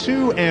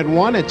 2-2-1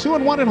 and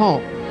 2-1 at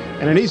home.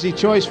 And an easy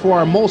choice for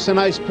our Molson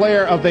Ice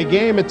player of the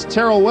game, it's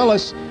Terrell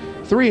Willis.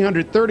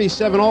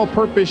 337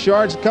 all-purpose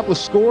yards, a couple of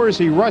scores.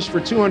 He rushed for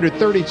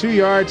 232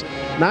 yards,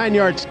 9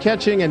 yards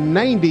catching, and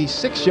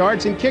 96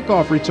 yards in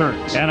kickoff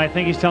returns. And I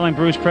think he's telling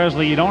Bruce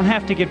Presley, you don't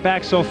have to get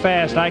back so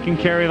fast. I can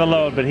carry the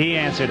load, but he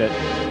answered it.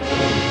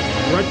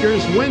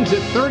 Rutgers wins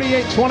it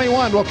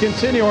 38-21. We'll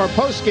continue our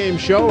post-game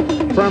show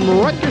from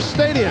Rutgers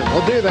Stadium.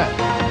 We'll do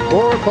that.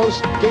 More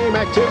post-game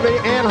activity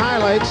and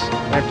highlights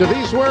after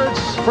these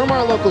words from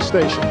our local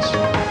stations.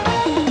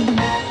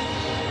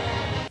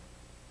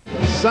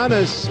 Sun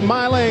is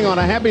smiling on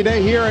a happy day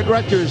here at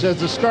Rutgers as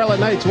the Scarlet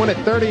Knights win it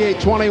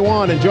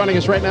 38-21. And joining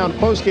us right now on the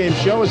post-game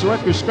show is the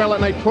Rutgers Scarlet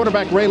Knight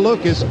quarterback Ray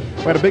Lucas,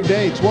 who had a big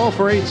day, 12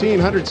 for 18,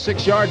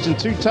 106 yards and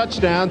 2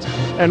 touchdowns.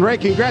 And Ray,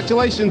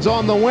 congratulations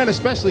on the win,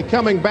 especially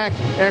coming back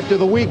after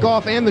the week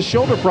off and the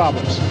shoulder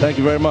problems. Thank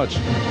you very much.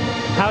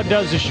 How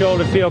does the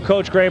shoulder feel?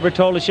 Coach Graber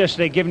told us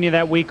yesterday, giving you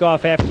that week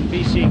off after the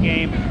BC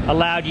game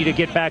allowed you to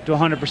get back to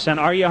 100%.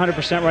 Are you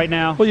 100% right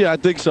now? Well, yeah, I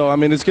think so. I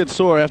mean, it gets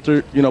sore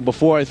after,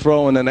 before I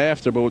throw and then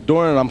after, but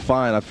during it, I'm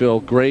fine. I feel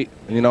great.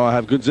 I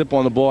have good zip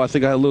on the ball. I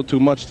think I had a little too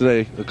much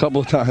today a couple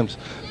of times,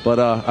 but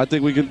I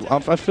think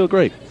I feel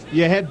great.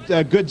 You had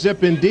good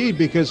zip indeed,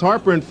 because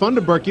Harper and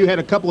Funderburk, you had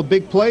a couple of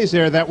big plays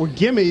there that were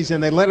gimmies,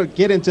 and they let it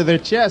get into their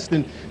chest,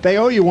 and they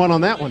owe you one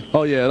on that one.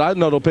 Oh, yeah, I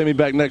know they'll pay me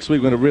back next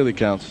week when it really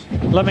counts.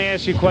 Let me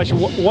ask you a question.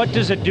 What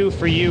does it do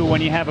for you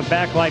when you have a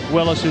back like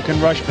Willis who can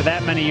rush for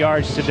that many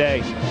yards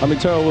today? I mean,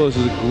 Terrell Willis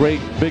is a great,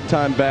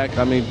 big-time back.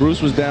 I mean,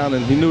 Bruce was down,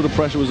 and he knew the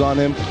pressure was on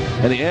him,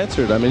 and he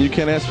answered. I mean, you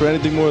can't ask for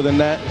anything more than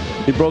that.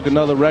 He broke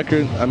another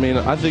record. I mean,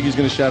 I think he's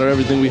going to shatter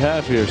everything we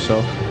have here,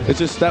 so it's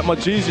just that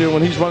much easier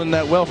when he's running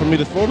that well for me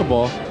to throw the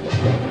ball.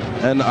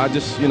 And I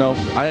just,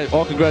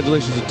 all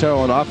congratulations to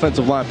Terrell, and the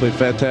offensive line played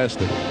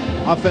fantastic.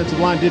 Offensive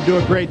line did do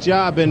a great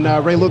job, and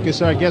Ray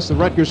Lucas, I guess, the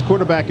Rutgers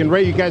quarterback. And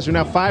Ray, you guys are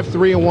now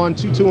 5-3-1,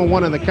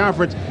 2-2-1 in the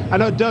conference. I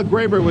know Doug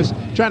Graber was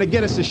trying to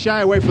get us to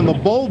shy away from the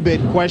bowl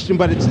bid question,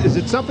 but is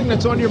it something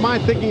that's on your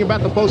mind thinking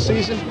about the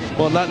postseason?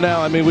 Well, not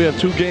now. I mean, we have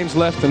 2 games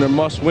left, and they're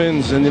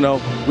must-wins, and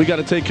we got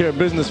to take care of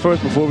business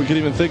first before we can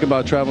even think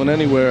about traveling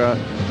anywhere.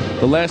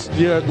 The last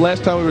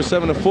time we were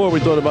 7-4, we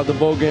thought about the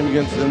bowl game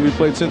and we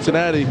played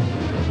Cincinnati.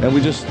 And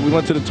we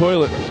went to the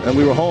toilet and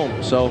we were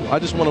home. So I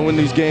just want to win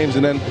these games,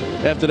 and then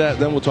after that,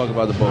 then we'll talk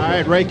about the bowl. All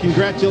right, Ray,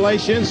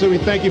 congratulations. So we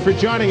thank you for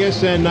joining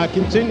us, and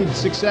continued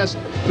success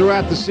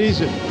throughout the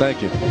season.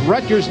 Thank you.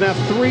 Rutgers now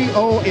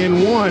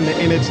 3-0-1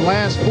 in its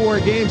last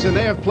 4 games, and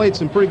they have played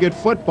some pretty good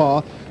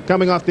football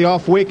coming off the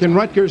off week. And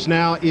Rutgers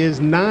now is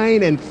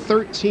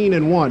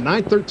 9-13-1,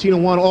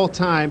 9-13-1 all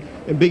time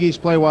in Big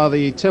East play, while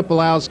the Temple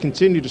Owls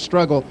continue to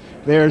struggle.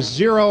 They're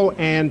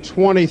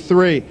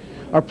 0-23.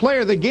 Our player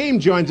of the game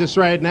joins us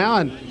right now,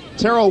 and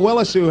Terrell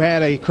Willis, who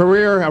had a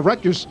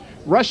Rutgers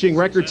rushing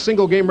record,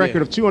 single-game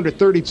record of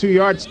 232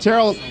 yards.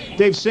 Terrell,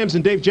 Dave Sims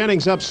and Dave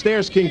Jennings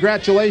upstairs,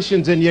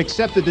 congratulations, and you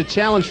accepted the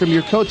challenge from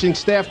your coaching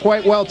staff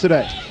quite well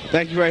today.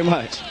 Thank you very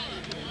much.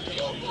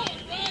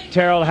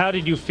 Terrell, how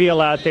did you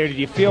feel out there? Did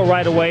you feel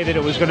right away that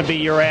it was going to be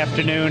your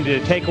afternoon?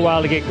 Did it take a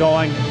while to get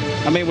going?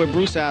 I mean, with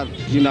Bruce out,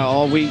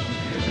 all week,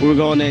 we were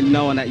going there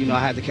knowing that, I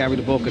had to carry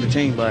the bulk of the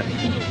team, but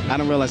I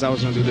didn't realize I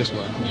was going to do this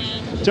well.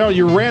 Terrell,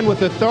 you ran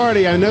with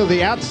authority. I know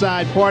the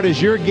outside part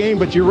is your game,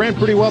 but you ran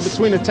pretty well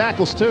between the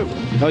tackles, too.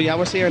 Oh, yeah, I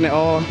was hearing it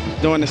all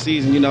during the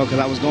season, because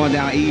I was going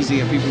down easy,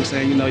 and people were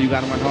saying, you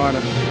got to run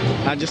harder.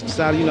 I just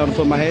decided, to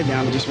put my head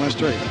down and just run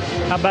straight.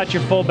 How about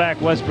your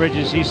fullback, Wes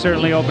Bridges? He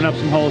certainly opened up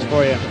some holes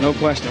for you. No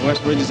question. Wes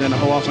Bridges and the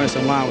whole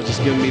offensive line was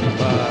just giving me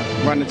the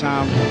running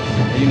time,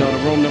 and, the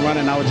room to run,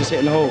 and I was just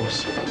hitting the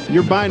holes.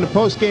 You're buying the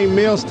post-game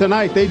meals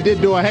tonight. They did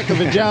do a heck of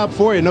a job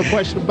for you, no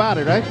question about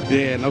it, right?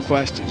 Yeah, no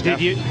question.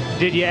 Did you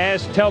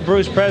tell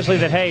Bruce Presley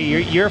that, hey,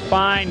 you're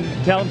fine,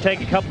 tell him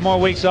take a couple more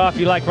weeks off,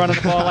 you like running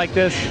the ball like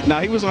this? No,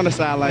 he was on the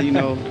sideline,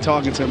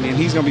 talking to me, and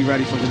he's going to be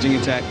ready for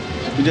Virginia Tech.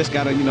 we just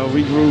got to, you know,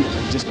 regroup,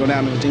 just go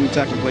down to Virginia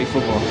Tech and play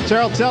football.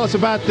 Terrell, tell us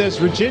about this.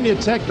 Virginia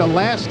Tech, the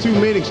last 2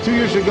 meetings, 2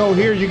 years ago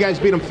here, you guys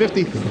beat them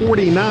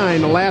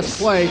 50-49 the last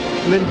play.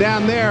 And then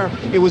down there,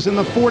 it was in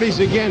the 40s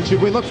again.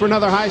 Should we look for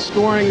another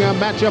high-scoring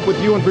matchup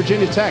with you and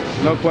Virginia Tech?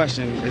 No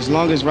question. As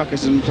long as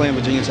Rutgers has been playing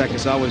Virginia Tech,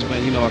 it's always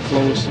been, you know, a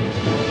close,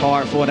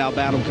 hard, fought-out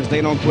battle because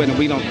they don't quit and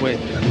we don't quit.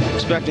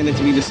 Expecting it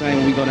to be the same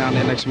when we go down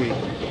there next week.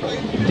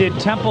 Did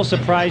Temple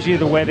surprise you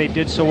the way they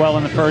did so well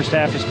in the first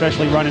half,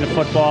 especially running the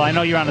football? I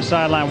know you're on the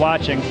sideline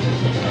watching.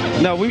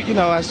 No, we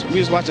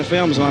was watching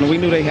films on it. We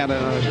knew they had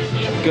a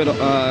good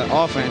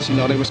offense. You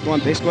know,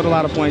 they scored a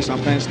lot of points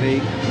on Penn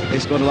State. They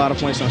scored a lot of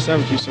points on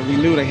Syracuse, so we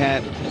knew they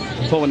had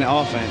pull in the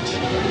offense.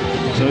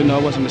 So, you know,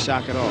 it wasn't a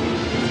shock at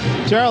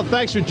all. Terrell,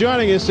 thanks for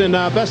joining us, and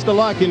best of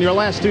luck in your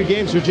last 2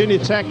 games, Virginia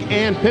Tech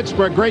and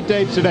Pittsburgh. Great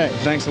day today.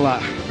 Thanks a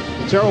lot.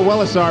 Terrell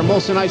Willis, our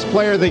Molson Ice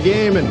player of the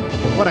game, and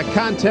what a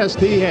contest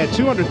he had.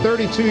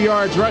 232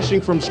 yards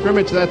rushing from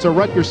scrimmage. That's a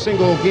Rutgers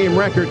single-game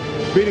record,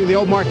 beating the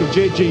old mark of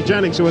J.G.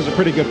 Jennings, who was a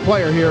pretty good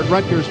player here at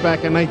Rutgers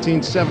back in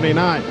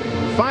 1979.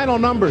 Final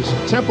numbers.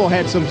 Temple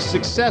had some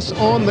success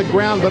on the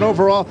ground, but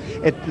overall,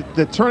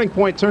 the turning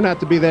point turned out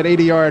to be that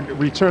 80-yard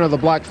return of the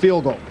blocked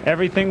field goal.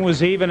 Everything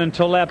was even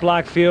until that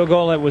blocked field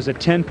goal. It was a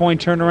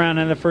 10-point turnaround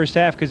in the first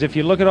half, because if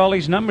you look at all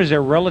these numbers,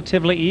 they're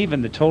relatively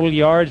even. The total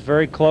yards,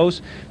 very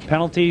close.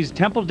 Penalties.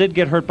 Temple did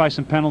get hurt by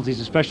some penalties,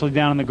 especially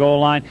down on the goal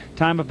line.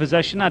 Time of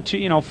possession, not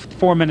too,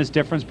 4 minutes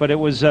difference, but it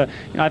was,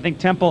 I think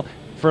Temple,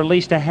 for at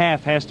least a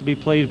half, has to be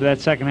pleased, but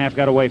that second half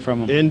got away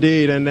from him.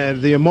 Indeed, and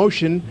the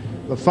emotion,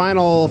 the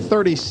final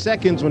 30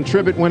 seconds when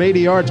Tribbitt went 80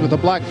 yards with a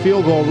blocked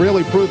field goal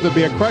really proved to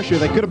be a crusher.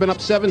 They could have been up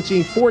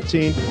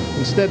 17-14.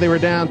 Instead, they were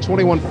down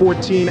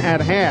 21-14 at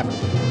half.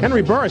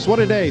 Henry Burris, what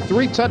a day.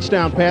 3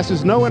 touchdown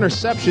passes, no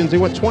interceptions. He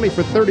went 20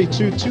 for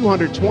 32,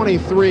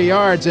 223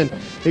 yards, and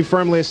he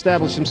firmly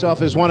established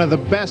himself as one of the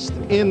best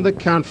in the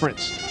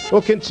conference.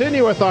 We'll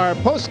continue with our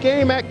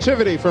post-game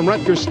activity from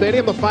Rutgers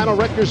Stadium. The final,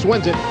 Rutgers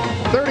wins it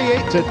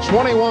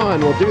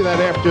 38-21. We'll do that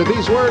after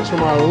these words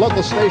from our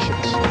local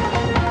stations.